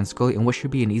Mulder and Scully in what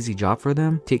should be an easy job for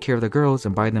them, take care of the girls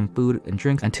and buy them food and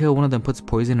drinks until one of them puts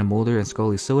poison in Mulder and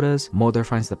Scully's sodas. Mulder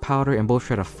finds the powder and both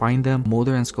try to find them.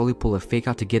 Mulder and Scully pull a fake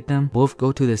out to get them. Both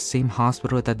go to the same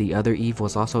hospital that the other Eve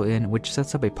was also in, which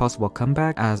sets up a possible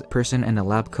comeback as a person in a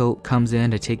lab coat comes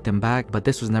in to take them back, but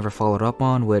this was never followed up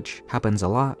on, which happens a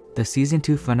lot. The season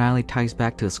 2 finale ties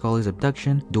back to Scully's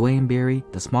abduction, Dwayne Barry,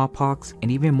 the smallpox, and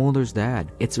even Mulder's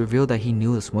dad. It's revealed that he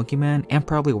knew the Smoky Man and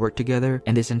probably worked together,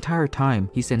 and this entire time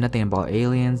he said nothing about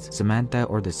aliens, Samantha,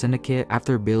 or the syndicate.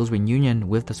 After Bill's reunion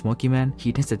with the Smoky Man,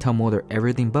 he tends to tell Mulder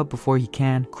everything, but before he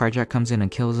can, Kryjak comes in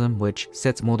and kills him, which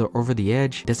sets Mulder over the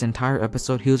edge. This entire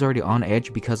episode he was already on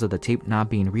edge because of the tape not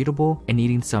being readable and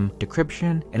needing some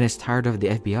decryption, and is tired of the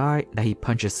FBI that he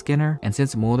punches Skinner, and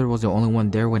since Mulder was the only one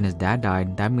there when his dad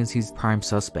died, that means he's prime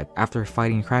suspect. After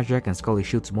fighting Kryjak and Scully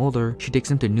shoots Mulder, she takes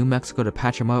him to New Mexico to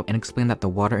patch him up and explain that the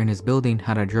water in his building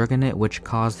had a drug in it which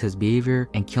caused his behavior,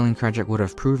 and killing Kryjak would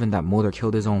have proven that Mulder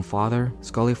killed his own father.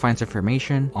 Scully finds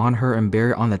information on her and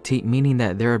Barry on the tape, meaning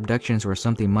that their abductions were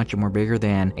something much more bigger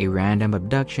than a random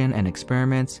abduction and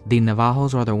experiments. The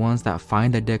Navajos are the ones that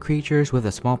find the dead creatures with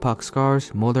the smallpox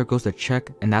scars. Mulder goes to check,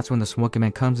 and that's when the Smoky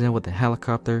Man comes in with a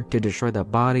helicopter to destroy the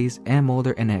bodies and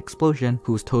Mulder in an explosion,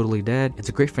 who's totally dead. It's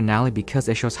a great great finale because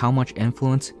it shows how much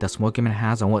influence the Smoky Man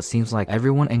has on what seems like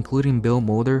everyone, including Bill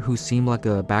Mulder, who seemed like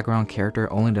a background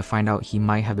character only to find out he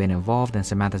might have been involved in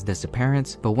Samantha's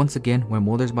disappearance. But once again, when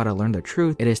Mulder's about to learn the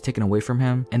truth, it is taken away from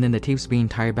him, and then the tapes being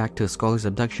tied back to Scully's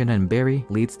abduction and Barry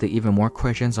leads to even more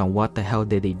questions on what the hell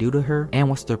did they do to her and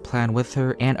what's their plan with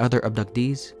her and other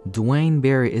abductees. Dwayne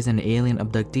Barry is an alien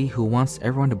abductee who wants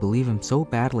everyone to believe him so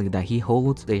badly that he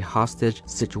holds a hostage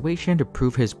situation to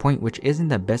prove his point, which isn't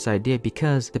the best idea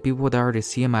because the people that already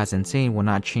see him as insane will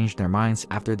not change their minds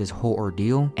after this whole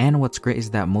ordeal. And what's great is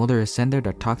that Mulder is sent there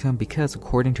to talk to him because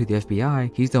according to the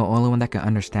FBI, he's the only one that can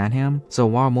understand him. So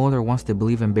while Mulder wants to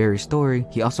believe in Barry's story,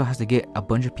 he also has to get a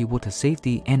bunch of people to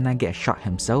safety and not get shot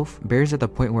himself. Barry's at the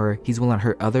point where he's willing to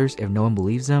hurt others if no one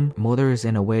believes him. Mulder is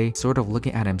in a way sort of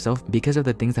looking at himself because of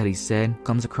the things that he said,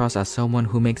 comes across as someone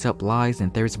who makes up lies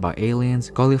and theories about aliens.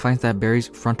 Scully finds that Barry's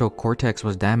frontal cortex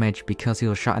was damaged because he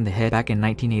was shot in the head back in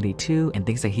 1982 and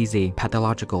thinks that he's a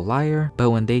pathological liar, but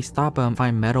when they stop him,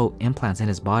 find metal implants in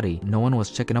his body. No one was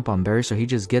checking up on Barry, so he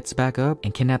just gets back up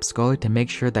and kidnaps Scully to make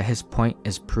sure that his point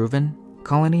is proven.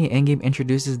 Colony Endgame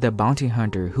introduces the bounty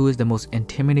hunter, who is the most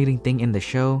intimidating thing in the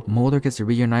show. Mulder gets to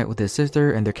reunite with his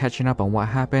sister and they're catching up on what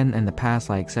happened in the past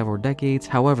like several decades.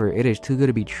 However, it is too good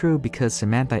to be true because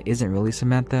Samantha isn't really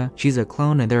Samantha. She's a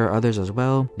clone and there are others as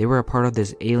well. They were a part of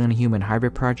this alien-human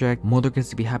hybrid project. Mulder gets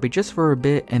to be happy just for a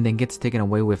bit and then gets taken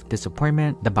away with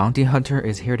disappointment. The bounty hunter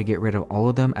is here to get rid of all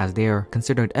of them as they are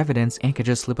considered evidence and could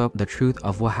just slip up the truth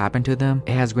of what happened to them.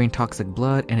 It has green toxic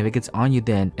blood and if it gets on you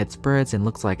then it spreads and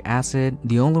looks like acid.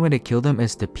 The only way to kill them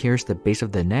is to pierce the base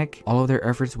of the neck. All of their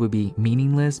efforts would be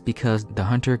meaningless because the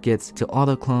hunter gets to all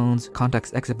the clones,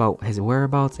 contacts X about his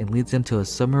whereabouts, and leads them to a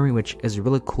submarine, which is a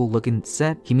really cool looking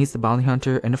set. He meets the bounty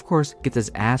hunter and of course gets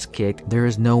his ass kicked. There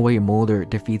is no way Mulder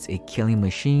defeats a killing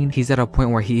machine. He's at a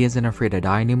point where he isn't afraid to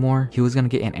die anymore. He was gonna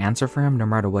get an answer for him no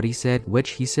matter what he said, which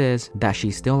he says that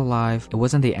she's still alive. It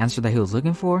wasn't the answer that he was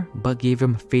looking for, but gave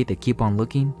him faith to keep on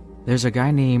looking. There's a guy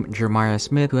named Jeremiah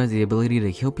Smith who has the ability to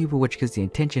heal people, which gets the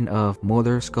attention of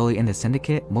Mulder, Scully, and the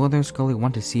Syndicate. Mulder and Scully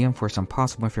want to see him for some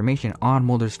possible information on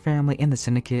Mulder's family and the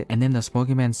Syndicate, and then the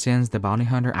Smoky Man sends the bounty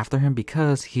hunter after him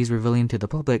because he's revealing to the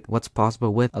public what's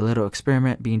possible with a little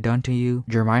experiment being done to you.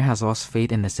 Jeremiah has lost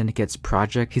faith in the Syndicate's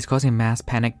project. He's causing mass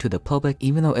panic to the public.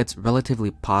 Even though it's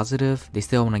relatively positive, they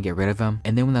still want to get rid of him.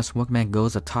 And then when the Smoky Man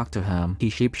goes to talk to him,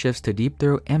 he shapeshifts to Deep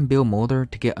Throat and Bill Mulder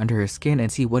to get under his skin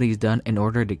and see what he's done in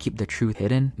order to keep the truth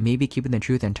hidden. Maybe keeping the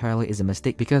truth entirely is a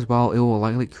mistake because while it will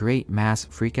likely create mass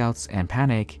freakouts and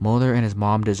panic, Mulder and his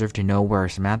mom deserve to know where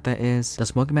Samantha is. The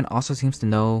Smoky Man also seems to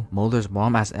know Mulder's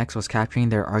mom as X was capturing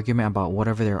their argument about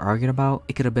whatever they're arguing about.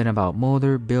 It could have been about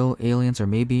Mulder, Bill, aliens, or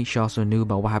maybe she also knew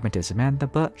about what happened to Samantha,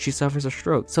 but she suffers a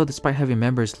stroke. So despite having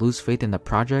members lose faith in the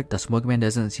project, the Smoky Man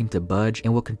doesn't seem to budge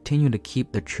and will continue to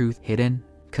keep the truth hidden.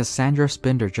 Cassandra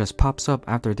Spender just pops up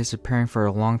after disappearing for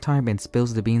a long time and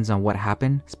spills the beans on what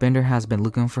happened. Spender has been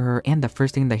looking for her and the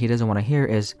first thing that he doesn't want to hear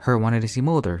is her wanting to see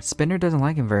Mulder. Spender doesn't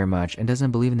like him very much and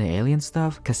doesn't believe in the alien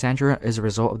stuff. Cassandra is a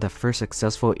result of the first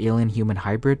successful alien-human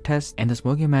hybrid test and the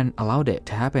Smoky Man allowed it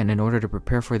to happen in order to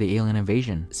prepare for the alien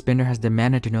invasion. Spender has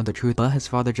demanded to know the truth, but his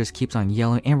father just keeps on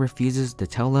yelling and refuses to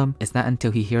tell him. It's not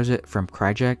until he hears it from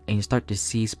Kryjak and you start to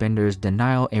see Spender's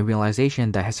denial and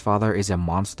realization that his father is a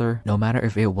monster. No matter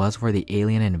if it was for the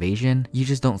alien invasion, you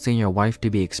just don't send your wife to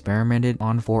be experimented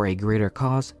on for a greater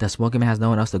cause. The Smoky Man has no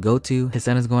one else to go to. His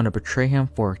son is going to betray him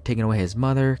for taking away his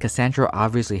mother. Cassandra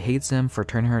obviously hates him for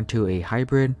turning her into a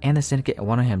hybrid, and the Syndicate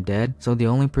wanted him dead. So the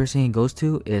only person he goes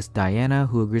to is Diana,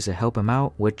 who agrees to help him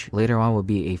out, which later on will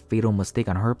be a fatal mistake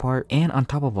on her part. And on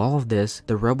top of all of this,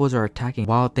 the rebels are attacking.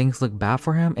 While things look bad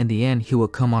for him, in the end he will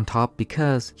come on top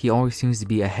because he always seems to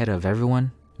be ahead of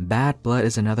everyone. Bad Blood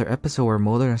is another episode where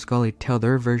Mulder and Scully tell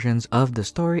their versions of the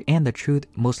story, and the truth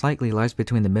most likely lies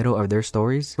between the middle of their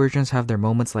stories. Versions have their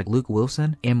moments like Luke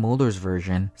Wilson. In Mulder's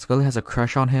version, Scully has a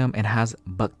crush on him and has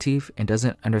buck teeth and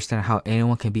doesn't understand how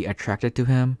anyone can be attracted to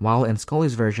him. While in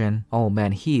Scully's version, oh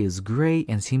man, he is great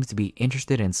and seems to be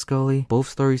interested in Scully. Both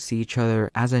stories see each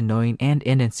other as annoying and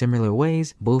end in similar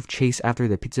ways. Both chase after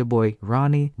the pizza boy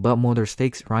Ronnie, but Mulder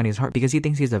stakes Ronnie's heart because he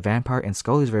thinks he's a vampire in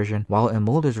Scully's version, while in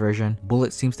Mulder's version,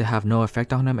 Bullet seems to have no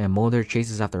effect on him and Mulder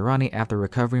chases after Ronnie after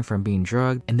recovering from being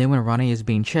drugged. And then when Ronnie is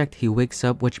being checked, he wakes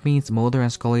up, which means Mulder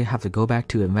and Scully have to go back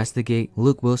to investigate.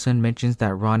 Luke Wilson mentions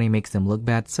that Ronnie makes them look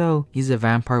bad, so he's a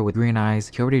vampire with green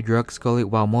eyes. He already drugged Scully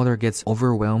while Mulder gets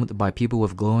overwhelmed by people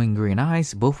with glowing green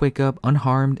eyes. Both wake up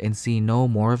unharmed and see no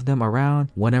more of them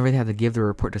around. Whenever they have to give the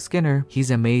report to Skinner, he's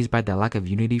amazed by the lack of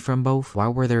unity from both. Why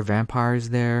were there vampires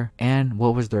there? And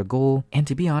what was their goal? And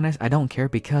to be honest, I don't care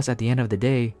because at the end of the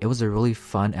day, it was a really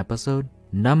fun episode.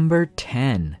 Number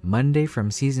 10, Monday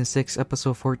from season 6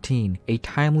 episode 14. A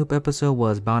time loop episode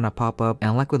was bound to pop up,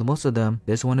 and like with most of them,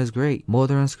 this one is great.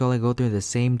 Mulder and Scully go through the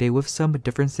same day with some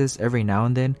differences every now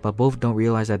and then, but both don't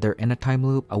realize that they're in a time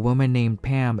loop. A woman named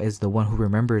Pam is the one who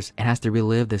remembers and has to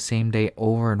relive the same day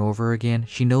over and over again.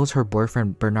 She knows her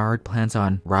boyfriend Bernard plans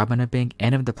on robbing a bank,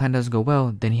 and if the plan doesn't go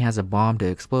well, then he has a bomb to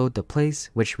explode the place,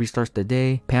 which restarts the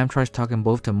day. Pam tries talking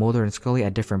both to Mulder and Scully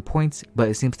at different points, but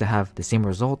it seems to have the same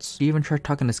results. She even tried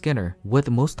talking to Skinner.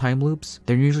 With most time loops,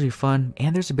 they're usually fun,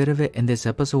 and there's a bit of it in this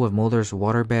episode with Mulder's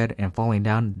waterbed and falling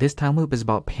down. This time loop is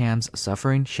about Pam's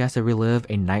suffering. She has to relive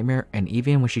a nightmare, and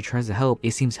even when she tries to help,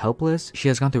 it seems helpless. She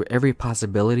has gone through every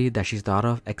possibility that she's thought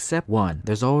of except one.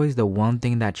 There's always the one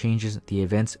thing that changes the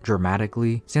events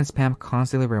dramatically. Since Pam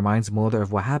constantly reminds Mulder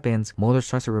of what happens, Mulder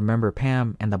starts to remember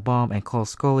Pam and the bomb and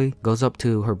calls Scully, goes up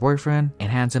to her boyfriend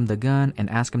and hands him the gun and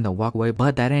asks him to walk away,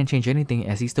 but that didn't change anything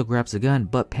as he still grabs the gun.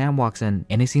 But Pam walks in,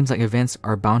 and it seems like events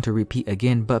are bound to repeat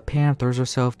again, but Pam throws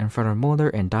herself in front of Mulder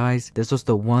and dies. This was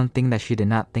the one thing that she did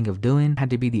not think of doing. Had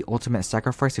to be the ultimate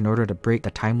sacrifice in order to break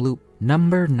the time loop.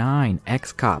 Number 9,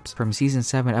 X-Cops from season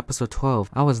 7 episode 12.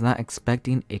 I was not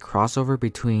expecting a crossover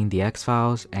between the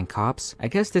X-Files and Cops. I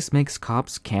guess this makes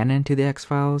Cops canon to the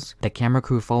X-Files. The camera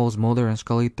crew follows Mulder and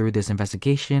Scully through this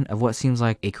investigation of what seems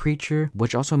like a creature,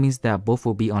 which also means that both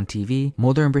will be on TV.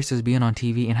 Mulder embraces being on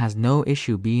TV and has no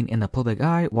issue being in the public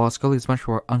eye, while Scully is much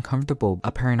more uncomfortable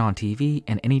appearing on TV,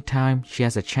 and anytime she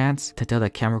has a chance to tell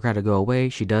the camera guy to go away,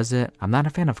 she does it. I'm not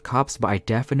a fan of Cops, but I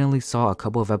definitely saw a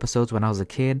couple of episodes when I was a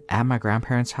kid at my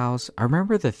grandparents' house. I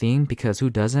remember the theme because who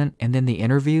doesn't? And then the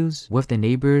interviews with the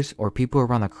neighbors or people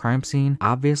around the crime scene.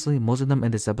 Obviously, most of them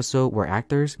in this episode were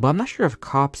actors, but I'm not sure if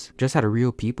Cops just had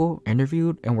real people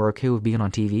interviewed and were okay with being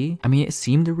on TV. I mean, it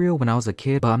seemed real when I was a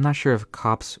kid, but I'm not sure if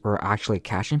Cops were actually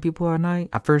catching people at night.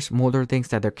 At first, Mulder thinks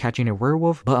that they're catching a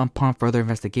werewolf, but upon further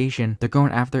investigation, they're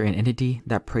going after an entity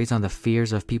that preys on the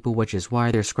fears of people, which is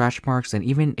why there's scratch marks and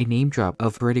even a name drop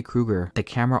of Freddy Krueger. The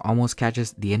camera almost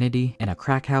catches the entity in a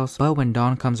crack house, but when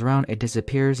dawn comes around, it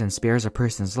disappears and spares a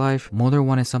person's life. Mulder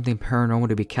wanted something paranormal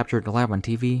to be captured live on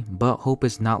TV, but hope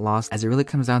is not lost as it really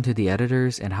comes down to the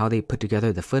editors and how they put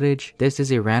together the footage. This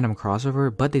is a random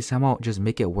crossover, but they somehow just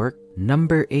make it work.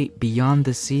 Number 8, Beyond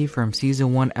the Sea from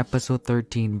season 1 episode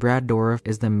 13. Brad Dourif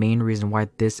is the main reason why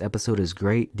this episode is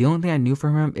great. The only thing I knew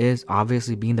from him is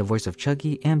obviously being the voice of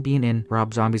Chucky and being in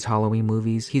Rob Zombie's Halloween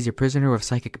movies. He's a prisoner with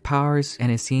psychic powers, and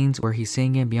his scenes where he's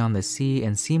singing Beyond the Sea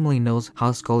and seemingly knows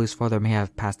how Scully's father may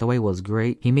have passed away was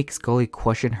great. He makes Scully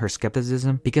question her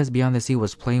skepticism because Beyond the Sea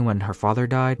was playing when her father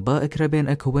died, but it could have been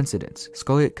a coincidence.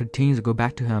 Scully continues to go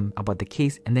back to him about the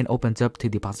case and then opens up to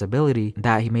the possibility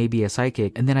that he may be a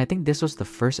psychic, and then I think this was the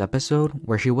first episode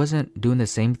where she wasn't doing the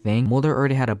same thing. Mulder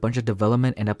already had a bunch of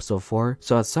development in episode 4,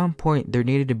 so at some point there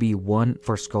needed to be one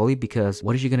for Scully, because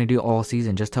what is she gonna do all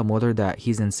season? Just tell Mulder that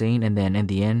he's insane and then in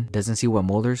the end doesn't see what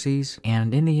Mulder sees?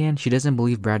 And in the end, she doesn't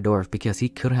believe Brad Dourif because he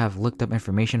could have looked up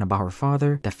information about her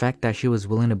father. The fact that she was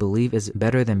willing to believe is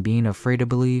better than being afraid to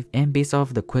believe, and based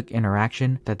off the quick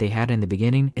interaction that they had in the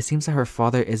beginning, it seems that her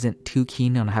father isn't too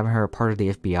keen on having her a part of the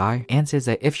FBI, and says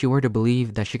that if she were to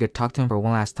believe that she could talk to him for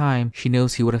one last time, she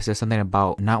knows he would have said something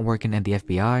about not working at the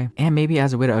FBI, and maybe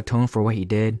as a way to atone for what he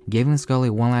did. Giving Scully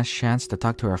one last chance to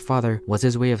talk to her father was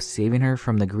his way of saving her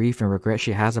from the grief and regret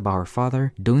she has about her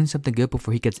father, doing something good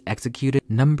before he gets executed.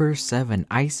 Number 7,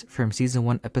 Ice from season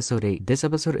 1 episode 8. This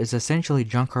episode is essentially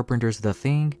John Carpenter's The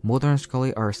Thing. Mulder and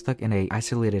Scully are stuck in a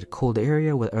isolated cold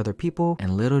area with other people,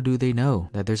 and little do they know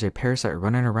that there's a parasite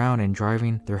running around and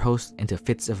driving their host into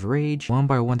fits of rage. One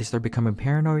by one they start becoming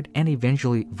paranoid and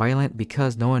eventually violent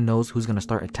because no one knows who's gonna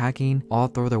start attacking. All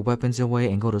throw their weapons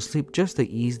away and go to sleep just to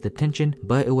ease the tension,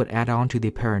 but it would add on to the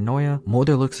paranoia.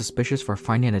 Mulder looks suspicious for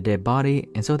finding a dead body,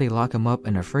 and so they lock him up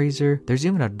in a freezer. There's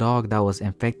even a dog that was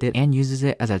infected and uses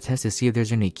it as a test to see if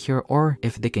there's any cure or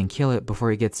if they can kill it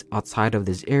before it gets outside of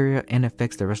this area and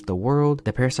affects the rest of the world.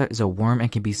 The parasite is a worm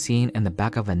and can be seen in the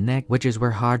back of a neck, which is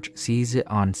where Hodge sees it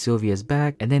on Sylvia's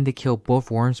back, and then they kill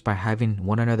both worms by having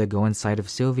one another go inside of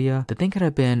Sylvia. The thing could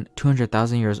have been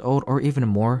 200,000 years old or even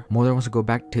more. Mulder wants to go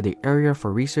back to the area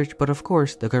for research, but of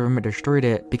course the government destroyed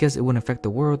it because it wouldn't affect the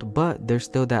world, but there's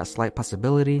still that slight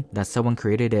possibility that someone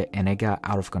created it and it got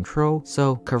out of control,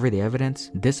 so cover the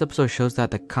evidence. This episode shows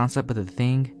that the concept of The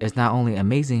Thing is not only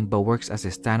amazing but works as a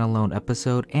standalone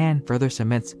episode and further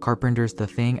cements Carpenter's The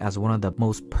Thing as one of the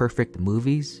most perfect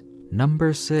movies.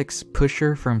 Number 6,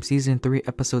 Pusher from Season 3,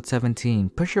 Episode 17.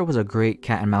 Pusher was a great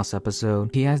cat and mouse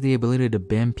episode. He has the ability to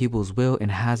bend people's will and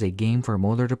has a game for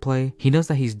Mulder to play. He knows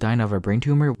that he's dying of a brain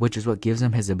tumor, which is what gives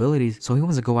him his abilities, so he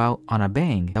wants to go out on a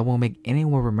bang that will make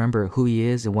anyone remember who he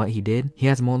is and what he did. He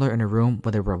has Mulder in a room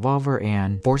with a revolver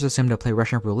and forces him to play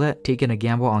Russian roulette, taking a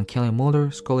gamble on killing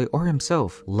Mulder, Scully, or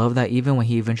himself. Love that even when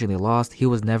he eventually lost, he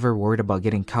was never worried about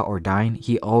getting caught or dying.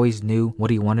 He always knew what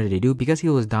he wanted to do because he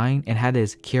was dying and had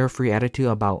this carefree attitude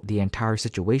about the entire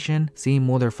situation. Seeing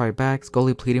Mulder fight back,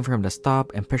 Scully pleading for him to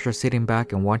stop, and Pusher sitting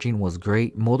back and watching was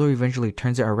great. Mulder eventually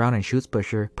turns it around and shoots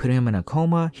Pusher, putting him in a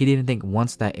coma. He didn't think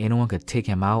once that anyone could take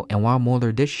him out, and while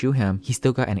Mulder did shoot him, he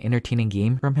still got an entertaining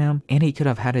game from him, and he could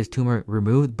have had his tumor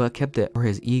removed but kept it for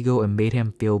his ego and made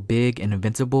him feel big and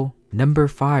invincible. Number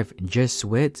 5, Just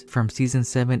Wit from Season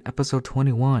 7, Episode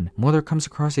 21. Mulder comes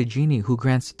across a genie who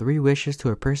grants 3 wishes to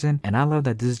a person, and I love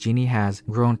that this genie has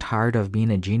grown tired of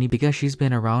being a genie because she's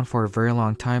been around for a very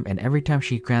long time, and every time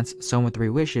she grants someone 3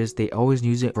 wishes, they always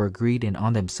use it for greed and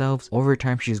on themselves. Over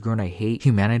time, she's grown to hate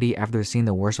humanity after seeing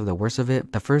the worst of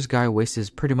it. The first guy wastes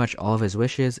pretty much all of his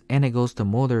wishes, and it goes to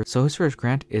Mulder, so his first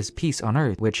grant is peace on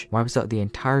Earth, which wipes out the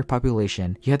entire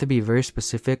population. You have to be very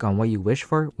specific on what you wish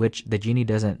for, which the genie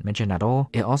doesn't mention at all.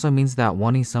 It also means that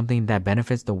wanting something that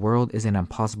benefits the world is an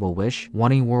impossible wish.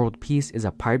 Wanting world peace is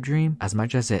a pipe dream. As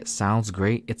much as it sounds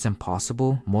great, it's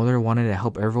impossible. Mulder wanted to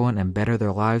help everyone and better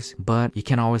their lives, but you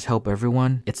can't always help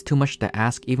everyone. It's too much to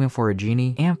ask even for a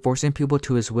genie, and forcing people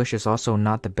to his wish is also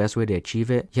not the best way to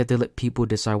achieve it. You have to let people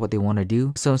decide what they want to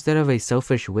do. So instead of a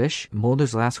selfish wish,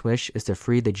 Mulder's last wish is to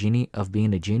free the genie of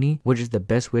being a genie, which is the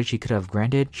best wish he could have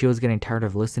granted. She was getting tired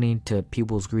of listening to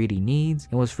people's greedy needs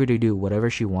and was free to do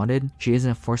whatever she wanted. She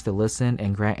isn't forced to listen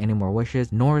and grant any more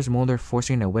wishes, nor is Mulder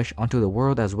forcing a wish onto the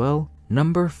world as well.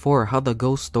 Number 4, How the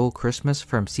Ghost Stole Christmas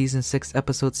from Season 6,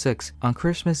 Episode 6. On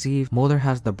Christmas Eve, Mulder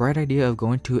has the bright idea of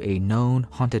going to a known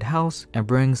haunted house and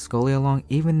brings Scully along,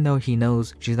 even though he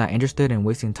knows she's not interested in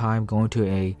wasting time going to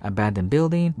a abandoned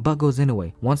building, but goes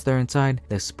anyway. Once they're inside,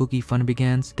 the spooky fun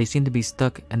begins. They seem to be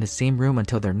stuck in the same room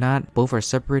until they're not. Both are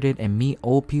separated and meet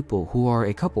old people who are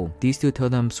a couple. These two tell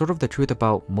them sort of the truth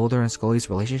about Mulder and Scully's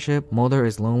relationship. Mulder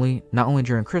is lonely, not only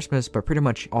during Christmas, but pretty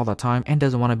much all the time, and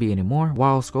doesn't want to be anymore.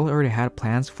 While Scully already had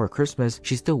plans for Christmas,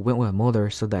 she still went with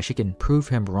Mulder so that she can prove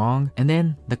him wrong, and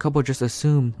then the couple just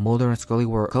assumed Mulder and Scully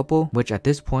were a couple, which at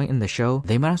this point in the show,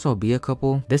 they might as well be a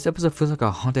couple. This episode feels like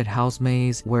a haunted house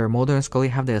maze where Mulder and Scully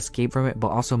have to escape from it, but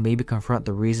also maybe confront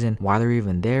the reason why they're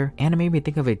even there, and it made me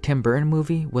think of a Tim Burton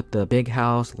movie with the big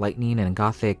house, lightning, and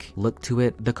gothic look to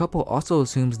it. The couple also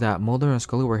assumes that Mulder and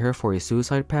Scully were here for a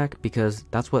suicide pact because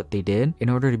that's what they did. In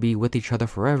order to be with each other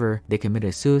forever, they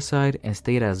committed suicide and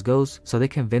stayed as ghosts, so they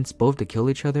convinced both to kill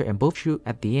each other and both shoot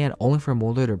at the end, only for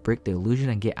Mulder to break the illusion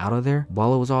and get out of there.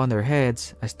 While it was all in their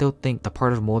heads, I still think the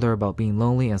part of Mulder about being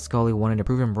lonely and Scully wanting to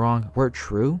prove him wrong were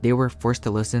true. They were forced to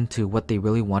listen to what they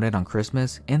really wanted on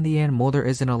Christmas. In the end, Mulder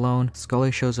isn't alone.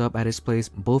 Scully shows up at his place.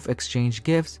 Both exchange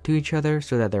gifts to each other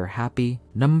so that they're happy.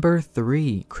 Number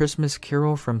 3, Christmas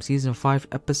Carol from Season 5,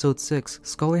 Episode 6.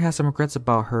 Scully has some regrets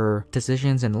about her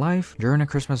decisions in life. During a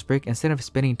Christmas break, instead of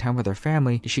spending time with her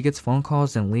family, she gets phone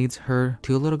calls and leads her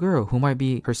to a little girl who might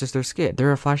be her sister's kid.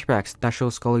 There are flashbacks that show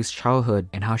Scully's childhood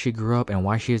and how she grew up and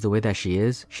why she is the way that she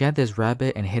is. She had this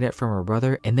rabbit and hid it from her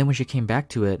brother, and then when she came back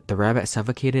to it, the rabbit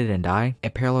suffocated and died.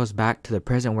 It parallels back to the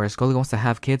present where Scully wants to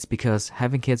have kids because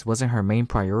having kids wasn't her main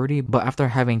priority, but after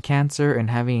having cancer and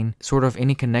having sort of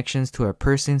any connections to a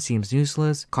person seems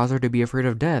useless, caused her to be afraid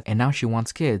of death, and now she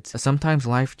wants kids. Sometimes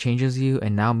life changes you,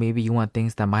 and now maybe you want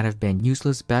things that might have been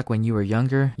useless back when you were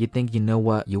younger. You think you know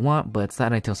what you want, but it's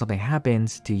not until something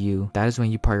happens to you that is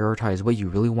when you prioritize what you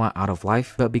really want out of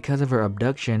life. But because of her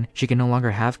abduction, she can no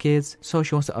longer have kids, so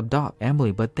she wants to adopt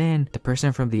Emily. But then the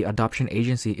person from the adoption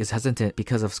agency is hesitant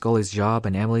because of Scully's job,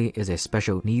 and Emily is a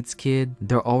special needs kid.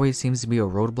 There always seems to be a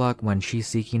roadblock when she's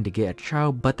seeking to get a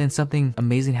child, but then something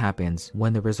amazing happens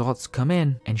when the results come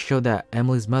in and show that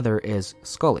Emily's mother is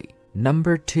Scully.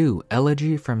 Number 2,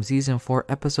 Elegy from Season 4,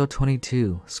 Episode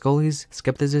 22. Scully's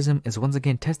skepticism is once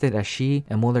again tested as she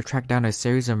and Mulder track down a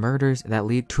series of murders that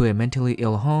lead to a mentally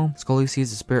ill home. Scully sees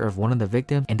the spirit of one of the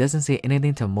victims and doesn't say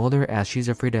anything to Mulder as she's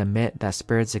afraid to admit that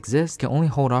spirits exist. Can only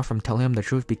hold off from telling him the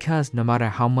truth because no matter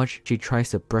how much she tries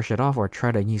to brush it off or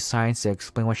try to use science to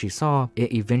explain what she saw,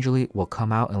 it eventually will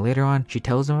come out, and later on she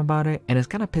tells him about it and is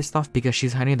kind of pissed off because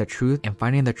she's hiding the truth, and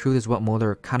finding the truth is what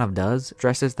Mulder kind of does.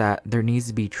 Stresses that there needs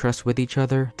to be trust works with each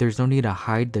other. There's no need to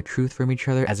hide the truth from each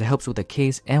other, as it helps with the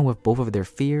case and with both of their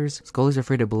fears. Scully's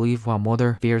afraid to believe, while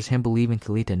Mulder fears him believing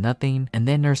could lead to nothing. And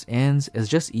then Nurse Ends is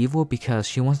just evil because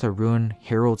she wants to ruin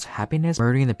Harold's happiness,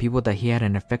 murdering the people that he had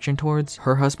an affection towards.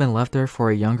 Her husband left her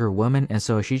for a younger woman, and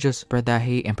so she just spread that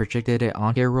hate and projected it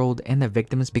on Harold and the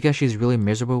victims because she's really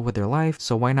miserable with their life.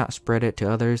 So why not spread it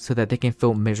to others so that they can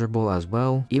feel miserable as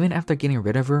well? Even after getting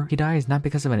rid of her, he dies not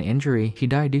because of an injury. He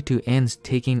died due to Ends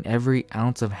taking every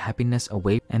ounce of happiness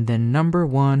away. And then number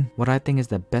 1, what I think is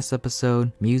the best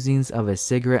episode, Musings of a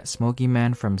Cigarette Smoking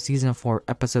Man from season 4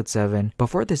 episode 7.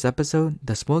 Before this episode,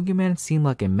 the smoking man seemed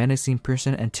like a menacing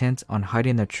person intent on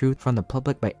hiding the truth from the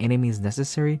public by any means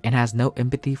necessary and has no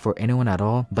empathy for anyone at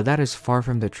all, but that is far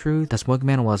from the truth. The smoking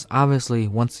man was obviously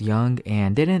once young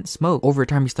and didn't smoke. Over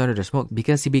time he started to smoke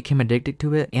because he became addicted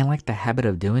to it and liked the habit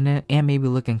of doing it, and maybe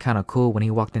looking kind of cool when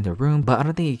he walked into a room, but I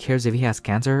don't think he cares if he has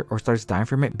cancer or starts dying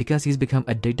from it because he's become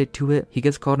addicted to it. He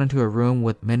gets called into a room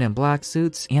with men in black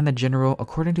suits and the general.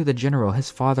 According to the general,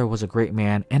 his father was a great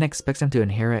man and expects him to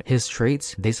inherit his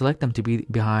traits. They select him to be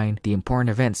behind the important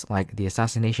events like the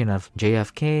assassination of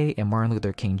JFK and Martin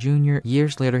Luther King Jr.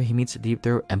 Years later, he meets Deep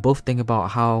Throat and both think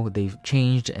about how they've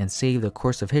changed and saved the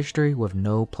course of history with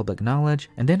no public knowledge.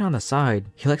 And then on the side,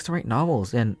 he likes to write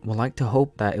novels and would like to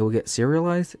hope that it will get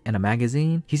serialized in a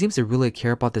magazine. He seems to really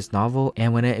care about this novel,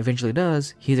 and when it eventually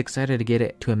does, he's excited to get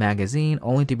it to a magazine,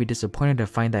 only to be disappointed to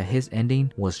find that his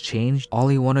ending was changed. All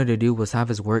he wanted to do was have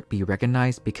his work be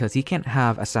recognized because he can't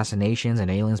have assassinations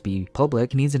and aliens be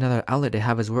public. He needs another outlet to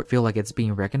have his work feel like it's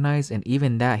being recognized, and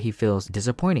even that he feels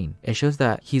disappointing. It shows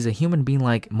that he's a human being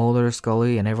like Mulder,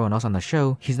 Scully, and everyone else on the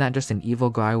show. He's not just an evil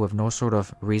guy with no sort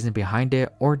of reason behind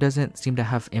it or doesn't seem to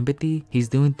have empathy. He's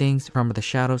doing things from the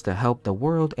shadows to help the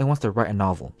world and wants to write a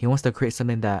novel. He wants to create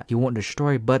something that he won't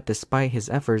destroy, but despite his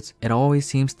efforts, it always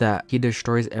seems that he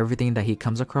destroys everything that he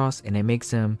comes across, and it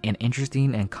makes him an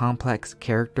interesting and complex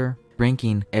character.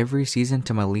 Ranking every season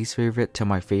to my least favorite to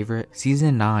my favorite.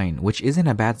 Season 9, which isn't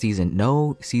a bad season.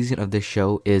 No season of this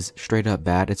show is straight up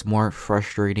bad. It's more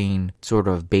frustrating, sort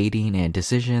of baiting and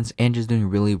decisions and just doing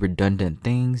really redundant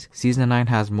things. Season 9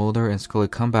 has Mulder and Scully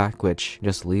come back, which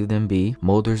just leave them be.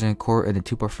 Mulder's in court in the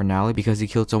 2-part finale because he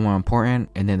killed someone important,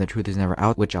 and then the truth is never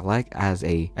out, which I like as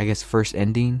a, I guess, first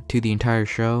ending to the entire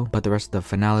show, but the rest of the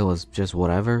finale was just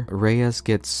whatever. Reyes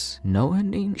gets no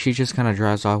ending. She just kind of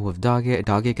drives off with Doggett.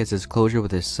 Doggett gets his closure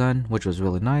with his son, which was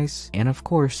really nice. And of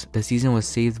course, the season was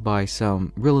saved by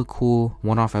some really cool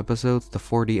one-off episodes. The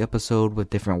 4D episode with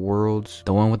different worlds,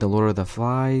 the one with the Lord of the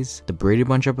Flies, the Brady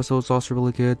Bunch episode is also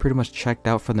really good. Pretty much checked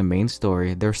out from the main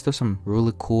story. There's still some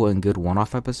really cool and good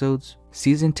one-off episodes.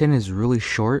 Season 10 is really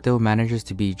short, though manages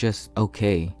to be just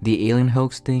okay. The alien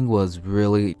hoax thing was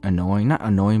really annoying. Not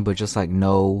annoying, but just like,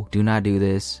 no, do not do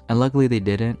this. And luckily they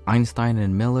didn't. Einstein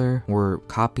and Miller were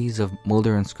copies of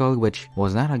Mulder and Scully, which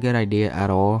was not a good idea at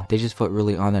all. They just felt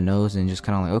really on the nose and just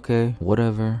kind of like, okay,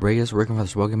 whatever. Reyes working for the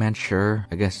Smoking Man, sure.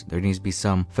 I guess there needs to be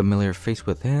some familiar face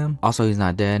with him. Also, he's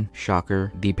not dead.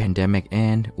 Shocker. The pandemic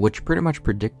end, which pretty much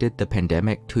predicted the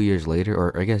pandemic 2 years later,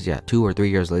 or I guess, yeah, 2 or 3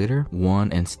 years later.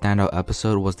 One and standout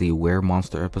episode was the Were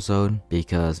Monster episode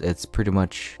because it's pretty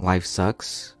much life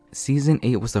sucks. Season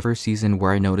 8 was the first season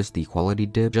where I noticed the quality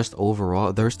dip. Just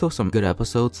overall, there's still some good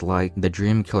episodes like The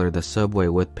Dream Killer, The Subway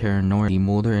with Paranoia. The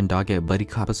Mulder and Doggett buddy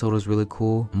cop episode was really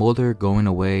cool. Mulder going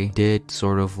away did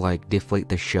sort of like deflate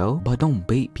the show, but don't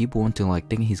bait people into like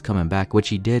thinking he's coming back, which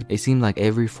he did. It seemed like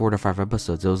every 4 to 5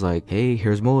 episodes, it was like, hey,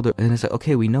 here's Mulder. And it's like,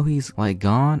 okay, we know he's like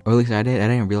gone, or at least I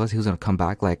didn't realize he was gonna come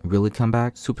back, like really come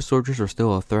back. Super soldiers are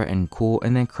still a threat and cool,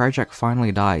 and then Krychek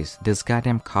finally dies. This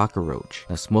goddamn cockroach.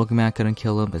 The Smoking Man couldn't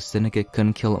kill him, the Syndicate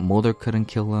couldn't kill him, Mulder couldn't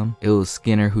kill him. It was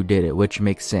Skinner who did it, which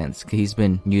makes sense because he's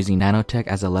been using nanotech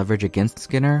as a leverage against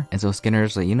Skinner, and so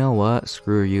Skinner's like, you know what,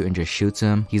 screw you, and just shoots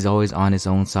him. He's always on his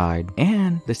own side.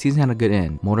 And the season had a good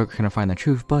end. Mulder couldn't find the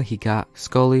truth, but he got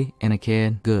Scully and a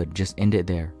kid. Good, just end it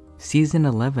there. Season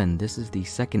 11, this is the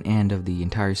second end of the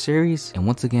entire series, and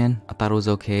once again, I thought it was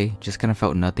okay. Just kind of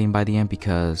felt nothing by the end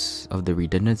because of the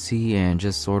redundancy and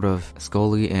just sort of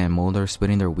Scully and Mulder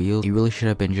spinning their wheels. It really should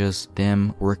have been just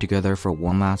them work together for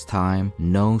one last time.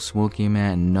 No Smoking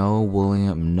Man, no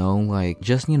William, no like,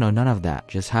 just, you know, none of that.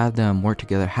 Just have them work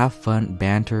together, have fun,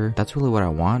 banter. That's really what I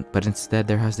want, but instead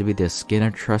there has to be this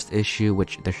Skinner trust issue,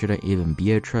 which there shouldn't even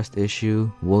be a trust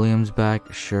issue. William's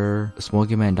back, sure.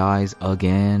 Smoking Man dies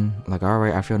again. Like,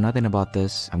 alright, I feel nothing about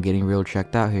this. I'm getting real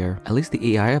checked out here. At least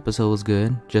the AI episode was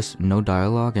good. Just no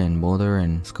dialogue and Mulder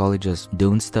and Scully just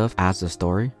doing stuff as the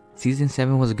story. Season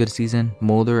 7 was a good season.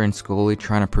 Mulder and Scully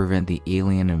trying to prevent the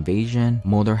alien invasion.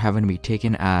 Mulder having to be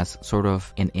taken as sort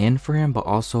of an end for him, but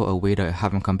also a way to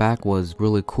have him come back was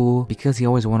really cool because he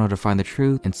always wanted to find the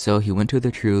truth, and so he went to the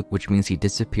truth, which means he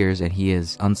disappears and he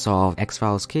is unsolved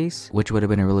XFiles case, which would have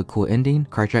been a really cool ending.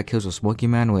 Carjack kills a smoky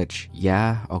man, which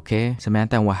yeah, okay.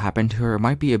 Samantha and what happened to her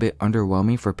might be a bit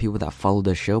underwhelming for people that follow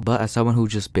the show, but as someone who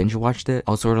just binge watched it,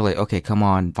 I was sort of like, okay, come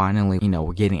on, finally, you know,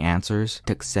 we're getting answers.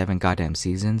 Took 7 goddamn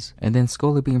seasons. And then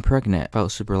Scully being pregnant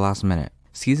felt super last minute.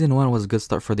 Season 1 was a good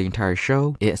start for the entire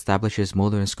show. It establishes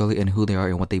Mulder and Scully and who they are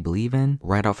and what they believe in.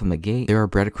 Right out from the gate, there are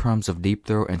breadcrumbs of deep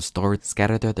throat and story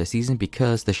scattered throughout the season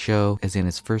because the show is in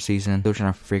its first season, still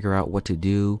trying to figure out what to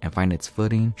do and find its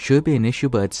footing. Should be an issue,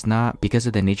 but it's not because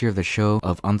of the nature of the show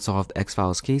of unsolved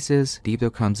X-Files cases. Deep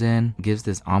throat comes in, gives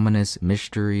this ominous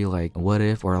mystery like what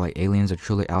if, or like aliens are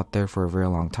truly out there for a very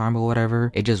long time or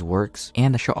whatever. It just works.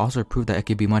 And the show also proved that it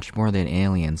could be much more than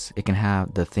aliens. It can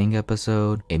have the Thing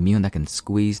episode, a mutant that can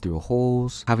squeeze through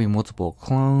holes, having multiple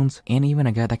clones, and even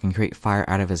a guy that can create fire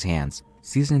out of his hands.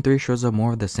 Season 3 shows up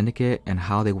more of the syndicate and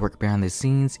how they work behind the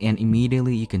scenes, and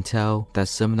immediately you can tell that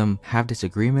some of them have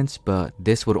disagreements, but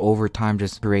this would over time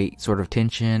just create sort of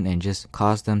tension and just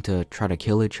cause them to try to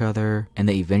kill each other, and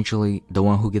then eventually the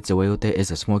one who gets away with it is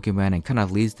a smoky man and kind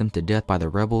of leads them to death by the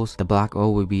rebels. The black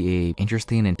oil would be a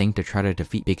interesting and thing to try to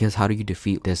defeat, because how do you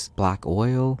defeat this black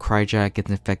oil? Carjack gets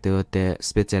infected with it,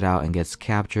 spits it out and gets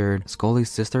captured.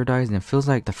 Scully's sister dies, and it feels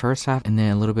like the first half and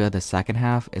then a little bit of the second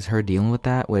half is her dealing with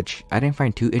that, which I didn't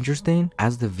find too interesting.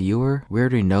 As the viewer, we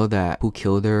already know that who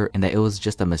killed her and that it was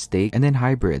just a mistake. And then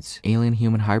hybrids, alien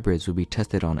human hybrids would be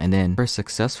tested on, and then first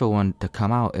successful one to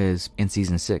come out is in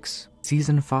season 6.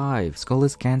 Season 5,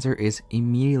 Scully's cancer is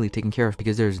immediately taken care of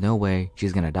because there's no way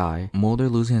she's gonna die. Mulder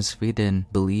losing his faith and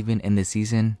believing in this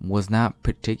season was not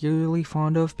particularly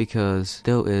fond of, because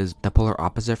still is the polar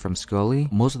opposite from Scully.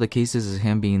 Most of the cases is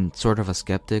him being sort of a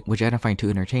skeptic, which I didn't find too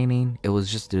entertaining. It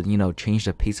was just to, you know, change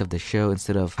the pace of the show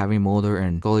instead of having Mulder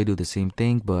and Scully do the same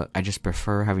thing, but I just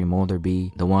prefer having Mulder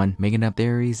be the one making up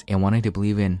theories and wanting to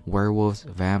believe in werewolves,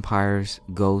 vampires,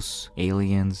 ghosts,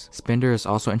 aliens. Spender is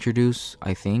also introduced,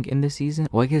 I think, in this season.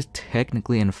 Well, I guess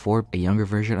technically in 4, a younger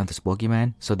version of the Spooky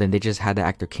Man, so then they just had the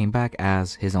actor came back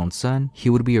as his own son. He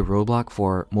would be a roadblock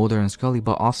for Mulder and Scully,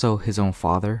 but also his own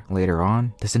father later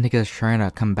on. The syndicate is trying to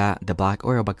combat the black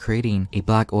oil by creating a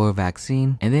black oil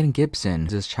vaccine, and then Gibson,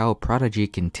 this child prodigy,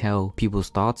 can tell people's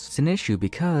thoughts. It's an issue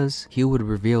because he would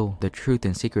reveal the truth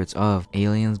and secrets of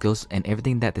aliens, ghosts, and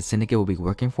everything that the syndicate will be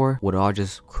working for would all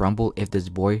just crumble if this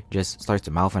boy just starts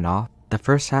mouthing off. The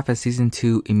first half of season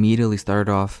 2 immediately started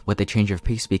off with a change of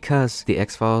pace because the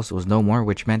X-Files was no more,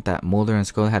 which meant that Mulder and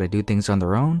Scully had to do things on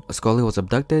their own. Scully was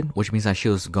abducted, which means that she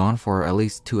was gone for at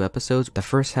least 2 episodes. The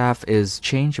first half is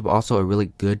change, but also a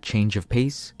really good change of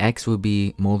pace. X would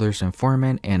be Mulder's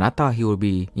informant, and I thought he would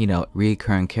be, you know,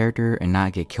 recurring character and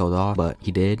not get killed off, but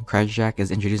he did. Carjack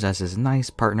is introduced as his nice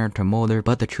partner to Mulder,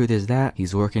 but the truth is that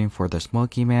he's working for the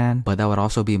Smoky Man, but that would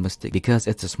also be a mistake because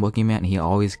it's a Smoky Man and he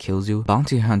always kills you.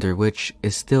 Bounty Hunter, which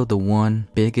is still the one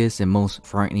biggest and most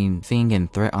frightening thing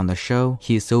and threat on the show.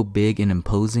 He is so big and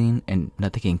imposing and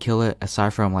nothing can kill it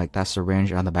aside from like that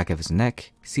syringe on the back of his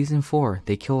neck. Season 4,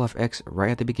 they kill off X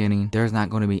right at the beginning. There's not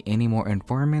going to be any more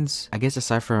informants. I guess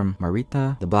aside from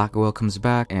Marita, the black oil comes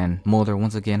back and Mulder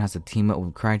once again has to team up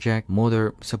with Carjack.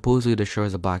 Mulder supposedly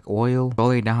destroys the black oil.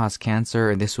 Scully now has cancer,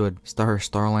 and this would start her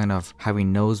storyline of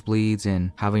having nosebleeds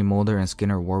and having Mulder and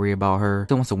Skinner worry about her.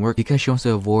 Still wants to work because she wants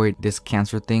to avoid this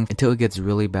cancer thing until it gets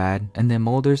really bad. And then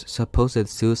Mulder's supposed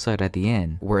suicide at the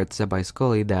end, where it's said by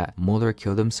Scully that Mulder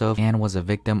killed himself and was a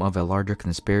victim of a larger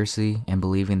conspiracy and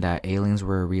believing that aliens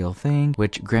were a real thing,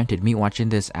 which granted, me watching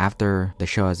this after the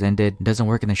show has ended doesn't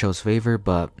work in the show's favor,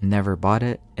 but never bought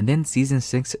it. And then season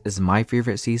 6 is my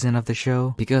favorite season of the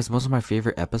show because most of my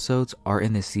favorite episodes are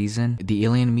in this season. The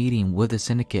alien meeting with the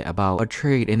syndicate about a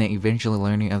trade, and then eventually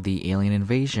learning of the alien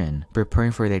invasion,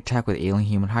 preparing for the attack with alien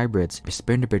human hybrids.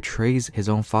 Spender betrays his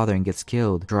own father and gets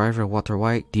killed. Driver Walter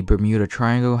White. The Bermuda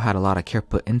Triangle had a lot of care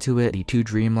put into it. The 2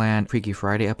 Dreamland Freaky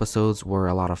Friday episodes were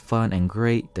a lot of fun and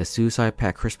great. The Suicide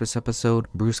Pact Christmas episode,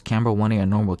 Bruce Campbell wanting a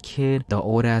normal kid, the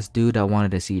old ass dude that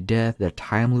wanted to see death, the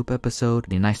time loop episode,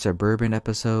 the nice suburban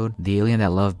episode, the alien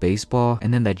that loved baseball,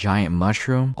 and then the giant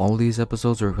mushroom. All these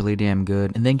episodes were really damn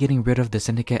good. And then getting rid of the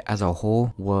syndicate as a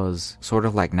whole was sort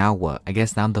of like, now what? I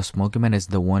guess now the Smoky Man is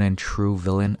the one and true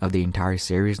villain of the entire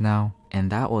series now.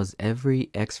 and that was every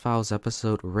X-Files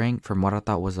episode ranked from what I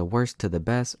thought was the worst to the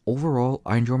best. Overall,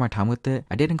 I enjoyed my time with it.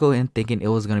 I didn't go in thinking it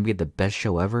was going to be the best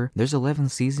show ever. There's 11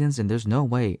 seasons and there's no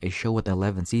way a show with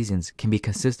 11 seasons can be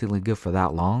consistently good for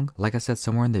that long. Like I said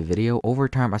somewhere in the video, over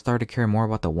time I started to care more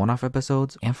about the one-off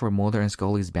episodes and for Mulder and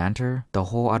Scully's banter. The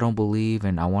whole I don't believe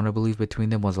and I want to believe between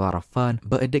them was a lot of fun,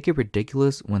 but it did get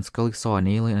ridiculous when Scully saw an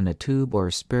alien in a tube or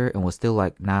a spirit and was still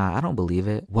like, nah, I don't believe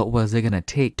it. What was it gonna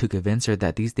take to convince her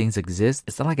that these things exist?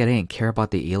 It's not like I didn't care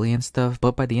about the alien stuff,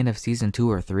 but by the end of season 2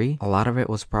 or 3, a lot of it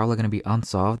was probably gonna be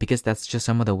unsolved because that's just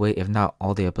some of the way, if not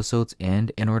all the episodes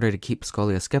end, in order to keep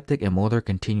Scully a skeptic and Mulder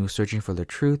continue searching for the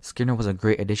truth. Skinner was a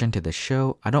great addition to the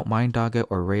show. I don't mind Doggett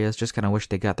or Reyes, just kinda wish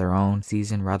they got their own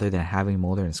season rather than having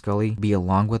Mulder and Scully be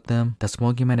along with them. The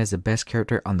Smoking Man is the best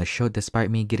character on the show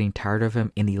despite me getting tired of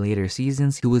him in the later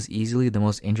seasons. He was easily the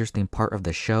most interesting part of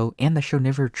the show, and the show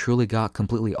never truly got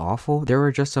completely awful. There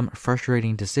were just some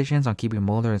frustrating decisions on keeping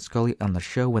Mulder and Scully on the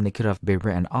show when they could have been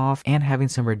written off, and having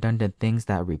some redundant things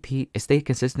that repeat. It stayed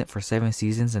consistent for 7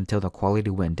 seasons until the quality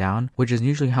went down, which is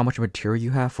usually how much material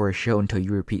you have for a show until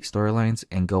you repeat storylines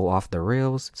and go off the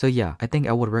rails. So yeah, I think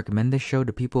I would recommend this show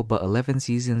to people, but 11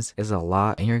 seasons is a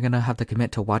lot and you're gonna have to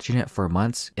commit to watching it for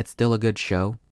months. It's still a good show.